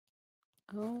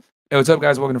Oh. Hey, what's up,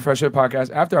 guys? Welcome to Fresh Fit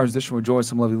Podcast. After Hours edition with Joy,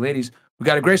 some lovely ladies. We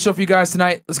got a great show for you guys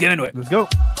tonight. Let's get into it. Let's go.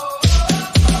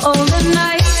 All the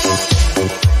night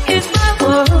is my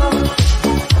world.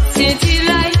 City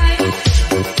light,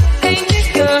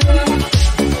 painted girl.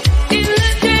 In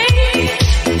the day,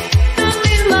 I'm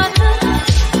in my love.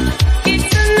 It's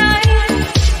the night,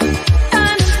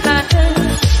 and it's better.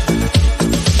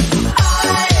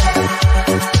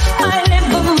 I live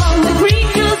among the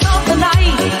creatures of the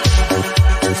night.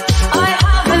 I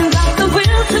haven't got the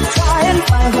will to try and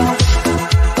find out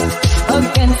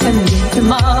against any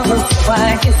tomorrow. So I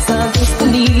guess I'll just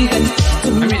believe in.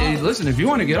 I mean, listen, if you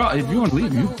want to get off, if you want to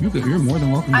leave, you're more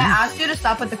than welcome. I asked you to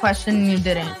stop with the question and you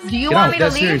didn't. Do you Get want out. me to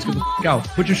That's leave? serious. Get the f- out.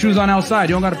 Put your shoes on outside.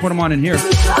 You don't got to put them on in here.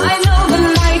 I know the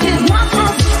night is not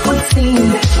as it would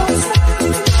seem.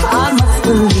 I must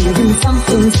believe in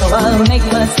something, so I'll make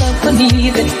myself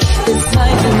believe it. This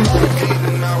night is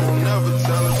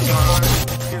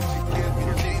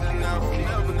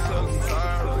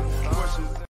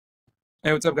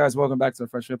Hey, what's up, guys? Welcome back to the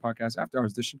Fresh Fit Podcast After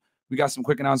Hours edition. We got some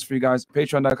quick announcements for you guys.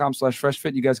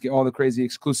 Patreon.com/FreshFit. You guys get all the crazy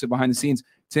exclusive behind the scenes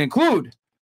to include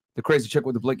the crazy chick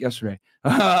with the blick yesterday.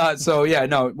 So yeah,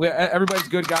 no, everybody's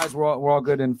good, guys. We're all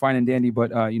good and fine and dandy,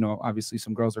 but obviously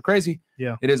some girls are crazy.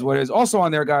 Yeah, it is what it is. Also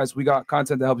on there, guys, we got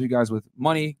content that helps you guys with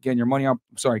money, getting your money on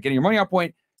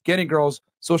point, getting girls,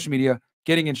 social media,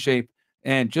 getting in shape,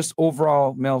 and just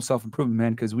overall male self-improvement,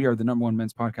 man, because we are the #1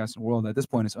 men's podcast in the world. At this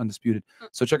point, it's undisputed.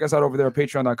 So check us out over there at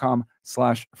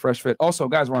patreon.com/freshfit. Also,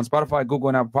 guys, we're on Spotify, Google,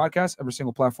 and Apple Podcasts. Every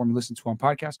single platform you listen to on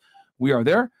podcasts, we are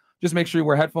there. Just make sure you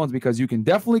wear headphones because you can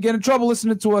definitely get in trouble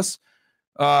listening to us,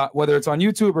 whether it's on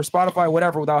YouTube or Spotify,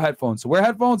 whatever, without headphones. So wear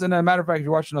headphones. And then, matter of fact, if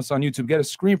you're watching us on YouTube, get a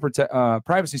screen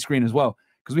privacy screen as well.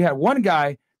 Because we had one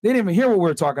guy, they didn't even hear what we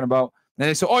were talking about. And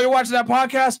they said, "Oh, you're watching that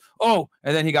podcast?" Oh,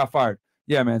 and then he got fired.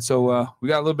 Yeah, man. So we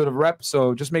got a little bit of rep.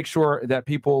 So just make sure that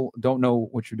people don't know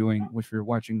what you're doing if you're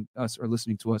watching us or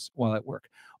listening to us while at work.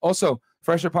 Also,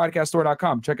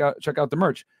 FreshandFitPodcastStore.com. Check out the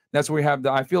merch. That's where we have the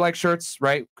I Feel Like shirts,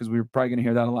 right? Because we're probably going to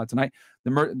hear that a lot tonight.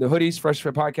 The hoodies, Fresh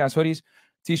Fit Podcast hoodies,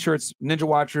 T-shirts, Ninja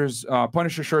Watchers,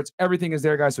 Punisher shirts. Everything is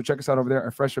there, guys. So check us out over there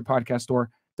at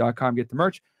FreshFitPodcastStore.com. Get the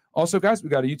merch. Also, guys, we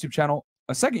got a YouTube channel.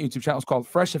 A second YouTube channel is called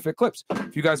Fresh and Fit Clips.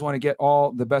 If you guys want to get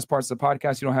all the best parts of the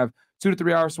podcast, you don't have 2 to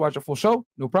 3 hours to watch a full show,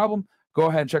 no problem. Go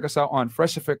ahead and check us out on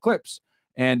Fresh and Fit Clips.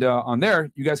 And on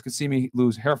there, you guys can see me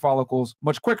lose hair follicles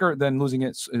much quicker than losing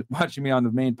it, watching me on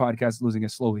the main podcast, losing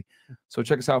it slowly. So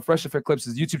check us out. Fresh and Fit Clips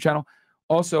is the YouTube channel.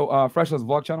 Also, Fresh has a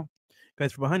vlog channel.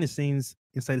 Guys, for behind the scenes,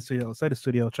 inside the studio, outside the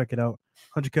studio, check it out.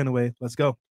 100K away. Let's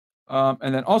go.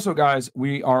 And then also, guys,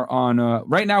 we are on,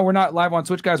 right now, we're not live on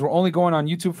Twitch, guys. We're only going on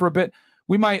YouTube for a bit.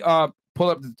 We might pull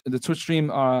up the Twitch stream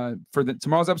for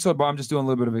tomorrow's episode, but I'm just doing a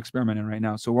little bit of experimenting right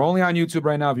now. So we're only on YouTube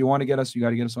right now. If you want to get us, you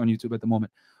got to get us on YouTube at the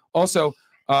moment. Also,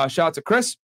 shout out to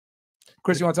Chris.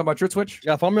 Chris, you want to talk about your Twitch?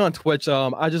 Yeah, follow me on Twitch.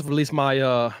 I just released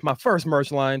my my first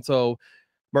merch line. So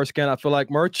merch again, I feel like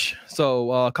merch.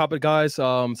 So copy it, guys.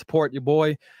 Support your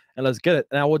boy, and let's get it.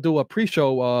 And I will do a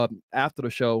pre-show after the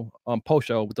show,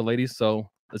 post-show with the ladies. So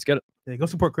let's get it. Yeah, go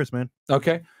support Chris, man.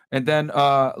 Okay. And then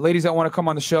ladies that want to come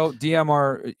on the show, DM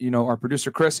our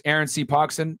producer Chris, Aaron C.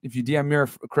 Poxon. If you DM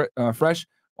me Fresh,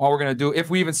 all we're gonna do, if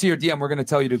we even see your DM, we're gonna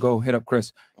tell you to go hit up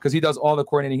Chris because he does all the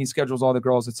coordinating, he schedules all the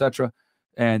girls, etc.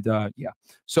 And yeah.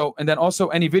 So and then also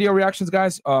any video reactions,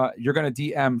 guys, you're gonna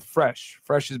DM Fresh.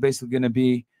 Fresh is basically gonna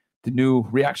be the new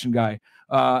reaction guy.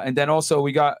 And then also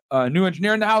we got a new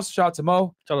engineer in the house. Shout out to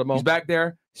Mo. Shout out to Mo. He's back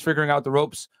there. He's figuring out the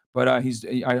ropes. But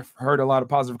I've heard a lot of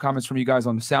positive comments from you guys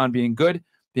on the sound being good,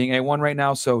 being A1 right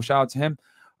now. So shout out to him.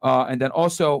 And then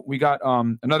also we got our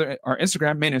main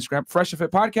Instagram, Fresh and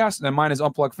Fit Podcast. And then mine is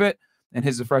Unplug Fit, and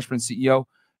his is the Fresh Prince CEO.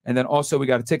 And then also we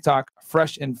got a TikTok,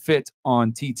 Fresh and Fit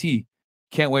on TT.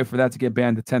 Can't wait for that to get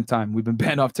banned the 10th time. We've been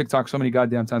banned off TikTok so many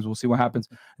goddamn times. We'll see what happens.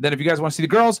 And then if you guys want to see the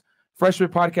girls, Fresh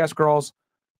Fit Podcast girls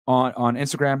on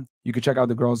Instagram, you can check out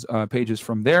the girls' pages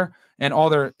from there. And all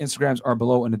their Instagrams are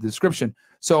below in the description.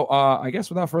 So I guess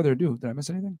without further ado, did I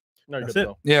miss anything? No, That's good, it.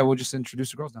 though. Yeah, we'll just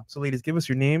introduce the girls now. So, ladies, give us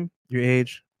your name, your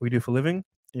age, what you do for a living, and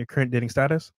your current dating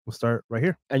status. We'll start right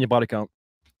here. And your body count.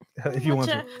 If you want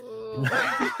to.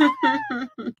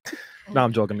 No,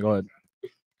 I'm joking. Go ahead.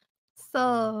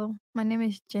 So, my name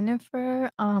is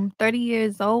Jennifer. 30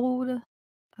 years old.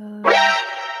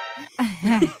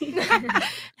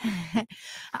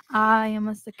 I am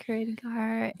a security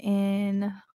guard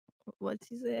in what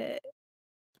you said.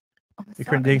 Your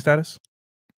current dating status?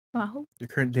 Who? Your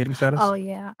current dating status? Oh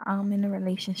yeah, I'm in a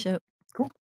relationship. Cool.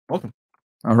 Welcome.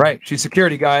 All right, she's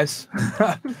security, guys.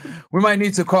 We might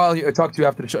need to call you, talk to you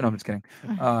after the show. No, I'm just kidding.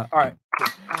 All right.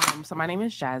 So my name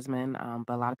is Jasmine,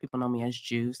 but a lot of people know me as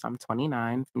Juice. I'm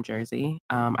 29 from Jersey.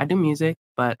 I do music,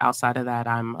 but outside of that,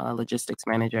 I'm a logistics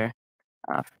manager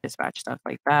for dispatch stuff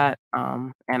like that.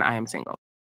 And I am single.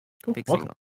 Cool. Big Welcome.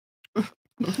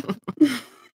 single.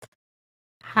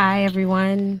 Hi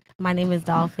everyone. My name is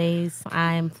Dollface.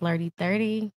 I'm flirty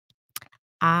 30.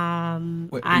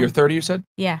 Wait, you're 30, you said?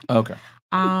 Yeah. Okay.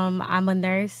 I'm a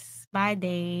nurse by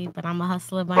day, but I'm a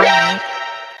hustler by night.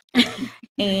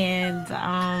 And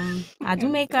I do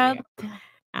makeup.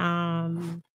 I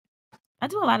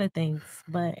do a lot of things,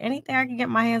 but anything I can get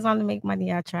my hands on to make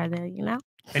money, I try to,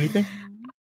 Anything?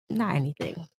 not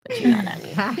anything, but you know what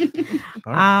I mean.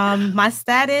 All right. My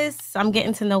status, I'm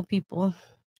getting to know people,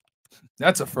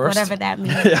 That's a first. whatever that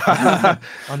means. Yeah.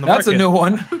 On the That's a market. new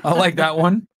one. I like that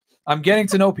one. I'm getting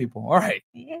to know people. All right.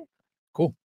 Yeah.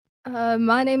 Cool.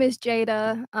 My name is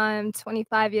Jada. I'm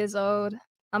 25 years old.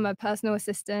 I'm a personal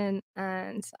assistant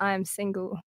and I'm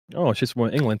single. Oh, she's from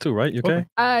England too, right? UK? Okay.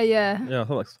 Yeah. Yeah,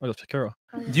 I like Shakira.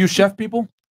 Do you chef people?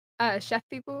 Chef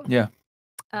people? Yeah.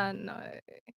 No.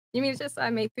 You mean just I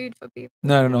make food for people?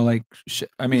 No. Like,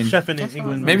 I mean, Chef in That's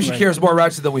England. maybe like- Shakira's more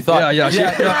ratchet than we thought. Yeah, she,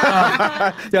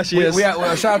 yeah. yeah, she is.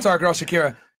 Well, shout out to our girl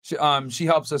Shakira. She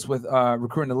helps us with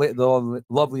recruiting the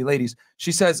lovely ladies.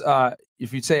 She says,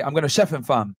 if you say I'm gonna chef him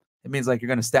femme, it means like you're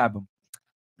gonna stab him.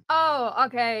 Oh,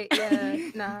 okay. Yeah.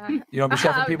 Nah. You don't be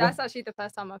chefing people. That's actually the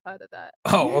first time I've heard of that.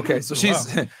 Oh, okay. So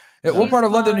she's. Wow. What part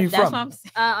of London are you That's from? what I'm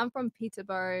saying. I'm from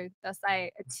Peterborough. That's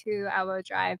like a 2-hour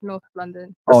drive north of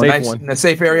London. Oh, Safe nice. one. In a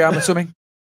safe area, I'm assuming.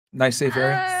 Nice safe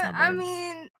area. I Suburbs.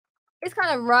 mean, it's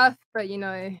kind of rough, but I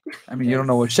mean, you don't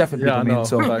know what chefing Yeah, I people mean. know.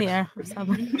 So Facts. Yeah.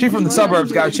 she from the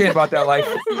suburbs, guys. She ain't about that life.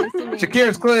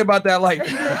 Shakira's clearly about that life.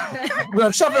 We're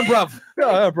gonna chef him, bruv.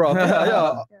 Yeah, bro.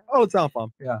 Yeah. All the time,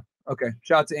 fam. Okay.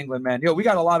 Shout out to England, man. Yo, we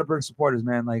got a lot of British supporters,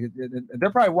 man. Like, they're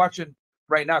probably watching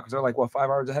right now because they're like, what, 5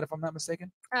 hours ahead, if I'm not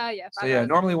mistaken. Yeah. So yeah,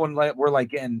 normally when we're like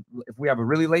getting, if we have a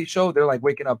really late show, they're like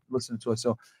waking up listening to us.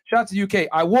 So shout out to UK.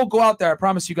 I will go out there. I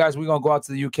promise you guys, we're gonna go out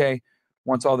to the UK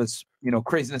once all this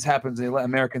craziness happens. They let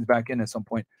Americans back in at some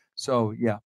point. So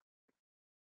yeah.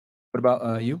 What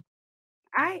about you?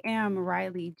 I am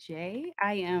Riley J.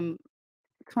 I am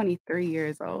 23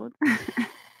 years old.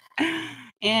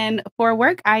 And for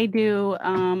work, I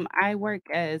work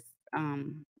as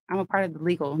I'm a part of the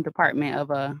legal department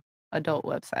of a adult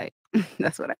website.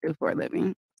 That's what I do for a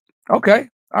living. Okay.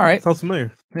 All right. Sounds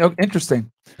familiar.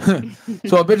 Interesting.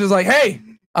 So a bitch is like, hey,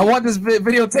 I want this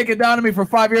video taken down to me from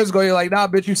 5 years ago. You're like, nah,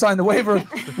 bitch, you signed the waiver.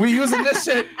 We using this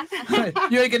shit.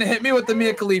 You ain't gonna hit me with the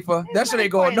Mia Khalifa. That shit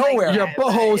ain't going nowhere. Your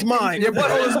butthole is mine. Your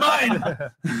butthole is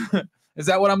mine. Is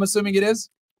that what I'm assuming it is?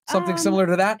 Something similar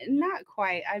to that? Not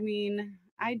quite. I mean,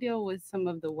 I deal with some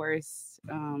of the worst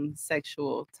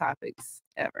sexual topics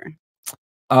ever.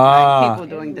 Like people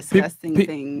doing disgusting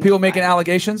things. People making like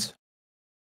allegations?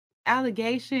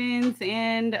 allegations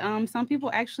and some people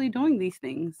actually doing these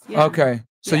things. Yeah. Okay.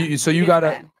 So Yeah, you it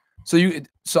gotta is bad.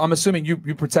 so I'm assuming you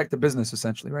protect the business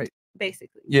essentially, right?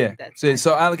 Basically. Yeah. That's So, right.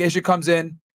 so allegation comes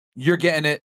in, you're getting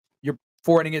it, you're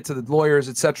forwarding it to the lawyers,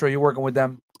 etc. You're working with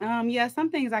them. Yeah, some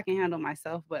things I can handle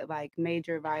myself, but like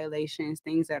major violations,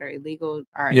 things that are illegal,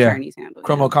 our Yeah. attorneys handle.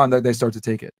 Criminal them. conduct, they start to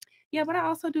take it. Yeah, but I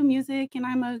also do music and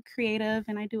I'm a creative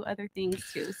and I do other things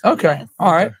too. So Okay. yes.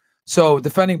 All right. So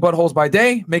defending buttholes by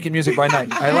day, making music by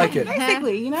night. I like it.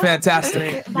 Basically,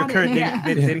 Fantastic. Your current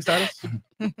dating status?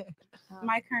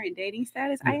 My current dating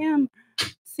status, I am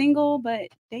single but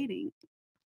dating.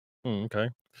 Okay.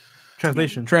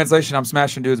 Translation. Translation, I'm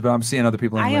smashing dudes, but I'm seeing other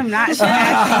people I anyway. am not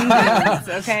smashing dudes,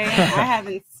 okay? I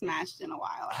haven't smashed in a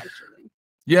while, actually.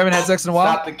 You haven't had sex in a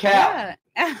while? Stop the cap.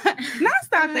 Yeah. Not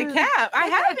stop the cap. I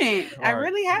haven't. I All right.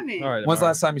 really haven't. All right. When's the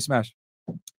last time you smashed?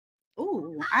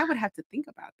 Ooh, I would have to think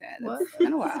about that. What? It's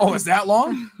been a while. Oh, is that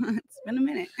long? It's been a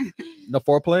minute. No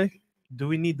foreplay? Do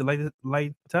we need the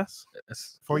light test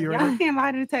Yes. for you right Y'all now? can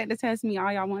lie to test me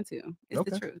all y'all want to. It's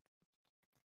Okay. the truth.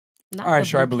 Not All right, the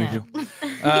sure, I boot believe you.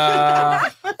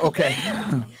 camp. Okay.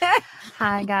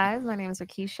 Hi guys, my name is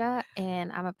Rakisha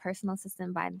and I'm a personal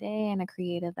assistant by day and a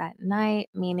creative at night,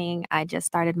 meaning I just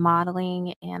started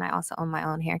modeling and I also own my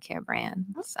own hair care brand.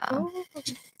 So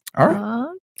All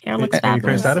right. Hair looks And your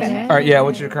current fabulous. status? All right. Yeah.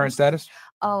 What's your current status?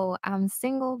 oh, I'm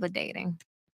single but dating.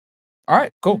 All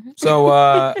right. Cool. Mhm. So,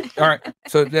 all right.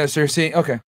 So, yeah. So you're seeing.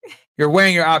 Okay. You're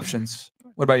weighing your options.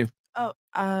 What about you? Oh,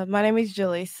 my name is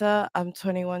Jalisa. I'm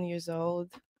 21 years old.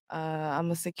 I'm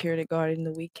a security guard in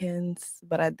the weekends,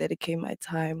 but I dedicate my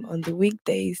time on the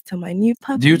weekdays to my new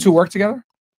puppy. Do you two work together?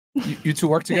 You two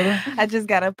work together? I just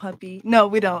got a puppy. No,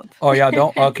 we don't. Oh, yeah,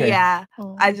 don't? Okay. Yeah,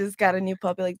 I just got a new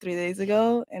puppy like 3 days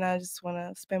ago, and I just want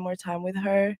to spend more time with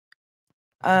her.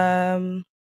 I'm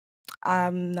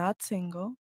not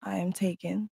single. I am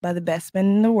taken by the best man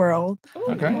in the world.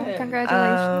 Okay.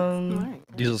 Congratulations.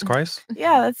 Jesus Christ.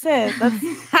 Yeah, that's it.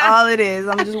 That's all it is.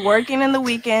 I'm just working in the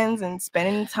weekends and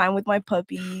spending time with my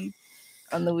puppy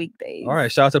on the weekdays. All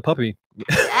right, shout out to puppy.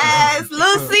 Yes,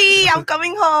 Lucy, I'm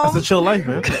coming home. That's a chill life,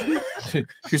 man.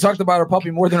 She talked about her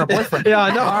puppy more than her boyfriend. Yeah,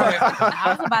 I know. All right.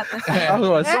 I was about to say. I was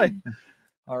about to say.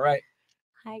 All right.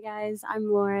 Hi guys,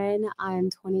 I'm Lauren.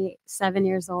 I'm 27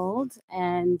 years old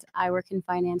and I work in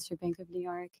finance for Bank of New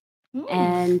York.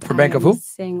 And For Bank of I'm who?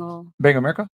 Single. Bank of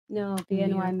America? No,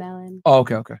 BNY Mellon. Oh,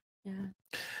 okay, okay. Yeah.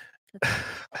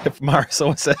 If Mars,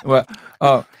 someone said. What?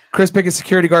 Oh, Chris picking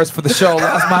security guards for the show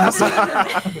last month.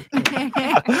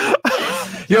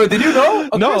 Yo, did you know?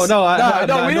 Oh, No, Chris? no, I we had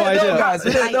didn't no know, idea. guys.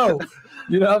 We didn't know.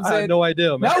 You know what I'm I saying? had no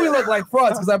idea, man. Now we look like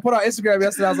frauds because I put on Instagram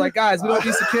yesterday. I was like, guys, we don't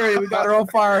need security. We got our own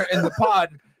fire in the pod.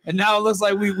 And now it looks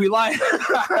like we lie.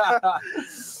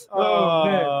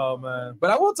 Oh, man.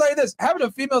 But I will tell you this, having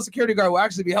a female security guard will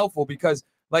actually be helpful because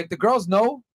like the girls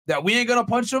know that we ain't gonna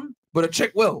punch them, but a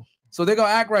chick will. So they're gonna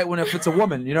act right if it's a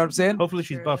woman. You know what I'm saying? Hopefully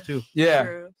she's buff too.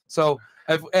 Yeah. So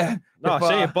if No,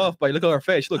 she ain't buff, but look at her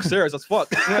face. She looks serious as fuck.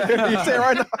 You see it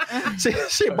right now?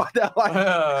 She about that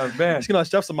life. Man. She's gonna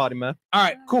chef somebody, man. All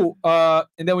right, cool.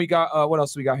 And then we got what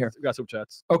else do we got here? We got super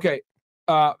chats. Okay.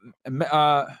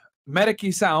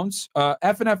 Medici sounds.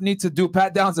 F&F need to do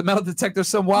pat downs and metal detector.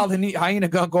 Some wild hyena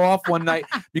gonna go off one night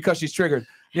because she's triggered.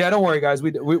 Yeah, don't worry, guys.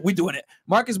 We doing it.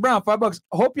 Marcus Brown, $5.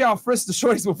 Hope y'all frisk the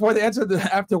shorties before they enter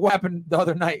after what happened the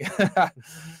other night.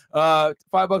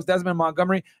 $5. Desmond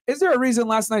Montgomery. Is there a reason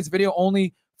last night's video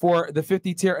only for the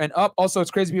 50 tier and up? Also,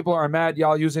 it's crazy people are mad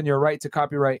y'all using your right to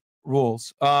copyright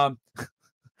rules. We'll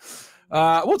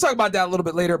talk about that a little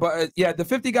bit later, but yeah, the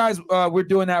 50 guys, we're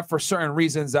doing that for certain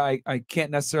reasons I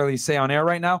can't necessarily say on air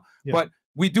right now, but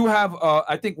we do have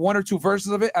I think 1 or 2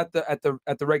 versions of it at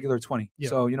the regular 20.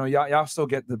 So you know y'all still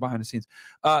get the behind the scenes.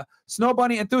 Snow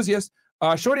Bunny enthusiast,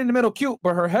 shorty in the middle cute,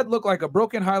 but her head looked like a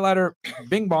broken highlighter.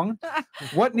 Bing bong.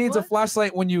 What needs a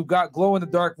flashlight when you got glow in the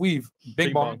dark weave?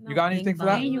 Bing bong. You got anything for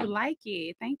that? And you like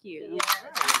it. Thank you.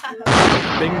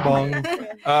 Bing bong.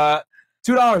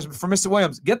 $2 for Mr.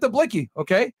 Williams. Get the blicky,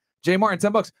 okay? Jay Martin,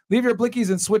 $10. Leave your blickies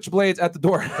and switchblades at the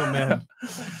door. Oh, man.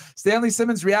 Stanley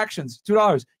Simmons reactions,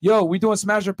 $2. Yo, we doing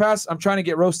smash or pass? I'm trying to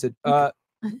get roasted.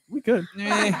 We could.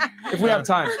 If we have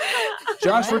time.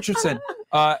 Josh Richardson.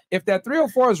 If that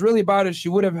 304 is really about it, she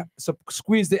would have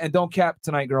squeezed it and don't cap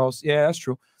tonight, girls. Yeah, that's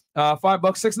true. $5.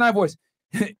 6ix9ine voice.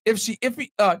 if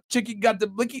Chicky got the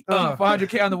blicky,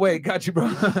 500K on the way. Got you, bro.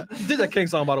 Did that King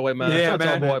song, by the way, man. Yeah, Shout out to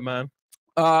man. our boy, man.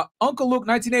 Uncle Luke,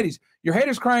 1980s. Your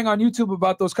haters crying on YouTube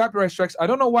about those copyright strikes. I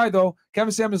don't know why though.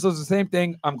 Kevin Samuels does the same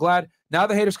thing. I'm glad now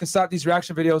the haters can stop these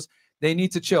reaction videos. They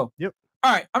need to chill. Yep.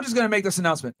 All right, I'm just gonna make this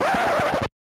announcement.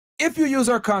 If you use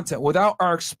our content without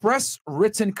our express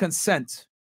written consent,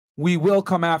 we will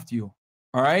come after you.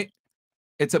 All right.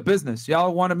 It's a business.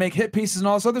 Y'all want to make hit pieces and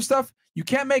all this other stuff. You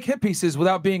can't make hit pieces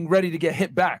without being ready to get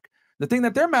hit back. The thing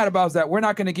that they're mad about is that we're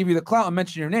not going to give you the clout and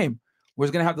mention your name. We're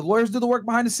going to have the lawyers do the work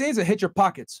behind the scenes and hit your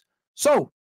pockets.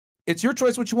 So it's your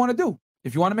choice what you want to do.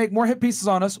 If you want to make more hit pieces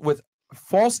on us with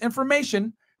false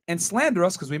information and slander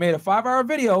us, because we made a 5-hour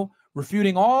video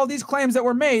refuting all these claims that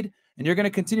were made, and you're going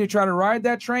to continue to try to ride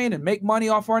that train and make money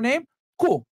off our name,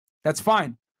 cool. That's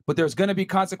fine. But there's going to be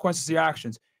consequences to your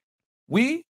actions.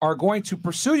 We are going to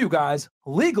pursue you guys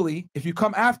legally if you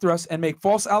come after us and make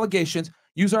false allegations,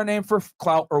 use our name for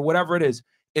clout or whatever it is.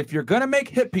 If you're going to make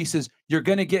hit pieces, you're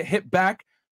going to get hit back.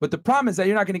 But the problem is that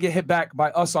you're not going to get hit back by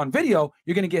us on video.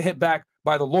 You're going to get hit back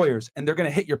by the lawyers, and they're going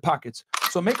to hit your pockets.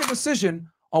 So make a decision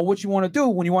on what you want to do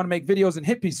when you want to make videos and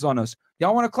hit pieces on us.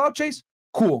 Y'all want a clout chase?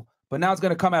 Cool. But now it's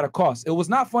going to come at a cost. It was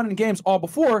not fun in games all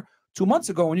before 2 months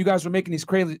ago when you guys were making these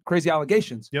crazy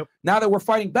allegations. Yep. Now that we're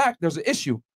fighting back, there's an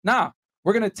issue. Nah,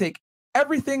 we're going to take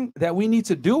everything that we need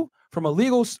to do from a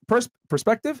legal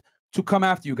perspective to come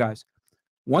after you guys.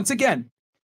 Once again,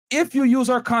 if you use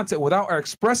our content without our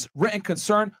express written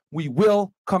concern, we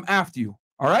will come after you.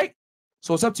 All right?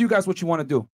 So it's up to you guys what you want to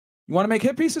do. You want to make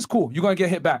hit pieces? Cool. You're going to get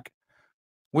hit back.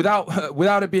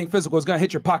 Without it being physical, it's going to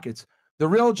hit your pockets. The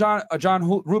real John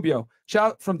Rubio.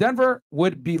 Shout from Denver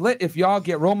would be lit if y'all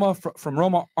get Roma from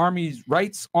Roma Army's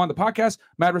rights on the podcast.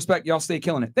 Mad respect. Y'all stay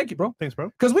killing it. Thank you, bro. Thanks,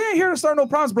 bro. Because we ain't here to start no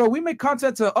problems, bro. We make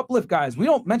content to uplift guys. We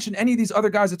don't mention any of these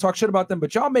other guys that talk shit about them,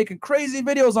 but y'all making crazy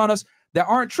videos on us that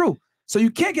aren't true. So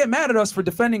you can't get mad at us for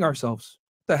defending ourselves.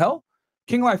 What the hell?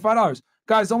 King Life, $5.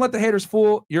 Guys, don't let the haters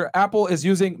fool. Your Apple is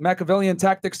using Machiavellian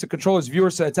tactics to control its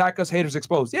viewers to attack us. Haters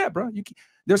exposed. Yeah, bro.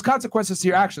 There's consequences to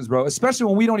your actions, bro. Especially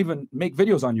when we don't even make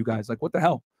videos on you guys. Like, what the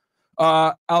hell?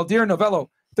 Aldir Novello,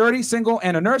 30, single,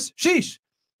 and a nurse. Sheesh.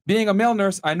 Being a male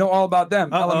nurse, I know all about them.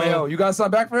 LMAO. You got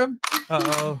something back for him?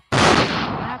 I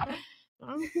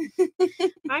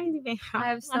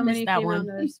have so many that female one.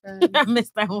 nurse friends. I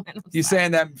missed that one. He's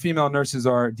saying that female nurses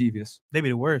are devious. They be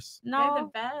the worst. They're No,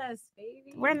 the best,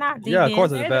 baby. we're not. Yeah, of course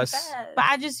devious. it's the They're best. But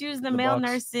I just use the male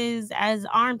box. nurses as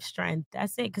arm strength.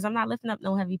 That's it, because I'm not lifting up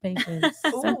no heavy patients.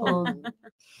 Simple.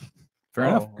 Fair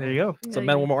enough. There you go. So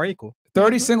men, women are equal.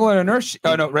 30, single, and a nurse.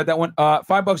 Oh, no, read that one.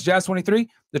 $5, Jazz 23.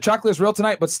 The chocolate is real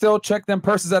tonight, but still check them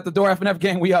purses at the door. FNF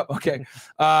gang, we up. Okay.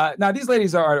 Now, these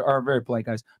ladies are very polite,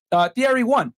 guys. Thierry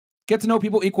 1. Get to know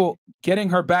people equal getting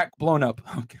her back blown up.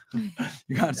 Okay.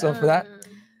 You got yourself for that?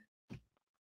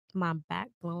 My back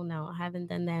blown out. I haven't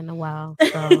done that in a while.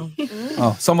 So.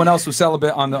 Oh, someone else who's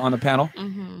celibate on the panel.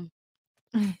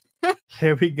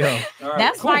 Here we go. All right,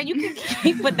 That's cool. why you can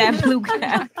keep with that blue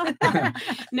cap.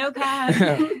 No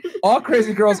cap. All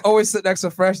crazy girls always sit next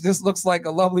to Fresh. This looks like a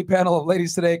lovely panel of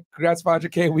ladies today. Congrats,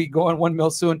 500K. We go on 1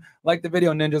 mil soon. Like the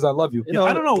video, ninjas. I love you. You know,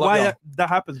 I don't know love why y'all. that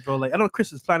happens, bro. Like, I know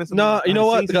Chris is planning something. No, you know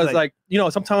what? behind the scenes. Because like, you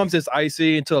know, sometimes it's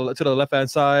icy to the left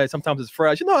hand side. Sometimes it's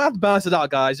fresh. You know, I have to balance it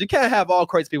out, guys. You can't have all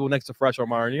crazy people next to Fresh or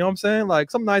Myron. You know what I'm saying? Like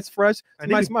some nice Fresh,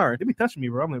 some nice Myron. They be touching me,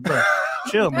 bro. I'm like, bro,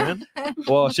 chill, man.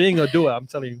 Well, she ain't gonna do it. I'm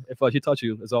telling you. If she touch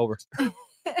you, it's over.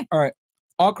 All right.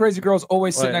 All crazy girls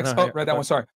always sit Wait, next. no, Oh, here, read that okay. one.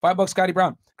 Sorry. $5, Scotty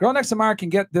Brown. Girl next to Myron can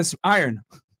get this iron.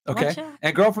 Okay. Gotcha.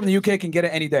 And girl from the UK can get it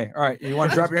any day. All right. You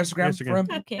want to drop your Instagram for him?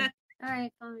 Okay. All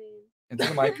right, fine. Into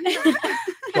the mic.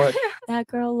 Go ahead. That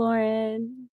girl,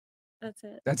 Lauren. That's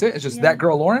it. That's it? It's just that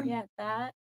girl, Lauren? Yeah,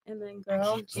 that. And then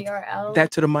girl, GRL.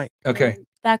 That to the mic. Okay.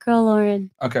 That girl,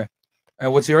 Lauren. Okay.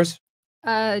 And what's yours?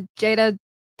 Jada,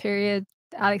 period,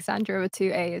 Alexandra with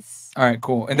 2 A's. All right,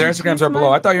 cool. And their Instagrams are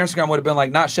below. I thought your Instagram would have been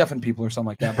like not chefing people or something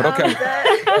like that, but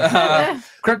okay.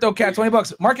 Crypto Cat,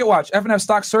 $20. Market Watch. FNF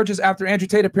stock surges after Andrew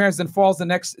Tate appearance, then falls the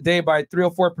next day by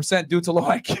 304% due to low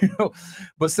IQ,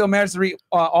 but still managed to reach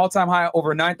all-time high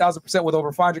over 9,000% with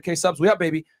over 500K subs. We up,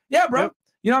 baby. Yeah, bro. Yep.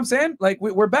 You know what I'm saying? Like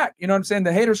we're back. You know what I'm saying?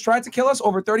 The haters tried to kill us.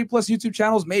 Over 30 plus YouTube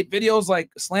channels made videos like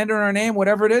slandering our name,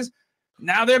 whatever it is.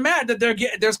 Now they're mad that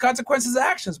there's consequences of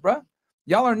actions, bro.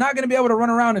 Y'all are not going to be able to run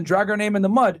around and drag our name in the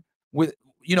mud with,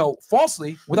 you know,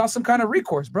 falsely without some kind of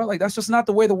recourse, bro. Like that's just not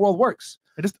the way the world works.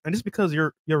 And just because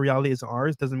your reality is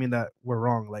ours doesn't mean that we're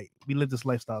wrong. Like we live this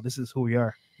lifestyle. This is who we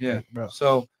are. Yeah, like, bro.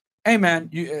 So, hey, man,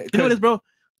 You know what it is, bro?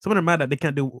 Someone are mad that they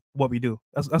can't do what we do.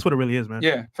 That's what it really is, man.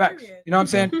 Yeah, facts. You know what I'm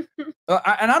saying?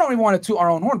 And I don't even want to toot our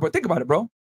own horn, but think about it, bro.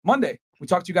 Monday, we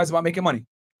talked to you guys about making money,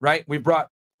 right? We brought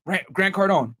Grant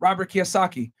Cardone, Robert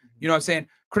Kiyosaki, you know what I'm saying?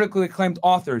 Critically acclaimed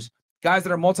authors, guys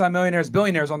that are multimillionaires,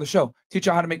 billionaires on the show, teach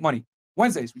you how to make money.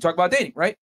 Wednesdays, we talk about dating,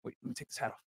 right? Wait, let me take this hat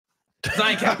off.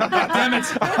 I ain't capping,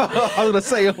 goddammit. I was gonna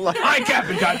say, like, I ain't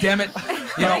capping,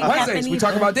 goddammit. You know, Wednesdays, we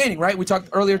talk about dating, right? We talked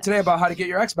earlier today about how to get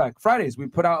your ex back. Fridays, we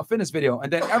put out a fitness video.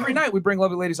 And then every night, we bring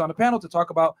lovely ladies on the panel to talk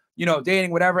about, you know,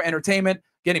 dating, whatever, entertainment,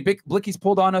 getting big blickies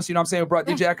pulled on us. You know what I'm saying? We brought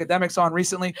DJ Academics on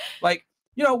recently. Like,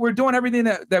 you know, we're doing everything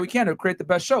that we can to create the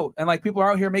best show. And like, people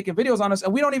are out here making videos on us,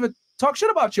 and we don't even talk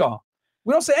shit about y'all.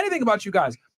 We don't say anything about you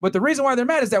guys. But the reason why they're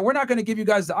mad is that we're not going to give you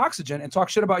guys the oxygen and talk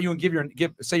shit about you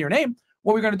and say your name.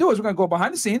 What we're going to do is we're going to go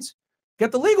behind the scenes,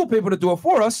 get the legal people to do it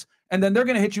for us, and then they're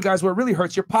going to hit you guys where it really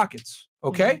hurts your pockets.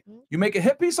 Okay? You make a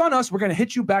hit piece on us, we're going to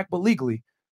hit you back, but legally.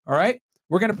 All right?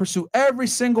 We're going to pursue every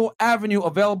single avenue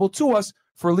available to us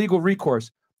for legal recourse.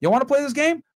 You want to play this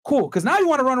game? Cool. Because now you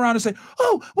want to run around and say,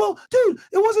 oh, well, dude,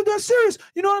 it wasn't that serious.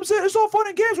 You know what I'm saying? It's all fun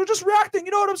and games. We're just reacting.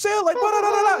 You know what I'm saying? Like, blah, blah,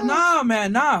 blah, blah. Nah,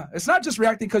 man, nah. It's not just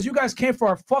reacting because you guys came for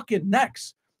our fucking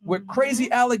necks with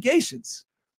crazy allegations.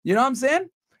 You know what I'm saying?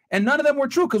 And none of them were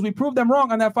true because we proved them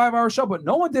wrong on that 5-hour show. But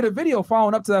no one did a video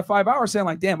following up to that 5 hours saying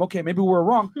like, damn, okay, maybe we were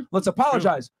wrong. Let's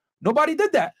apologize. Nobody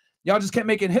did that. Y'all just kept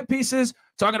making hit pieces,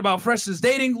 talking about Fresh's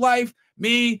dating life,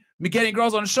 me getting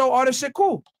girls on the show, all this shit.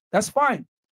 Cool. That's fine.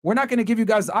 We're not going to give you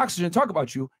guys the oxygen to talk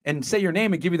about you and say your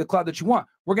name and give you the clout that you want.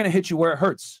 We're going to hit you where it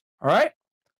hurts. All right?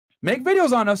 Make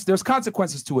videos on us. There's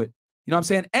consequences to it. You know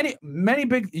what I'm saying? Many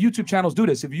big YouTube channels do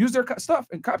this. If you use their stuff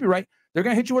and copyright, they're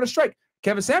going to hit you with a strike.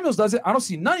 Kevin Samuels does it. I don't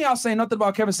see none of y'all saying nothing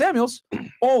about Kevin Samuels.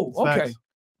 Oh, okay. Facts.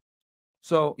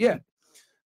 So, yeah.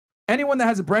 Anyone that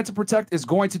has a brand to protect is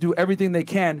going to do everything they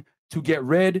can to get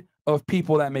rid of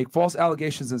people that make false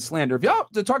allegations and slander. If y'all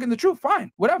are talking the truth,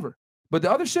 fine, whatever. But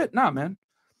the other shit, nah, man.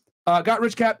 Got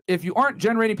Rich Cap, if you aren't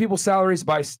generating people's salaries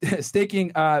by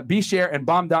staking B-share and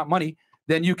bomb.money,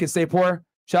 then you can stay poor.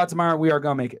 Shout out to Myron. We are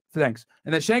gonna make it. Thanks.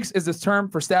 And then shanks is this term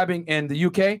for stabbing in the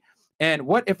UK. And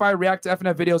what if I react to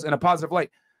FNF videos in a positive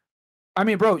light? I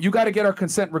mean, bro, you got to get our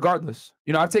consent regardless.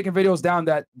 You know, I've taken videos down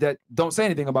that don't say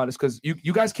anything about us because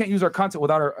you guys can't use our content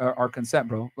without our consent,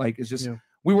 bro. Like, it's just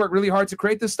we work really hard to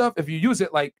create this stuff. If you use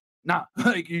it, like, nah,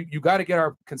 like you got to get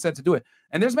our consent to do it.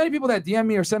 And there's many people that DM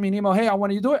me or send me an email, hey, I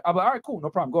want you to do it. I'll be like, all right, cool, no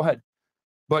problem, go ahead.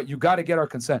 But you got to get our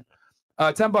consent.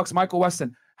 $10, Michael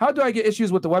Weston. How do I get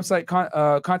issues with the website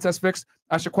contest fixed?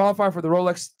 I should qualify for the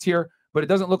Rolex tier, but it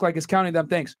doesn't look like it's counting them.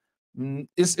 Thanks.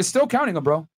 It's still counting them,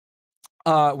 bro.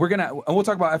 We'll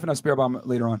talk about FNF Spare Bomb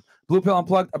later on. Blue Pill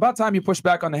Unplugged. About time you push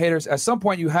back on the haters. At some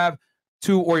point you have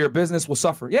to, or your business will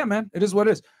suffer. Yeah, man, it is what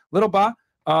it is. Little Ba.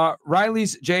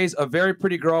 Riley's Jay's a very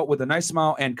pretty girl with a nice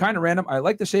smile and kind of random. I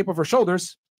like the shape of her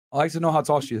shoulders. I like to know how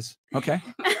tall she is. Okay.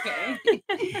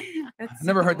 I've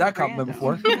never heard that compliment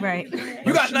before. Right.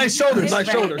 You got nice shoulders. Nice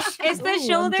shoulders. It's the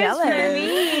shoulders for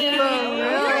me.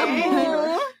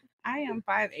 I am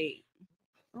 5'8".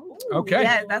 Okay.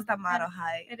 Yeah, that's the model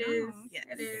height. It is. Yes.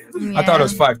 It is. I thought it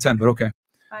was 5'10", but okay.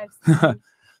 $5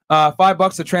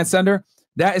 a Transcender.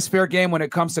 That is fair game when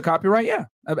it comes to copyright. Yeah,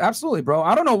 absolutely, bro.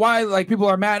 I don't know why like people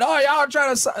are mad. Oh, y'all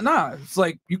trying to nah. It's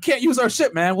like you can't use our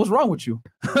shit, man. What's wrong with you?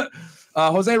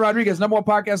 Jose Rodriguez, number one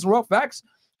podcast in the world. Facts.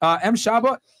 M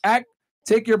Shaba, act.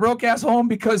 Take your broke ass home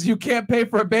because you can't pay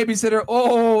for a babysitter.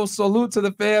 Oh, salute to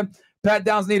the fam. Pat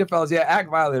Downs needed, fellas. Yeah, act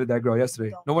violated that girl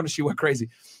yesterday. No wonder she went crazy.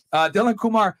 Dylan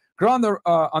Kumar, girl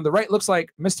on the right looks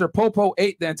like Mr. Popo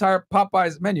ate the entire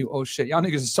Popeyes menu. Oh shit, y'all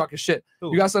niggas is talking shit.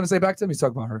 Ooh. You got something to say back to him? He's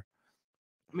talking about her.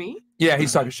 Me? Yeah,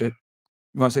 he's talking shit.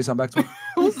 You want to say something back to him?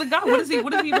 Who's the guy? What does he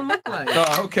even look like?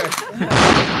 Oh, okay.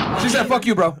 She said, "Fuck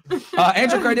you, bro."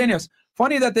 Angel Cardenas.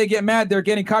 Funny that they get mad. They're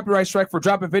getting copyright strike for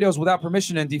dropping videos without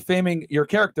permission and defaming your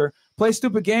character. Play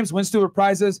stupid games, win stupid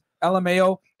prizes.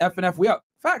 LMAO, FNF, we up.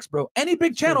 Facts, bro. Any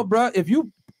big channel, bro. If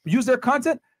you use their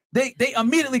content, they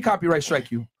immediately copyright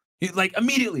strike you. Like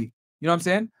immediately. You know what I'm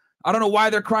saying? I don't know why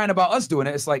they're crying about us doing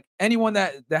it. It's like anyone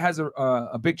that has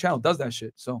a big channel does that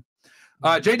shit. So,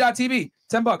 J.TV,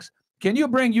 $10. Can you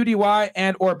bring UDY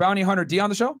and or Bounty Hunter D on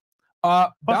the show?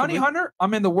 Bounty Hunter,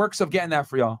 I'm in the works of getting that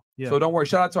for y'all. Yeah. So don't worry.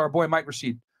 Shout out to our boy Mike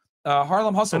Rashid.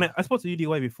 Harlem Hustle. And I spoke to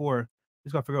UDY before.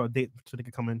 Just gotta figure out a date so they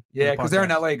can come in. Yeah, because they're in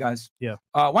LA, guys. Yeah.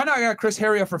 Why not? I got Chris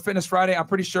Harrier for Fitness Friday. I'm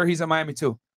pretty sure he's in Miami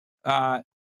too.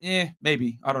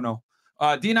 Maybe. I don't know.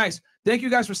 D Nice. Thank you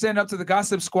guys for standing up to the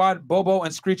Gossip Squad, Bobo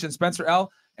and Screech and Spencer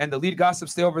L. And the lead gossip,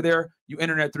 stay over there, you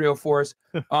internet 304s.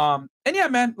 And yeah,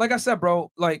 man, like I said,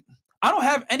 bro, like I don't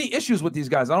have any issues with these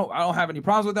guys. I don't have any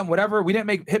problems with them, whatever. We didn't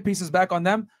make hit pieces back on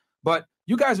them, but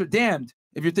you guys are damned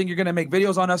if you think you're gonna make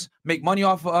videos on us, make money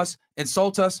off of us,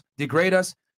 insult us, degrade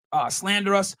us,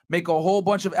 slander us, make a whole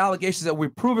bunch of allegations that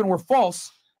we've proven were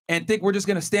false, and think we're just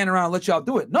gonna stand around and let y'all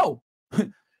do it. No.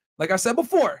 Like I said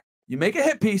before, you make a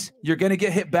hit piece, you're going to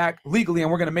get hit back legally,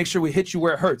 and we're going to make sure we hit you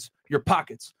where it hurts, your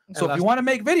pockets. So if you want to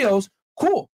make videos,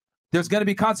 cool. There's going to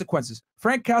be consequences.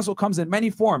 Frank Castle comes in many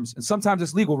forms, and sometimes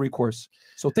it's legal recourse.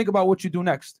 So think about what you do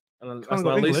next.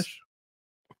 English.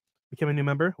 Became a new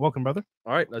member. Welcome, brother.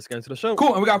 All right, let's get into the show.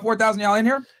 Cool, and we got 4,000 y'all in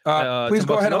here. Please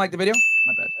go ahead and like the video.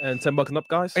 My bad. And $10 and up,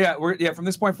 guys. Yeah, from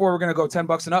this point forward, we're going to go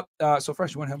 $10 and up. So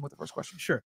Fresh, you want to hit him with the first question?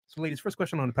 Sure. So ladies, first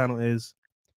question on the panel is,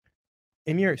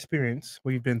 in your experience,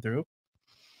 what you've been through,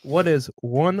 what is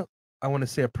one, I want to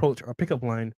say, approach or pickup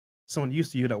line someone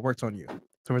used to you that works on you? So,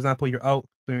 for example, you're out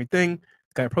doing your thing,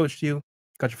 guy approached you,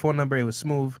 got your phone number, it was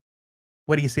smooth.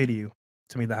 What do you say to you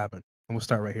to make that happen? And we'll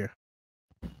start right here.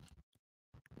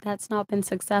 That's not been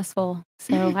successful,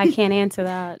 so I can't answer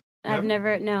that.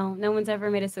 No one's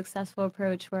ever made a successful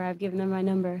approach where I've given them my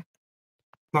number.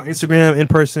 On Instagram, in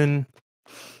person,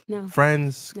 no.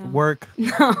 Friends, work. No.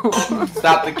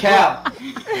 Stop the cap.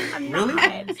 Really?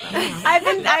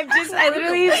 I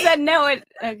literally said no.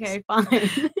 Okay, fine.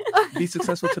 Be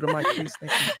successful to the mic, please.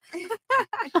 Thank you.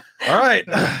 All right.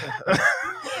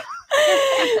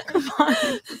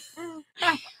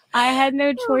 I had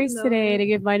no choice today to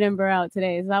give my number out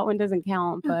today, so that one doesn't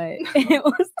count. But it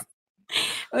was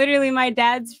literally my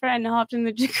dad's friend hopped in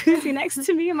the jacuzzi next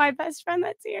to me, and my best friend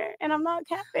that's here, and I'm not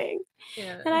capping.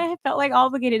 Yeah. And I felt like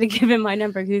obligated to give him my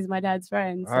number because he's my dad's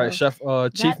friend. All right, Chef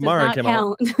Chief Myron came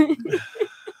out.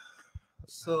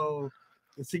 So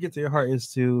the secret to your heart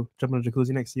is to jump in the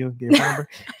jacuzzi next to you, get your phone number.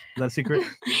 Is that a secret?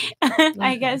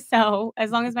 I guess so,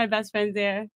 as long as my best friend's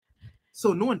there.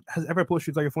 So no one has ever approached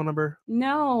you, got your phone number?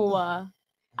 No.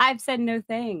 I've said no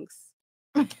thanks.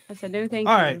 I said no thank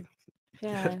you. All right.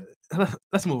 Yeah.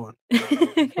 Let's move on.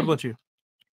 What about you?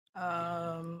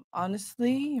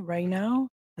 Honestly, right now,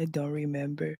 I don't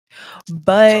remember.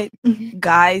 But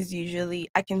guys usually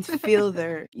I can feel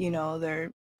their,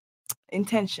 their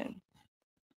intention.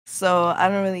 So I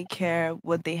don't really care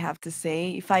what they have to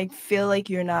say. If I feel like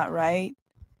you're not right,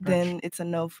 then it's a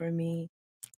no for me.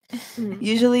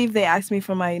 Usually if they ask me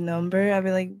for my number, I'll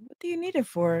be like, what do you need it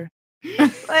for?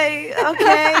 Like,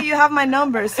 okay, you have my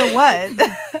number, so what?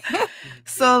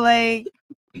 So like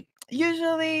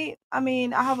usually, I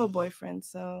mean, I have a boyfriend,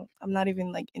 so I'm not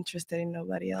even like interested in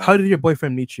nobody else. How did your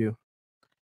boyfriend meet you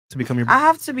to become your? I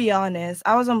have to be honest.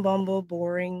 I was on Bumble,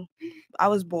 boring. I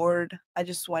was bored. I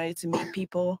just wanted to meet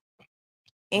people,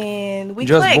 and we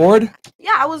just clicked. bored.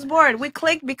 Yeah, I was bored. We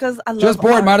clicked because I love Just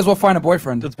bored. art. Might as well find a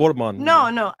boyfriend. Just bored, man.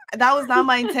 No, that was not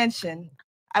my intention.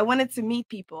 I wanted to meet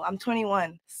people. I'm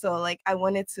 21, so like I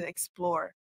wanted to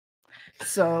explore.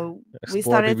 So we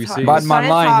started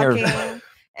talking.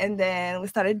 And then we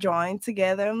started drawing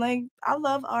together. I'm like, I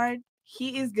love art.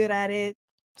 He is good at it.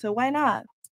 So why not?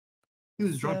 He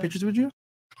was drawing pictures with you?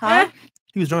 Huh?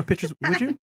 He was drawing pictures with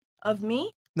you? Of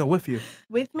me? No, with you.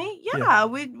 With me? Yeah.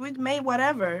 We made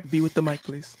whatever. Be with the mic,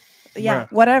 please. Yeah,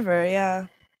 whatever. Yeah.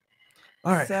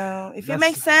 All right. So if it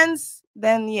makes sense,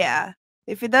 then yeah.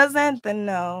 If it doesn't, then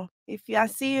no. If I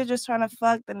see you just trying to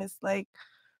fuck, then it's like,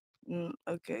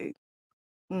 okay,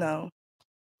 no.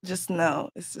 Just no.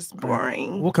 It's just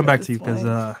boring. We'll come back to you because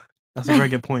that's a very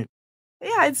good point.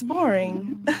 Yeah, it's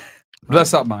boring.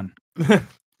 Bless up, man.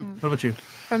 What about you?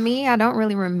 For me, I don't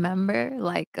really remember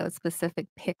like a specific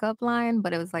pickup line,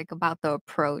 but it was like about the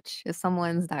approach. If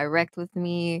someone's direct with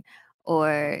me,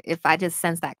 or if I just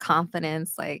sense that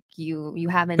confidence, like you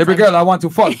haven't. Every girl I want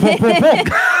to fuck. Boom, boom, boom.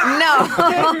 No,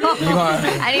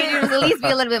 I need you to at least be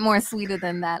a little bit more sweeter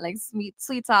than that. Like sweet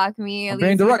talk me. At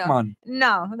being least, direct, man.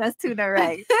 No, that's too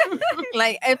direct.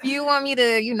 Like if you want me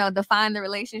to, define the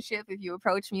relationship, if you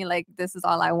approach me like this is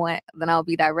all I want, then I'll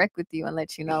be direct with you and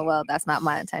let you know, well, that's not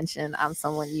my intention. I'm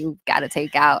someone you got to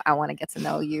take out. I want to get to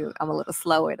know you. I'm a little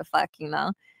slower to fuck,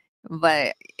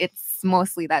 But it's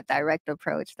mostly that direct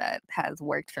approach that has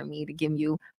worked for me to give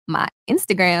you my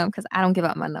Instagram because I don't give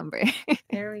out my number.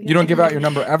 You don't give out your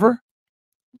number ever?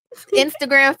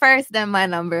 Instagram first, then my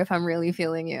number if I'm really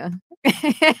feeling you.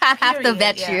 I have to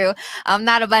vet you. I'm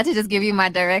not about to just give you my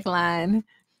direct line.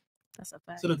 That's a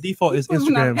fact. So the default is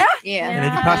Instagram. Yeah. And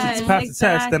if you pass the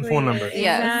text, then phone number.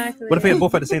 Yes. What if I get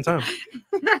both at the same time?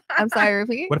 I'm sorry,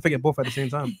 repeat. What if I get both at the same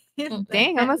time?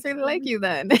 Dang, I must really like you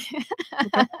then.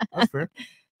 That's fair.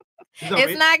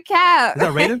 It's not cap. Is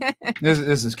that rated? This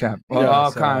is cap. Yeah,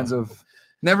 All kinds of.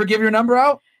 Never give your number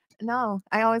out? No,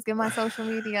 I always give my social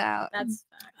media out. That's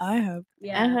I have.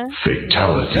 Yeah.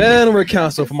 Fatality. And we're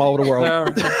canceled from all over the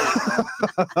world.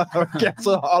 We're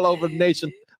canceled all over the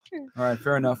nation. All right,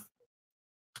 fair enough.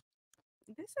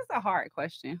 This is a hard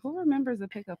question. Who remembers the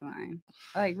pickup line?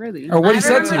 Like really? Or what he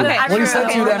said to you. Okay, What he said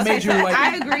to you that made you like.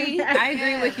 I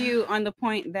agree with you on the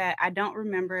point that I don't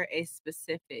remember a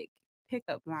specific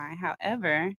pickup line.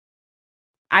 However,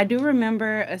 I do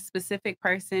remember a specific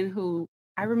person who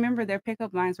I remember their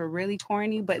pickup lines were really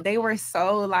corny, but they were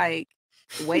so like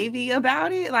wavy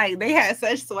about it. Like they had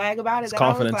such swag about it It's that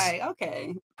confidence. I was like,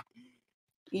 okay,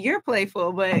 you're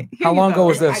playful, but here How you long go. ago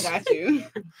was this? I got you.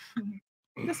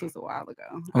 This was a while ago.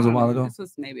 It was a while ago? This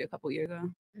was maybe a couple years ago.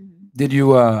 Did you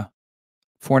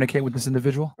fornicate with this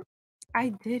individual? I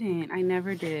didn't. I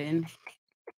never did.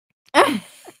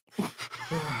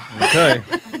 Okay.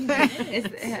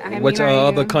 I Which mean, I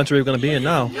other am- country are we going to be in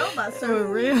now? For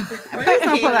real. Please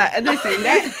don't pull out.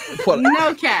 Listen,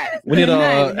 no cat. We need a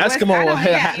None. Eskimo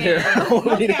hat here. No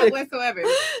cat whatsoever.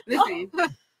 Listen.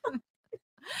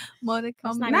 More to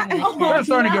come. That's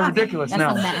starting to get ridiculous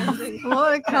now.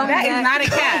 More to come. That is not a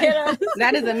cat.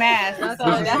 That is a mask. That's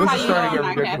how This is you starting know to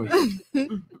I'm get not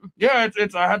ridiculous. Yeah,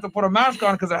 it's. I had to put a mask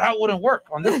on because the hat wouldn't work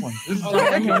on this one. This is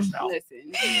ridiculous now.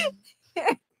 Listen.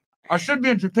 I should be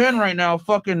in Japan right now,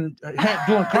 fucking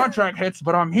doing contract hits,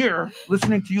 but I'm here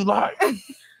listening to you live.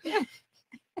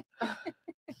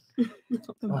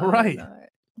 All right.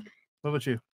 What about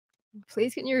you?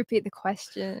 Please, can you repeat the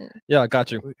question? Yeah, I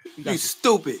got you. You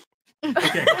stupid.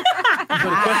 Okay.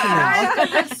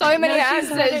 So many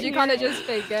answers, you kind of just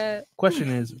forget. Question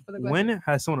is, For the question. when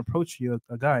has someone approached you,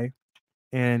 a guy,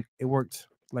 and it worked?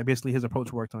 Like basically, his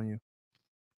approach worked on you.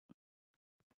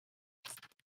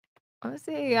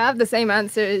 Honestly, I have the same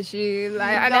answer as you.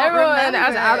 Like, I don't don't remember.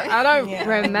 I don't Yeah.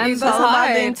 remember. It's all about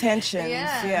the time. intentions.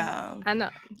 Yeah. I know.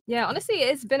 Yeah, honestly,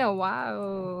 it's been a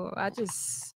while.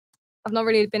 I've not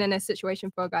really been in a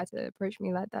situation for a guy to approach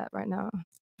me like that right now.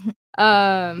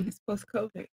 It's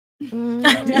post-COVID.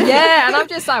 Yeah, and I'm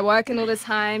just like working all the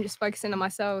time, just focusing on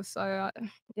myself. So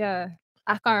yeah,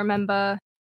 I can't remember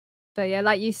But yeah,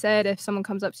 like you said, if someone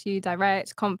comes up to you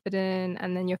direct, confident,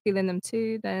 and then you're feeling them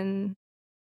too, then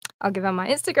I'll give them my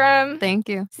Instagram. Thank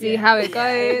you. See how it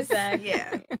goes. Exactly.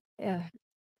 Yeah. Yeah.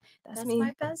 That's me.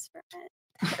 my best friend.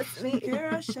 That's me,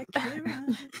 girl.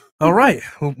 Shakira. All right,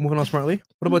 moving on smartly.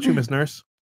 What about you, Miss Nurse?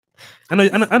 I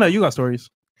know you got stories.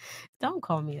 Don't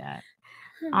call me that.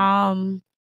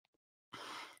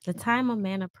 The time a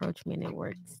man approached me and it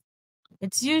works. I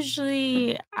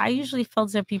usually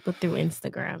filter people through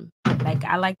Instagram. Like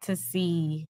I like to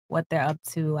see what they're up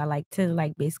to. I like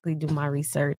to basically do my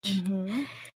research,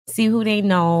 see who they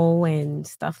know and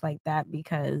stuff like that,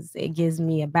 because it gives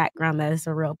me a background that it's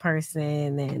a real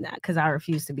person, and because I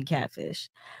refuse to be catfish.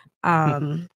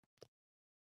 Yeah,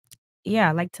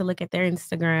 I like to look at their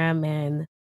Instagram, and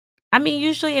I mean,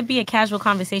 usually it'd be a casual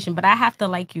conversation, but I have to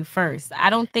like you first. I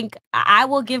don't think I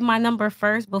will give my number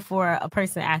first before a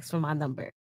person asks for my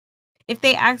number. If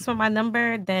they ask for my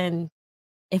number, then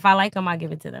if I like them, I'll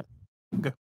give it to them.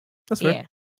 Okay, that's fair. Yeah.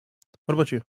 What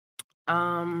about you?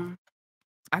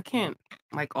 I can't,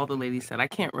 like all the ladies said, I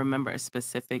can't remember a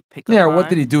specific pickup Yeah, line. what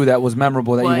did he do that was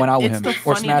memorable that you But went out with it's him the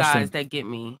or funny smashed guys him? that get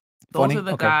me. Those Funny? are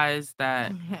the Okay. guys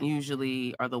that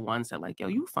usually are the ones that like, yo,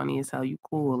 you funny as hell, you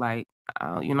cool. Like,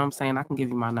 you know what I'm saying? I can give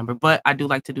you my number. But I do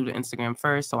like to do the Instagram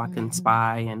first so I can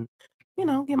spy and, you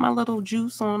know, get my little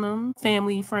juice on them.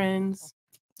 Family, friends,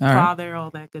 All right. father, all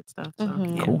that good stuff. So,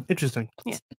 yeah. Cool. Interesting.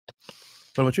 Yeah.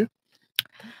 What about you?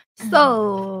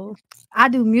 So I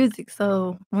do music.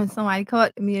 So when somebody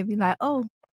called me and be like, "Oh,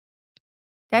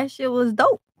 that shit was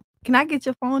dope. Can I get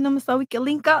your phone number so we can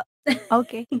link up?"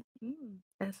 Okay.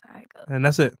 That's how it goes. And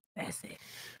that's it. That's it.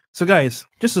 So, guys,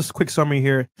 just a quick summary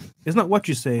here. It's not what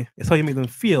you say; it's how you make them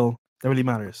feel that really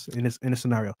matters in this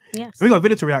scenario. Yes. We got a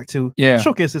video to react to. Yeah.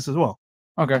 Showcase this as well.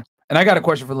 Okay. And I got a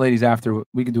question for the ladies after.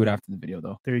 We can do it after the video,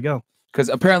 though. There you go. Because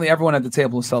apparently everyone at the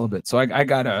table is celibate. So I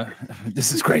gotta.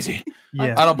 This is crazy.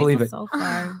 Yeah. I don't believe it. So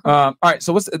far. All right.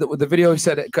 So what's the video? You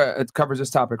said it covers this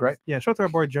topic, right? Yeah. Shout out to our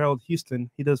boy Gerald Houston.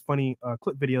 He does funny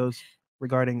clip videos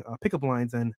regarding pickup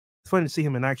lines, and it's funny to see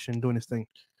him in action doing his thing.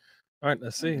 All right,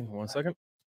 let's see. 1 second.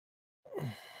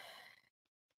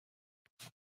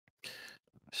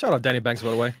 Shout out Danny Banks,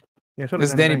 by the way. Yeah, shout out This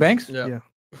is Danny Banks? Yeah.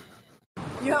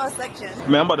 You're on section.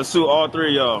 Man, I'm about to sue all three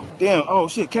of y'all. Damn, oh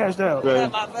shit, cashed out. Okay.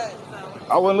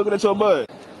 I wasn't looking at your butt.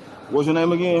 What's your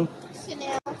name again?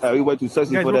 Chanel. We way too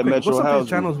sexy Guys, for real that quick, Metro what's up to his house.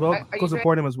 channel as well? Are Go you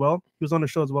support him as well. He was on the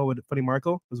show as well with Funny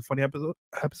Marco. It was a funny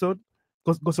episode.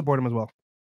 Go support him as well.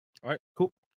 All right,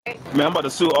 cool. Man, I'm about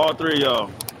to sue all three of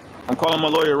y'all. I'm calling my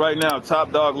lawyer right now,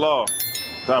 Top Dog Law.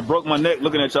 So I broke my neck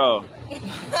looking at y'all.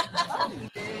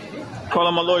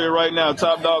 Calling my lawyer right now,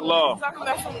 Top Dog Law.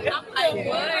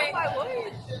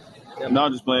 No,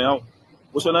 I'm just playing.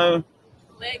 What's your name?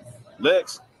 Lex.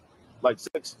 Lex? Like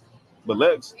sex? But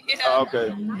Lex? Yeah. Oh, okay.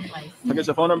 Can I get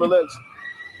your phone number, Lex?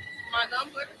 My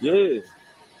number? Yeah.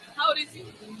 How old is you?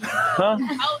 Huh?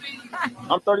 How old are you?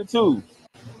 I'm 32.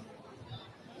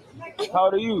 How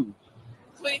old are you?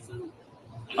 22.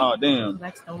 Oh, damn.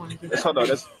 Lex don't want to That's, hold on.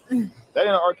 That ain't an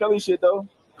R. Kelly shit, though.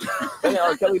 That ain't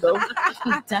R. Kelly, though.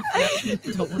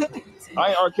 Definitely don't want to. I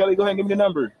ain't R. Kelly. Go ahead and give me the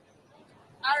number.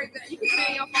 All right, you can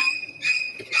say your phone.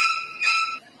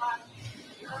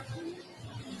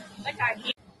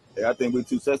 Yeah, I think we're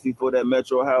too sexy for that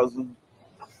Metro housing.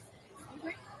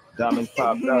 Diamonds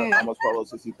popped out. Almost follow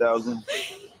 60,000.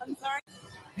 I'm sorry.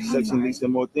 Section needs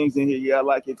some more things in here. Yeah, I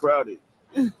like it crowded.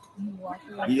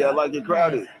 Yeah, I like it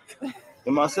crowded.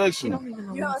 In my section.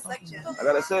 You have a section. I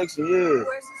got a section, yeah.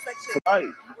 Where's the section?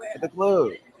 Tonight. At the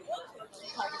club.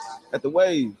 At the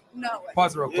Wave. No.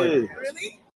 Pause real quick. Yeah.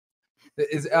 Really?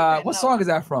 Is what song is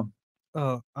that from?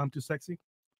 I'm Too Sexy.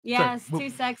 Yes, Sorry, Too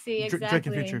Sexy. Drake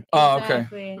Exactly. and Future. Oh, okay.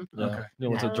 Exactly. Okay. You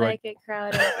went I to Drake. like it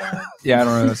crowded. Yeah. Yeah, I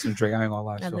don't know. That's some Drake. I ain't gonna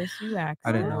lie. So. Unless you ask.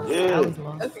 I didn't know. Yeah. I was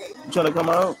lost. Okay. You trying to come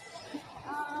out?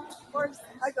 Of course,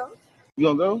 I go. You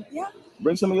gonna go? Yeah.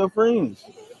 Bring some of your friends.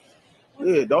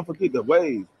 Yeah, don't forget the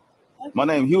Wave. My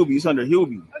name Hubie. It's under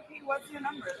Hubie. Okay, what's your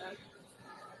number then?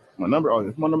 My number? Oh,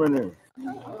 it's my number in there.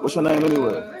 What's your name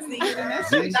anyway?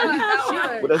 Z?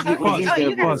 What does Z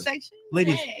stand for?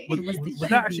 Ladies, would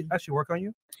that actually work on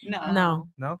you? No.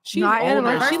 No? She's No, I older.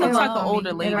 work She for looks like an me.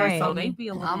 older lady, Right. so they be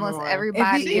a little Almost more.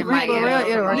 everybody in my for real, area.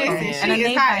 it'll work. Yeah. Listen, And she the is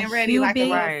name hot is and ready like a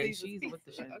Hubie. Right, she's with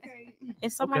the shit. Okay.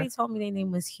 If somebody told me their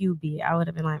name was Hubie, I would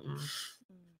have been like,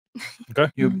 Okay.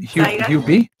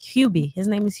 Hubie? Hubie. His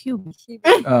name is Hubie.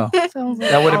 Oh,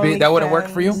 that wouldn't work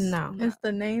for you. No, It's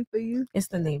the name for you. it's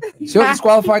the name. So you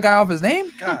disqualify a guy off his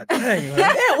name? God dang, man.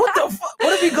 Yeah, what the fuck?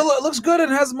 What if he looks good and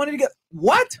has money to get?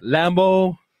 What?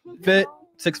 Lambo, fit,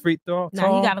 6 feet tall.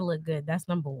 No, he gotta look good. That's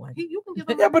number one.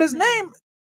 Yeah, but his name,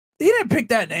 he didn't pick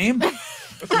that name.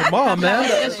 Your mom, man.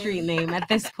 What's your street name at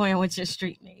this point? What's your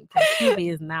street name? Because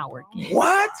QB is not working.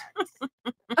 What?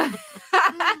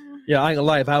 Yeah, I ain't gonna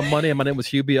lie. If I have money and my name was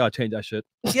Hubie, I'll change that shit.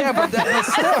 Yeah, but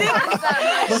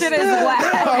that Shit is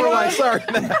whack. I'm like, sorry,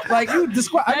 man. Like you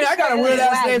describe. I mean, I got a weird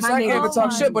ass name, so I can't even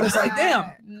talk shit. But it's like,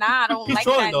 damn. Nah, I don't He's like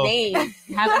trolling, that though. name.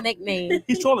 Have a nickname.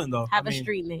 He's trolling though. Have a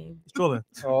street name. He's trolling.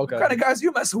 Oh, okay. What kind of guys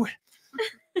you messing with?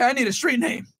 I need a street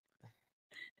name.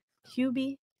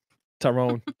 QB.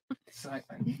 Tyrone.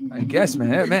 I guess,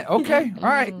 man. Man, okay, all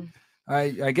right.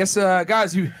 I guess,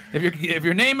 guys, if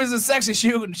your name isn't sexy,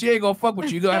 she ain't gonna fuck with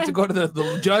you. You gonna have to go to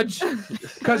the judge,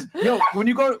 because when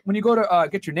you go to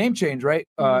get your name changed, right?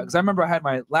 Because I remember I had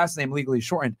my last name legally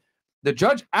shortened. The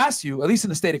judge asks you, at least in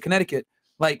the state of Connecticut,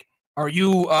 like, are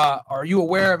you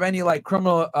aware of any like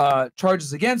criminal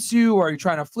charges against you? Or are you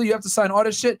trying to flee? You have to sign all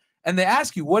this shit. And they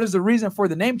ask you, what is the reason for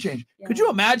the name change? Yeah. Could you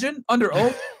imagine under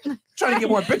oath trying to get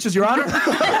more bitches, Your Honor?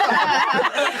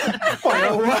 What?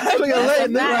 I'm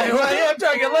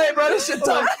trying to get laid, bro. This shit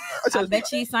tough. I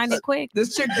bet you signed it quick.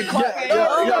 This chick, look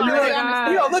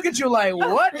at you like,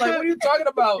 what? Like, what are you talking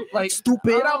about? Like,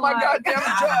 stupid. Get out my goddamn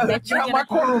job. Get out my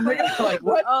courtroom, nigga. Like,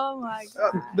 what? Oh my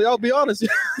god. But I'll be honest.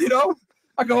 You know,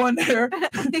 I go in there.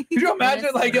 Could you imagine,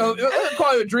 like, yo, let's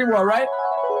call it a dream world, right?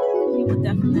 You would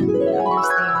definitely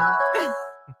understand.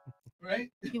 Right?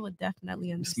 You would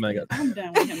definitely This man understand. got I'm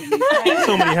done with him.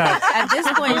 So many hats. At this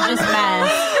point, it's just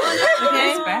math.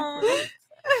 Okay?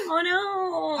 Oh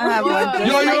no. I have one just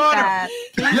Yo, Your like Honor.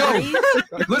 that.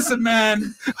 Yo, listen,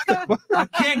 man. I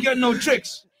can't get no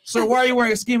chicks. So why are you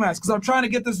wearing a ski mask? Because I'm trying to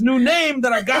get this new name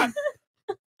that I got.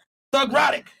 Thug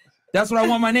Roddick. That's what I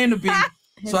want my name to be.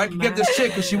 So I can get this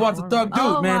chick because she wants a thug dude,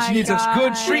 Oh man. She my needs a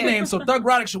good God. street name, so Thug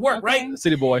Roddick should work, right?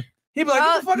 City boy. He'd be like,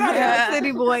 get the fuck out of Yeah, here.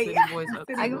 city boy. City boys up.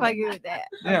 I can fuck you with that.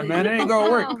 Yeah, man, it ain't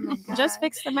gonna work. Just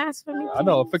fix the mask for me. I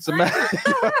know. Fix a man.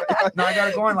 No, I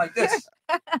gotta go in like this.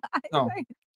 No.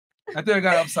 I think I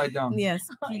got it upside down. Yes,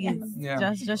 please.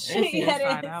 Yeah. Just shift it.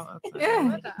 Inside out, upside Yeah.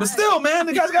 down. But still, man,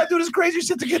 the guys gotta do this crazy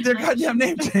shit to get their goddamn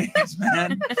name changed,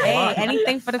 man. Hey,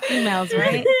 anything for the females,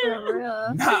 right? For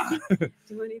real. Nah.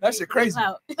 That shit crazy.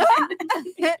 All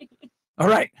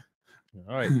right.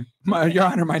 All right. Your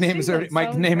Honor, my name is hurting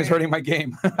my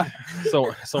game.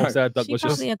 So someone said Doug She's was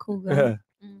just. probably a cool girl. Yeah.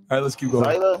 All right, let's keep going.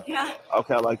 Zyla? Yeah.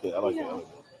 Okay, I like that. I like that.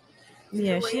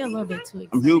 Yeah, she a little bit too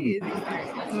I'm excited.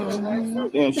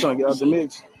 Hubie. Damn, she's trying to get out the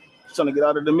mix. She's trying to get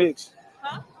out of the mix.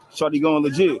 Shawty going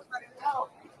legit.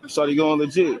 Shawty going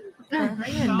legit.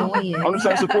 Annoying. I'm just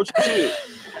trying to support your shit.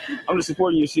 I'm just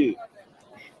supporting your shit.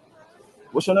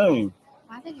 What's your name?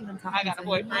 I got a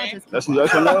boyfriend. That's your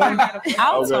name?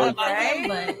 I was Okay. okay,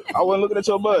 but I wasn't looking at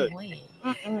your butt. annoying.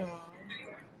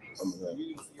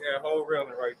 Yeah, whole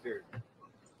railing right there.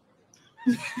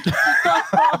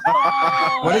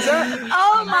 What is that?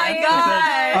 Oh my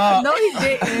god. No, he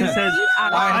didn't. He says,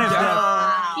 I am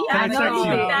deaf. He Can I out of text you?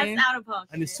 pocket. That's out of pocket.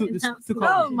 and it's two Oh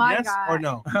calls. my Yes God. or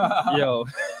no? Yo,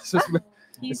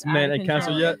 He's this man out of ain't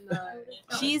canceled control.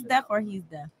 yet. She's deaf or he's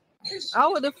deaf. I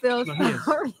would have felt No, he is.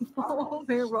 sorry for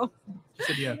him. She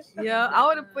said yes. Yeah, I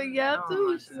would have put yeah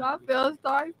too. I felt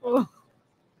sorry for.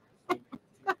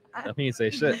 He ain't say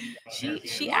shit.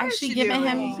 She actually giving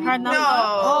him her number. No.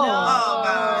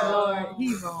 Oh, Lord.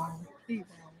 He's wrong.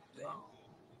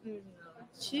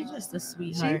 she's just a She's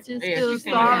sweetheart. just Yeah, still she's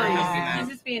saying nice. sorry. She's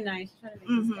just being nice. Trying to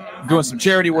be Doing some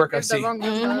charity work, I It's the see. wrong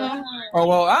one. Oh,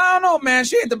 well, I don't know, man.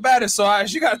 She ain't the baddest, so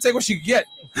she got to take what she can get.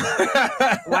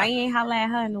 Why you ain't holla at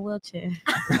her in the wheelchair?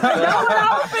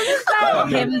 I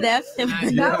Him deaf, him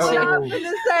That's what I was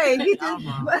gonna say. He just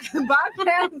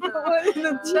bypassed the one in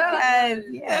the chat.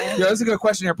 Yeah. Yo, that's a good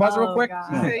question here. Pause real Oh, quick.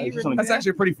 God. That's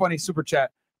actually a pretty funny super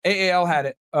chat. AAL had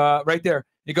it right there.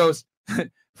 It goes,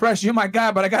 Fresh, you're my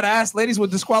guy, but I got to ask, ladies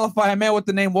would disqualify a man with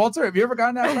the name Walter. Have you ever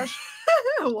gotten that, Fresh?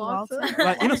 Walter.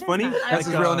 Like, you know what's funny? That's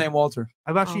his real name, Walter.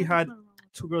 I've actually had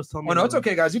two girls tell me. Oh, no, it's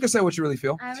okay, guys. You can say what you really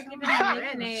feel. I haven't given him a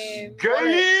nickname. Gay! I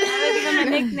haven't given him a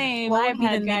nickname. What I've would be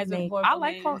had the guys with nickname? four I full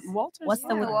like names. Walter. What's the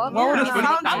yeah. what Walter. would Yeah. it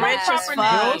be? Rich as fuck.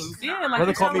 Girls? Yeah, like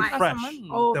Rather it call sound me like Fresh some money.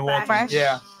 Oh, than Walter. Fresh?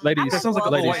 Yeah. Ladies, That sounds like a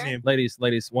ladies, white name. ladies,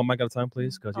 one mic at a time,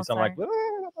 please, because you Oh, sound like.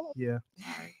 Yeah.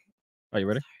 Are you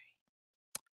ready?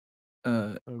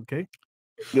 Okay.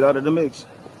 Get out of the mix.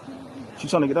 She's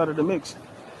trying to get out of the mix.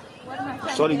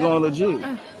 Shorty going legit.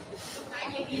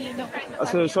 I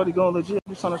said, Shorty going legit.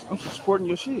 I'm supporting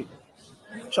your shit.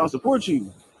 I'm trying to support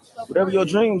you. Whatever your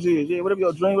dreams is, yeah, whatever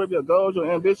your dream, whatever your goals,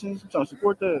 your ambitions, I'm trying to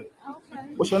support that.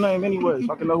 What's your name anyway?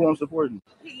 So I can know who I'm supporting.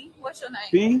 P. What's your name?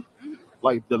 P?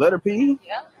 Like the letter P?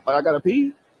 Yeah. Like I got a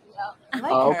P?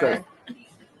 Yeah. Okay.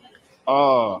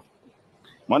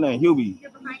 My name Hubie.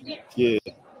 Yeah.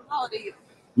 How old are you?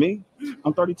 Me?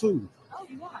 I'm 32. Oh,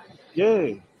 you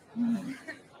Yeah. Can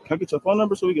I get your phone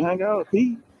number so we can hang out?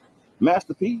 P?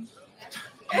 Master P?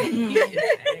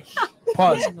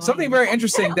 Pause. Something very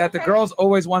interesting that the girls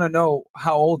always want to know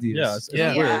how old he is. Yeah,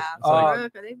 it's weird.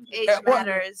 It's like, Age well,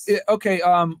 matters. okay.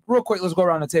 Real quick, let's go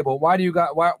around the table. Why do you guys?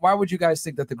 Why would you guys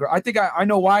think that the girl? I think I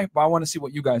know why, but I want to see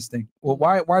what you guys think. Well,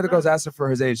 why are the girls asking for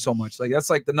his age so much? Like that's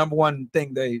like the number one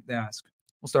thing they ask.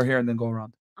 We'll start here and then go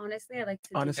around. Honestly, I like to.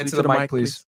 Honestly, Into the mic,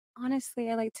 please. Honestly,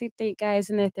 I like to date guys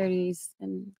in their 30s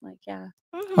and like, yeah.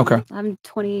 Okay. I'm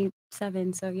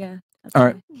 27, so yeah. That's All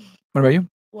right. What about you?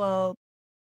 Well,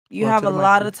 you Well, have to a the mic,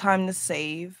 lot please. of time to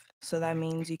save, so that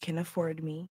means you can afford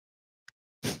me.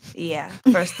 Yeah,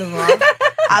 first of all,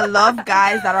 I love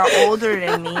guys that are older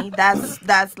than me.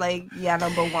 That's like, yeah,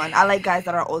 number one. I like guys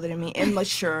that are older than me and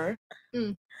mature.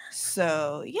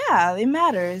 So yeah, it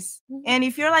matters. And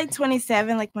if you're like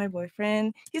 27, like my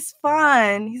boyfriend, he's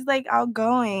fun. He's like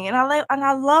outgoing, and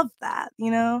I love that.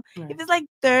 You know, if it's like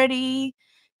 30,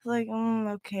 it's like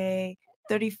okay.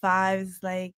 35 is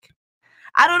like,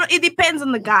 I don't know. It depends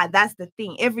on the guy. That's the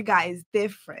thing. Every guy is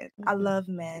different. I love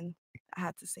men. I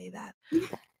had to say that.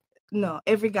 No,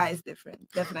 every guy is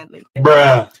different. Definitely.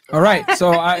 Bruh. All right.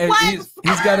 So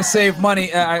he's got to save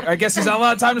money. I guess he's had a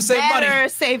lot of time to save money. Better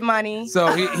save money.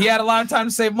 So he had a lot of time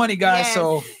to save money, guys. Yes.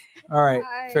 So, all right,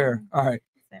 fair. All right.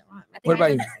 What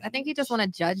about you? I think you just want to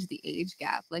judge the age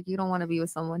gap. Like you don't want to be with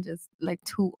someone just like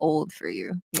too old for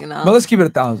you. You know. But let's keep it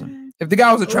 1,000. If the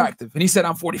guy was attractive and he said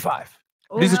I'm 45,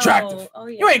 but he's attractive,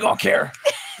 you ain't gonna care,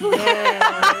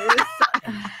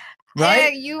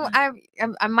 right? Yeah,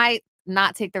 I might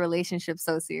not take the relationship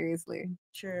so seriously.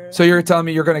 True. So you're telling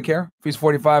me you're gonna care if he's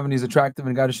 45 and he's attractive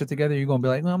and got his shit together? You're gonna be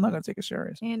like, no, I'm not gonna take it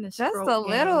serious. Just a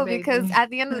little, because at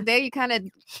the end of the day, you kind of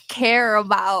care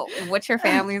about what your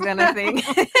family's gonna think.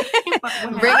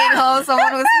 Bringing home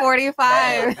someone who's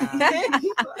 45.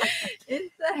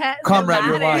 It's the head. Comrade,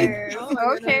 you're lying.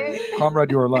 Okay. Comrade,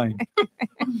 you are lying.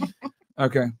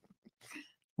 Okay.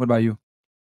 What about you?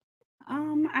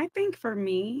 I think for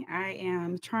me, I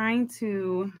am trying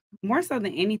to more so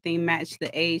than anything match the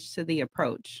age to the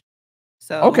approach.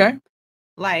 So Okay.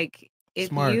 like if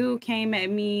Smart. you came at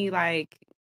me like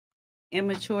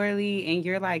immaturely and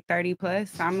you're like 30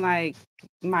 plus, I'm like,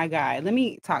 my guy, let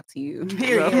me talk to you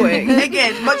real quick.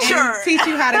 Again, mature. And teach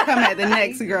you how to come at the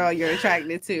next girl you're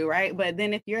attracted to, right? But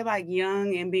then if you're like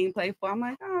young and being playful, I'm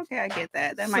like, oh, okay, I get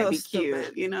that. That might So be stupid.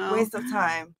 cute, you know? Waste of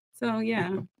time. So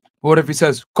yeah. What if he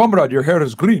says, comrade, your hair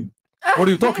is green? What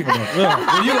are you talking about? What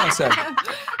are you gonna say?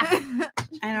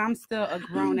 And I'm still a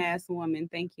grown ass woman,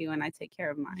 thank you, and I take care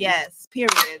of mine. Yes,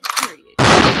 period.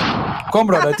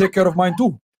 Comrade, I take care of mine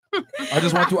too. I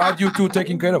just want to add you to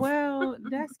taking care of. Well,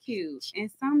 that's cute. And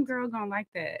some girl gonna like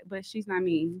that, but she's not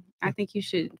me. I think you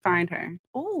should find her.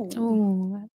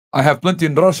 Oh. I have plenty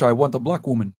in Russia. I want a black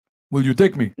woman. Will you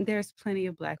take me? There's plenty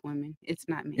of black women. It's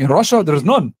not me. In Russia, there's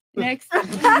none. Next. Go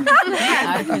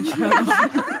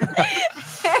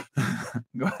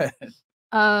ahead.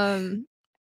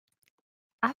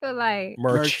 I feel like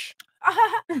Merch.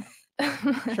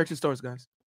 Church and stores, guys.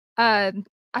 I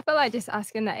feel like just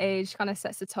asking the age kind of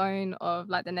sets the tone of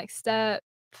like the next step.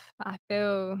 I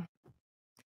feel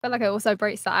like it also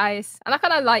breaks the ice, and I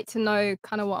kind of like to know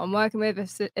kind of what I'm working with.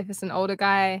 If it's an older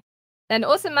guy, then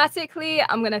automatically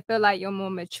I'm gonna feel like you're more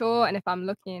mature, and if I'm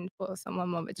looking for someone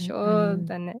more mature,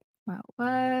 then it might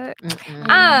work.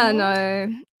 I don't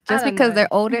know. Just because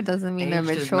they're older doesn't mean they're Age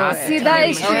does mature. not See, that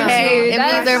is true. It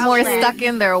That means is they're more true. stuck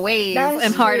in their ways That's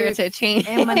and harder true. to change.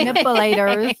 And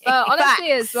manipulators. But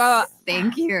honestly, as well,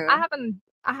 Thank you. I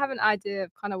have an idea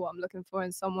of kind of what I'm looking for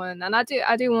in someone, and I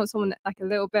do want someone like a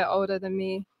little bit older than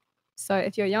me. So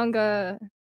if you're younger,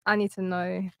 I need to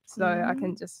know so I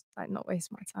can just like not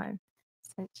waste my time.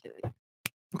 Essentially.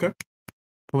 Okay.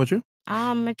 What about you?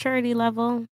 Maturity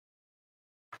level.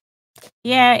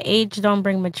 Yeah, age don't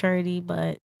bring maturity,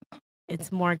 but it's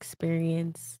more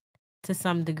experience to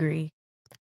some degree.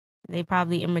 They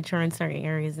probably immature in certain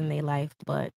areas in their life,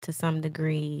 but to some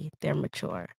degree, they're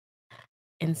mature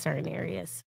in certain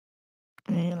areas.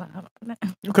 Okay.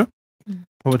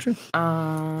 What about you?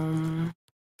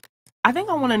 I think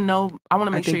I want to know. I want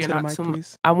to make sure you're not too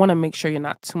much. I want to make sure you're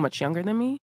not too much younger than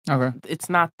me. Okay. It's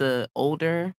not the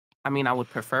older. I mean, I would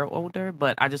prefer older,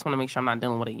 but I just want to make sure I'm not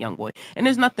dealing with a young boy. And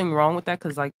there's nothing wrong with that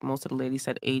because, like most of the ladies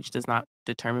said, age does not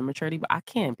determine maturity. But I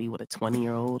can't be with a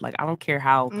 20-year-old. Like, I don't care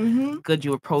how good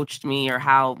you approached me or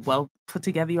how well put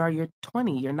together you are. You're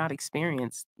 20. You're not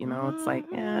experienced. You know, it's like,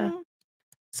 yeah.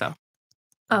 So.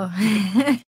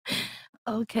 Oh.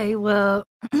 Okay. Well,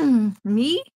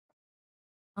 me.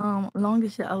 Long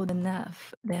as you're old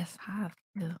enough, that's how I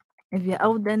feel. If you're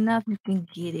old enough, you can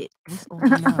get it. What's old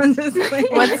I'm just playing.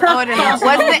 What's old enough?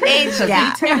 What's the age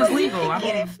gap? 18 is legal. I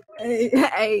mean,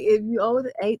 Hey, if you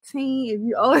older 18, if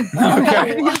you older,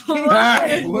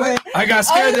 I got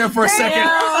scared there for a second.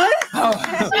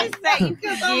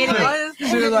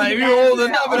 She was like, if you're old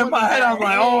enough, and in my head, I'm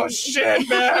like, oh shit,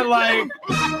 man, like.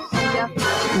 But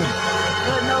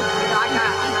no, I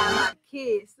got a lot of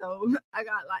kids, so I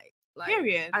got like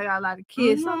Period. I got a lot of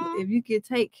kids. So if you could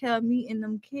take care of me and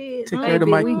them kids, Take care of the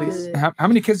mic, we please. good. How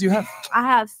many kids do you have? I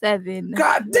have 7.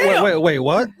 God damn. Wait,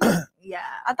 what? Yeah,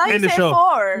 I thought you End the said show.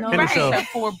 4. No, End the show.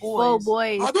 4 boys. 4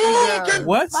 boys. 3 girls.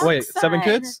 What? Wait, 7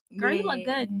 kids? Girl, you look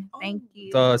good. Thank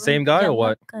you. The same guy or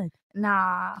what? Good.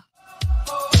 Nah.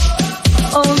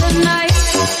 All the night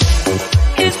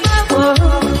is my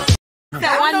world. So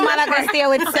one man I gotta stay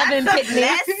with 7 pitney.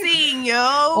 Blessing,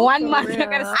 yo. One man I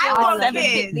gotta stay I with want 7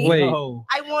 kids. pitney. Wait.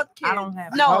 I want kids. I don't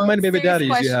have. No. How many baby serious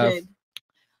daddies do you have?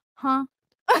 question.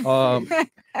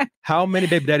 Huh? How many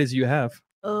baby daddies do you have?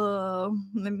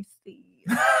 Let me see.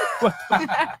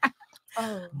 I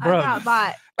Bro. got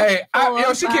about Hey,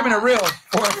 yo, she came in a real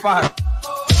 4 or 5.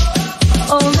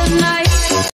 All the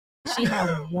night. She had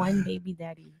 1 baby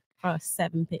daddy for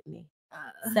 7 pitney.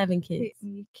 7 kids.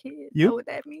 kids. You? Know what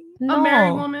that means? No, a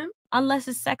married woman. unless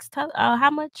it's sex. How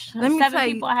much? Let me 7 tell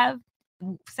you. people have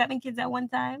 7 kids at one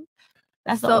time.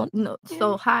 That's So the no,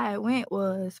 so how it went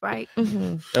was right.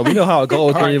 Yeah, we know how it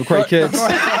goes when you create kids.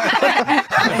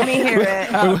 Let me hear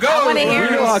it. Go. I want to hear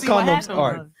We know how it. See what condoms happened.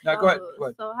 are. Now go ahead. Go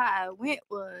ahead. So how it went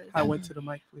was I went to the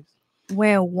mic, please.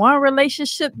 when one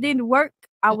relationship didn't work,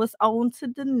 I was on to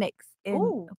the next. And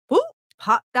Ooh. boop,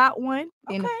 popped that one,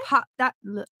 and Okay. popped that.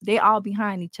 Look, they all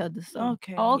behind each other. So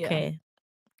Okay. Okay.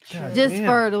 God just damn.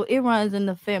 fertile. It runs in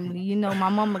the family. You know, my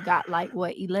mama got like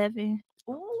what 11.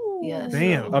 Ooh. Yeah.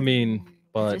 Damn. I mean,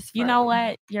 but Just You know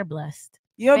what? You're blessed.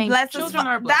 You're Thank blessed. you. as Children fuck.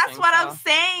 are That's blessings, what I'm though.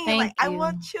 saying. Thank Like, I you.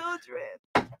 want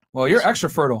children. Well, you're extra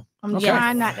fertile. I'm Okay.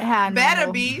 trying not to have no Better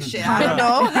more. be. Shit. I don't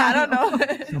know. I don't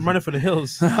know. I'm running for the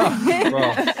hills.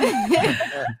 bro,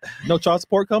 no child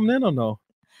support coming in or no?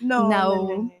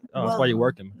 No. Oh, that's why you're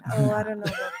working. Oh, I don't know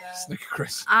about that. Look at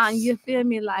Chris. You feel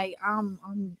me? Like I'm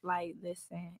like,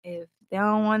 listen, if they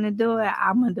don't want to do it,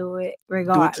 I'm gonna do it Do it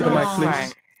regardless. to the mic, please.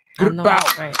 Right. Good know bow.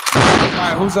 that's right. All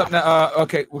right, who's up now?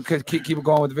 Okay, we could keep it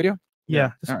going with the video.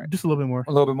 Yeah, just, All right. just a little bit more.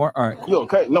 A little bit more. All right. You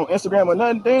okay? No Instagram or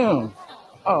nothing? Damn.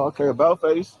 Oh, okay. About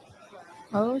face.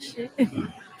 Oh shit.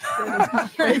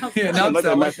 Yeah, now Like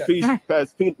that Master P,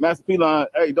 Master P line.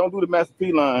 Hey, don't do the Master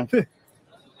P line.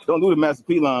 Don't do the Master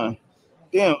P line.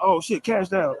 Damn. Oh shit.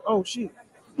 Cashed out. Oh shit.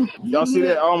 Y'all see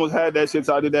that? I almost had that shit.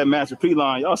 So I did that Master P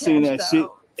line. Y'all seen that shit?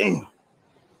 Damn.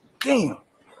 Damn.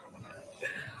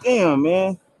 Damn,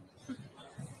 man.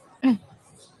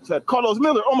 Said Carlos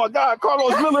Miller. Oh my God,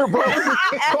 Carlos Miller, bro.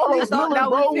 Carlos Miller,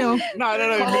 bro.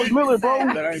 No, Carlos Miller, bro.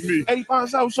 That ain't me. 85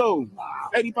 South Show.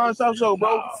 85 South Show,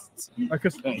 bro. Dang,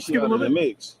 she skip a out of little the bit.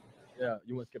 mix. Yeah,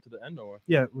 you want to skip to the end or?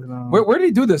 Yeah. Where did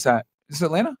he do this at? Is this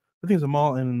Atlanta? I think it's a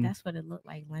mall in That's what it looked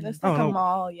like when That's I don't like a know.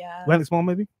 mall, yeah. Atlantic Mall,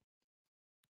 maybe.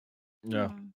 Yeah.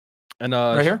 Mm. And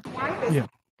Right here? Yeah.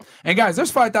 And guys, there's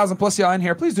 5,000 plus y'all in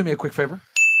here. Please do me a quick favor.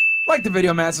 Like the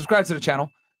video, man. Subscribe to the channel.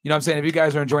 You know what I'm saying? If you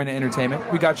guys are enjoying the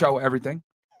entertainment, we got y'all with everything.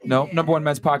 No, number one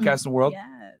men's podcast in the world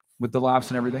with the laughs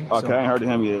and everything. Okay, So- I ain't heard of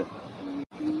him yet.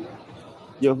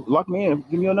 Yo, lock me in.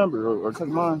 Give me your number or take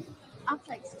mine. I'll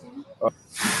text you.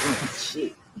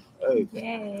 Shit. Hey, Yeah.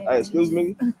 hey, excuse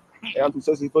me. Hey, I'm too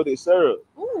sexy for this syrup.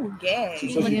 Ooh, yeah. Too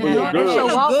sexy Yeah, for this it's a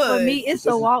girl. walk for Good. me. It's a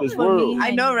This is- walk this for me. world.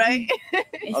 I know, right?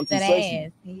 it's I'm too that sexy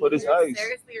ass. for this ice.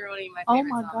 Seriously ruining my Oh favorite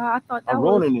my song. God, I thought that I'm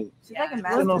was ruining it. She's like a Ain't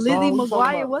master. no Lizzie song. What you talking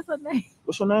McGuire. about? What's her name?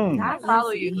 What's your name? I follow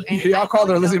you. and Y'all called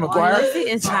her Lizzie McGuire? Lizzie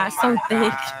is not so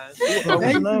thick. What's your That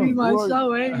used to be name? my Who are you?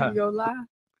 show. I ain't even gonna lie.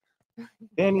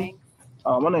 Danny?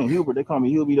 My name Hubert. They call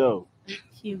me Hubie though.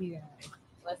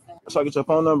 Listen, So I get your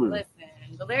phone number. listen.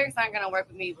 The lyrics aren't gonna work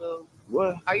with me, boo.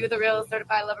 What? Are you the real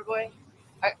certified lover boy?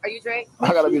 Are you Drake?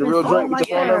 I gotta be the real Drake. Get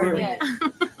your phone number. Yeah.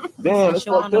 Damn, that's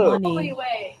fucked up.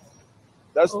 Anyway,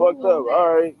 That's fucked up.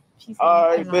 All right. All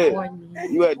right,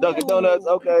 bet. You at Dunkin' Donuts?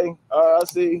 Okay. All right, I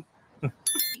see.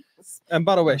 And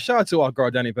by the way, shout out to our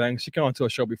girl Danny Banks. She came on to a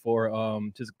show before.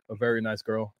 Just a very nice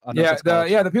girl. I know Yeah, she's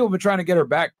college. the people have been trying to get her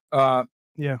back.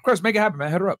 Yeah. Chris, make it happen, man.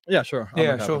 Hit her up. Yeah, sure. I'll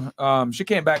Yeah, make it happen. sure. She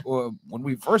came back when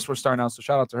we first were starting out, so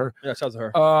shout out to her. Yeah, shout out to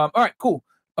her. All right, cool.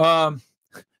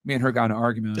 Me and her got in an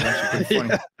argument. It was actually pretty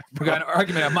funny. We got in an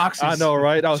argument at Moxie's. I know,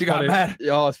 right? That was she funny. got mad.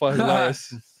 Yeah, it's funny.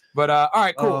 Hilarious. But all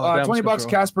right, cool. Oh, damn, 20 bucks,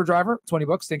 control. Casper Driver. 20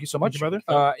 bucks. Thank you so much, brother.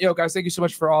 Yo, guys, thank you so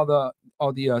much for all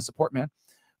the support, man.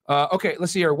 Okay,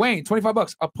 let's see here. Wayne, 25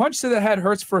 bucks. A punch to the head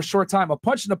hurts for a short time. A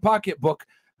punch in the pocketbook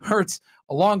hurts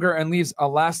longer and leaves a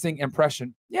lasting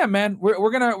impression. Yeah, man. We're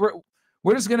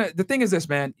just gonna. The thing is this,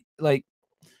 man. Like,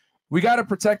 we got to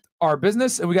protect our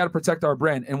business and we got to protect our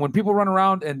brand. And when people run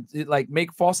around and like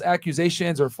make false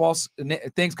accusations or false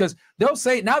things, because they'll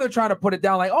say now they're trying to put it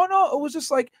down like, oh no, it was just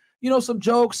like, some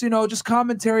jokes, just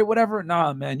commentary, whatever.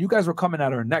 Nah, man, you guys were coming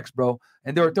at our necks, bro.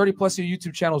 And there were 30 plus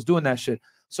YouTube channels doing that shit.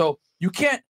 So you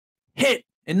can't hit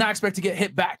and not expect to get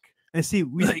hit back. And see,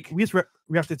 we just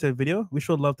reacted to a video. We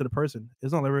showed love to the person.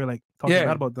 It's not like we're like talking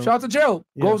bad about them. Shout out to Joe.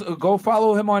 Yeah. Go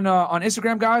follow him on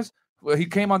Instagram, guys. He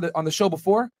came on the show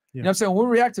before. You know what I'm saying? When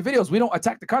we react to videos, we don't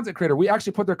attack the content creator. We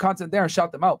actually put their content there and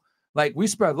shout them out. Like, we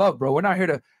spread love, bro. We're not here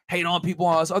to hate on people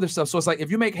and all this other stuff. So it's like,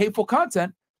 if you make hateful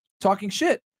content, talking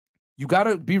shit, you got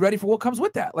to be ready for what comes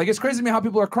with that. Like, it's crazy to me how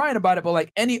people are crying about it, but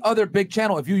like any other big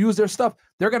channel, if you use their stuff,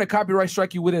 they're going to copyright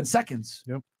strike you within seconds.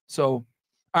 Yep. So,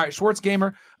 all right, Schwartz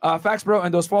Gamer, facts, bro,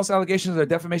 and those false allegations are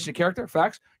defamation of character.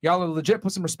 Facts. Y'all are legit.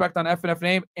 Put some respect on FNF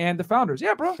name and the founders.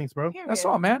 Yeah, bro. Thanks, bro. That's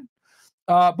all, man.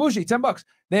 Bougie, $10.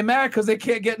 They mad because they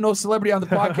can't get no celebrity on the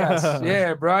podcast.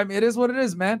 Yeah, bro. I mean, it is what it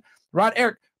is, man. Rod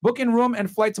Eric, booking room and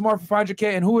flight tomorrow for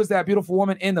 500K. And who is that beautiful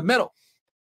woman in the middle?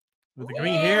 With the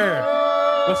green hair.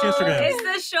 What's your Instagram? It's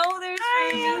the shoulders.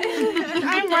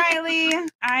 I'm Riley.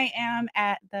 I am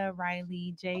at the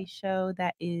Riley J Show.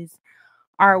 That is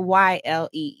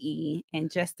RYLEE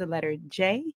and just the letter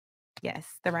J. Yes,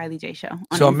 the Riley J Show.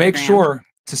 So make Instagram. sure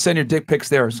to send your dick pics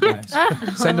there, guys.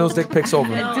 Send those dick pics over.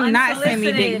 Do not send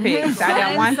me dick pics. I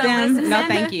don't want them. No,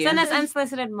 thank you. Send us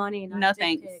unsolicited money. No,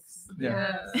 thanks.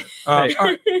 Yeah. All All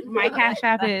right. My Cash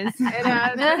App is.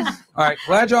 All right.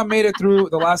 Glad y'all made it through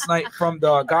the last night from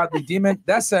the Godly Demon.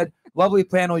 That said, lovely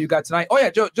panel you got tonight. Oh,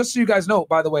 yeah, Joe, just so you guys know,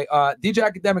 by the way, DJ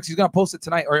Academics, he's going to post it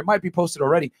tonight, or it might be posted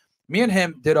already. Me and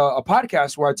him did a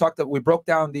podcast where we broke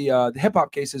down the hip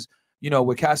hop cases,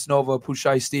 with Casanova, Pooh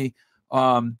Shiesty,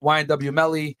 YNW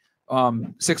Melly,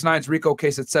 6ix9ine's Rico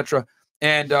case, etc.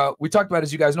 And we talked about,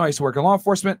 as you guys know, I used to work in law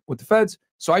enforcement with the feds.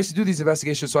 So I used to do these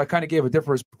investigations. So I kind of gave a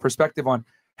different perspective on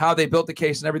how they built the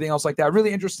case and everything else like that.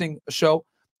 Really interesting show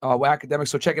with Academics.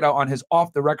 So check it out on his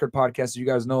Off the Record podcast. As you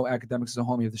guys know, Academics is a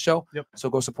homie of the show. Yep. So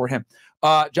go support him.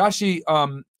 Joshi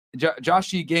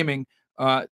Gaming,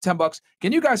 $10.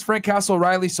 Can you guys Frank Castle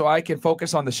Riley so I can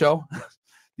focus on the show?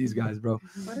 These guys, bro.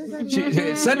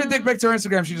 Send a dick pic to her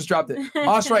Instagram. She just dropped it.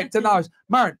 Right, $10.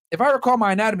 Marin, if I recall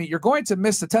my anatomy, you're going to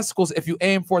miss the testicles if you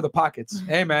aim for the pockets.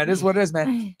 Hey, man, it is what it is,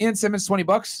 man. Ian Simmons,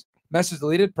 $20. Message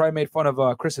deleted. Probably made fun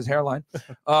of Chris's hairline.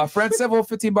 Fred Seville,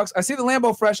 $15. I see the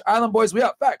Lambo fresh. Island Boys, we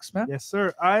up. Facts, man. Yes,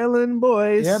 sir. Island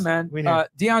Boys. Yeah, man.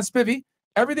 Dion Spivey.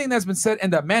 Everything that's been said in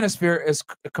the manosphere is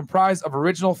comprised of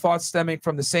original thoughts stemming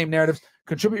from the same narratives.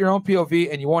 Contribute your own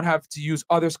POV, and you won't have to use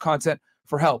others' content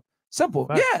for help. Simple.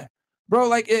 Right. Yeah, bro.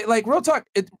 Like real talk.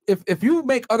 If you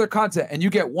make other content and you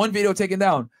get one video taken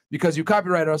down because you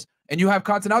copyright us and you have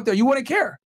content out there, you wouldn't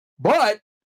care. But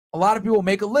a lot of people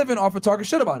make a living off of talking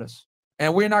shit about us,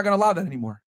 and we're not gonna allow that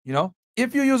anymore.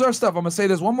 If you use our stuff, I'm gonna say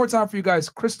this one more time for you guys,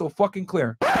 crystal fucking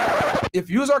clear. If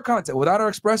you use our content without our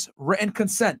express written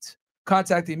consent,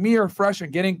 contacting me or Fresh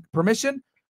and getting permission,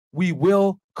 we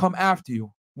will come after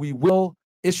you. We will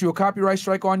issue a copyright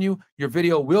strike on you. Your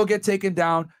video will get taken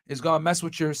down. It's going to mess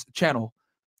with your channel.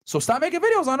 So stop making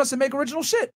videos on us and make original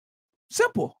shit.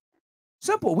 Simple.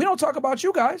 We don't talk about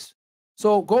you guys.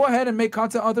 So go ahead and make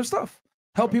content on other stuff.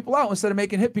 Help people out instead of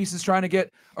making hit pieces trying to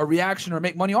get a reaction or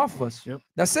make money off of us. Yep.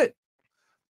 That's it.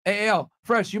 AAL,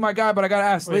 Fresh, you my guy, but I got to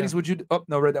ask. Ladies, would you... Oh,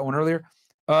 no, read that one earlier.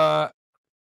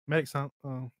 Medic sound...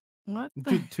 What?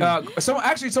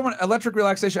 Someone Electric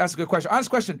Relaxation asked a good question.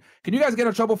 Honest question: can you guys get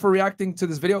in trouble for reacting to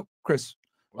this video, Chris?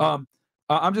 I'm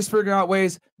just figuring out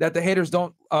ways that the haters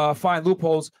don't find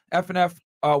loopholes. FNF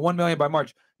 1 million by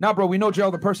March. Now, bro, we know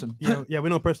Gerald in person. Yeah, we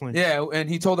know personally. Yeah, and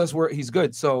he told us he's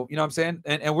good. So you know what I'm saying,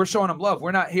 and we're showing him love.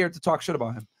 We're not here to talk shit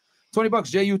about him. $20,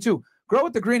 JU2. Girl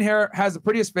with the green hair has the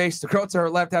prettiest face. The girl to her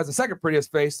left has the second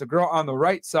prettiest face. The girl on the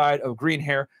right side of green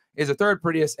hair is the third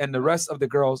prettiest, and the rest of the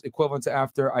girls equivalent to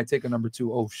after I take a number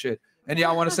 2. Oh shit! And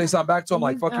y'all want to say something back to him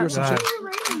like fuck you or some shit?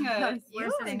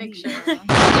 Where's his picture?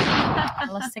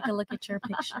 Let's take a look at your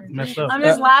picture. I'm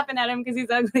just laughing at him because he's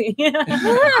ugly.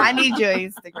 I need your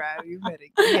Instagram. You better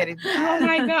get it. Oh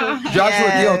my god.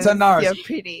 Joshua Deal, $10. You're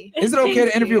pretty. Is it okay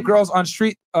to interview girls on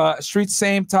street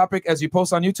same topic as you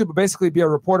post on YouTube, but basically be a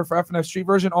reporter for FNF Street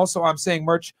version? Also, I'm saying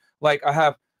merch like I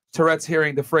have Tourette's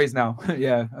hearing the phrase now.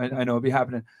 Yeah, I know it'll be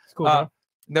happening. Cool,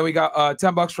 then we got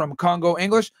 $10 from Congo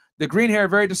English. The green hair,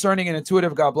 very discerning and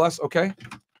intuitive. God bless. Okay.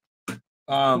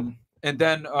 And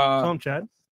then Tom Chad,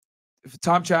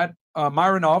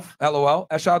 Myronov, LOL.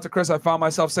 Shout out to Chris. I found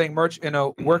myself saying merch in a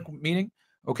work meeting.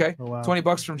 Okay, Oh, wow.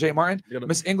 $20 from Jay Martin.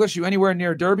 Miss English, you anywhere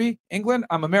near Derby, England?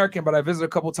 I'm American, but I visit a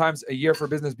couple times a year for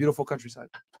business. Beautiful countryside.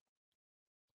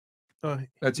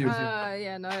 That's you.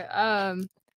 Yeah, no.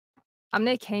 I'm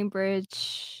near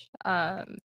Cambridge. Yeah,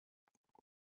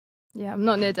 I'm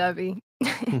not near Derby.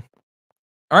 All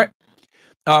right.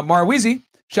 Marweezy,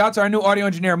 shout out to our new audio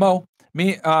engineer, Mo.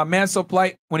 Man so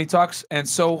polite when he talks and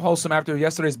so wholesome after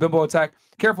yesterday's bimbo attack.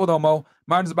 Careful though, Mo.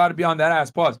 Martin's about to be on that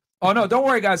ass. Pause. Oh, no, don't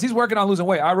worry, guys. He's working on losing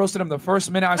weight. I roasted him the first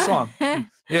minute I saw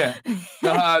him. Yeah.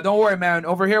 Don't worry, man.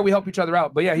 Over here, we help each other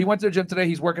out. But yeah, he went to the gym today.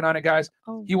 He's working on it, guys.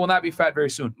 He will not be fat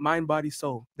very soon. Mind, body,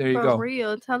 soul. There you For go.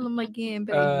 real. Tell him again,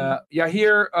 baby.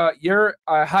 Yahir, you're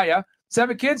Haya.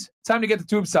 7 kids. Time to get the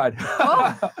tube side.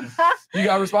 You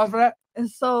got a response for that? And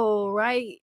so,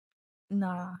 right?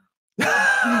 Nah.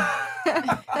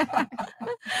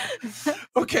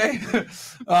 Okay.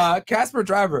 Casper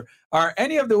Driver. Are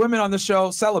any of the women on the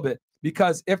show celibate?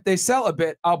 Because if they sell a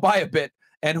bit, I'll buy a bit.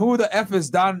 And who the F is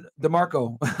Don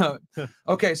DeMarco?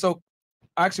 Okay, so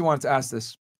I actually wanted to ask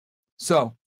this.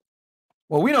 So,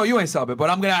 well, we know you ain't celibate, but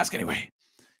I'm going to ask anyway.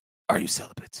 Are you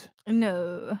celibate?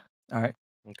 No. All right.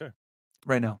 Okay.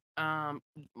 Right now.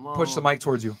 Well, Push the mic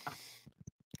towards you.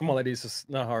 Come on, ladies. It's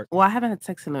not hard. Well, I haven't had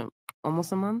sex in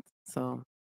almost a month, so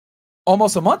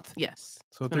Almost a month? yes.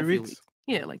 So It's been 3 a few weeks?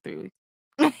 Yeah, like 3 weeks.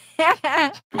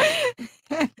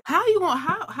 How you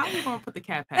gonna put the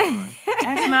cap hat on?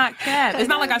 That's not cap. It's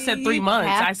not like I said 3 months.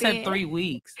 I said 3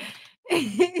 weeks.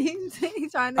 He's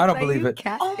trying to I don't say believe you it.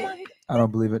 catfish. I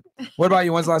don't believe it. What about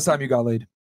you? When's the last time you got laid?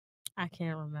 I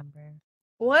can't remember.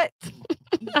 What?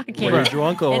 I Were can't. you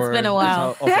drunk or? It's been a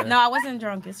while. Okay. No, I wasn't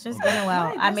drunk. It's just been a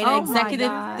while. I made Oh an my executive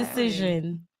God.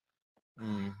 decision.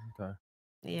 Okay.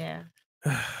 Yeah.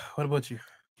 What about you?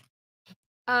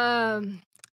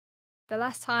 The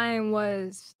last time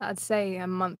was, I'd say, a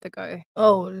month ago.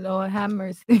 Oh, Lord, have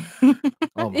mercy.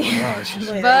 Oh my gosh.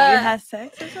 Wait, you But- had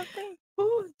sex or something?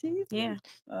 Oh, Jesus. Yeah.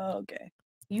 Oh, okay.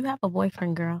 You have a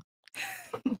boyfriend, girl.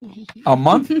 A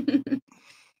month?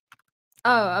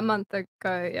 Oh, a month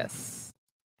ago, yes.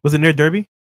 Was it near Derby?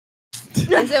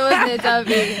 Yes, it was near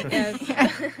Derby. Yes.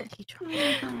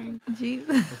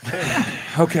 Jesus.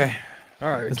 Okay. All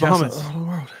right. It's Bahamas.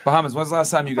 Bahamas. Bahamas, when's the last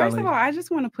time you got First laid? of all, I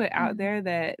just want to put out there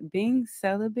that being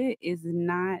celibate is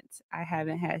not, I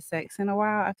haven't had sex in a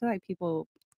while. I feel like people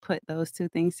put those two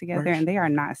things together and they are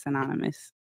not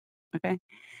synonymous. Okay.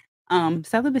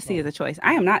 Celibacy is a choice.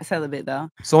 I am not celibate though.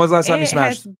 So when's the last time you It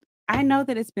smashed? I know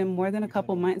that it's been more than a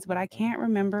couple months, but I can't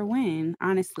remember when.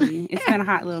 Honestly, it's been a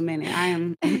hot little minute. I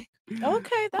am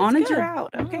Okay, that's on a good.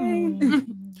 drought. Okay.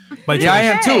 But Yeah, I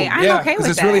am too. Hey, I'm Yeah, okay because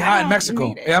with it's really that. I hot in don't Mexico.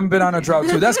 need it. I haven't been on a drought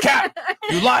too. That's cap.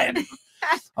 You lying.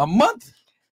 A month?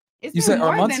 It's You been said- or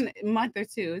more months? than a month or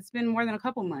two. It's been more than a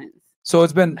couple months. So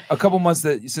it's been a couple months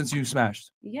since you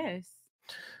smashed. Yes.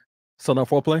 So no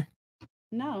foreplay?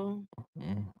 No.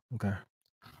 Okay.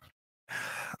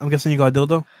 I'm guessing you got a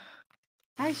dildo?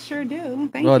 I sure do.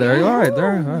 Thank Oh, you. there you are. Right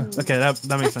there. Okay,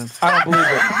 that makes sense. I don't believe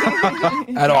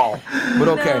it at all. But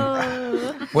okay.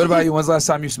 No. What about you? When's the last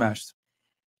time you smashed?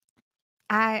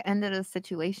 I ended a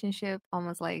situationship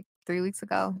almost like 3 weeks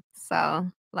ago.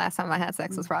 So last time I had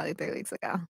sex was probably 3 weeks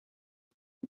ago.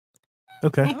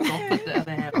 Okay. Don't put the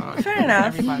other hat on. Fair enough.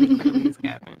 Everybody clearly is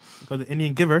capping. For the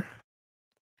Indian giver.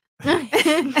 All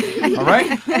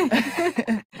right.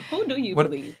 Who do you What-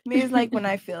 believe? Me is like when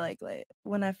I feel like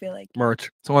when I feel like Merch.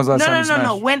 So when's the last no, time no, you no, smashed?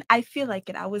 no. When I feel like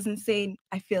it, I wasn't saying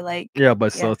I feel like. Yeah,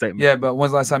 but Yeah. so statement. Yeah, but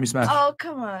when's the last time you smashed? Oh,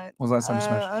 come on. When's the last time you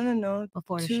smashed? I don't know.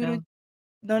 Before the 2 show.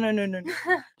 to no.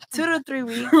 2 to 3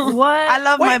 weeks. What? I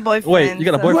love my boyfriend. Wait, you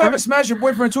got a so- You boyfriend? haven't smashed your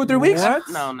boyfriend in 2 or 3 weeks? What?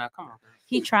 No, come on.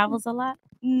 He travels a lot.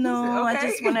 No, I Okay.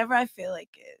 just whenever I feel like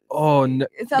it. Oh, no.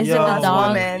 It's up Is to it the us dog?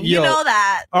 women. Yo. You know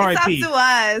that. R.I.P. It's up to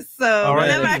us. So All right.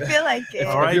 whenever I feel like it.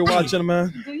 All right. If you're watching,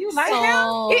 man. Do you like him?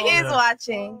 So, He is Yeah.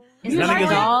 watching. is You it like a it?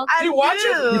 dog? I You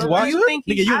watching? do. He's watching? Do you think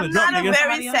Nigga, you in I'm the drop, not a nigga.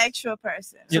 very sexual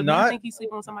person. You're Do not? you think he's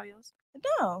sleeping with somebody else?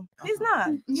 No, he's not.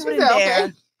 He She wouldn't said, okay. dare.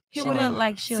 He She wouldn't looked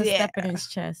like she was yeah. stepping in his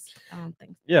chest. I don't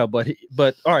think so. Yeah,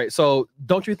 but all right. So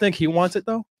don't you think he wants it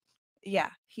though? Yeah,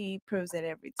 he proves it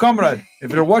every time. Comrade,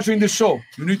 if you're watching this show,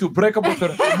 you need to break up with her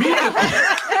immediately.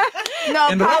 No,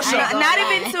 In probably Russia, not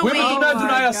even 2 women do weeks. not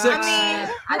deny us sex. I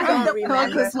mean, I don't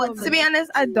remember. To be honest,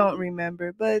 I don't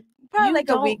remember, but probably You like a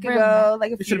don't week remember. ago,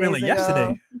 like a It few should have been days like ago.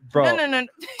 yesterday. Bro. No.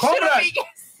 Comrade,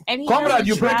 And he comrade, doesn't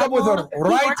you break up with her travel. He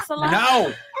right works a lot.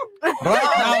 now.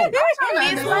 Right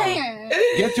He's like, now.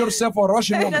 Get yourself a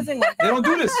Russian it woman. doesn't work. They don't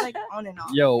do this. Like on and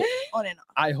off. Yo, On and off.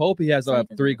 I hope he has So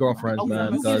he 3 doesn't- girlfriends, Oh,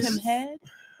 man. you give him Because head?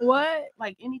 What?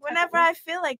 Like any type Whenever of- I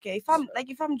feel like it.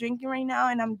 If I'm drinking right now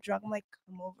and I'm drunk, I'm like,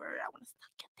 come over. I want to suck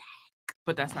your dick.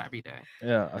 But that's not every day.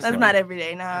 Yeah, That's not every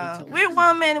day. No, we're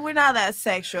women. We're not that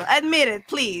sexual. Admit it,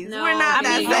 please. No, we're not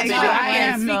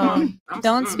that sexual.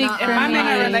 Don't speak If for I'm me. in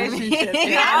a relationship, Don't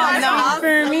speak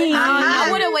for me. I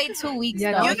wouldn't wait 2 weeks.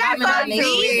 Yeah, though. You guys I'm in a are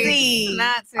relationship. busy.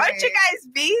 Not Aren't you guys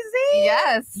busy?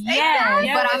 Yes.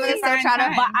 Yes, but I'm gonna still try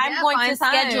to. But I'm going to find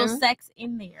schedule time. sex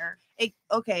in there.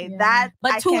 Okay, that.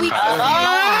 But I 2 can-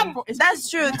 weeks. That's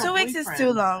true. 2 weeks is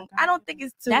too long. I don't think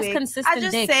it's 2 That's weeks. consistent I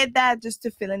just dick. said that just to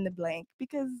fill in the blank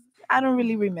because I don't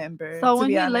really remember. So to when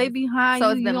be he lay honest. behind So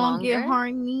you, it's you been don't get longer?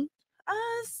 horny.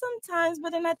 Sometimes,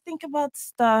 but then I think about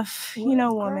stuff. You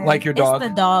know, woman. Like your dog. It's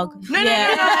the dog. No.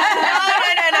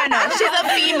 She's a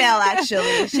female,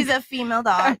 actually. She's a female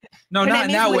dog. No, Her not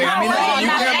in name that is way. I mean, Linkr. like, you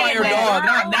Not care about your that dog, way.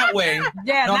 not in that way.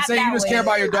 Yeah, No, I'm not saying you that just way. care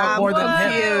about your dog more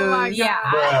than him. Yeah,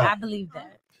 I believe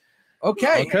that.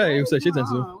 Okay. Okay, you said she's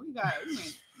into. All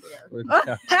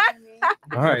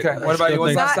right. Okay. What about you?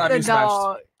 What's last time you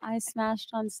smashed? I smashed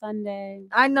on Sunday.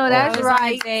 I know I that's was on a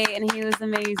right. date and he was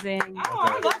amazing.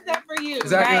 I love that for you. Is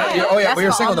that oh yeah, but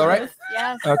you're single though, right?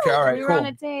 Yes. Okay, all right, We were cool. on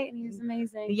a date and he was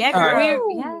amazing. Yeah, All right.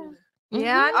 girl. Yeah.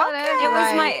 Yeah, I know that's It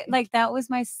was right. my that was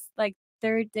my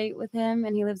third date with him,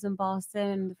 and he lives in Boston.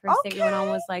 And the first date we went on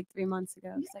was like 3 months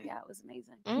ago. So yeah, it was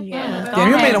amazing. Yeah. Damn,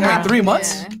 you made him wait 3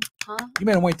 months? Huh? You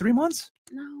made him wait 3 months?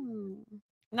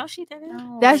 No, she didn't.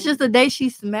 No. That's just the day she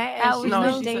smashed. That was No,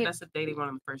 no she date. said that's the day they went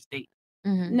on the first date.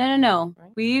 No.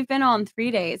 We've been on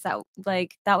 3 dates. That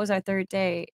was our third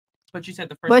date. But you said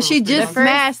the first. But she just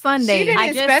smashed Sunday. She didn't I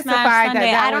just specify specified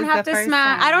Sunday. that I don't was have the to first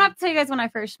smash. time. I don't have to tell you guys when I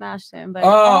first smashed him. But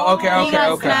Oh, okay, he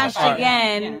got okay. smashed All right.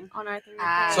 again on our third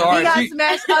date. So, all He right, got she-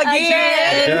 smashed Yeah,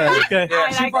 again. okay. Yeah,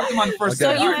 she fucked him on the first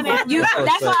Okay. date. All right, cool.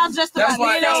 That's why I was just That's about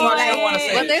why that's what I want to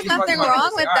say. But there's She fucked nothing him on the wrong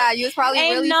first with date. All that. right. You was probably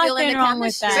Ain't really feeling the nothing wrong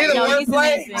with chemistry. that. See the No, he's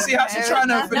wordplay? amazing. See how she's trying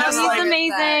to No, finesse he's like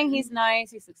amazing. He's nice.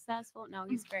 He's successful. No,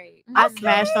 he's great. I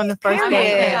smashed on the first I'm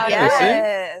date. okay.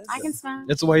 Yes. I can smash.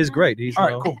 That's why he's great. He's All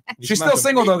right, cool. She's still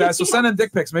single though, guys. So send in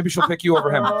dick pics. Maybe she'll pick you over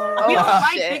him. We don't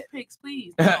like dick pics,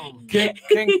 please. King,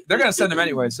 they're gonna send them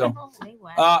anyway. So,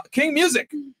 King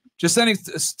Music, just sending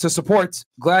to support.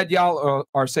 Glad y'all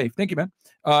are safe. Thank you, man.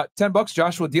 $10,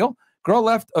 Joshua Deal. Girl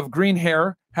left of green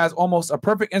hair has almost a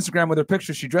perfect Instagram with her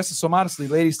picture. She dresses so modestly.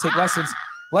 Ladies, take lessons.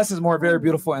 Less is more, very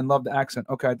beautiful, and love the accent.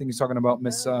 Okay, I think he's talking about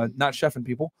Miss not chefing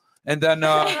people. And then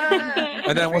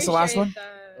what's the last one?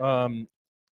 I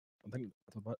think.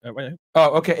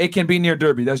 Oh, okay. It can be near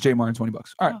Derby. That's J Martin, $20.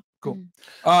 All right, cool.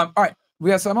 All right, we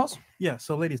got something else? Yeah.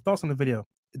 So, ladies, thoughts on the video?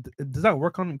 Does that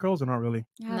work on girls or not really?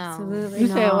 Absolutely. You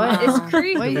said what? It's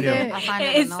creepy. The video. I find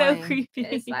it It's so annoying. creepy.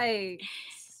 It's like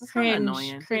cringe.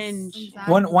 annoying. Cringe.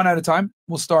 One at a time.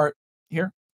 We'll start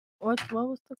here. What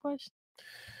was the question?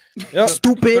 Yep.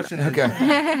 Stupid. Question is, Okay.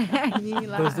 You Does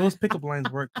lie. those pickup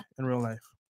lines work in real life?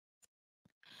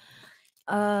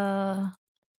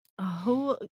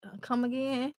 Who come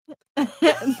again?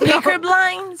 Pickup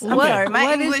lines? I'm What- sorry, my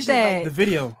what is English is that? like The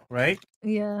video, right?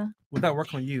 Yeah. Would that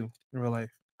work on you in real life?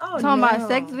 Oh, Talking no. about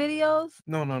sex videos?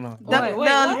 No. Oh,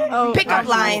 pickup actually,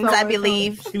 lines, I sorry.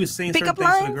 believe. He was saying Pickup certain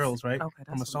things to the lines? girls, right? Okay,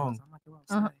 From a song.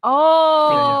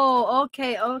 Oh,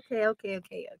 okay.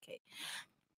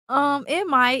 It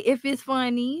might if it's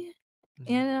funny,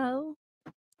 you know.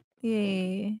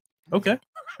 Yeah. Okay.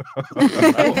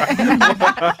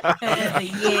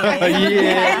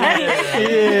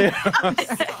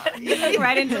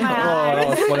 Right into my Oh, that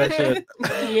was eyes. funny as shit.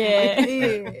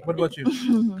 Yeah. What about you?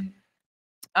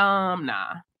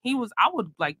 Nah. I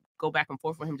would like go back and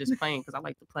forth with him just playing because I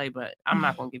like to play, but I'm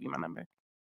not gonna give you my number.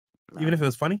 Even if it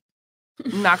was funny?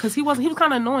 Nah, because he was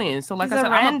kind of annoying. So like He's I a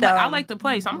said, I random. like to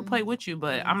play, so I'm gonna play with you,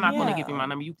 but I'm not gonna give you Yeah. my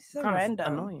number. You He's a kind of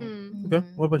random. annoying. Okay.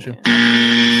 What about you?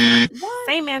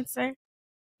 Same answer.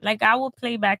 Like I will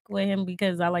play back with him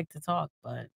because I like to talk,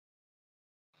 but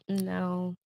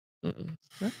no.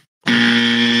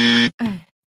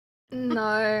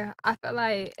 no. I feel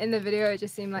like in the video it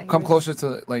just seemed like he Come was- closer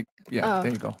to like, yeah, Oh.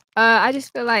 there you go. I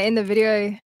just feel like in the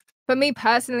video, for me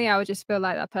personally, I would just feel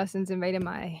like that person's invading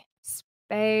my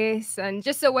space, and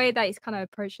just the way that he's kind of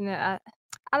approaching it.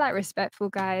 I like respectful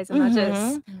guys, and I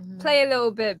just play a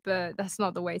little bit, but that's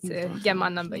not the way to get my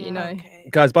number, you know.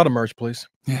 Guys, buy the merch, please.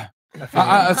 Yeah.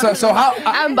 So how?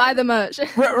 And buy the merch.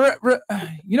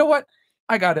 You know what?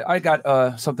 I got it. I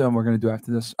got something we're gonna do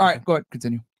after this. All right, go ahead,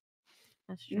 continue.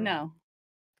 No.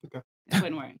 Okay. It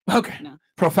wouldn't work. Okay. No.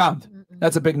 Profound.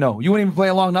 That's a big no. You wouldn't even play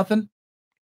along, nothing.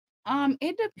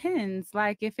 It depends.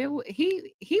 Like if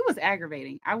he was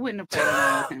aggravating, I wouldn't have played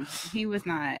along with him. He was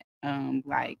not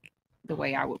like the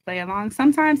way I would play along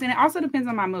sometimes, and it also depends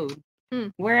on my mood.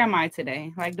 Where am I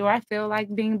today? Like, do I feel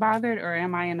like being bothered, or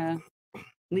am I in a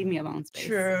leave me alone space?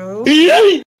 True.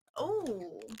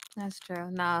 Oh. That's true.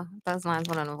 No, those lines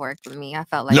wouldn't have worked with me. I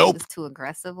felt like he was too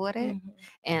aggressive with it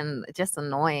and just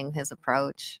annoying his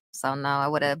approach. So no, I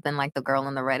would have been like the girl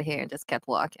in the red hair and just kept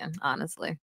walking,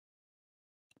 honestly.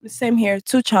 Same here.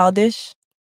 Too childish.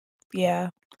 Yeah.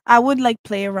 I would like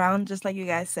play around, just like you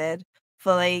guys said,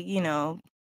 for like,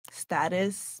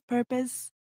 status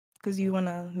purpose. Because you want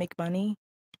to make money.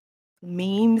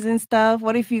 Memes and stuff.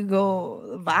 What if you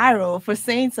go viral for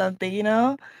saying something,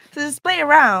 So just play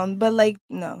around, but like,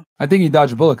 no. I think you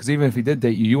dodged a bullet because even if he did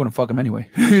date you, you wouldn't fuck him anyway.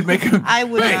 You'd make him. I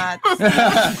would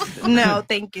not. No,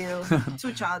 thank you.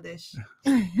 Too childish.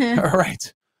 All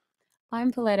right.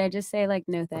 I'm polite. I just say like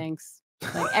no thanks.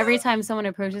 Like every time someone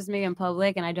approaches me in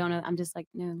public and I don't know, I'm just like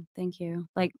no, thank you.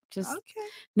 Like just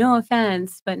no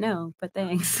offense, but no, but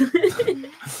thanks.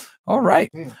 All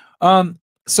right.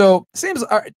 So seems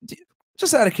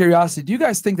just out of curiosity, do you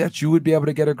guys think that you would be able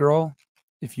to get a girl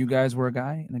if you guys were a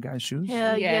guy in a guy's shoes?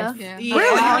 Hell yeah.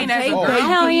 Really? I mean,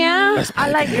 hell yeah. I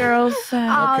like girls. Wait,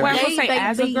 I'm gonna Hey, say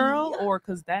as a baby. girl, or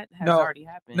because that has No, already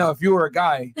happened. No, if you were a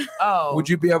guy, Oh, would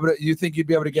you be able to? You think you'd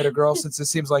be able to get a girl since it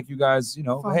seems like you guys,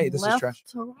 From hey, this is left trash.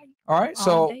 to right. All right, all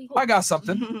so day. I got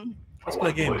something. Let's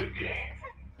play a game.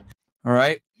 All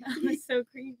right. That's so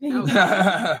creepy.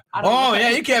 Oh yeah,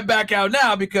 you can't back out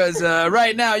now because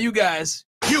right now you guys.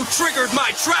 You triggered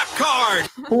my trap card.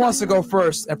 Who wants to go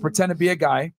first and pretend to be a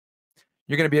guy?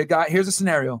 You're gonna be a guy. Here's a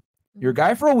scenario. You're a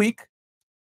guy for a week,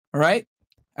 all right?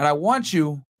 And I want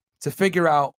you to figure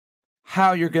out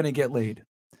how you're gonna get laid.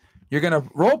 You're gonna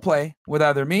role play with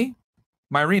either me,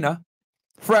 Myrina,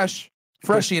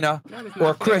 Freshina,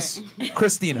 or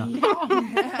Christina.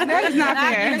 That is not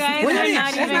fair. What do you mean?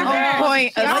 Not even fair.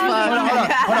 Point as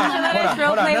fuck.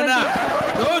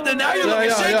 Hold on. Now you're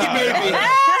looking shaky, baby.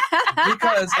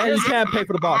 Because And you can't pay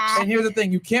for the box. And here's the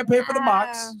thing: you can't pay for the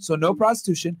box, so no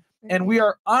prostitution. And we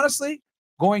are honestly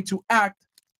going to act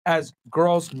as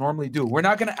girls normally do. We're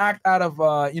not going to act out of,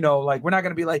 like we're not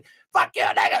going to be like, "Fuck you,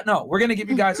 nigga." No, we're going to give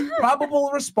you guys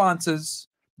probable responses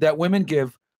that women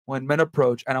give when men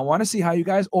approach, and I want to see how you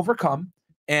guys overcome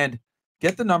and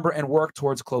get the number and work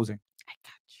towards closing.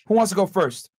 Who wants to go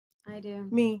first? I do.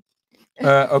 Me.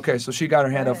 Okay, so she got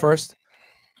her hand up first.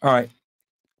 All right.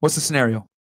 What's the scenario?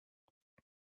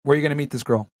 Where are you going to meet this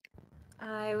girl?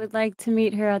 I would like to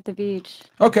meet her at the beach.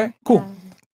 Okay, cool.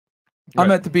 I'm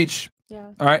at the beach.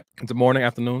 Yeah. All right. It's a morning,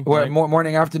 afternoon. What, night?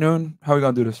 morning, afternoon? How are we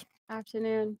going to do this?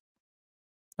 Afternoon.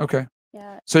 Okay.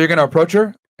 Yeah. So you're going to approach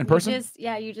her in person?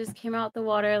 You just came out the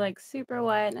water like super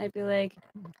wet, and I'd be like,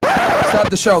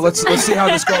 Stop the show. Let's see how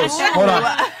this goes. Hold on.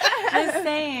 just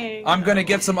saying. I'm going to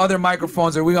get some other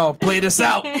microphones and we're going to play this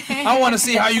out. I want to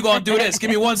see how you're going to do this. Give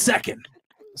me 1 second.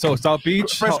 So South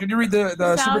Beach. Fresh, can you read the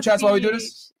South super chats while we do Beach.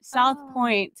 this? South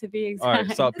Point, to be exact. All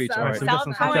right, South Beach. All right. So we got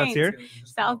some super chats here.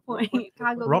 South Point.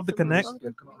 Rob the connect.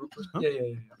 Yeah.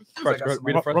 Fresh,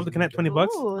 read it, Fresh. Rob the connect, $20.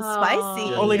 Ooh,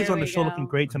 spicy. All ladies There on the we show go. looking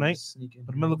great tonight.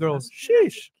 But the middle girls,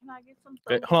 sheesh.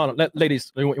 Hey, hold on,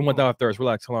 ladies. You went down Afterhours.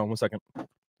 Relax. Hold on 1 second.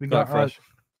 We Go got ahead, Fresh.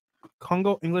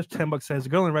 Congo English $10 says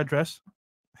girl in red dress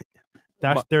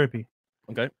dash therapy.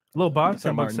 Okay. Little box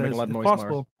Sorry, $10 Martin, you're says making a lot of if noise,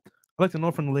 possible. I'd like to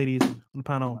know from the ladies on the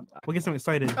panel what gets them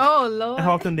excited Oh, Lord. and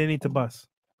how often they need to bust.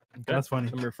 Okay. That's funny.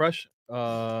 Number Fresh.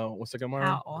 1 second,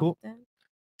 Martin. Cool.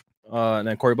 And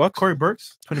then Corey Bucks. Corey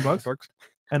Burks, $20.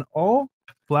 And all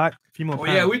black female. Oh,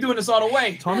 yeah, we're doing this all the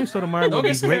way. Tommy Sotomayor Don't would be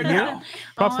get scared great here. now.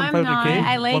 Props Oh, on I'm not. 500K.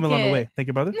 I like Woman on the it. way. Thank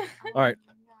you, brother. All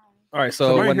right. So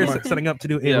So Mario when here's setting up to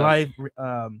do a live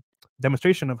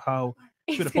demonstration of how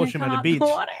you should approach him at the beach.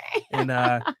 And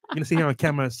you're gonna see here on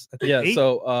cameras. I think Yeah. 8.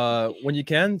 So when you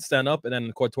can stand up and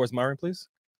then go towards Myron, please.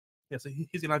 Yeah. So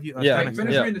he's gonna have you. Yeah, stand next to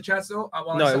Finish him. reading the chats though. while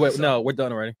I No, set wait, this up. no, we're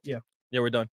done already. Yeah. Yeah, we're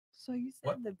done. So you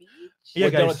said the beach? Yeah,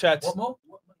 We're done with guys. chats. What more?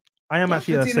 I am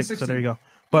actually 15 and 6, so there 16. you go.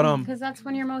 But Because that's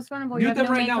when you're most vulnerable. Mute You have them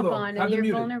no right now, makeup though. on, Have and them you're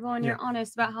muted. vulnerable and you're Yeah.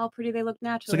 honest about how pretty they look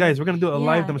naturally. so guys, we're gonna do a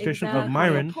live Yeah, demonstration of exactly.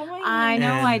 Myron I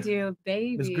know I and do,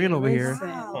 baby. Miss Green over here Listen.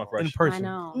 Come on, in Fresh. I person.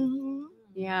 know. Mhm.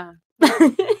 Yeah.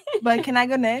 But can I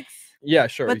go next? Yeah,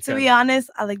 sure. you But to can. be honest,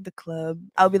 I like the club.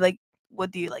 I'll be like, what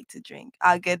do you like to drink?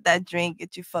 I'll get that drink,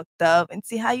 get you fucked up, and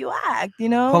see how you act,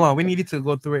 Hold on, we need you to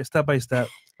go through it step by step,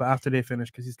 but after they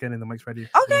finish, because he's getting the mics ready.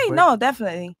 Okay, no,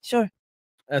 definitely. Sure.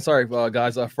 And sorry,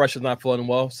 guys. Fresh is not feeling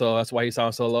well, so that's why he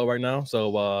sounds so low right now. So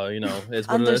it's what it is.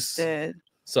 Understood.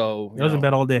 So He was in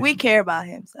bed all day. We care about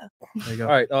him, so. There you go.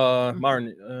 All right,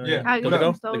 Myron. Yeah. Good to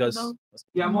go. So, Because so.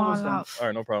 Yeah, I'm almost done. all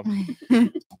right, no problem. All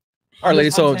right,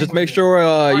 ladies. So just make sure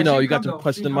you got your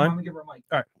questions in mind. All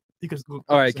right. You can go.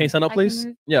 All right, can you stand up, I can please?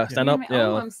 move. Yeah, stand up. Oh,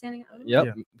 Yeah. I'm standing up. Yep.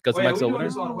 Yeah. Because the Oh, yeah, mic's we're over doing there.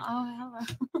 this all the way. Oh,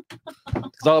 hello.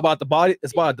 It's all about the body.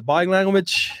 It's about the body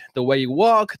language, the way you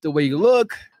walk, the way you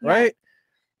look, right?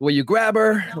 The way you grab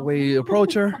her, the way you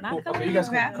approach her. Okay, you guys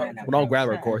can Well, don't grab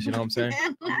her, of course. You know what I'm saying?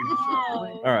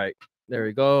 All right, there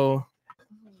we go.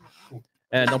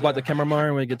 And don't block the camera,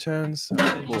 Myron, when you get a chance.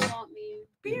 Cool.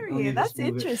 Period. That's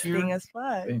interesting as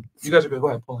fuck. You guys are good. Go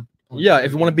ahead, pull in. Yeah,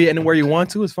 if you want to be anywhere you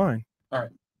want to, it's fine. All right.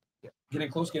 Get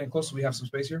in close. Get in close. So we have some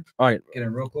space here. All right. Get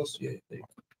in real close. Yeah. There you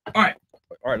go. All right.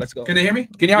 All right, let's go. Can they hear me?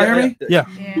 Can y'all hear me? Yeah.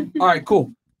 All right,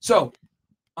 cool. So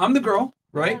I'm the girl,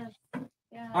 right?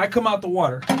 I come out the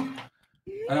water and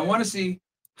I want to see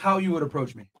how you would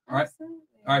approach me. All right. All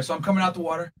right. So I'm coming out the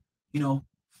water, you know,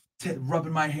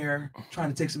 rubbing my hair, trying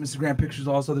to take some Instagram pictures,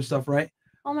 all this other stuff, right?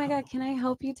 Oh my God, can I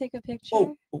help you take a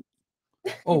picture?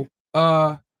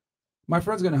 My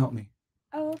friend's gonna help me.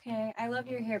 Oh, okay. I love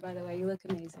your hair, by the way. You look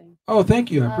amazing. Oh,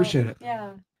 thank you. I appreciate it.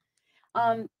 Yeah.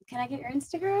 Can I get your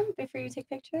Instagram before you take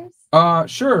pictures?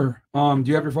 Sure. Do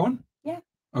you have your phone? Yeah.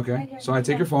 Okay. Right here. So I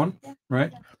take Yeah. your phone, Yeah.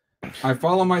 right? I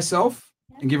follow myself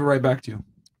and give it right back to you.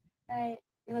 All right.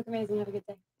 You look amazing. Have a good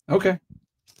day. Okay.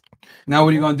 Now what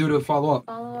are you gonna do to follow up?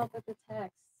 Follow up with a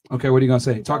text. Okay, what are you gonna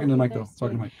say? Talking to the mic though.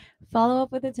 Talking to the mic. Follow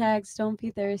up with a text. Don't be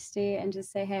thirsty and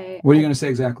just say, hey. What are you gonna say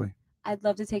exactly? I'd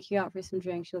love to take you out for some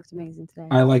drinks. You looked amazing today.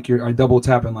 I double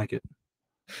tap and like it.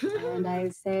 And I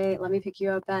say, let me pick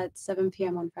you up at 7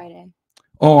 p.m. on Friday.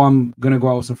 Oh, I'm gonna go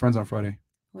out with some friends on Friday.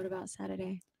 What about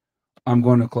Saturday? I'm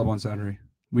going to a club on Saturday.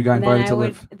 We got And then invited to I would,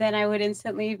 live. Then I would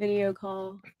instantly video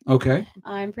call. Okay.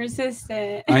 I'm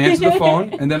persistent. I answer the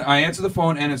phone and then I answer the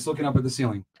phone and it's looking up at the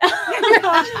ceiling.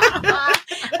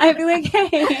 I'd be like,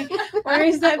 hey, where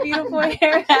is that beautiful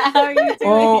hair at? How are you doing?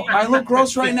 Oh, I look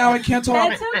gross right now. I can't talk.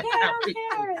 That's okay. I don't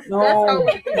care.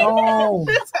 No, no,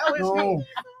 no.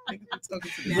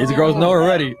 These girls know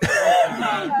already. Then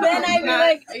I'd be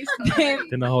like, babe,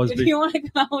 They know how it's if be. you want to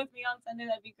come out with me on Sunday,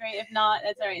 that'd be great. If not,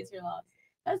 that's all right. It's your loss.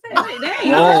 That's it. There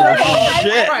you go. Oh,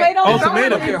 shit. Wait, don't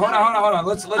go. Okay, hold on.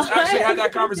 Let's actually have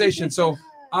that conversation. So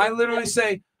I literally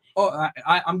say, oh,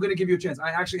 I'm gonna give you a chance. I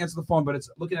actually answer the phone, but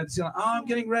it's looking at the ceiling. Oh, I'm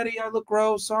getting ready. I look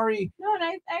gross. Sorry. No, and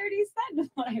I already said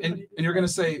what I And would. you're gonna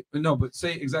say no, but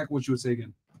say exactly what you would say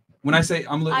again. When I say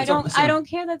I'm looking, I don't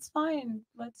care. That's fine.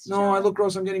 Let's. No, I look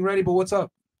gross. I'm getting ready, but what's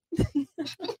up?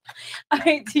 All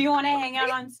right. Do you want to hang out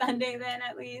on Sunday then?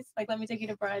 At least, like, let me take you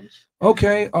to brunch.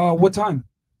 Okay. What time?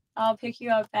 I'll pick you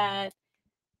up at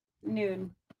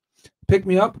noon. Pick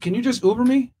me up. Can you just Uber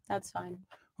me? That's fine.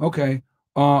 Okay.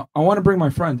 I want to bring my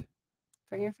friend.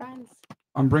 Bring your friends.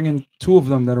 I'm bringing 2 of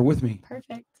them that are with me.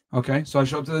 Perfect. Okay. So I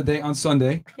show up to the date on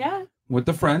Sunday Yeah. with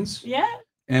the friends. Yeah.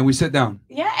 And we sit down.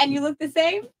 Yeah. And you look the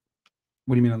same.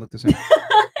 What do you mean I look the same?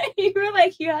 You were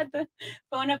like, you had the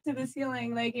phone up to the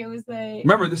ceiling, like it was like.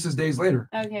 Remember, this is days later.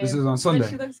 Okay. This is on But Sunday.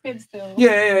 she looks good still.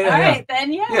 Yeah. All right,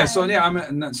 then, yeah. Yeah. So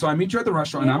so I meet you at the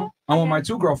restaurant now. I'm with my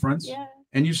 2 girlfriends. Yeah.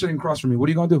 And you're sitting across from me. What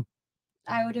are you gonna do?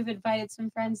 I would have invited some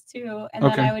friends too, and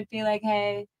then Okay. I would be like,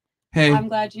 hey, Hey. I'm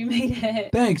glad you made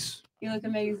it. Thanks. You look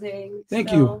amazing. Thank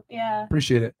So, you. Yeah.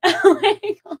 Appreciate it. Oh my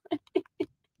God.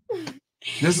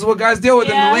 This is what guys deal with,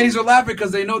 and Yeah. the ladies are laughing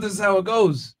because they know this is how it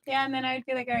goes. Yeah, and then I would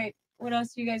be like, all right, what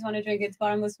else do you guys want to drink? It's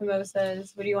bottomless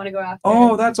mimosas. What do you want to go after?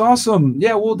 Oh, that's awesome.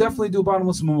 Yeah, we'll definitely do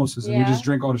bottomless mimosas and we Yeah. just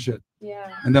drink all the shit.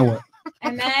 Yeah. And then what?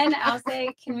 And then I'll say,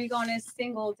 can we go on a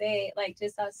single date, like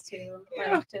just us two,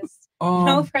 like just Um,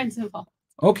 no friends involved?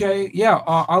 Okay, yeah.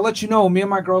 I'll let you know. Me and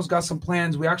my girls got some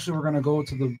plans. We actually were gonna go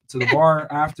to the bar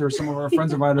after some of our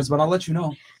friends invited us, but I'll let you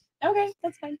know. Okay,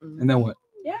 that's fine. And then what?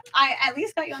 Yeah, I at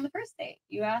least got you on the first date.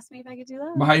 You asked me if I could do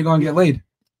that. But how you gonna get laid?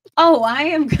 Oh, I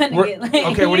am gonna We're- get laid.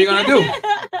 Okay, what are you gonna do?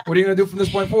 What are you gonna do from this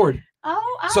point forward?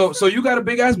 Oh, So you got a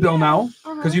big ass bill now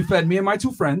Uh-huh. because you fed me and my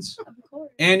 2 friends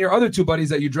and your other 2 buddies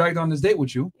that you dragged on this date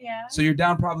with you. Yeah. So you're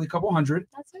down probably a couple hundred.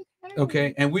 That's okay.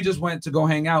 Okay, and we just went to go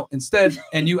hang out instead.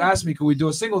 And you asked me, could we do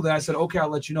a single day? I said, okay, I'll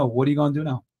let you know. What are you gonna do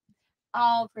now?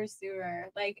 I'll pursue her.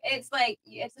 Like it's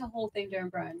a whole thing during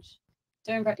brunch.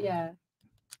 Yeah.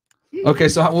 Okay,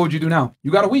 so what would you do now?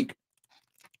 You got a week.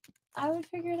 I would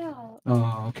figure it out.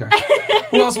 Oh, okay.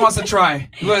 Who else wants to try?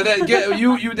 Look,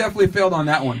 you definitely failed on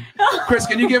that one. Chris,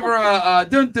 can you give her a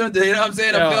dun dun dun? You know what I'm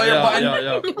saying? A failure button.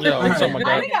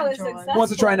 I think I was successful. Who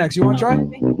wants to try next? You want to try?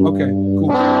 Okay, cool.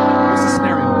 What's the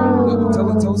scenario?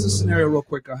 Tell us the scenario real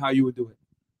quick how you would do it.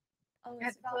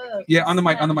 At the club. Yeah, on the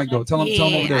mic though. Tell them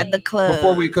over there. At the club.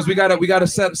 Before because we gotta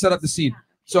set up the scene.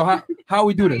 So how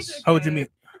we do this? How would you meet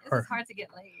her? It's hard to get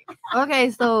laid.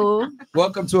 Okay, so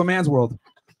Welcome to a man's world.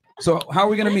 So how are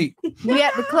we gonna meet? we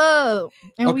at the club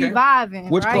and we Okay. vibing.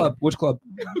 Which right? club? Which club?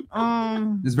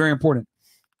 It's very important.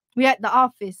 We at the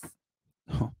office.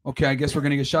 Okay, I guess we're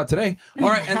gonna get shot today. All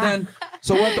right, and then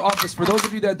so we're at the Office. For those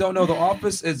of you that don't know, the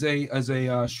Office is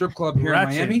a strip club here in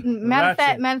Miami. Matter of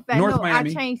fact, North no,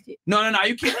 Miami. I changed it. No,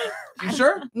 you can't. You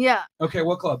sure? Yeah. Okay,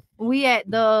 what club? We at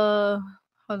the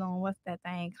hold on, what's that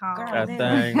thing called? That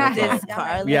thing. This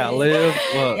Yeah, live.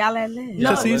 What? Y'all at live.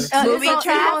 No, it's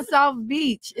on South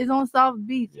Beach. It's on South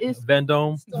Beach. It's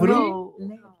Vendome.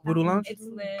 Voodoo Lounge? It's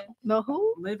live. No,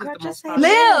 who? Live.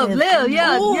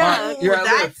 Yeah. You're at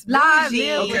Live. Live.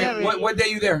 Okay, what day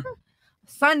you there?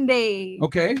 Sunday.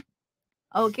 Okay.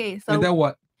 Okay. So And then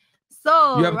what?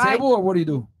 So You have a right, table, or what do you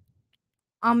do?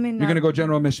 I'm in. You're gonna go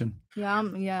general admission. Yeah,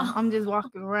 I'm just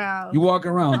walking around. You walk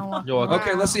around. I'm walking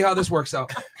Okay, let's see how this works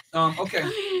out. Okay,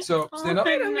 so stand up.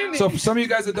 So for some of you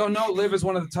guys that don't know, Live is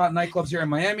one of the top nightclubs here in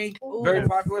Miami. Very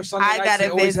popular. Sunday I nights gotta they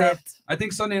always visit. have. I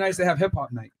think Sunday nights they have hip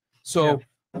hop night. So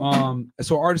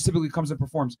so artist typically comes and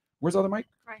performs. Where's the other mic?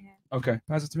 Right here. Okay,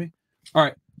 pass it to me. All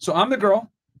right. So I'm the girl.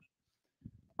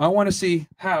 I want to see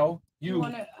how you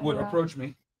would approach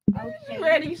me. Okay.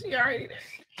 Ready? She already there.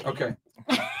 Okay.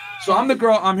 So I'm the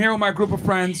girl. I'm here with my group of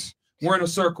friends. We're in a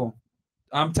circle.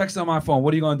 I'm texting on my phone.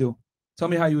 What are you gonna do? Tell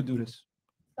me how you would do this.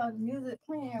 So the music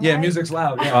playing. Yeah, right? music's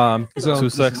loud. Yeah. So Too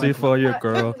this is my sexy phone. for your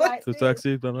girl. Too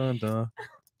sexy. Dun, dun, dun.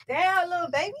 Damn, little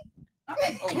baby.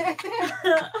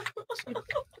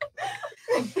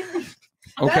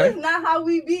 Okay. That is not how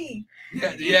we be.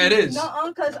 Yeah, it is.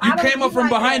 No, because You came up from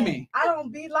behind me. I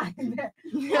don't be like that.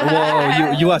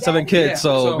 Whoa, you got 7 kids, Yeah,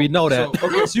 so we know that.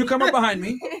 Okay, so you come up behind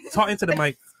me. Talk into the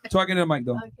mic. Talking to the mic,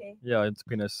 though. Okay. Yeah, it's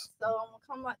penis. So I'm gonna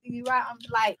come up to you right. I'm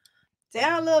like,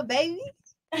 damn, little baby.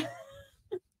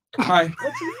 Hi.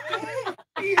 What you saying?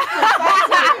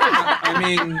 I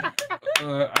mean,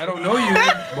 I don't know you,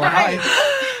 but hi.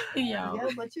 Yeah,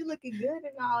 but you looking good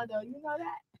and all though. You know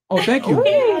that. Oh, thank you.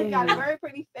 Yeah, you got a very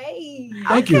pretty face.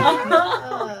 Thank you.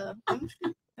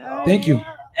 Thank you.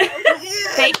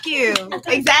 Thank you.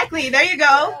 Exactly. There you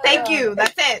go. Thank you.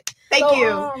 That's it. Thank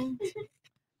you.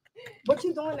 What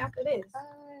you doing after this?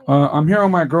 I'm here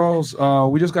with my girls.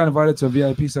 We just got invited to a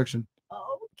VIP section.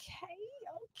 Okay.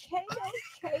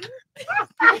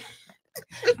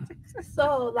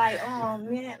 So like,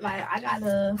 man, like I got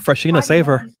a Freshina, save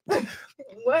her.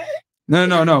 what?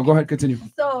 No. Go ahead. Continue.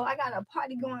 So I got a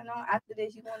party going on after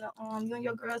this. You wanna you and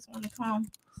your girls wanna come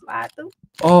slide through?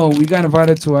 Oh, we got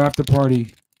invited to an after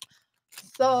party.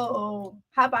 So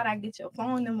how about I get your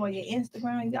phone number or your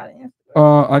Instagram? You got an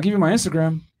Instagram? I'll give you my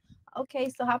Instagram. Okay,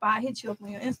 so how about I hit you up on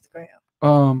your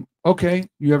Instagram? Okay.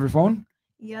 You have your phone?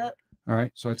 Yep. All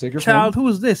right. So I take your Child, phone. who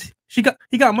is this? He got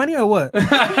money or what?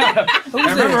 I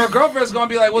remember her girlfriend's gonna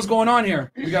be like, "What's going on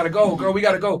here? We gotta go, girl. We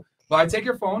gotta go." But I take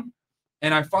your phone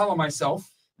and I follow myself.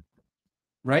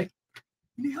 Right?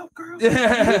 You need help, girl.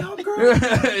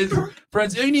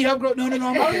 Friends, you need help, girl? No,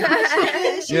 I'm okay.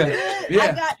 Yeah.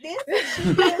 I got this.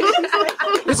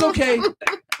 It's okay.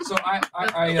 So I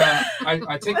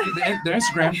take the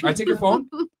Instagram. I take your phone.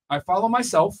 I follow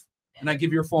myself, and I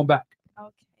give you your phone back.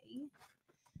 Okay.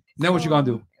 Then what you gonna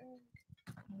do?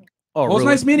 Oh, Well, it's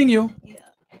really? nice meeting you. Yeah.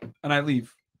 And I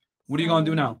leave. What are you gonna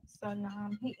do now? So now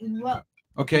I'm hitting you up.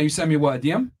 Okay, you send me what? A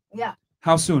DM? Yeah.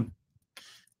 How soon?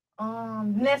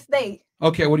 Next day.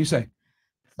 Okay, what do you say?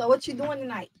 So what you doing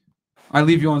tonight? I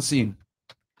leave you on scene.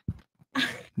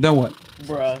 Then what?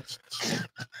 Bruh.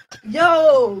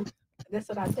 Yo, that's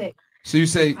what I said. So you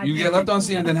say you get left on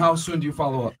scene, and then how soon do you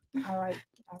follow up? All right,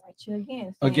 you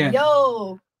again. Again.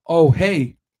 Yo. Oh,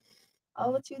 hey.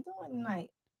 Oh, what you doing tonight?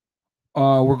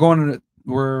 We're going to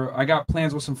I got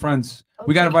plans with some friends.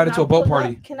 We got invited to a boat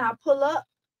party. Can I pull up?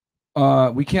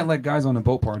 We can't let guys on a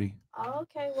boat party.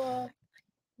 Okay, well,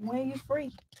 when you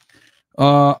free?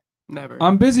 Never.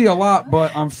 I'm busy a lot,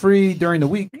 but I'm free during the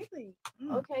week.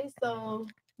 Okay, so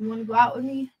you want to go out with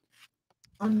me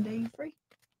on the day you free?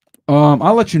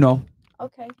 I'll let you know.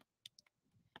 Okay,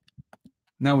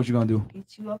 Now what you gonna do?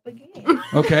 hit you up again.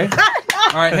 Okay.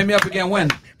 All right, hit me up again when?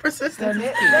 The next day.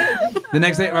 The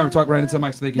next day. Remember, talk right into the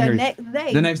mic so they can The hear next you.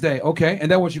 day. The next day. Okay. And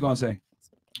then what you gonna say?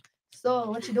 So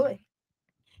what you doing?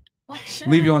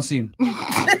 Leave you on scene.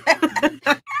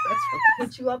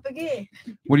 Hit you up again.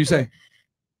 What do you say?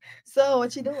 So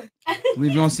what you doing?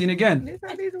 Leave you on scene again. This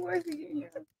how these words again.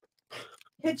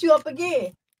 Hit you up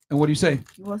again. And what do you say?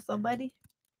 You want somebody?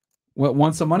 What?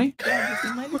 Want some money? Yeah, get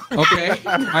some money. Okay.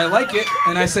 I like it.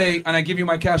 And I say, and I give you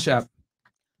my cash app.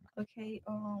 Okay.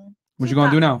 What you gonna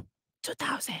do now?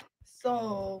 2,000.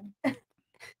 So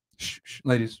Shh,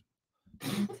 ladies,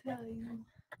 I'm telling you,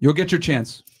 you'll get your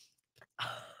chance. I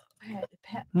had to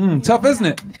pat. Tough, isn't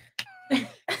it?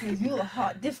 You a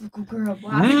hard, difficult girl, boy.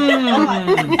 And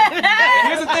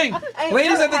here's the thing,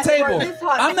 ladies at the table,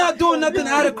 I'm not doing nothing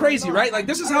out of crazy, right? Like,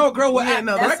 this is how a girl would act.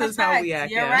 No, correct? this is how we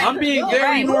act. You're yeah. right. I'm being You're very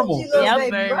right. normal. Yep,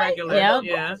 very regular. Yep.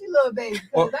 Yeah. Little baby.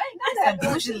 Well- That's that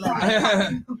bullshit love.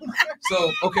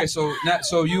 So okay, so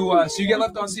you get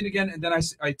left on scene again, and then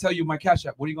I tell you my cash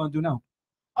app. What are you gonna do now?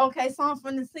 Okay, so I'm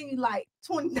finna sing you like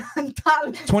 $29.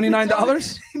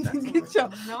 $29?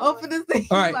 I'm finna sing you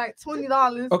All right. like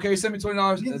 $20. Okay, send me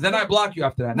 $20. Then I block you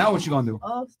after that. Now what you gonna do?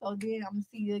 Oh, so then I'm gonna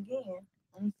see you again.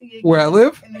 I'm gonna see you again. Where I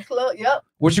live? In the club. Yep.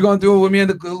 What you gonna do with me and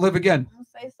the live again? I'm gonna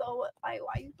say so what? Like,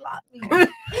 why you block me?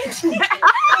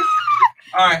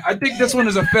 All right, I think this one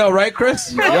is a fail, right,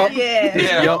 Chris? Yup. Yeah.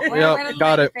 Yeah. Yep.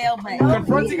 Got it.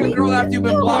 Confronting a girl after you've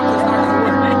been blocked is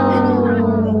not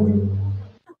gonna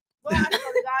Well, I know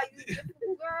the guy you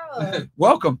difficult girl. work.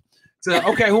 Welcome.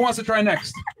 Okay, who wants to try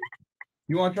next?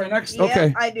 You want to try next? Yeah,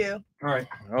 Okay. I do. All right.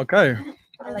 Okay.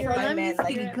 I like my man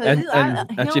like it.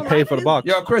 And she paid for the box.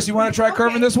 Yo, Chris, you want to try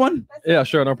curving this one? Yeah,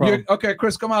 sure, no problem. Okay,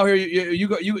 Chris, come out here. You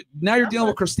go. Now you're dealing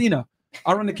with Christina.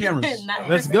 I'll run the cameras.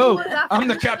 Let's go. I'm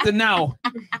the captain now,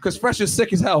 because Fresh is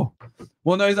sick as hell.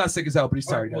 Well, no, he's not sick as hell, but he's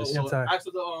tired, guys.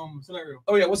 After the scenario.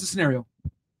 Oh yeah, what's the scenario?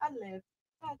 I live.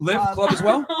 Live club as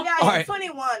well. Yeah, All I'm right.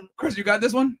 21. Chris, you got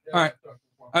this one? All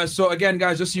right. So again,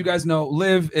 guys, just so you guys know,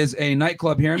 Live is a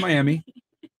nightclub here in Miami.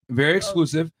 Very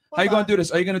exclusive. How you gonna do this?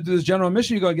 Are you gonna do this general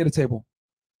admission? Or you gonna get a table?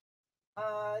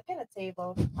 Get a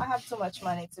table. I have too much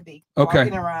money to be Okay.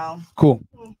 walking around. Cool.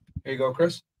 Here you go,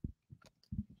 Chris.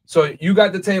 So you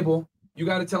got the table. You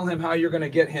got to tell him how you're gonna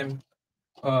get him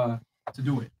to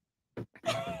do it.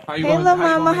 How you Hey, gonna- little how you gonna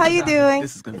mama, make how it you happen? doing?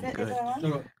 This is gonna be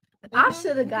good. I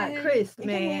should have got Chris,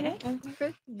 man.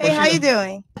 Hey, how you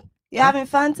doing? You having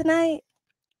fun tonight?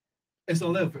 It's a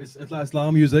live. It's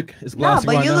loud music. It's No, blasting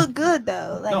but right you now. look good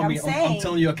though. Like No, I I'm mean, saying, I'm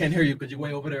telling you, I can't hear you because you're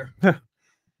way over there.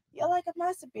 you're like a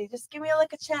masterpiece. Just give me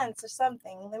like a chance or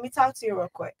something. Let me talk to you real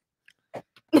quick.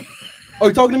 Oh,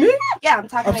 you talking to me? Yeah, I'm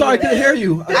talking. I'm to sorry, I you. couldn't hear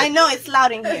you. I know it's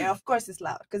loud in here. Of course, it's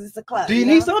loud because it's a club. Do you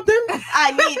know? need something?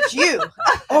 I need you.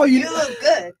 Oh, you look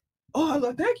good.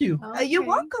 Oh, thank you. You're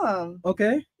welcome.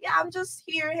 Okay. Yeah, I'm just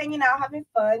here hanging out, having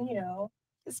fun. You know,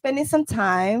 spending some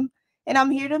time. And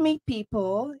I'm here to meet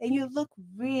people, and you look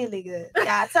really good.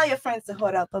 Yeah, tell your friends to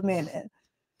hold up a minute.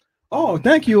 Oh,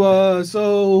 thank you.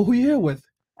 So who you here with?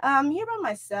 I'm here by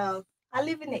myself. I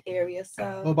live in the area,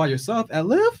 so Oh, by yourself at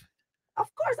Live? of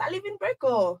course I live in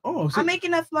Brickell. Oh, so, I make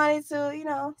enough money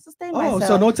to, sustain oh, myself.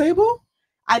 so no table?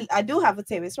 I do have a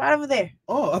table. It's right over there.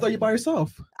 Oh, I thought you by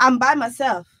yourself. I'm by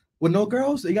myself. With no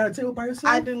girls? You got a table by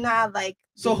yourself? I do not like.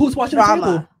 So the who's watching the drama.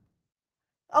 table?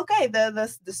 Okay, the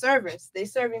servers, they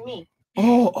serving me.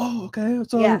 Oh, okay.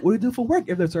 So Yeah. what do you do for work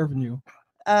if they're serving you?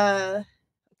 Okay,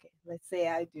 let's say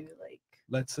I do like.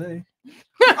 Let's say.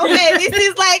 Okay, this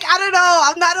is like I don't know.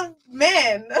 I'm not a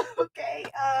man. Okay.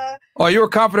 Oh, you were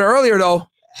confident earlier, though.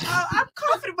 I'm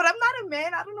confident, but I'm not a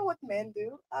man. I don't know what men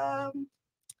do. I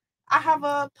have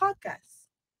a podcast.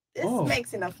 This Oh.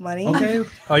 makes enough money. Okay.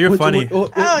 Oh, you're funny. Oh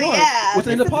yeah. What's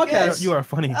the name of the this is podcast? good. You are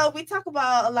funny. We talk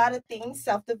about a lot of things,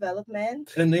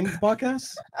 self-development. And the name of the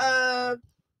podcast?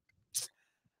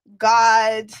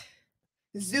 God,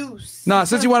 Zeus. Nah,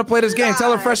 since you want to play this game,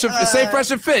 tell her Fresh and say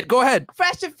Fresh and Fit. Go ahead.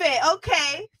 Fresh and Fit.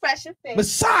 Okay, Fresh and Fit.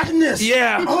 Misogynist.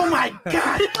 Yeah. Oh my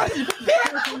God.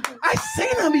 I've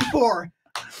seen them before.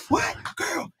 What?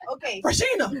 Girl. Okay.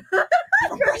 Freshina.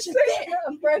 Fresh and Fit.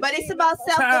 But it's about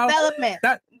self-development.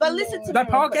 But listen to that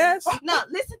me. real quick. podcast? No,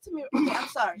 listen to me. Okay, I'm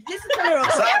sorry. Listen to me real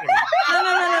quick.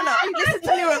 No. Listen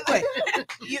to me real quick.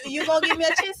 You gonna give me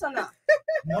a chance or not?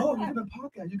 No, you're the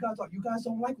podcast. You guys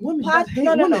don't like women. You Pod- guys hate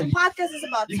no. women. Podcast is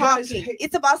about You guys talking. hate-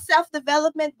 It's about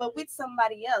self-development, but with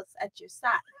somebody else at your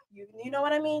side. You know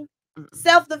what I mean?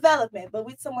 Self-development, but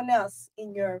with someone else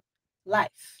in your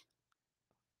life.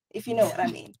 If you know what I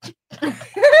mean. It's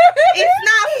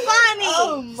not funny.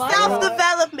 Oh, my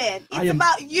Self-development. I It's am-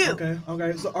 about you. Okay.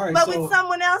 So all right. But so, with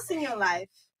someone else in your life.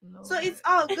 So it's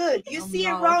all good. You see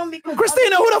it wrong because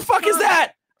Christina, who the fuck is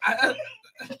that?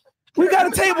 We got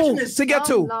a table to get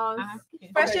to.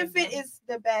 Fresh and Fit is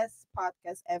the best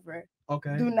podcast ever.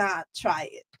 Okay. Do not try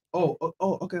it. Oh,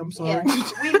 okay. I'm sorry.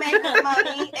 Yeah. We make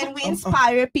money and we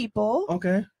inspire people.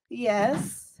 Okay.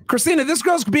 Yes. Christina, this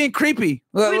girl's being creepy.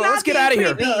 We're Let's not get being out of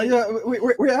here. creepy.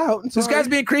 Yeah. We're out. This guy's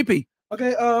being creepy.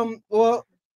 Okay. Well, All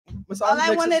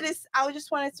I wanted is I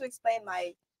just wanted to explain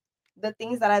the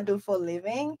things that I do for a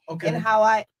living and how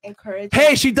I encourage.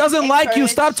 Hey, she doesn't like you.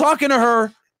 Stop talking to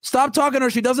her. Stop talking to her.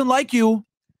 She doesn't like you.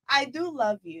 I do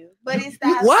love you, but it's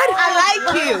that What? I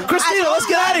like you. Christina, let's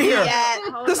get out of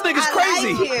here. This nigga's I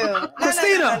crazy. like you. No,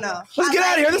 Christina, no. let's I get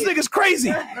out of like here. This you. nigga's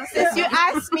crazy. Since you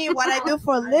asked me what I do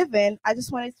for a living, I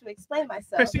just wanted to explain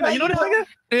myself. Christina, you know this nigga?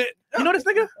 You know this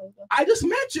nigga? I just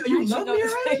met you. You love me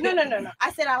already? No.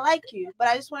 I said I like you, but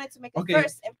I just wanted to make a Okay.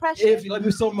 first impression. If you love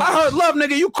me so much. I heard love,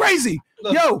 nigga. You crazy.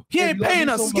 Look, Yo, he if ain't you love paying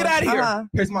me us. so Let's get much, out of here.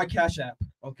 Here's my Cash App.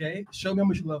 Okay, show me how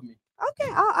much you love me.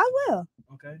 Okay, I will.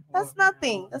 Okay. That's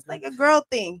nothing. That's like a girl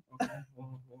thing.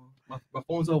 My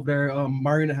phone's over there.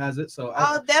 Marina has it, so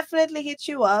I'll definitely hit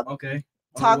you up. okay.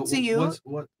 Talk to you.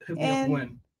 What? Hit me up And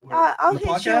when? I'll The hit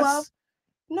you podcast? up.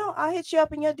 No, I'll hit you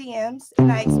up in your DMs,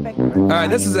 and I expect. All right,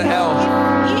 this is a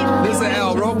L. This is a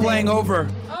L. Role playing over.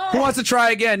 Who wants to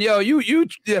try again? Yo, you,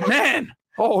 yeah, man.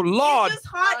 Oh Lord. It's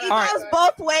hard. It All right. goes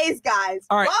both ways, guys.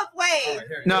 All right. Both ways.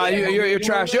 No, you're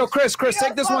trash. Yo, Chris,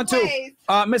 take this one too.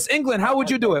 Miss England, how would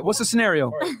you do it? What's the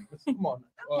scenario? Come on.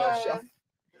 Chef.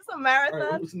 It's a All marathon.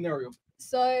 right, what's the scenario?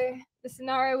 So the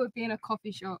scenario would be in a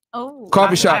coffee shop. Oh,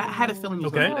 Coffee shop. I had a feeling.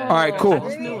 Okay. All right, cool. I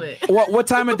just knew it. What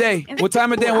time of day? What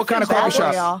time of day and what kind of coffee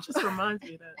shop? Just reminds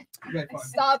me of that. Right, fine.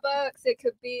 Starbucks. It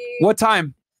could be. What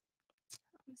time?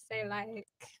 Say like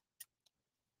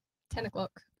 10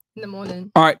 o'clock in the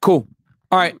morning. All right, cool.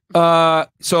 All right.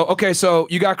 So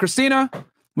you got Christina.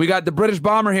 We got the British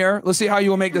bomber here. Let's see how you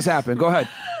will make this happen. Go ahead.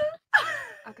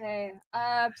 Okay.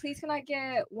 Please can I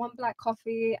get one black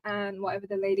coffee and whatever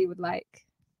the lady would like?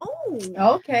 Oh,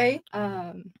 okay.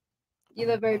 You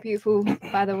look very beautiful,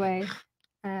 by the way.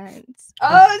 And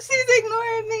she's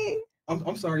ignoring me.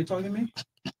 I'm sorry. You talking to me?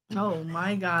 Oh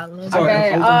my God. Lord. Sorry,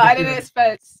 okay. I'm I didn't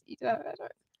expect you to have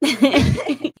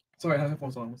that. Sorry, I have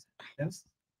headphones on. Yes.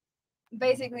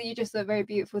 Basically, you just look very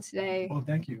beautiful today. Oh,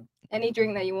 thank you. Any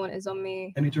drink that you want is on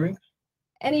me. Any drink?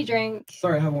 Any drink.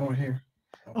 Sorry, I have one right here.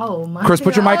 Oh my. Chris,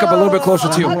 put your mic up a little bit closer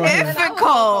to you.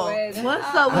 Difficult.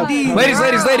 What's up with these?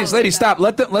 Ladies, stop.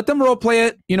 Let them role play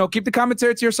it. You know, keep the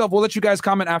commentary to yourself. We'll let you guys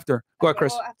comment after. Go ahead,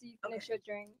 Chris. Well, after you finish your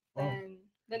drink, then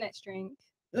the next drink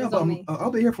Yeah, is but on me.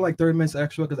 I'll be here for like 30 minutes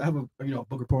extra because I have a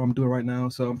book report I'm doing right now,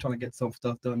 so I'm trying to get some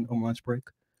stuff done on my lunch break.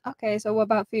 Okay, so what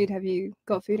about food? Have you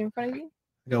got food in front of you?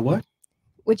 You got what?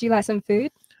 Would you like some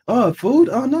food? Food?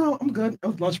 Oh no, I'm good. It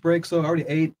was lunch break, so I already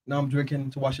ate. Now I'm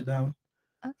drinking to wash it down.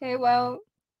 Okay, well,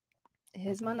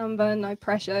 here's my number. No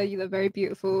pressure. You look very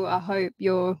beautiful. I hope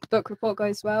your book report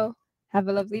goes well. Have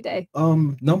a lovely day.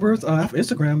 Numbers. I have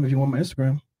Instagram if you want my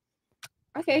Instagram.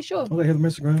 Okay, sure. Okay, here's my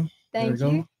Instagram. Thank there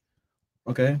you.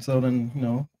 Go. Okay, so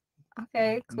then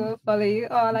Okay, cool. Follow you.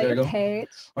 Oh, I like There you your go. page.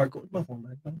 All right, cool. My phone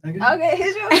back. Thank you. Okay,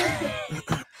 here's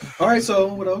your. All right,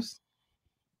 so what else?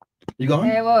 You going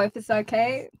Okay, well, if it's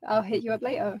okay, I'll hit you up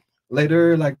later.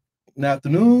 later, like in the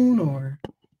afternoon, or?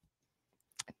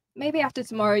 Maybe after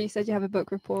tomorrow. You said you have a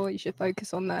book report. You should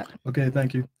focus on that. Okay,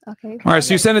 thank you. Okay. All right,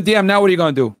 so you send a DM. Now what are you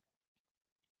going to do?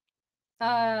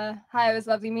 Hi, it was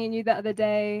lovely meeting you the other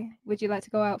day. Would you like to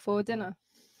go out for dinner?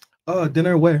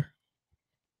 Dinner where?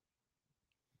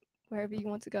 Wherever you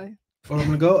want to go. Where I'm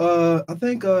gonna go? I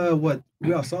think what?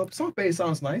 Yeah, Salt Bay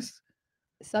sounds nice.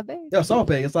 Subway? Yeah, Salt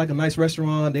Bay. It's like a nice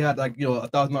restaurant. They got like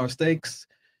 $1,000 steaks.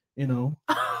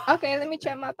 Okay, let me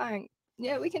check my bank.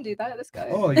 Yeah, we can do that. Let's go.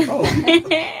 Oh,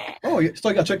 so you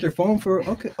gotta check your phone for.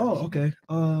 Okay. Oh, okay.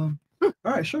 All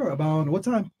right, sure. About what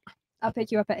time? I'll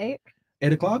pick you up at 8.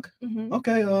 8 o'clock. Mhm.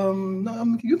 Okay.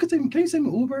 No, you can you send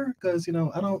me Uber? Because I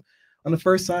don't. On the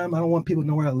first time, I don't want people to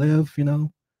know where I live.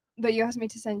 But you asked me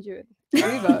to send you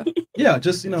Uber. Yeah,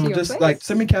 just your just place? like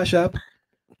send me Cash App,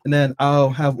 and then I'll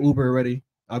have Uber ready.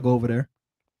 I'll go over there.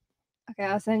 Okay,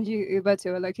 I'll send you Uber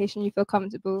to a location you feel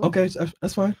comfortable. Okay,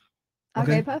 that's fine.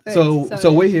 Okay, perfect.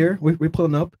 So we're here. We're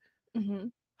pulling up.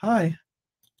 Mhm. Hi.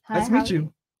 Hi, Nice to meet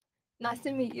you. Nice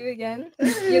to meet you again.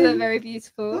 You look very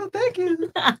beautiful. Oh, thank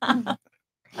you.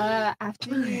 After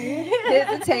you,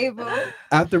 here's the table.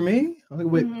 After me? Okay,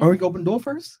 wait, Mhm. are we gonna open the door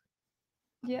first?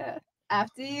 Yeah,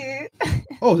 after you.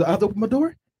 Oh, so I have to open my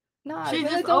door? No, She open the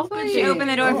just door opened. for She you. opened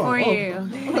the door for you.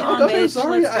 Okay, Come on, okay, bitch.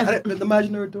 sorry. Let's I go. didn't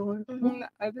imagine her door. Open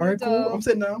All the right, door. cool. I'm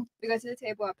sitting down. We go to the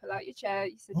table. I pull out your chair.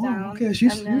 You sit Oh, down. okay. and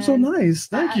You're so then nice.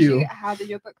 I Thank ask you. How did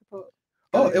your book report?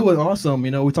 Oh, it was awesome.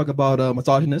 We talk about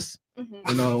misogynists. Mhm.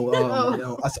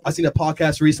 I seen a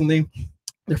podcast recently,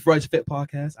 the FreshandFit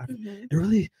Podcast. Mhm. It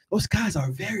really, those guys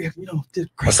are very,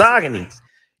 Misogyny.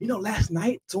 Last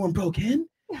night someone broke in,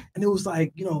 and it was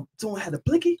like, someone had a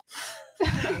blicky.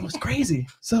 It was crazy.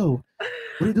 So, what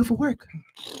do you do for work?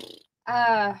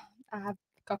 I have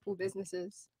a couple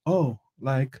businesses. Oh,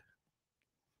 like,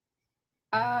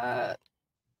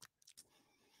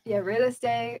 Yeah, real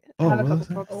estate. Oh, I have a real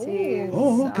couple estate. properties.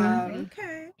 Oh, okay.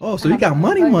 Okay. Oh, so you got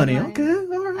money. Okay,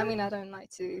 all right. I mean, I don't like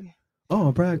to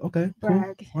Oh, brag. Okay. Cool.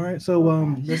 Brag. All right. So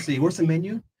let's see. What's the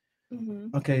menu?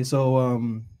 Mhm. Okay. So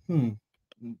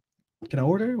can I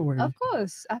order or? Of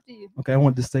course, after you. Okay. I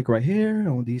want this steak right here. I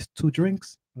want these 2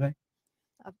 drinks. Okay.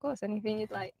 Of course, anything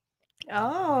you'd like.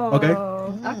 Oh. Okay.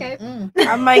 Okay.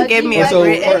 I might get me a So,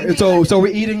 drink. all right, so we're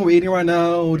eating right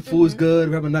now. The food's good.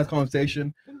 We're having a nice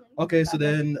conversation. Okay, so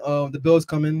then the bill's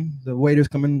coming, the waiter's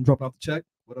coming, dropping off the check.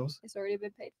 What else? It's already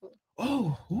been paid for.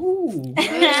 Oh, ooh.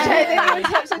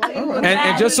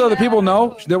 And just so the people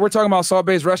know that we're talking about Salt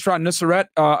Bay's restaurant in Nusret,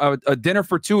 a dinner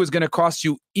for 2 is going to cost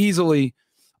you easily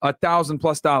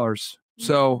 $1,000+.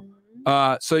 So,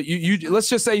 so you let's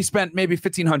just say you spent maybe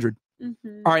 $1,500.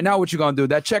 All right, now what you gonna do?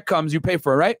 That check comes, you pay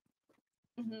for it, right?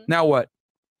 Now what?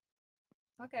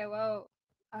 Okay, well,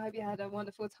 I hope you had a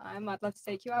wonderful time. I'd love to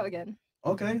take you out again.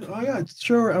 Okay. Oh yeah,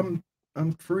 sure.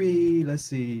 I'm free. Let's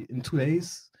see, in 2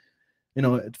 days. You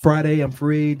know, Friday I'm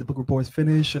free. The book report's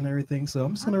finished and everything, so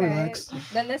I'm just gonna relax.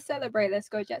 Then let's celebrate. Let's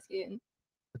go jet skiing.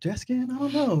 Jet skiing? I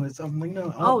don't know. I'm like,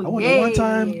 no. I Oh, went one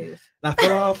time. yes. And I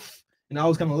fell off, and I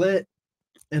was kind of lit,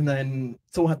 and then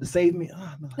someone had to save me.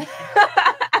 Oh, no.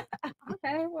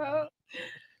 Okay, well,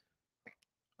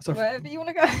 So- wherever you want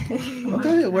to go.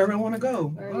 Okay, wherever I want to go.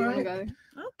 Wherever All you want to right. go.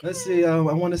 Let's see. I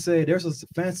want to say there's a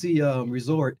fancy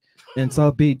resort in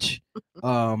South Beach. You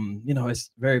know, it's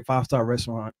very 5-star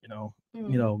restaurant. You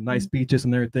know, nice beaches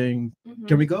and everything.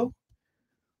 Can we go?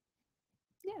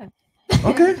 Yeah.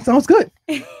 Okay, sounds good.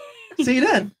 See you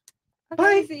then.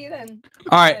 Okay, see you then.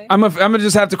 All right, I'm gonna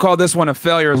just have to call this one a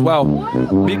failure as well,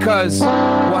 because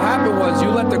what happened was you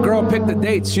let the girl pick the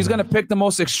dates. She's gonna pick the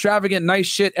most extravagant, nice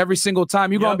shit every single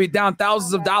time. You're gonna be down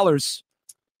thousands of dollars.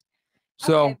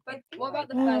 So But what about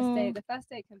the first date? The first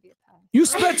date can be a pass. you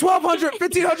spent $1,200,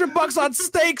 $1,500 on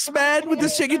steaks, man, with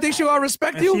this chick. You think she gonna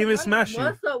respect And you? she even smashed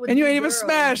you. And you ain't even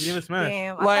smashed. You didn't smash.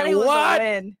 Damn, I Like thought it was what? a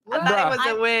win. I thought it was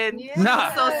a win.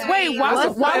 Nah. So sweet. Wait, why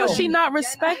would What's she up? not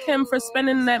respect him for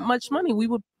spending that much money? We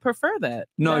would prefer that.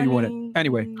 No, you wouldn't.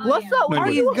 Anyway. What's up No,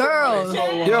 with you these girls?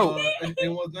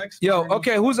 Yo,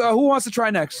 okay, who wants to try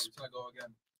next?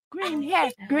 Green hair.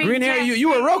 Green hair, you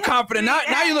were real confident.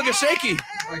 Now you looking shaky.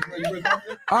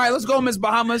 All right, let's go, Miss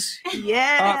Bahamas.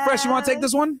 Yeah. Fresh, you want to take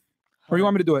this one? Or you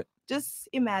want me to do it? Just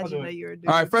imagine that you're doing.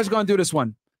 All right, Fresh gonna do this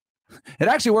one. It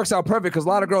actually works out perfect because a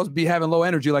lot of girls be having low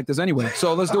energy like this anyway.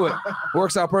 So let's do it.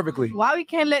 Works out perfectly. Why we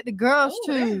can't let the girls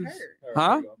choose?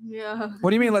 Huh? Yeah.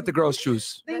 What do you mean let the girls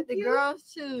choose? Let the girls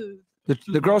choose.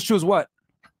 The girls choose what?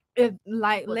 If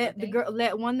let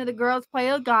one of the girls play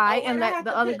a guy and let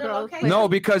the other girls play. No,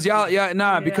 because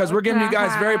because we're giving you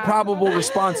guys very probable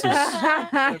responses.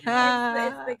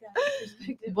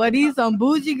 But these some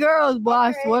bougie girls, boy.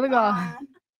 I swear to God.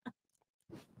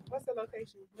 What's the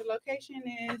location? The location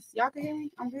is y'all can hear me?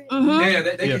 I'm good. Yeah,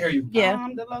 they can hear you. Yeah.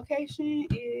 The location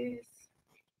is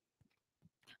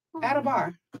at a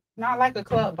bar, not like a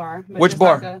club bar. But Which just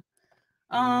bar?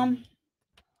 Like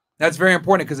That's very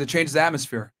important because it changes the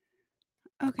atmosphere.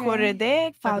 Quarter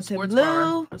deck, Fountain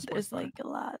Blue. There's like a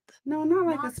lot. No, not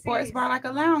like a sports bar, like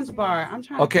a lounge bar. I'm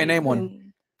trying. Okay, to name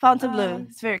one. Fountain Blue.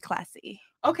 It's very classy.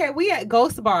 Okay, we at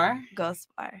Ghost Bar. Ghost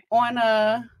Bar. On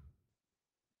a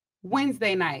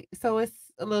Wednesday night, so it's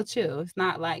a little chill. It's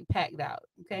not like packed out.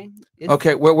 Okay.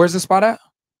 Okay, where's the spot at?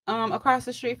 Across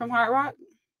the street from Hard Rock.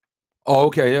 Oh,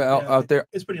 okay, yeah, out there.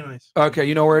 It's pretty nice. Okay,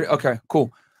 you know where? Okay,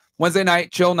 cool. Wednesday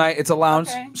night, chill night. It's a lounge.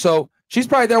 Okay. So she's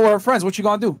probably there with her friends. What you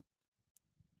gonna do?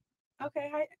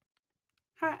 Okay,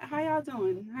 how y'all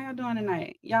doing? How y'all doing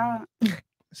tonight? Y'all.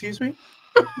 Excuse me.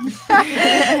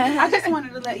 I just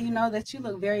wanted to let you know that you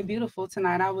look very beautiful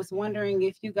tonight. I was wondering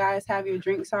if you guys have your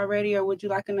drinks already, or would you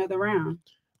like another round?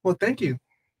 Well, thank you.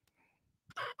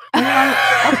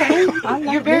 Okay,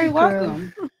 you're very this girl.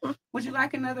 welcome. Would you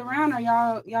like another round, or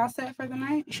y'all set for the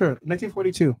night? Sure.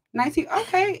 1942. 19.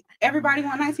 Okay, everybody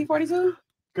want 1942?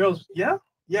 Girls, yeah.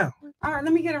 All right,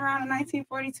 let me get a round of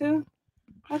 1942.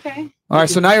 Okay, All right,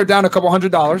 so now you're down a couple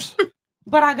 $100.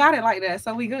 but I got it like that,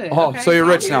 so we good. Oh, okay? so you're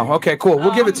rich now. Okay, cool.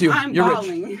 We'll give it to you. I'm You're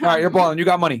balling. rich. All right, you're balling. You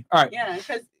got money. All right. Yeah,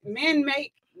 because men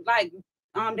make like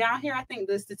down here. I think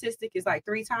the statistic is like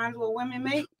 3 times what women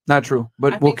make. Not true, I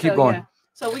but we'll think keep so, going. yeah.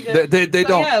 So we good. They So,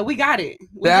 don't. Yeah, we got it.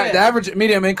 We The good. average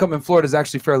medium income in Florida is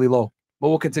actually fairly low, but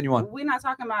we'll continue on. We're not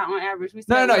talking about on average. We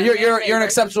No, said no, what you're men you're make you're an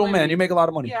versus exceptional man. women. You make a lot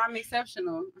of money. Yeah, I'm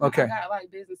exceptional. Okay. I got like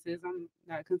businesses. I'm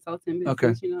got a consulting business.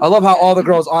 Okay. You know? I love how all the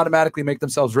girls automatically make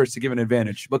themselves rich to give an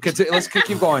advantage. But let's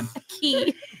keep going.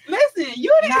 Key. Listen,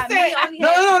 you didn't say.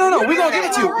 No. We're gonna give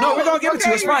it to you. No, we're gonna give it to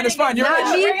you. It's fine. It's fine. You're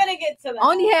Not rich. me. We're gonna get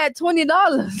Only had $20.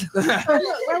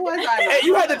 Where was I? Hey,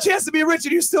 you had the chance to be rich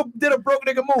and you still did a broke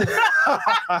nigga move.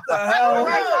 What the hell? All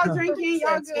right, y'all drinking,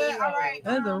 y'all good. All right.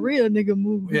 That's a real nigga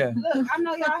move. Yeah. Look, I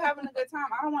know y'all having a good time.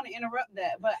 I don't want to interrupt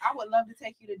that, but I would love to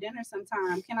take you to dinner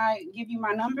sometime. Can I give you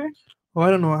my number? Oh, I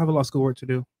don't know. I have a lot of schoolwork to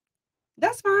do.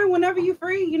 That's fine. Whenever you're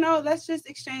free, let's just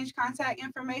exchange contact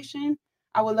information.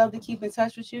 I would love to keep in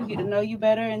touch with you, get to know you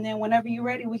better, and then whenever you're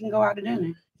ready, we can go out to dinner.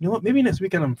 You know what? Maybe next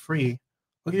weekend I'm free.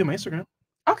 I'll give you my Instagram.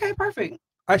 Okay, perfect.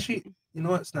 Actually, you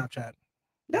know what? Snapchat.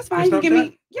 That's fine. You can give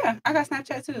me, I got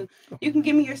Snapchat too. You can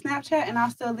give me your Snapchat and I'll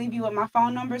still leave you with my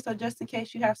phone number. So just in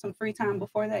case you have some free time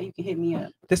before that, you can hit me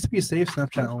up. Just to be safe,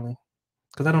 Snapchat only.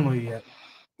 Because I don't know you yet.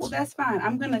 Well, that's fine.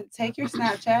 I'm going to take your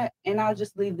Snapchat and I'll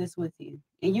just leave this with you.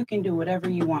 And you can do whatever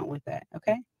you want with that.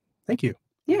 Okay? Thank you.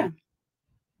 Yeah.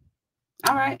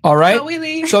 All right. All right. So we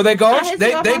leave. So they go. I hit you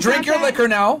They up they on drink your Snapchat. liquor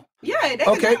now. Yeah. They can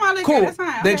Okay. drink my liquor. Cool. That's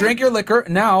fine. They Okay. drink your liquor.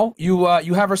 Now you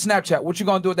have her Snapchat. What you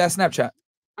gonna do with that Snapchat?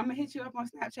 I'm going to hit you up on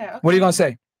Snapchat. Okay. What are you gonna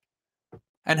say?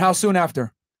 And how soon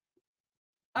after?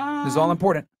 This is all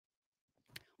important.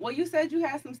 Well, you said you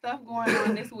had some stuff going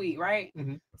on this week, right?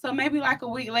 So maybe like a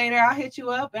week later, I'll hit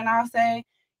you up and I'll say,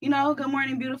 good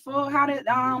morning, beautiful. How did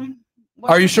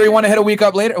Are you sure you want to hit a week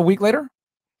later?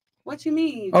 What you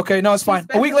mean? Okay, no, it's fine.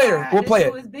 A week later, we'll play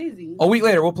it. Was busy. A week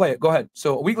later, we'll play it. Go ahead.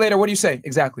 So a week later, what do you say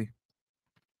exactly?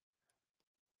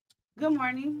 Good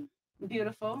morning,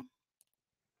 beautiful.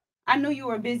 I knew you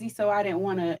were busy, so I didn't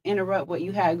want to interrupt what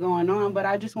you had going on, but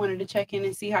I just wanted to check in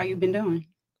and see how you've been doing.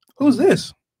 Who's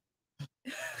this?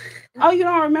 Oh, you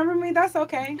don't remember me? That's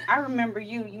okay. I remember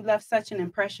you. You left such an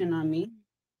impression on me.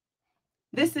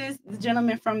 This is the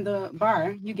gentleman from the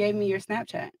bar. You gave me your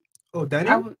Snapchat. Oh,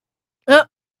 Daniel?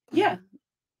 Yeah,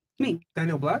 me.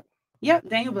 Daniel Black? Yep,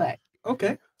 Daniel Black.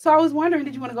 Okay. So I was wondering,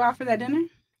 did you want to go out for that dinner?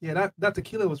 Yeah, that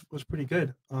tequila was pretty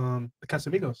good. The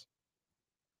Casamigos.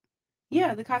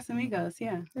 Yeah, the Casamigos.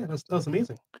 Yeah. Yeah, that was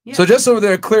amazing. Yeah. So just so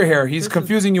they're clear here, he's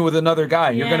confusing you with another guy.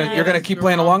 You're gonna keep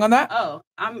playing along on that? Oh,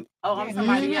 I'm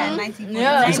somebody else. 19.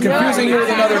 Yeah, he's confusing you with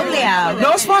another.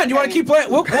 No, it's fine. You want to keep playing?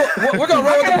 We're gonna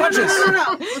roll with the punches.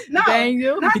 No.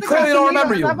 He clearly don't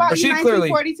remember you, or she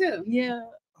clearly. 1942. Yeah.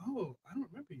 Oh, I don't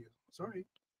remember you. Sorry.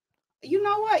 You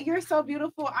know what? You're so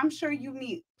beautiful. I'm sure you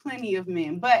meet plenty of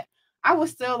men, but I would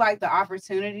still like the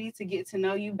opportunity to get to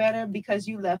know you better because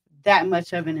you left that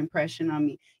much of an impression on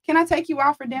me. Can I take you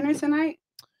out for dinner tonight?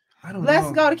 I don't Let's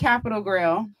know. go to Capitol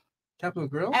Grill. Capitol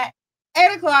Grill? At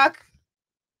 8:00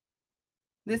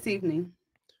 this evening.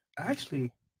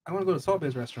 Actually, I want to go to Salt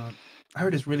Bay's restaurant. I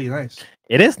heard it's really nice.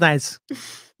 It is nice.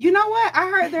 You know what? I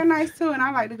heard they're nice too, and I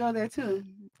like to go there too.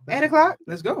 8:00?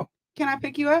 Let's go. Can I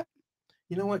pick you up?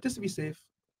 You know what? Just to be safe,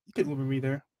 you can Uber me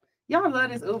there. Y'all love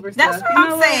this Uber That's stuff. what You I'm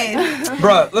know saying.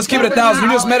 Bro, let's keep it 1,000. You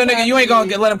just met a nigga. You ain't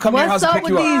gonna let him come to your house and pick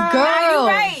you up. Girls.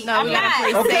 Right. No, we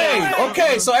gotta play safe.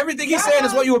 Okay. So everything he's saying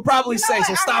is what you would probably say.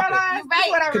 So stop it.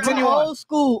 Right. Continue on. Old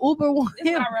school Uber one.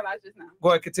 This is what I realized just now. Go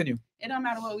ahead. Continue. It don't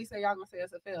matter what we say, y'all gonna say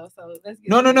us a fail. So let's get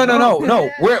No.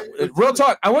 We're real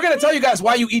talk. And we're gonna tell you guys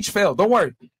why you each failed. Don't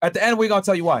worry. At the end, we're gonna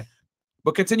tell you why.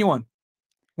 But continue on.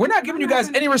 We're not giving you guys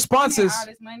any responses. All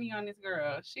this money on this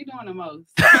girl. She doing the most.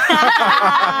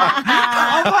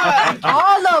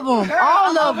 All of them.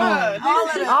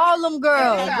 All them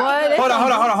girls. Boy, Hold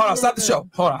on. Stop the show.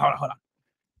 Hold on.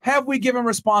 Have we given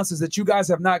responses that you guys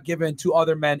have not given to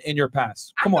other men in your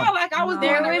past? Come I on. felt like I was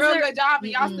doing a real good job,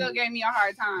 and y'all still gave me a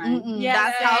hard time.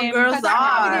 That's how girls Because I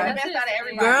probably are. did the best out of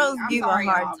everybody. Girls I'm give a sorry,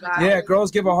 hard y'all. time. Yeah, girls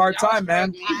give a hard time,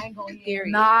 man.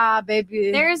 Nah,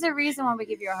 baby. There is a reason why we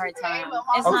give you a hard time.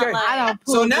 It's Okay. not like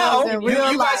So now in you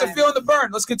real guys are life. feeling the burn.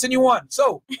 Let's continue on.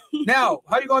 So now,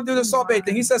 how you gonna do the Salt Bay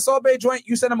thing? He said Salt Bay joint.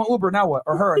 You sent him an Uber. Now what?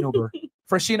 Or her an Uber?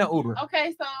 Freshina Uber.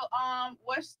 Okay, so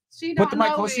what she Put don't the mic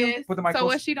know close to you. is Put the mic so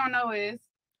close. what she don't know is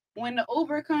when the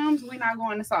Uber comes, we're not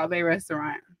going to Salt Bay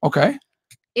restaurant. Okay.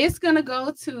 It's gonna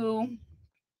go to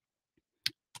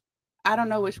I don't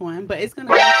know which one, but it's gonna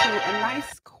go to a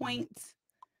nice, quaint,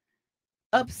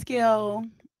 upscale,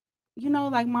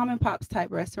 like mom and pop's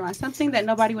type restaurant, something that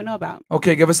nobody would know about.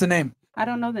 Okay, give us the name. I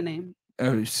don't know the name.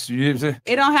 You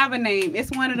It don't have a name.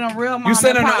 It's one of them real mom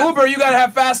send and an pops. Uber. You gotta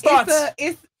have fast thoughts.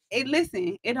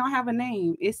 Listen, it don't have a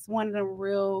name. It's one of them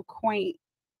real quaint,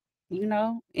 in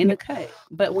the cut.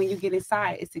 But when you get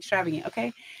inside, it's extravagant.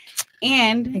 Okay.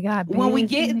 And when we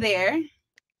get there,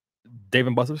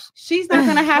 Dave & Buster's. she's not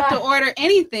gonna have to order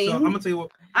anything. So I'm gonna tell you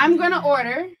what. I'm gonna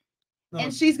order,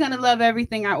 and she's gonna love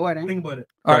everything I order. Think about it.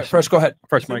 All right, Fresh, go ahead.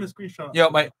 Fresh Send mic. me a screenshot. Yo,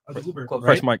 Mike. Of the Uber.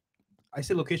 Fresh mic. I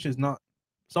say location is not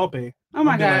Salt Bay. Oh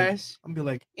my I'm be like- gosh. I'm be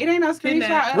like, It ain't no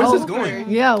screenshot. Where's this of going?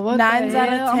 Uber. Yeah, what 9 the out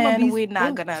hell? of I'ma 10, be we're not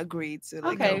spooked. gonna agree to.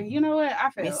 Okay, you know what? I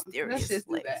feel. Mysterious Let's just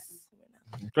do that.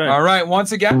 Okay. All right.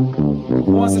 Once again,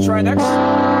 who wants to try next? All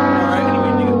right.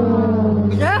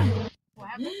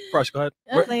 Fresh, go ahead.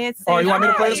 Oh, you want me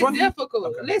to play this one? It's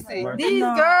difficult. Listen, These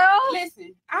girls.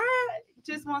 Listen, I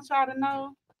just want y'all to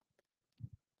know.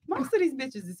 Most of these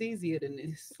bitches is easier than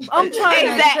this. I'm trying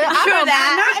to Exactly. I True don't-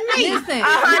 that. not me. Listen,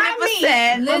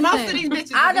 Listen, 100%. But most of these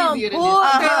bitches I is don't easier than pull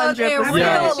this. girls in 100%.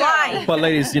 real life. But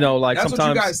ladies, you know, like That's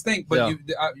sometimes what you guys think, but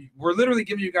yeah. we're literally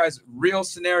giving you guys real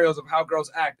scenarios of how girls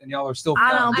act, and y'all are still.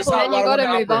 I don't This is pull. how a Then lot you of gotta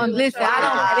women move operate. on. Listen,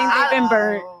 I think they've been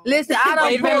burnt. Listen, I Well,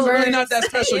 don't you guys are pull. really not that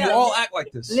special. You all act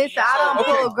like this. Listen, I don't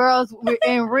Okay. pull girls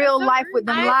in real life with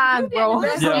them lines, bro.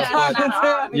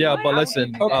 Yeah, but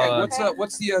listen. Okay,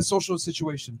 what's the social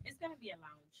situation? It's gonna be a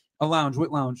lounge. A lounge.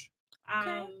 What lounge?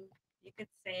 You could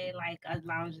say like a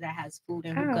lounge that has food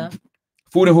and hookah.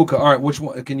 Food and hookah. All right, which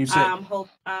one can you say? What's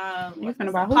this,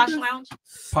 about Posh hookahs? Lounge.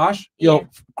 Posh? Yo,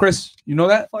 Chris, you know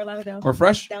that? Fort Lauderdale. Or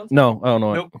Fresh? No, I don't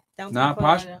know. Nope. Downtown Not Fort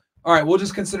Posh. Lauderdale. All right, we'll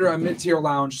just consider a mid-tier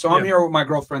lounge. So I'm here with my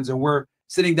girlfriends, and we're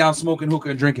sitting down, smoking hookah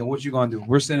and drinking. What you gonna do?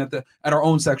 We're sitting at our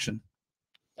own section.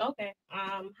 Okay.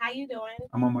 How you doing?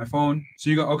 I'm on my phone.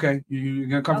 So you go. Okay, you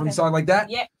gonna come from the Okay. side like that?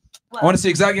 Yeah. I want to see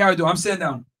exactly how I do. I'm sitting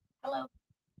down. Hello.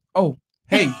 Oh,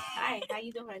 hey, Hi. How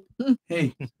you doing?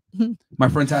 hey. My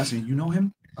friend's asking, you know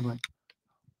him? I'm like,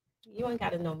 You ain't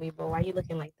gotta know me, bro. Why you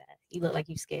looking like that? You look like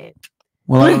you scared.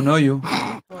 well, I don't know you.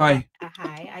 Well, Hi.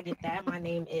 Hi. I get that. My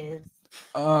name is.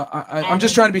 I'm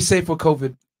just trying to be safe with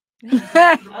COVID.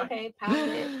 Okay.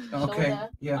 Positive. Okay. Shoulder.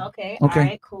 Yeah. Okay. Okay. All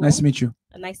right. Cool. Nice to meet you.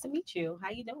 Nice to meet you. How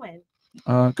you doing?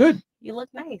 Good. You look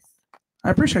nice. I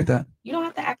appreciate that. You don't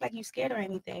have to act like you scared or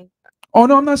anything. Oh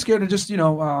no, I'm not scared. I just,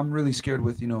 I'm really scared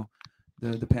with,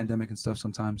 the pandemic and stuff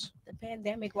sometimes. The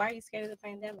pandemic. Why are you scared of the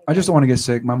pandemic? I just don't want to get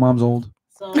sick. My mom's old.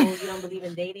 So you don't believe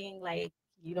in dating? Like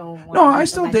you don't want No, I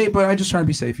still date, but I just trying to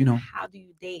be safe, How do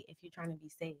you date if you're trying to be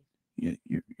safe?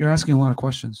 You're asking a lot of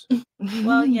questions.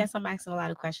 Well, yes, I'm asking a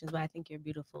lot of questions, but I think you're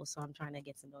beautiful, so I'm trying to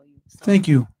get to know you. So. Thank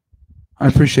you. I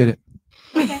appreciate it.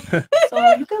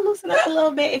 So you can loosen up a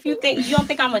little bit if you don't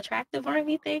think I'm attractive or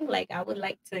anything. Like I would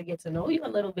like to get to know you a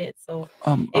little bit. So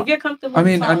if you're comfortable, I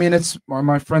mean, talk. it's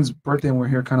my friend's birthday and we're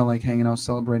here kind of like hanging out,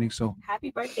 celebrating. So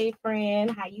Happy birthday, friend.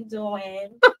 How you doing?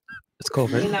 It's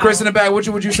COVID. You know. Chris in the back, what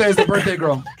would you say is the birthday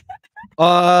girl?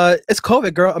 It's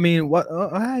COVID, girl. I mean, what?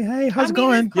 Hey, how's it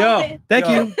going? Yo, Thank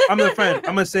you. I'm the friend.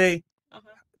 I'm gonna say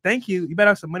thank you. You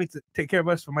better have some money to take care of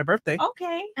us for my birthday.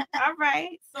 Okay. All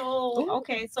right. So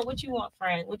okay. So what you want,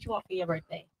 friend? What you want for your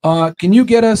birthday? Can you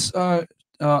get us a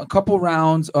couple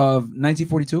rounds of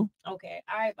 1942? Okay.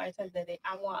 All right, bartender.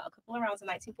 I want a couple of rounds of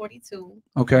 1942.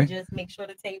 Okay. Just make sure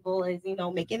the table is,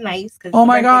 make it nice. Oh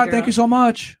my God! Thank you so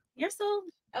much. You're so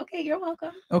okay. You're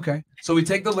welcome. Okay, so we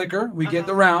take the liquor, we get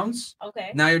the rounds.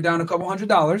 Okay. Now you're down a couple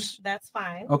 $100. That's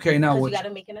fine. Okay, now 'Cause what? you gotta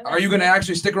make an Are you gonna investment.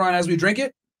 actually stick around as we drink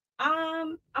it?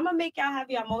 I'm gonna make y'all have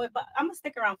your moment, but I'm gonna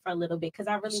stick around for a little bit because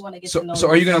I really want to get to know. So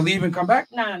are you gonna leave and come back?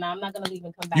 No, I'm not gonna leave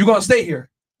and come back. You gonna stay here?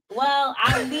 Well,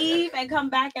 I'll leave and come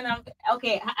back, and I'm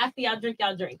okay after y'all drink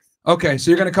y'all drinks. Okay, so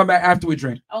you're gonna come back after we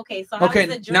drink. Okay, so how was Okay,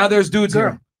 the drink? now there's dudes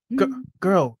Girl, here.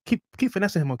 girl, keep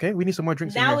finessing him, okay? We need some more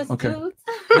drinks. Now in it's here. Okay. dudes.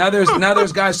 Now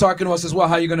there's guys talking to us as well.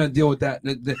 How you gonna deal with that?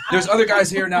 There's other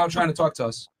guys here now trying to talk to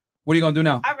us. What are you gonna do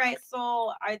now? All right,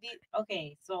 so are these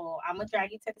okay? So I'm gonna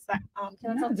drag you to the side.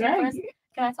 Can I talk to you first?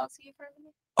 Can I talk to you for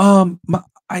a minute?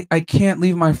 I can't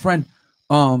leave my friend.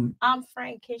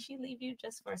 Frank, can she leave you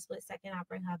just for a split second? I'll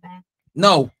bring her back.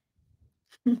 No.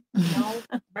 No,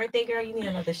 birthday girl, you need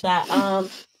another shot.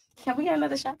 Can we get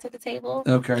another shot to the table?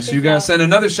 Okay, so you gotta send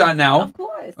another shot now. Of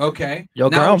course. Okay. Yo,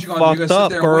 now girl, what you gonna do? You I'm gonna fucked sit up,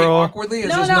 there and wait girl. awkwardly? Is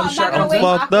No, this I'm another not shot gonna comes wait in?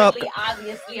 Fucked up. awkwardly.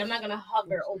 Obviously, I'm not gonna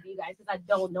hover over you guys because I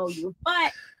don't know you.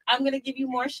 But I'm gonna give you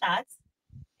more shots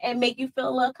and make you feel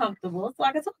a little comfortable so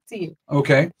I can talk to you.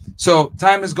 Okay. So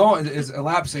time is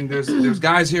elapsing. There's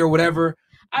guys here, whatever.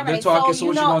 All They're right. talking. So So you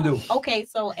what you know, gonna do? okay.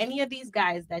 So any of these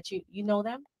guys that you know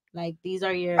them, like these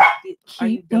are your. Are you Keep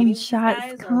dating them these shots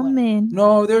guys or what? coming.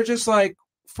 No, they're just like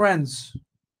friends.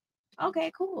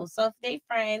 Okay, cool. So if they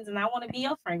friends and I want to be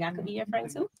your friend, I could be your friend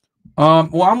too.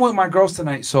 Well, I'm with my girls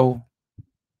tonight, so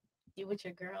You with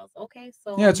your girls. Okay,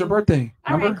 so yeah, it's her birthday.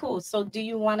 All right, Remember? cool. So do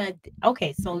you want to?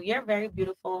 Okay, so you're very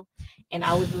beautiful, and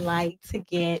I would like to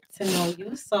get to know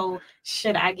you. So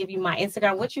should I give you my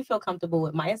Instagram? What you feel comfortable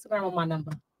with, my Instagram or my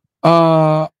number?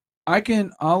 I'll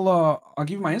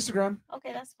give you my Instagram.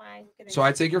 Okay, that's fine. So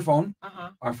I take your phone. Uh-huh.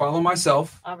 I follow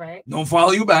myself. All right. Don't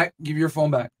follow you back. Give you your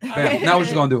phone back. Bam. Okay. Now what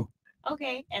you gonna do?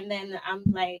 Okay, and then I'm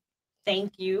like,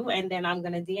 thank you, and then I'm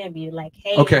gonna DM you like,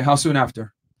 hey. Okay, how soon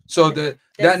after? So that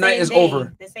night same is day,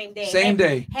 over. The same day. Same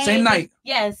day. Hey, Same night.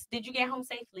 Yes. Did you get home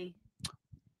safely?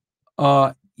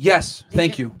 Yes.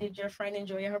 Thank you. Did your friend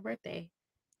enjoy her birthday?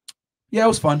 Yeah, it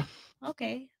was fun.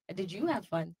 Okay. Did you have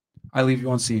fun? I leave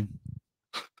you on scene.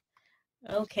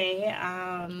 Okay.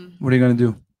 What are you gonna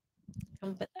do?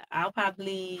 I'll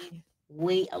probably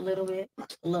wait a little bit,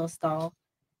 a little stall,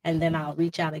 and then I'll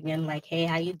reach out again, like, "Hey,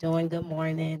 how you doing? Good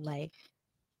morning." Like,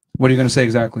 What are you gonna say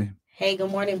exactly? "Hey, good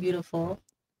morning, beautiful."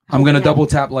 I'm gonna double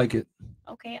tap like it.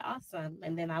 Okay, awesome.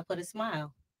 And then I'll put a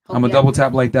smile. I'm gonna double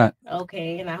tap like that.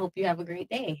 Okay, and I hope you have a great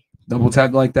day. Double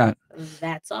tap like that.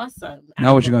 That's awesome.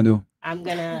 Now what you gonna do? I'm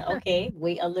gonna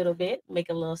wait a little bit, make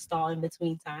a little stall in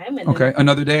between time, and Okay, then,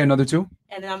 another day, another two.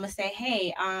 and then I'm gonna say,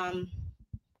 "Hey,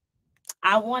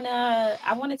 I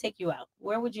wanna take you out.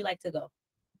 Where would you like to go?"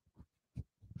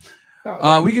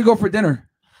 We could go for dinner.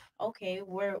 Okay,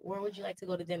 where would you like to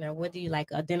go to dinner? What do you like?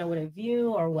 A dinner with a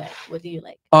view or what? What do you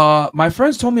like? My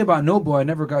friends told me about Nobu. I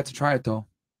never got to try it though.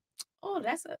 Oh,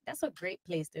 that's a great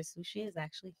place. Their sushi is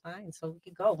actually fine, so we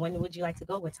could go. When would you like to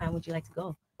go? What time would you like to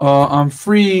go? I'm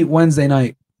free Wednesday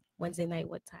night. Wednesday night.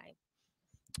 What time?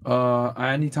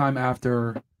 Anytime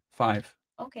after 5.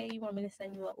 Okay, you want me to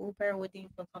send you an Uber? What do you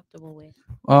feel comfortable with?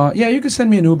 Yeah, you can send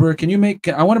me an Uber. Can you make?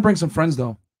 I want to bring some friends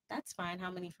though. That's fine. How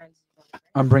many friends?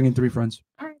 I'm bringing 3 friends.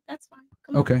 All right, that's fine.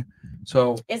 Come on. Okay,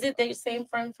 so Is it the same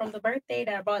friend from the birthday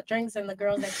that brought drinks and the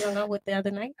girls that you hung out with the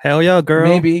other night? Hell yeah, girl.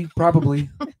 maybe, probably.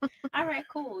 All right,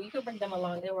 cool. You can bring them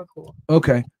along. They were cool.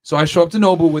 Okay, so I show up to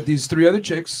Nobu with these 3 other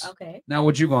chicks. Okay. Now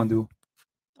what you gonna do?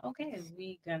 Okay,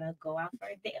 we gonna go out for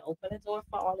a date. Open the door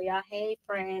for all of y'all. Hey,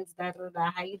 friends. Da, da,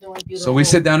 da. How you doing, beautiful? So we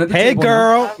sit down at the Hey, table.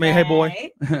 girl. All I mean, hey, boy.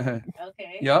 right.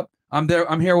 Okay. Yep. I'm there.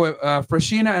 I'm here with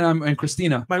Freshina and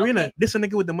Christina. Marina, this a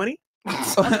nigga with the money?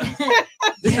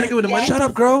 This nigga with the money? Shut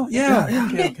up, girl. Yeah.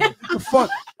 Okay. The fuck.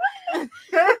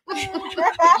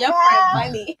 Your friend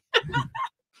funny.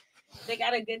 They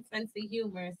got a good sense of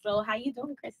humor. So how you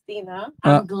doing, Christina?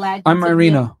 I'm glad. I'm you took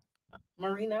Marina. me-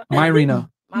 Marina. Myrina.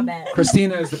 My bad.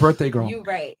 Christina is the birthday girl. You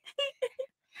right.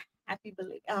 happy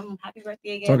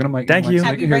birthday again. Talking to Mike. Thank you.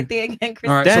 Happy birthday again,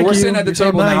 Christina. All right, so Thank we're you. sitting at the You're so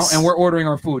table nice. now, and we're ordering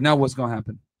our food. Now, what's gonna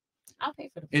happen? I'll pay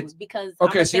for the food It's- because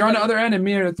Okay, I'ma so you're on think the of- other end, and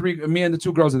me and the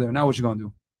 2 girls are there. Now, what you gonna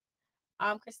do?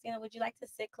 Christina, would you like to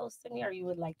sit close to me, or you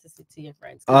would like to sit to your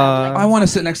friends? 'Cause I would like I want to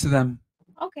sit next to them.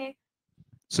 Okay.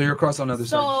 So you're across on the other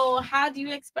side. So how do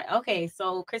you expect? Okay,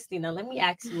 so Christina, let me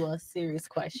ask you a serious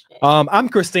question. I'm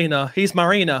Christina. He's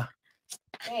Marina.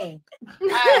 Hey, all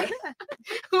right.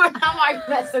 How am I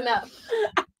messing up?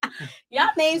 Y'all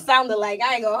names sound alike.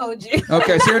 I ain't gonna hold you.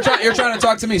 Okay, so you're trying to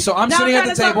talk to me. So I'm No, sitting I'm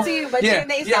at the trying to table. talk to you, but yeah, your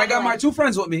names yeah. I sound got my alike. 2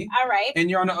 friends with me, All right. and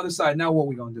you're on the other side. Now, what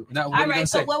we gonna do? Now, what are All you right. gonna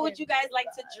So say? what would you guys like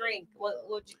to drink? What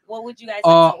would you guys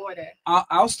like to order?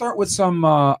 I'll start with some.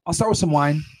 I'll start with some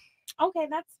wine, Okay,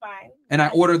 that's fine. and I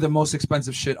order the most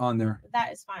expensive shit on there.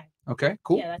 That is fine. Okay,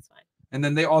 cool. Yeah, that's fine. And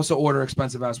then they also order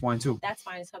expensive ass wine too. That's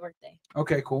fine. It's her birthday.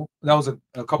 Okay, cool. That was a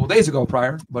couple days ago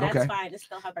prior, but That's okay. fine. It's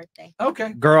still her birthday.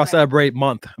 Okay. Girl, I celebrate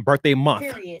birthday month.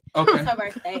 Period. Okay. It's her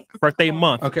birthday. Birthday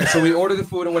month. Okay, so we order the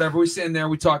food and whatever. We sitting there,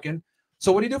 we talking.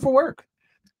 So what do you do for work?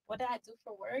 What do I do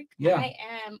for work? Yeah. I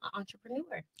am an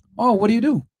entrepreneur. Oh, what do you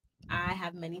do? I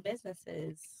have many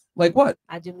businesses. Like what?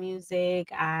 I do music,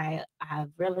 I have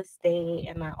real estate,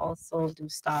 and I also do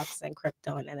stocks and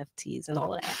crypto and NFTs and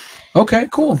all of that. Okay,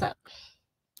 cool. What's up?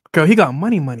 Girl, he got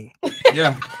money.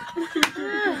 Yeah.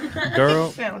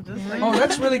 Girl. Oh,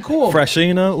 that's really cool.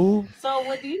 Freshina. Ooh. So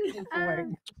what do you do for work?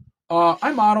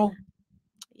 I model.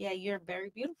 Yeah, you're very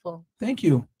beautiful. Thank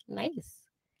you. Nice.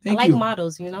 Thank I like you.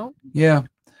 models, you know? Yeah.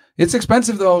 It's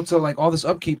expensive though to like all this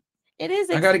upkeep. It is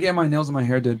I got to get my nails and my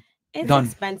hair did. it's done.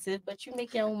 expensive, but you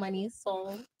make your own money,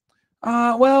 so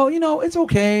Well, it's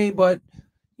okay, but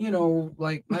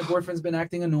like my boyfriend's been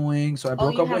acting annoying, so I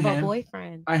broke you up with have a him.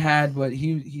 boyfriend. I had, but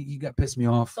he got pissed me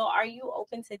off. So are you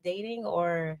open to dating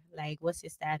or like what's your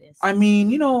status? I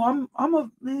mean,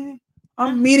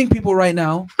 I'm meeting people right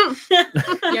now.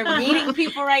 You're meeting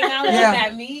people right now? What Yeah. does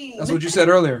that mean? That's what you said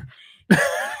earlier.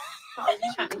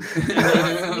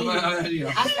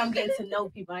 I'm getting to know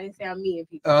people. I didn't say I'm meeting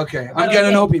people. Okay, But I'm getting to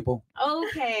okay. know people.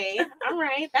 Okay. All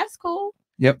right. That's cool.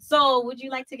 Yep. So would you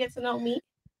like to get to know me?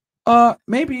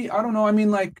 Maybe I don't know. I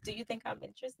mean, like, Do you think I'm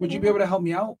interested? would you in be able it? to help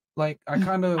me out? Like, I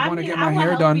kind of I want to mean, get I my will hair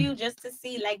help done. you just to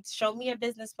see, like, show me a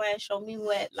business plan. Show me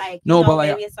what, like, No, you know, but like,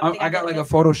 maybe it's something I got can like a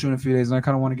invest- photo shoot in a few days, and I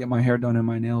kind of want to get my hair done and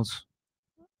my nails.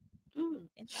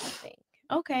 Interesting.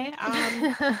 Okay.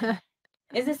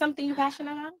 Is it something you're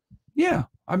passionate about? Yeah,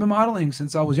 I've been modeling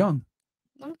since I was young.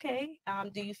 Okay.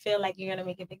 Do you feel like you're gonna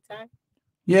make it big time?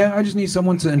 Yeah, I just need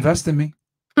someone to invest in me.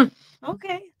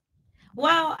 Okay.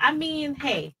 Well, I mean,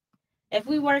 hey, If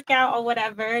we work out or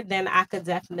whatever, then I could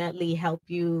definitely help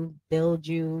you build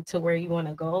you to where you want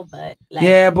to go. But like,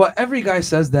 Yeah, but every guy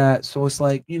says that, so it's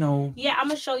like, you know. yeah, I'm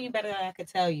gonna show you better than I could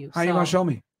tell you. How you gonna show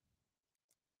me?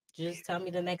 Just tell me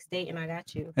the next date and I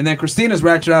got you. And then Christina's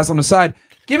ratchet ass on the side.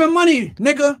 Give him money,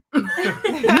 nigga. give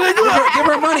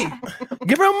her money.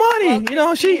 Give her money. You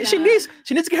know, she needs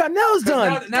to get her nails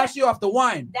done. Now she off the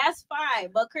wine. That's fine,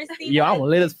 but Christina, Yo, I'm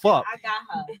lit as fuck. I got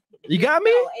her. You got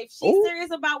me? So if she's Ooh.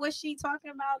 serious about what she's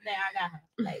talking about, then I got her.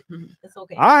 Like, it's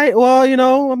okay. All right. Well, you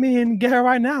know, I mean, get her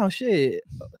right now. Shit.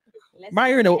 Right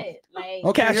here in the Like,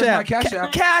 Okay, Cash here's my App. Cash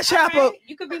App. Cash App. Alright,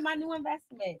 you could be my new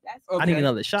investment. That's I need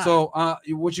another shot. So,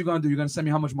 what you gonna do? You're gonna send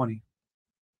me how much money?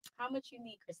 how much you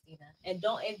need, Christina, and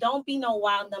don't be no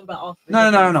wild number off.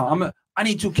 No. I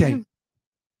need 2K.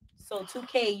 So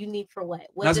 2K you need for what?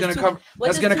 That's gonna cover.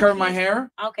 That's gonna cover my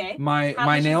hair. Okay. My How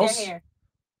much is your nails. hair?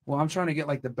 Well, I'm trying to get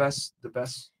like the best.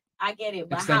 I get it,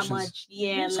 but Extensions. how much?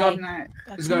 Yeah, It's like gonna-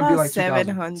 it's gonna be like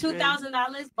 $2,000.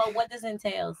 $2,000. But what does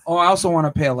entails? Oh, I also want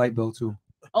to pay a light bill too.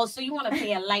 Oh, so you want to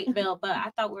pay a light bill, but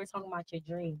I thought we were talking about your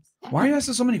dreams. Why are you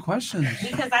asking so many questions?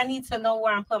 Because I need to know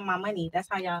where I'm putting my money. That's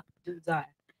how y'all dudes are.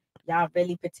 Y'all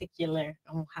really particular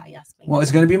on how y'all spend. Well,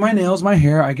 it's gonna be my nails, my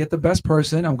hair. I get the best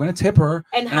person. I'm gonna tip her,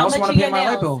 And I how also much want are to pay your my light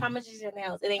nails? bill. How much is your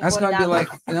nails? It ain't That's gonna be $40. like.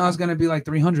 Now it's gonna be like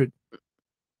 300.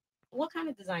 What kind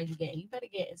of design you get? You better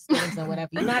get stones or whatever.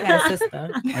 You know I got a sister.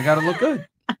 I gotta look good.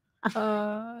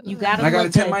 You gotta. I gotta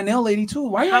look tip good. my nail lady too.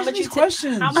 Why are you How asking much these you tip-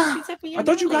 questions? How much you tipping your I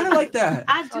thought you nail got it lady? like that.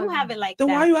 I do have it like Then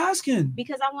that. why are you asking?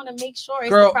 Because I want to make sure it's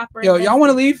Girl, the proper. yo, y'all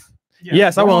want to leave?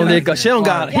 Yes, I want to leave. She don't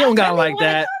got. He don't got like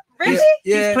that. Really?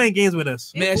 Yeah. He's playing games with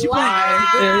us. Man, she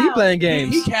Yeah, he playing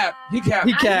games. He capped.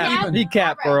 He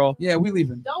capped, girl. Yeah, we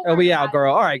leaving. Oh, we out,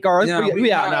 girl. All right, girl. Yeah,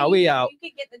 we out now. We out. You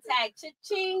can get the tag,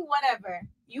 cha-ching, whatever.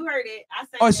 You heard it. I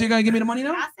sent Oh, it. so you're gonna give me the money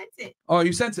now? I sent it. Oh,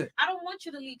 you sent it. I don't want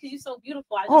you to leave because you're so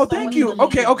beautiful. I just Oh, don't thank want you. to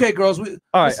leave. Okay, girls. All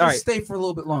Let's right. stay for a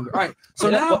little bit longer. All right. So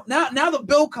Yeah, now the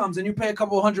bill comes and you pay a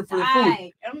couple $100 for the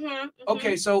food. Alright,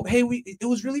 Okay, so hey, it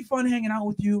was really fun hanging out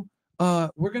with you.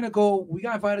 We're gonna go. We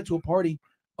got invited to a party.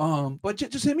 But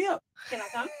just hit me up. Can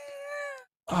I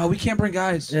come? We can't bring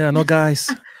guys. Yeah, no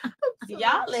guys.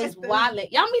 Y'all is wild.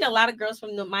 Y'all meet a lot of girls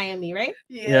from Miami, right?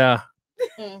 Yeah.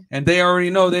 And they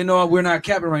already know. They know we're not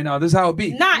capping right now. This is how it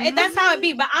be. Nah, that's how it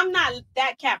be. But I'm not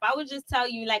that cap. I would just tell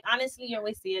you, like, honestly, you're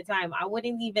wasting your time. I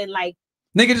wouldn't even like.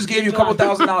 Nigga just gave you a couple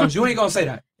 $1,000. You ain't gonna say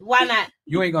that. Why not?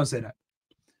 You ain't gonna say that.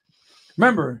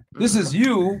 Remember, this is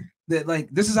you.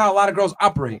 This is how a lot of girls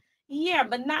operate. Yeah,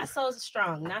 but not so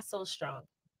strong. Not so strong.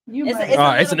 You it's, might it's, All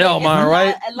right, it's an L, mine,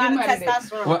 right? A lot of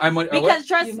testosterone. What, I'm, because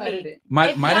trust me,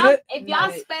 Might if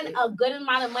y'all spend a good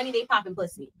amount of money, they popping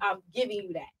pussy. I'm giving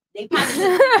you that. They popping pussy.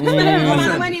 Mm. A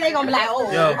lot of money, they gonna be like,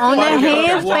 oh, Yo, on their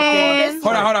handstand.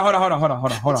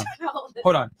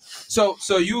 Hold on. So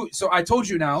I told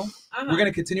you now. We're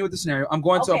gonna continue with the scenario. I'm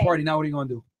going to a Okay. party now. What are you gonna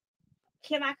do?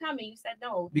 Can I come? And you said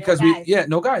no. Because no guys.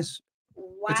 no guys.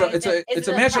 Why It's is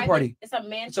a it mansion private- party. It's a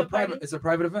mansion It's a private. party. It's a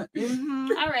private event.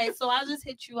 All right, so I'll just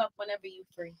hit you up whenever you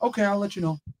free. Okay, I'll let you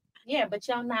know. Yeah, but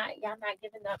y'all not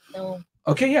giving up no.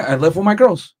 Okay, yeah, I live with my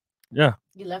girls. Yeah.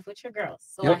 You left with your girls,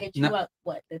 so Yep. I hit you No- up.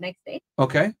 What, the next day?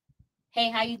 Okay. Hey,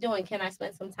 how you doing? Can I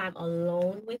spend some time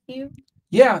alone with you?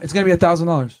 Yeah, it's gonna be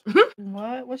 $1,000.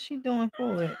 What? What's she doing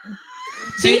for it?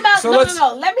 See, Females, so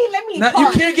no. Let me. Now, you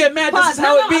pause. can't get mad. This Pause. is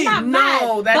how No, it be. I'm not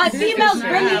No, mad. that's But females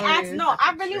different. really ask. No,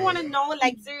 I really want to know.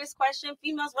 Like, serious question.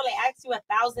 Females really ask you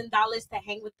 $1,000 to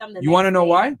hang with them. You want to know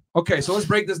why? Okay, so let's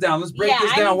break this down. Let's break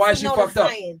this down. Why she fucked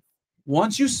up?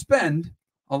 Once you spend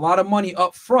a lot of money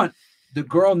up front, the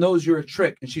girl knows you're a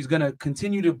trick, and she's gonna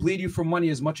continue to bleed you for money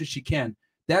as much as she can.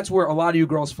 That's where a lot of you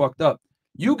girls fucked up.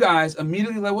 You guys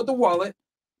immediately led with the wallet.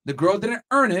 The girl didn't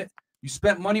earn it. You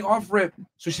spent money off rip,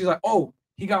 so she's like, "Oh,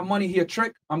 he got money. He a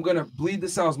trick. I'm gonna bleed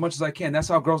this out as much as I can." That's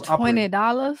how girls operate.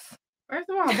 $20. First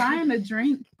of all, buying a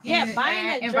drink. Yeah,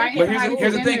 buying a drink. But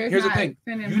here's the thing. Here's the thing.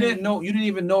 You didn't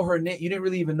even know her name. You didn't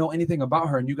really even know anything about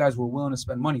her, and you guys were willing to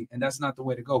spend money, and that's not the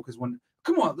way to go. Because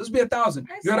come on, let's be $1,000.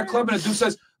 You're at a club and a dude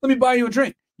says, "Let me buy you a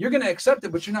drink." You're gonna accept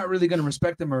it, but you're not really gonna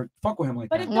respect him or fuck with him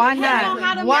like that. Why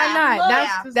not? Why not?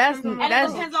 That's And it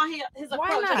depends on his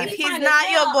approach. not? If he's not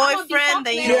your boyfriend,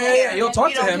 then you don't Yeah, care. you'll talk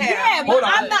You to don't him. care. Yeah, Hold but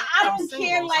on. I don't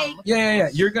care. Like, Yeah.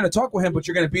 You're gonna talk with him, but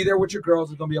you're gonna be there with your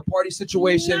girls. It's gonna be a party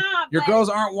situation. Nah, Your girls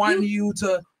aren't wanting you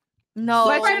to. No.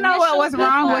 But you know what was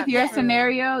wrong with your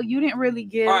scenario? You didn't really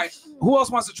give. All right. Who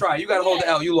else wants to try? You gotta hold the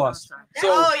L. You lost. So.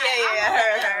 Oh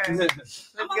yeah, her. Let's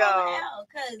go.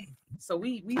 So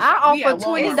we I we offer at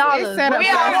Walmart. $20. It's set up We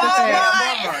for at us to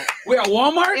fail. Walmart. We at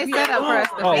Walmart? It's set up for us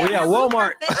to Oh, fail. we at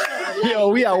Walmart. Yo,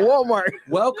 we at Walmart.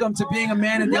 Welcome to being a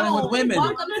man and dealing with women.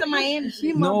 Welcome to Miami.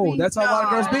 No, that's how a lot of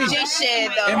girls be. Just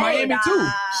shit though. In Miami too.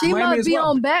 She Miami must as be well.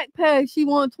 on backpack. She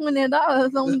want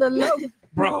 $20 on the low.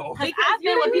 Bro. I've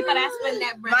been with people that spend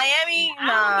that bread. Miami,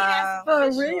 nah.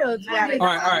 For real. All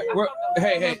right.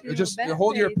 Hey, just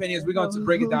hold your opinions. We're going to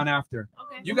break it down after.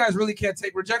 You guys really can't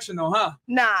take rejection though, huh?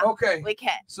 Nah. Okay. We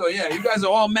can't. So yeah, you guys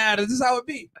are all mad. This is how it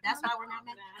be. That's why we're not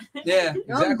mad. Yeah,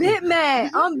 exactly.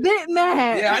 I'm bit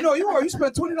mad. Yeah, I know you are. You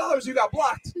spent $20. You got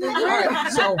blocked. All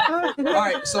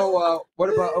right. So what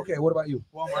about you?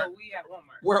 Walmart. So we at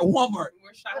Walmart. We're at Walmart.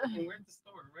 We're shopping. We're at the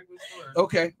store, regular store.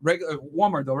 Okay, regular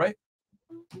Walmart though, right?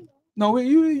 No,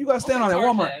 you gotta stand on that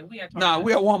Walmart. Nah,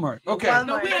 we at Walmart. Okay.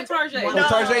 No, we at Target. Oh,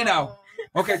 Target now.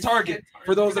 Okay, Target.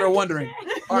 For those that are wondering.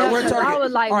 All right, we're at Target. I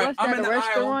was like, all right, what's I'm that, in a the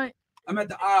restaurant? aisle. I'm at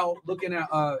the aisle looking at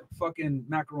fucking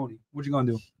macaroni. What you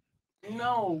gonna do?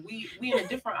 No, we in a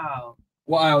different aisle.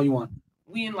 What aisle you want?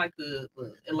 We in like the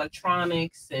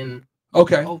electronics and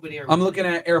Okay. over there. I'm looking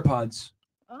at AirPods.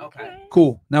 Okay.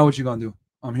 Cool. Now what you gonna do?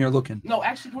 I'm here looking. No,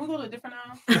 actually, can we go to a different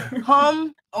aisle?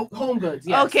 Home. Oh, home goods.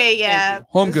 Yes. Okay, yeah.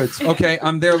 Home goods. Okay,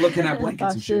 I'm there looking at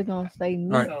blankets and shit. Gonna say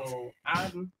me. All right. So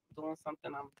I'm doing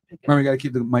something. I'm picking. Remember, you gotta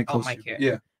keep the mic Oh, close. mic here.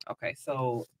 Yeah. Okay,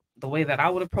 so the way that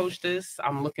I would approach this,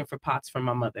 I'm looking for pots for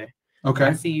my mother. Okay.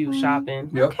 I see you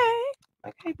shopping. Yep.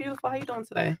 Okay, beautiful. How you doing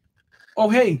today? Oh,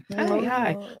 hey. Hey,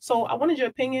 hi. So I wanted your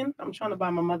opinion. I'm trying to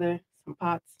buy my mother some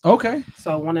pots. Okay.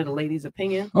 So I wanted a lady's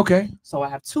opinion. Okay. So I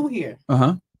have two here.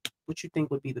 Uh-huh. What you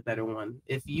think would be the better one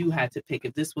if you had to pick?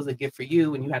 If this was a gift for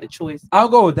you and you had a choice? I'll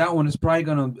go with that one. It's probably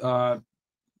gonna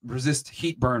resist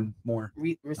heat burn more.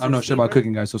 I don't know shit about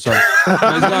cooking, guys, so sorry. It's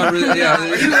gonna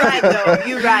You're right though.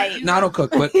 You're right. No, I don't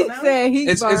cook, but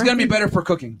it's gonna be better for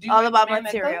cooking. All about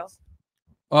materials.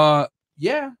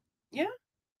 Yeah. Yeah.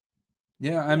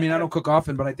 Yeah, I mean, I don't cook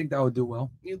often, but I think that would do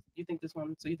well. You think this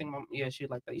one? So you think, yeah, she'd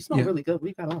like that. You smell Yeah. really good. What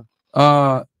you got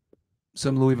on?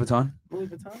 Some Louis Vuitton. Louis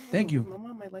Vuitton. Thank you. My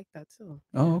mom might like that too.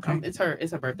 Oh, okay. It's her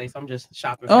birthday, so I'm just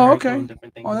shopping. For Oh, her, okay. doing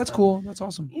different things Oh, and that's stuff. cool. That's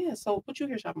awesome. Yeah. So what you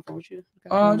here shopping for? What you?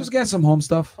 got Just getting some home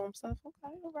stuff. Home stuff.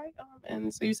 Okay. All right.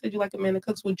 And so you said you like a man that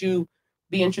cooks. Would you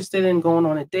be interested in going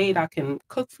on a date? I can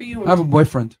cook for you. I have a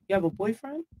boyfriend. You have a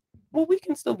boyfriend? Well, we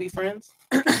can still be friends.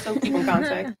 We can still keep in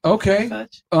contact. Okay.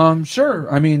 Such.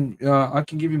 Sure. I mean, I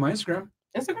can give you my Instagram.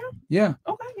 Instagram? Yeah.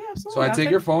 Okay. Yeah. Absolutely. So I I'll take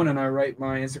your phone and I write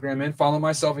my Instagram in, follow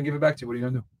myself, and give it back to you. What are you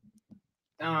gonna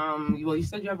do? Well, you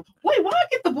said you have a. Wait, why I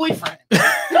get the boyfriend?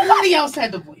 Nobody else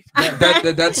had the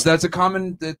boyfriend. That's a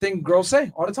common thing girls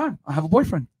say all the time. I have a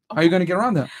boyfriend. How are you gonna get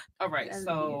around that? All right,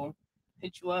 so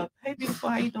hit you up. Hey, beautiful,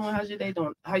 how you doing? How's your day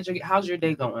doing? How's your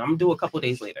day going? I'm gonna do a couple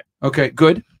days later. Okay,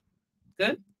 good.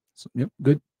 Good. Yep,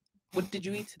 good. What did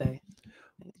you eat today?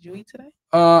 Did you eat today?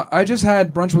 I just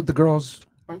had brunch with the girls.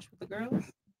 Brunch with the girls.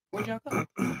 Where'd y'all go?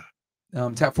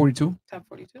 Tap 42. Tap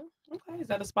 42. Okay, is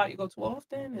that a spot you go to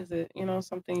often? Is it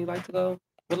something you like to go?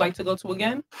 Would like to go to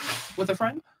again with a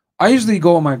friend? I usually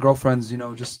go with my girlfriends.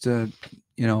 Just to,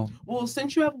 Well,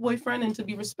 since you have a boyfriend and to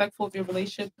be respectful of your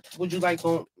relationship, would you like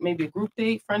go maybe a group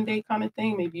date, friend date kind of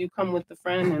thing? Maybe you come with the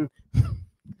friend and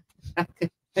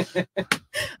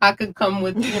I could come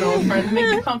with a friend to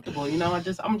make you comfortable. I'm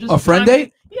just a friend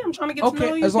date. I'm trying to get to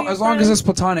know you. As long as it's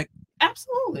platonic.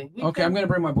 Absolutely. Okay, I'm gonna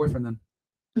bring my boyfriend then.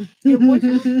 Your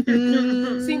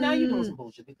boyfriend? See, now you're doing some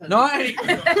bullshit. Because No, I ain't.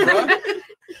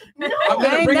 I'm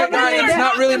gonna bring a guy that's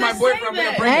not really my boyfriend. I'm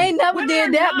gonna bring I him. ain't never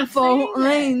did that before.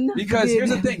 Because here's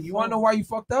the thing. You want to know why you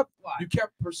fucked up? You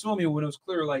kept pursuing me when it was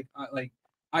clear. Like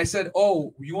I said,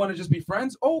 oh, you want to just be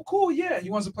friends? Oh, cool. Yeah. He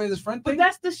wants to play this friend thing. But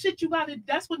that's the shit you gotta.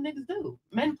 That's what niggas do.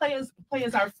 Men play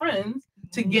as our friends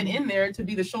to get in there to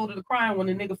be the shoulder to cry when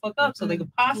the nigga fuck up, so they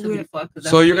could possibly fuck.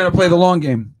 So you're gonna play the long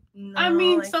game. I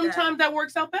mean, sometimes that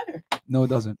works out better. No, it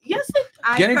doesn't. Yes,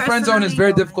 Getting friend zone is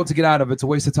very difficult to get out of. It's a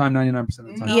waste of time 99% of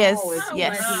the time. Yes,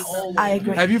 I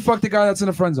agree. Have you fucked a guy that's in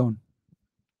a friend zone?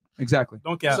 Exactly.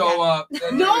 Don't get So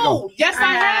no, yes,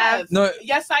 I have. No,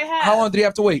 yes, I have. how long did he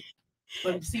have to wait?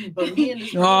 But me and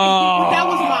this Oh. that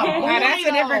was my boy. That's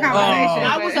a different Oh. conversation.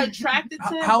 I was attracted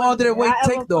to him. How long did it wait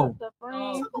take though?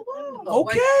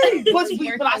 Okay.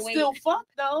 But I still fuck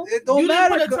though. It don't you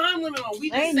matter. Didn't put a time limit on. We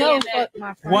just Ain't saying no that. fuck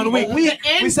my friend. 1 week.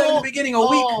 We said in the beginning a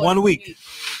week. 1 week.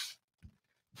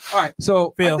 All right.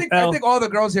 So Fail. I think all the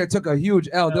girls here took a huge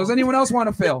L. Does anyone else want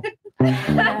to fail?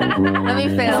 Let me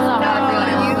fail.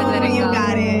 You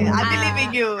got it. I believe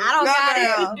in you. I don't got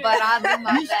it, but I'll do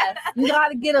my best. You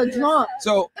gotta get a drunk.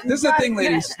 So this is the thing,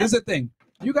 ladies. This is the thing.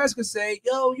 You guys could say,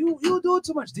 yo, you do it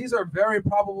too much. These are very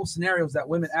probable scenarios that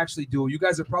women actually do. You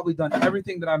guys have probably done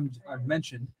everything that I've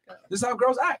mentioned. This is how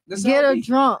girls act. This is Get how it a be.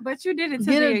 drunk. But you did it to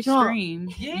Get the a drunk. extreme.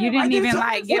 Yeah, You I didn't did even to-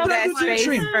 like what give did I that do to the space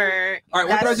extreme? for. All right,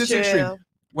 what did I That's do to the extreme? true.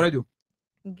 What I do?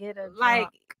 Get a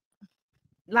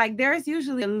Like there's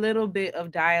usually a little bit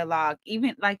of dialogue.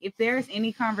 Even like if there's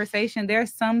any conversation,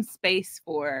 there's some space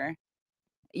for,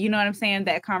 you know what I'm saying,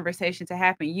 that conversation to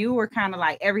happen. You were kind of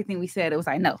like everything we said. It was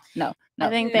like no. I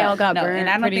think they all got no. burnt And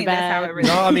I don't pretty think that's how bad. it really.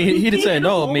 No, I mean he didn't say no.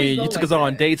 I Always mean go you took like us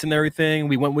on that. dates and everything.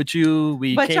 We went with you.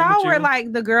 We But came y'all with were you.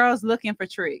 like the girls looking for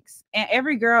tricks, and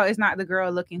every girl is not the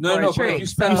girl looking No, for no, a but trick. if you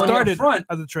spend money up started front,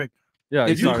 as a trick. Yeah,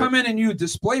 if you come in and you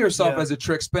display yourself Yeah. as a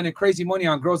trick, spending crazy money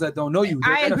on girls that don't know you, they're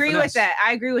I gonna agree finesse. with that.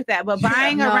 I agree with that. But Yeah.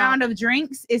 buying No. a round of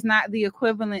drinks is not the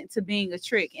equivalent to being a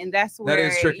trick, and that's That where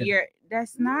is tricking.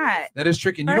 That's not. That is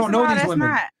tricky. You First don't of know all, these that's women.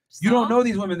 not. You don't know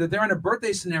these women that they're in a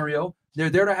birthday scenario. They're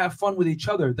there to have fun with each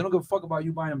other. They don't give a fuck about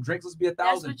you buying them drinks. Let's be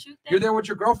 1,000. You're there with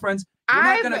your girlfriends. You're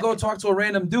not gonna go talk to a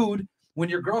random dude when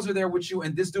your girls are there with you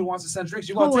and this dude wants to send drinks.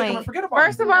 You're gonna take them and forget about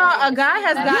First them. of all, a guy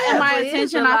has gotten my it is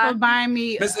attention a off lot. of buying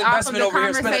me. Miss off of Investment the over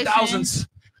here, spending conversation. thousands.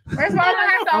 First of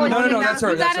all, No, that's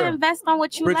her. You That's gotta her. invest on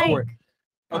what you Bridgeport.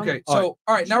 like. Okay, so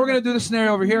all right, now we're gonna do the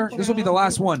scenario over here. This will be the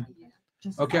last one.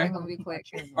 Okay. Gonna be quick.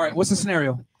 All right, what's the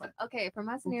scenario? Okay, for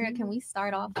my scenario, can we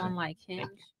start off on like Hinge?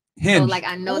 Hinge. So like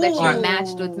I know that you All right.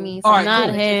 matched with me. All right, I know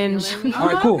cool. that you're feeling me. All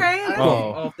right, cool. Okay. Cool.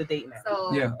 Oh. the date now.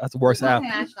 So Yeah. That's the worst we app.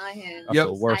 matched on Hinge. That's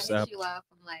the worst I hit app. you up.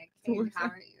 I'm like, hey, how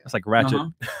are you? That's like ratchet.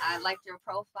 I like your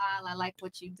profile. I like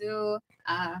what you do.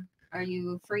 Are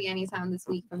you free anytime this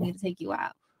week for me to take you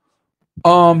out?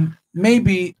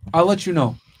 Maybe I'll let you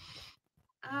know.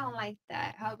 I don't like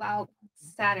that. How about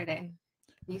Saturday?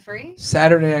 You free?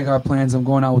 Saturday, I got plans. I'm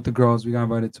going out with the girls. We got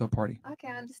invited to a party. Okay,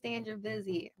 I understand you're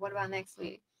busy. What about next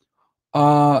week?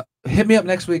 Hit me up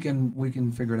next week and we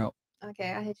can figure it out.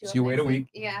 Okay, I hit you So up. you wait next a week?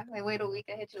 Yeah, I wait a week.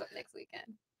 I hit you up next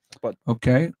weekend.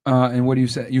 Okay. And what do you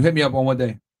say? You hit me up on what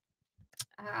day?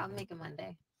 I'll make it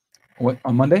Monday. What,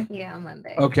 on Monday? Yeah, on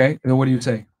Monday. Okay. And what do you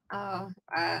say? Oh,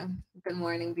 good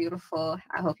morning, beautiful.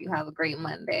 I hope you have a great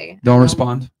Monday. Don't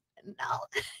respond.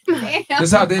 No. This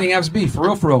is how dating apps be. For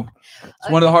real, for real. It's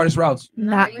one of the hardest routes.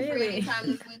 Not really. Free anytime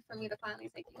this week for me to finally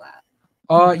take you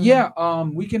out? Yeah.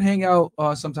 We can hang out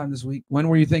sometime this week. When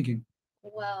were you thinking?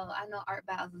 Well, I know Art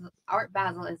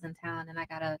Basel is in town, and I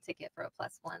got a ticket for a +1,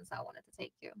 so I wanted to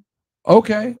take you.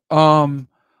 Okay.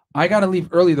 I gotta leave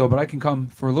early though, but I can come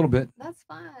for a little bit. That's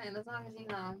fine, as long as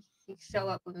you show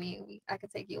up with me. I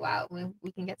could take you out.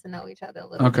 We can get to know each other a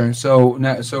little. Okay. bit. So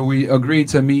now, so we agreed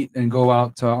to meet and go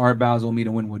out to Art Basel, meet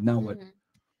in Wynwood. Now what?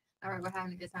 All right, we're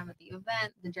having a good time at the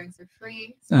event. The drinks are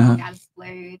free, so Uh-huh. I got to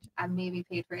splurge. I maybe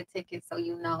paid for a ticket, so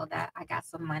you know that I got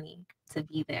some money to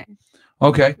be there.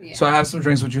 Okay. Yeah. So I have some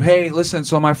drinks with you. Hey, listen.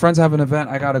 So my friends have an event.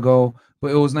 I gotta go,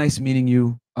 but it was nice meeting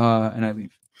you. And I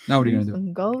leave. Now what are you gonna do?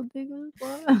 Some gold diggers,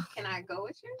 boy. Can I go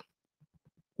with you?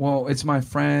 Well, it's my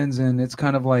friends, and it's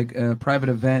kind of like a private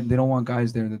event. They don't want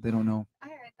guys there that they don't know. All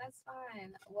right, that's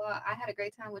fine. Well, I had a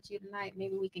great time with you tonight.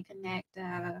 Maybe we can connect.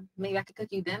 Maybe I could cook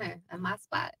you dinner at my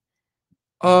spot.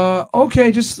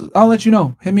 Okay. Just I'll let you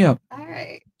know. Hit me up. All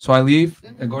right. So I leave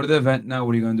and go to the event. Now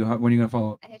what are you gonna do? When are you gonna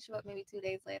follow up? I hit you up maybe 2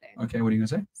 days later. Okay. What are you gonna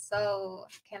say? So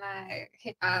can I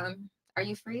hit? Are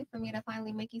you free for me to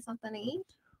finally make you something to eat?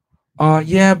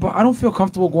 Yeah, but I don't feel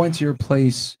comfortable going to your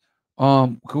place.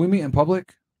 Can we meet in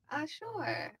public?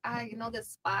 Sure. I know this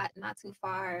spot not too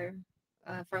far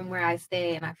from where I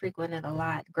stay, and I frequent it a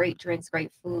lot. Great drinks,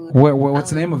 great food.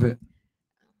 What's the name of it?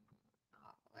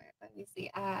 Let me see.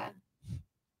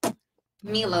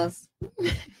 Milos.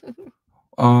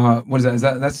 What is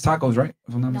that? That's tacos, right?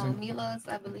 If I'm not No, mistaken. Milos,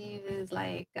 I believe, is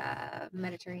like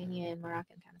Mediterranean,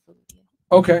 Moroccan kind of food. Yeah.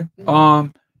 Okay.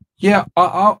 Yeah,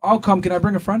 I'll come. Can I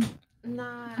bring a friend?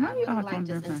 Nah, I really like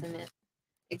just intimate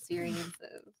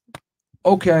experiences.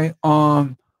 Okay.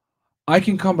 I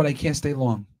can come, but I can't stay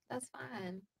long. That's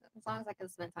fine. As long as I can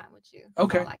spend time with you. That's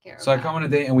Okay. all I care So I about. come on a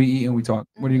date and we eat and we talk.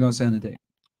 What are you gonna say on the date?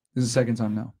 This is the second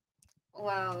time now.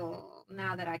 Well,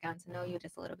 now that I got to know you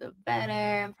just a little bit better,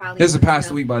 and probably This is wanna past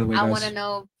know- week, by the way, I guys. want to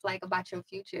know like about your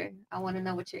future. I want to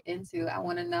know what you're into. I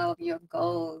want to know your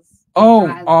goals. Oh,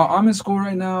 drives. I'm in school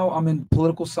right now. I'm in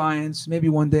political science. Maybe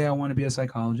one day I want to be a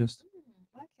psychologist.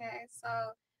 Okay,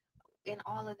 so in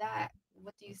all of that,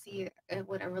 what do you see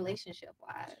with a relationship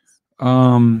wise?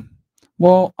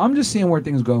 Well, I'm just seeing where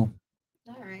things go.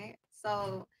 All right.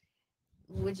 So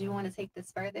would you want to take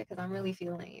this further? Because I'm really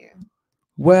feeling you.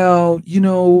 Well,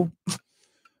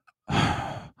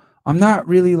 I'm not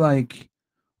really like,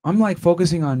 I'm like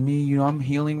focusing on me. I'm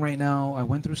healing right now. I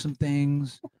went through some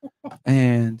things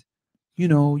and, you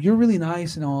know, you're really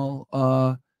nice and all,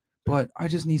 but I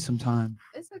just need some time.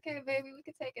 It's okay, baby. We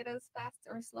can take it as fast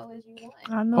or slow as you want.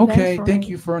 I know Okay, that's thank right.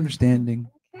 you for understanding.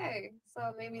 Okay,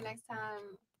 so maybe next time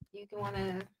you can want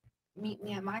to meet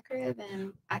me at my crib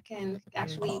and I can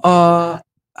actually.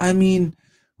 I mean,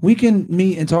 we can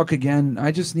meet and talk again.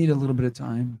 I just need a little bit of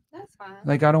time. That's fine.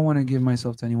 Like, I don't want to give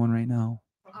myself to anyone right now.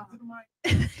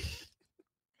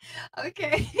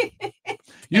 Okay.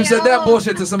 You said that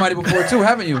bullshit to somebody before too,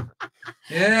 haven't you?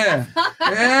 Yeah.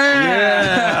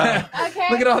 Yeah. Okay.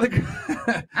 Look at all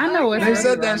the. I know what They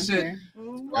said that shit.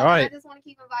 Well, All right. I just want to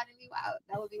keep inviting you out.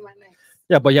 That would be my next.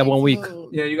 Yeah, but you have 1 week.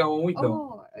 Yeah, you got 1 week though.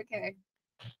 Oh, okay.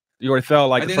 You already felt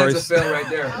like I the think first. that's a fail right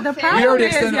there. The We problem already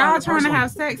is extended on y'all the trying first to one.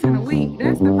 have sex in a week.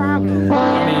 That's the problem.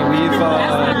 I mean,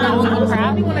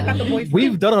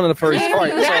 we've done it on the first. All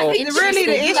right, so That's really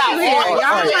the issue here. all Y'all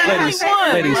right, trying to have ladies,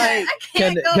 fun. ladies, Like,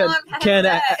 can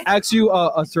I ask you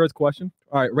a serious question?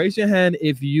 All right, raise your hand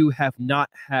if you have not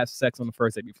had sex on the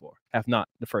first date before. Have not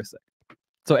the first date.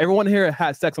 So everyone here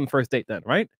had sex on the first date, then,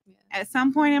 right? At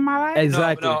some point in my life.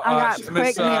 Exactly. I got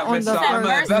pregnant on the I'm gonna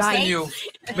first invest night. in you.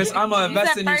 Miss, I'm gonna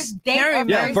invest in you.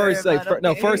 Yeah, first like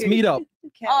first meetup.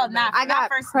 Oh, not I got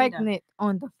first pregnant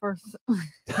on the first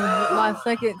my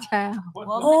second child.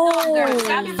 All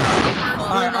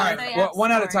right. Well,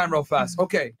 one at a time, real fast.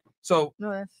 Okay. So,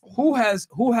 No, that's who has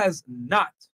not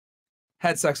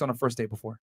had sex on a first date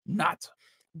before? Not.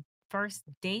 First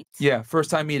date? Yeah, first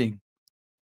time meeting.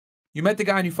 You met the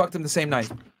guy and you fucked him the same night.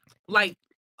 Like,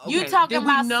 You okay, talking did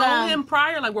we about know some- him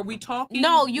prior? Like, were we talking?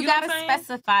 No, you know gotta what I'm saying?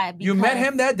 specify. You met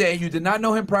him that day. You did not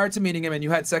know him prior to meeting him, and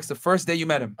you had sex the first day you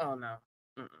met him. Oh no.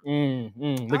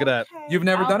 Look at that. You've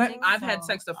never done it? I've had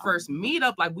sex the first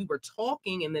meetup, like we were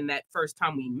talking, and then that first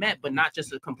time we met, but not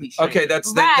just a complete stranger. Okay, then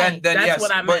That's yes.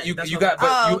 what I meant. But you That's you what got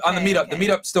I- on the meetup. The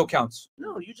meetup still counts.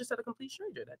 No, you just said a complete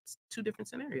stranger. That's two different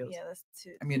scenarios. Yeah, that's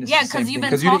two. I mean, it's Yeah, the same 'cause you've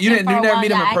thing. been you talking didn't for you a never while,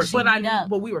 meet him in y'all person.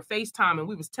 But we were FaceTime and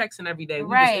we was texting every day.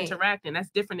 We Right. was interacting. That's